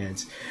in my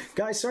hands.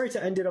 Guys, sorry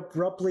to end it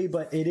abruptly,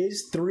 but it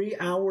is 3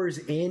 hours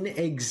in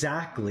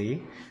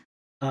exactly.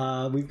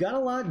 We've got a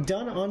lot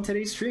done on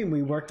today's stream.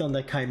 We worked on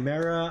the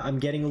Chimera. I'm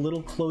getting a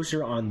little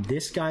closer on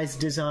this guy's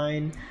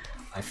design.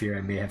 I fear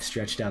I may have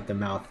stretched out the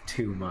mouth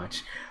too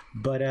much.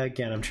 But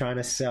again, I'm trying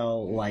to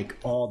sell like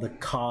all the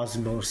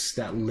cosmos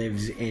that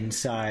lives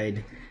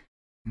inside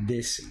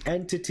this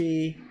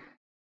entity.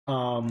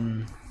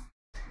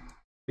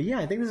 But yeah,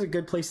 I think this is a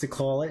good place to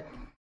call it.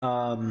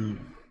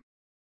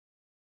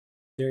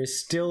 There's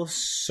still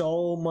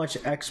so much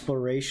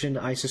exploration.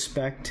 I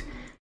suspect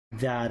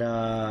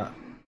that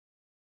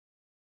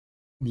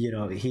you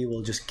know, he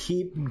will just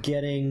keep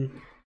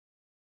getting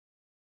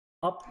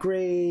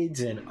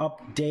upgrades and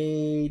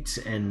updates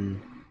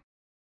and,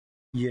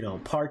 you know,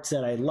 parts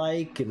that I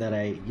like and that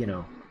I, you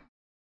know,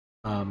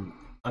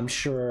 I'm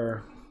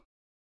sure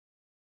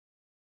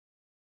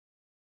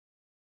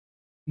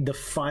the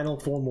final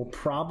form will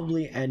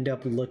probably end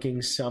up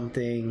looking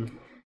something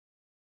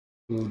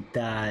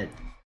that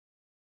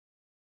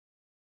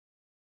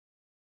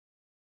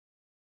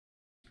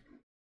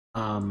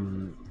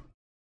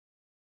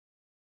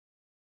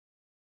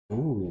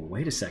ooh,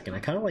 wait a second. I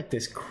kind of like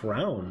this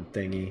crown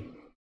thingy.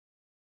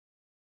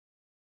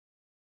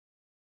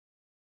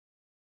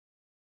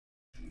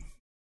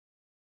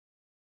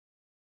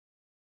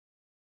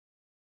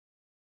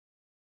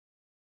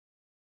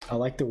 I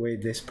like the way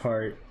this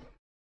part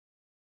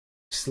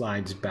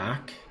slides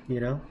back, you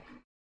know,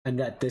 and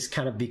that this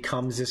kind of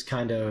becomes this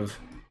kind of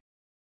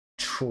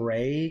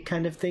tray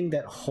kind of thing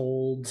that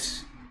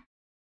holds.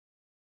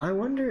 I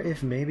wonder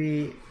if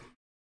maybe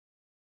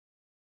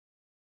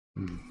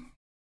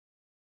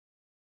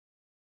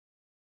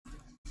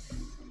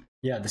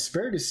yeah, the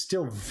spirit is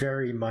still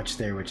very much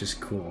there, which is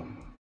cool.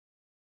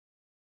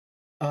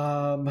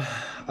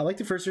 I like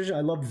the first version.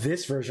 I love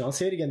this version. I'll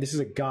say it again. This is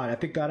a god,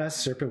 epic badass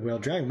serpent whale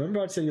dragon.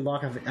 Remember I said you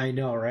lock off? I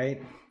know,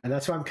 right? And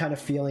that's why I'm kind of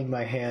feeling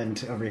my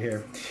hand over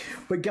here.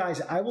 But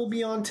guys, I will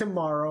be on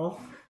tomorrow.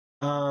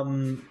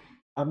 I'm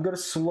gonna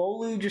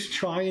slowly just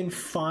try and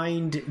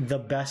find the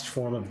best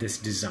form of this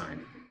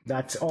design.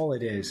 That's all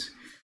it is.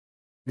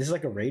 This is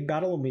like a raid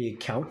battle. When we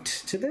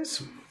account to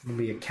this, when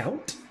we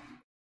account.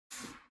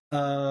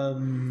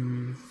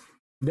 No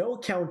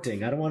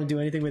counting. I don't want to do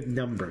anything with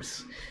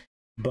numbers.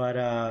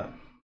 But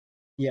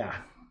yeah,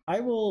 I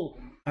will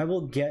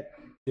get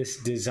this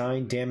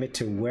design, damn it,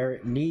 to where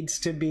it needs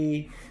to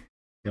be,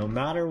 no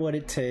matter what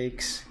it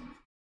takes.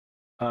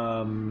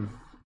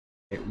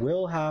 It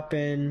will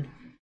happen,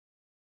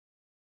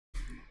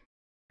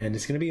 and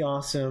it's gonna be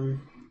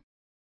awesome.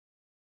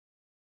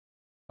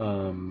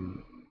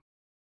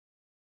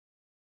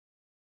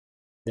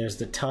 There's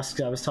the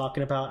tusk I was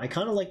talking about. I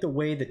kind of like the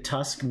way the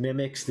tusk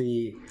mimics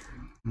the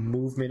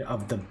movement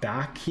of the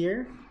back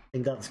here. I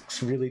think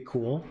that's really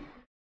cool.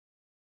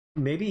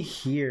 Maybe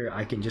here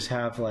I can just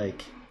have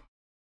like,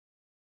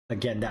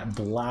 again, that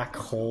black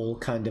hole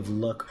kind of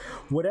look.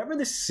 Whatever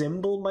the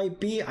symbol might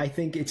be, I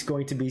think it's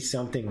going to be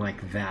something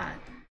like that.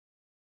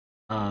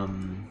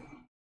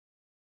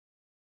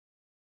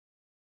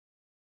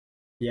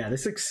 Yeah,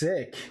 this looks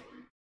sick.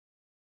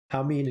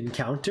 How mean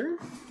encounter?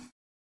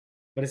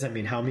 What does that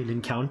mean? How mean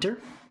encounter?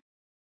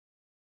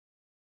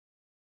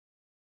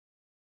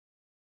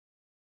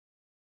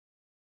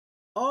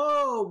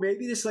 Oh,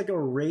 maybe this is like a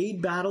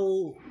raid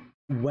battle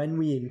when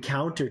we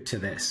encounter to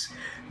this.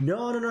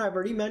 No, I've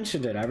already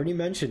mentioned it.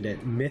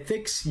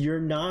 Mythics, you're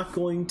not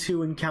going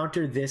to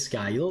encounter this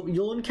guy.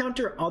 You'll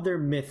encounter other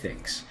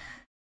mythics.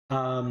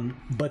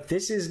 But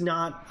this is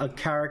not a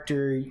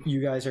character you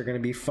guys are going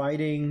to be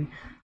fighting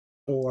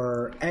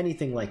or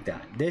anything like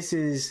that. This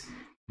is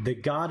the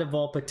god of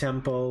all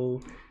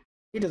POTEMPO.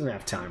 He doesn't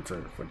have time for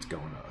what's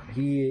going on.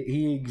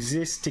 He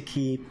exists to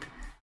keep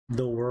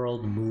the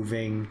world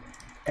moving.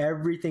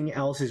 Everything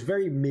else is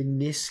very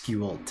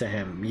minuscule to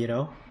him, you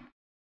know?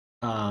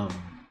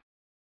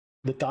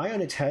 The thigh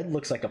on its head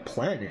looks like a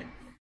planet.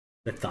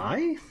 The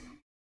thigh?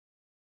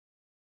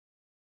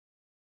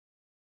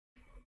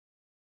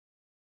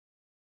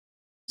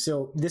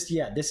 So this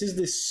is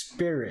the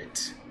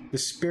spirit. The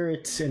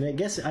spirit, and I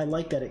guess I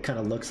like that it kind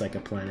of looks like a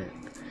planet.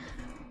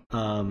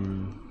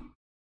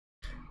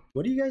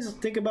 What do you guys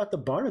think about the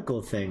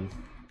barnacle thing?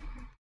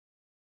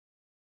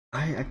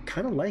 I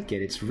kind of like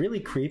it. It's really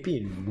creepy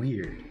and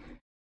weird.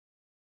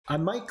 I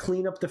might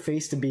clean up the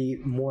face to be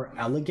more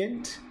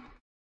elegant.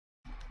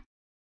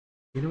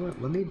 You know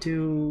what? Let me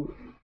do...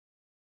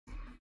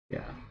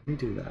 Yeah, let me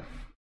do that.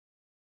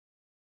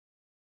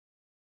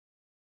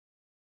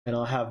 And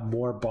I'll have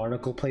more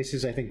barnacle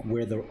places, I think,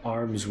 where the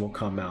arms will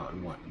come out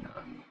and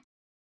whatnot.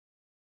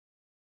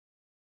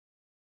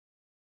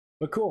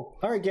 But cool.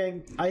 Alright,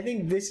 gang. I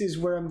think this is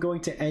where I'm going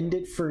to end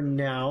it for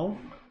now.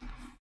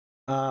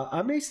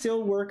 I may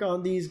still work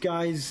on these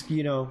guys,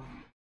 you know,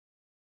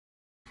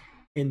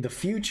 in the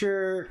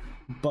future,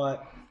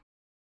 but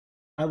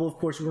I will, of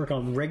course, work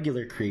on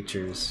regular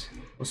creatures.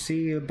 We'll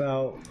see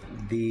about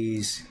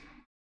these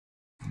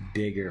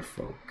bigger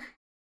folk.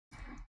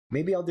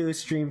 Maybe I'll do a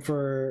stream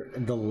for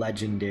the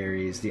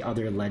legendaries, the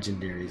other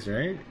legendaries,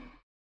 right?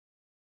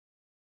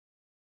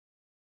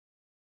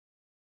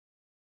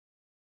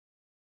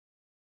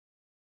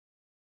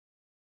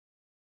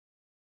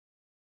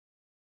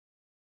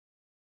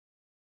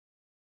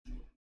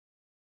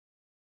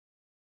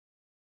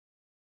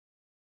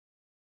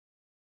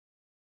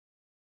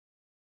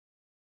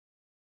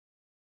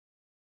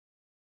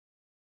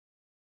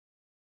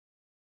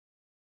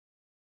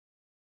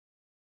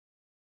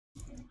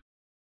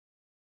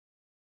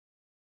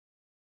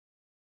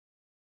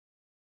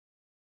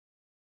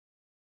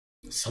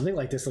 Something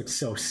like this looks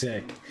so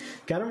sick.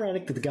 Kind of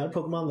ironic that the god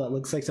Pokemon that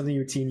looks like something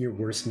you would see in your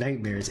worst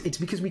nightmares. It's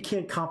because we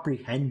can't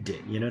comprehend it,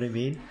 you know what I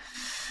mean?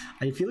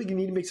 I feel like you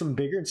need to make some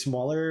bigger and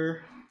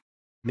smaller,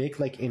 make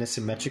like in a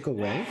symmetrical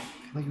way. I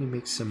feel like you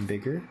make some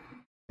bigger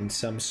and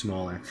some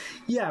smaller.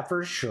 Yeah,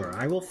 for sure.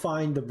 I will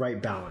find the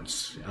right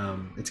balance.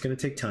 It's gonna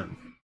take time.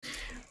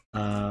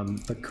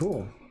 But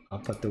cool. I'll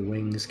put the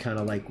wings kind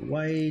of like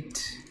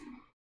white.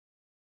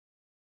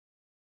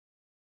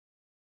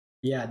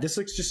 Yeah, this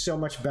looks just so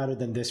much better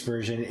than this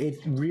version. It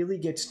really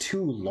gets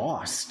too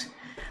lost.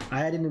 I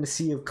had it in a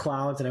sea of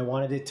clouds and I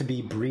wanted it to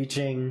be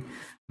breaching,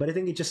 but I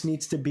think it just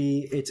needs to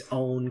be its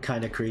own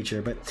kind of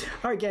creature. But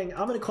all right, gang,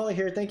 I'm going to call it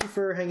here. Thank you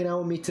for hanging out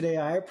with me today.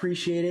 I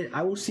appreciate it.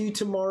 I will see you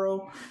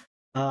tomorrow.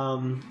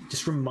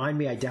 Just remind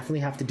me, I definitely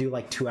have to do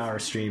like 2-hour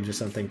streams or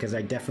something because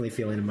I definitely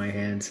feel it in my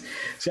hands.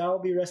 So I'll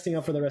be resting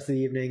up for the rest of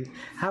the evening.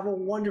 Have a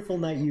wonderful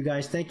night, you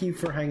guys. Thank you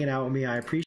for hanging out with me. I appreciate it.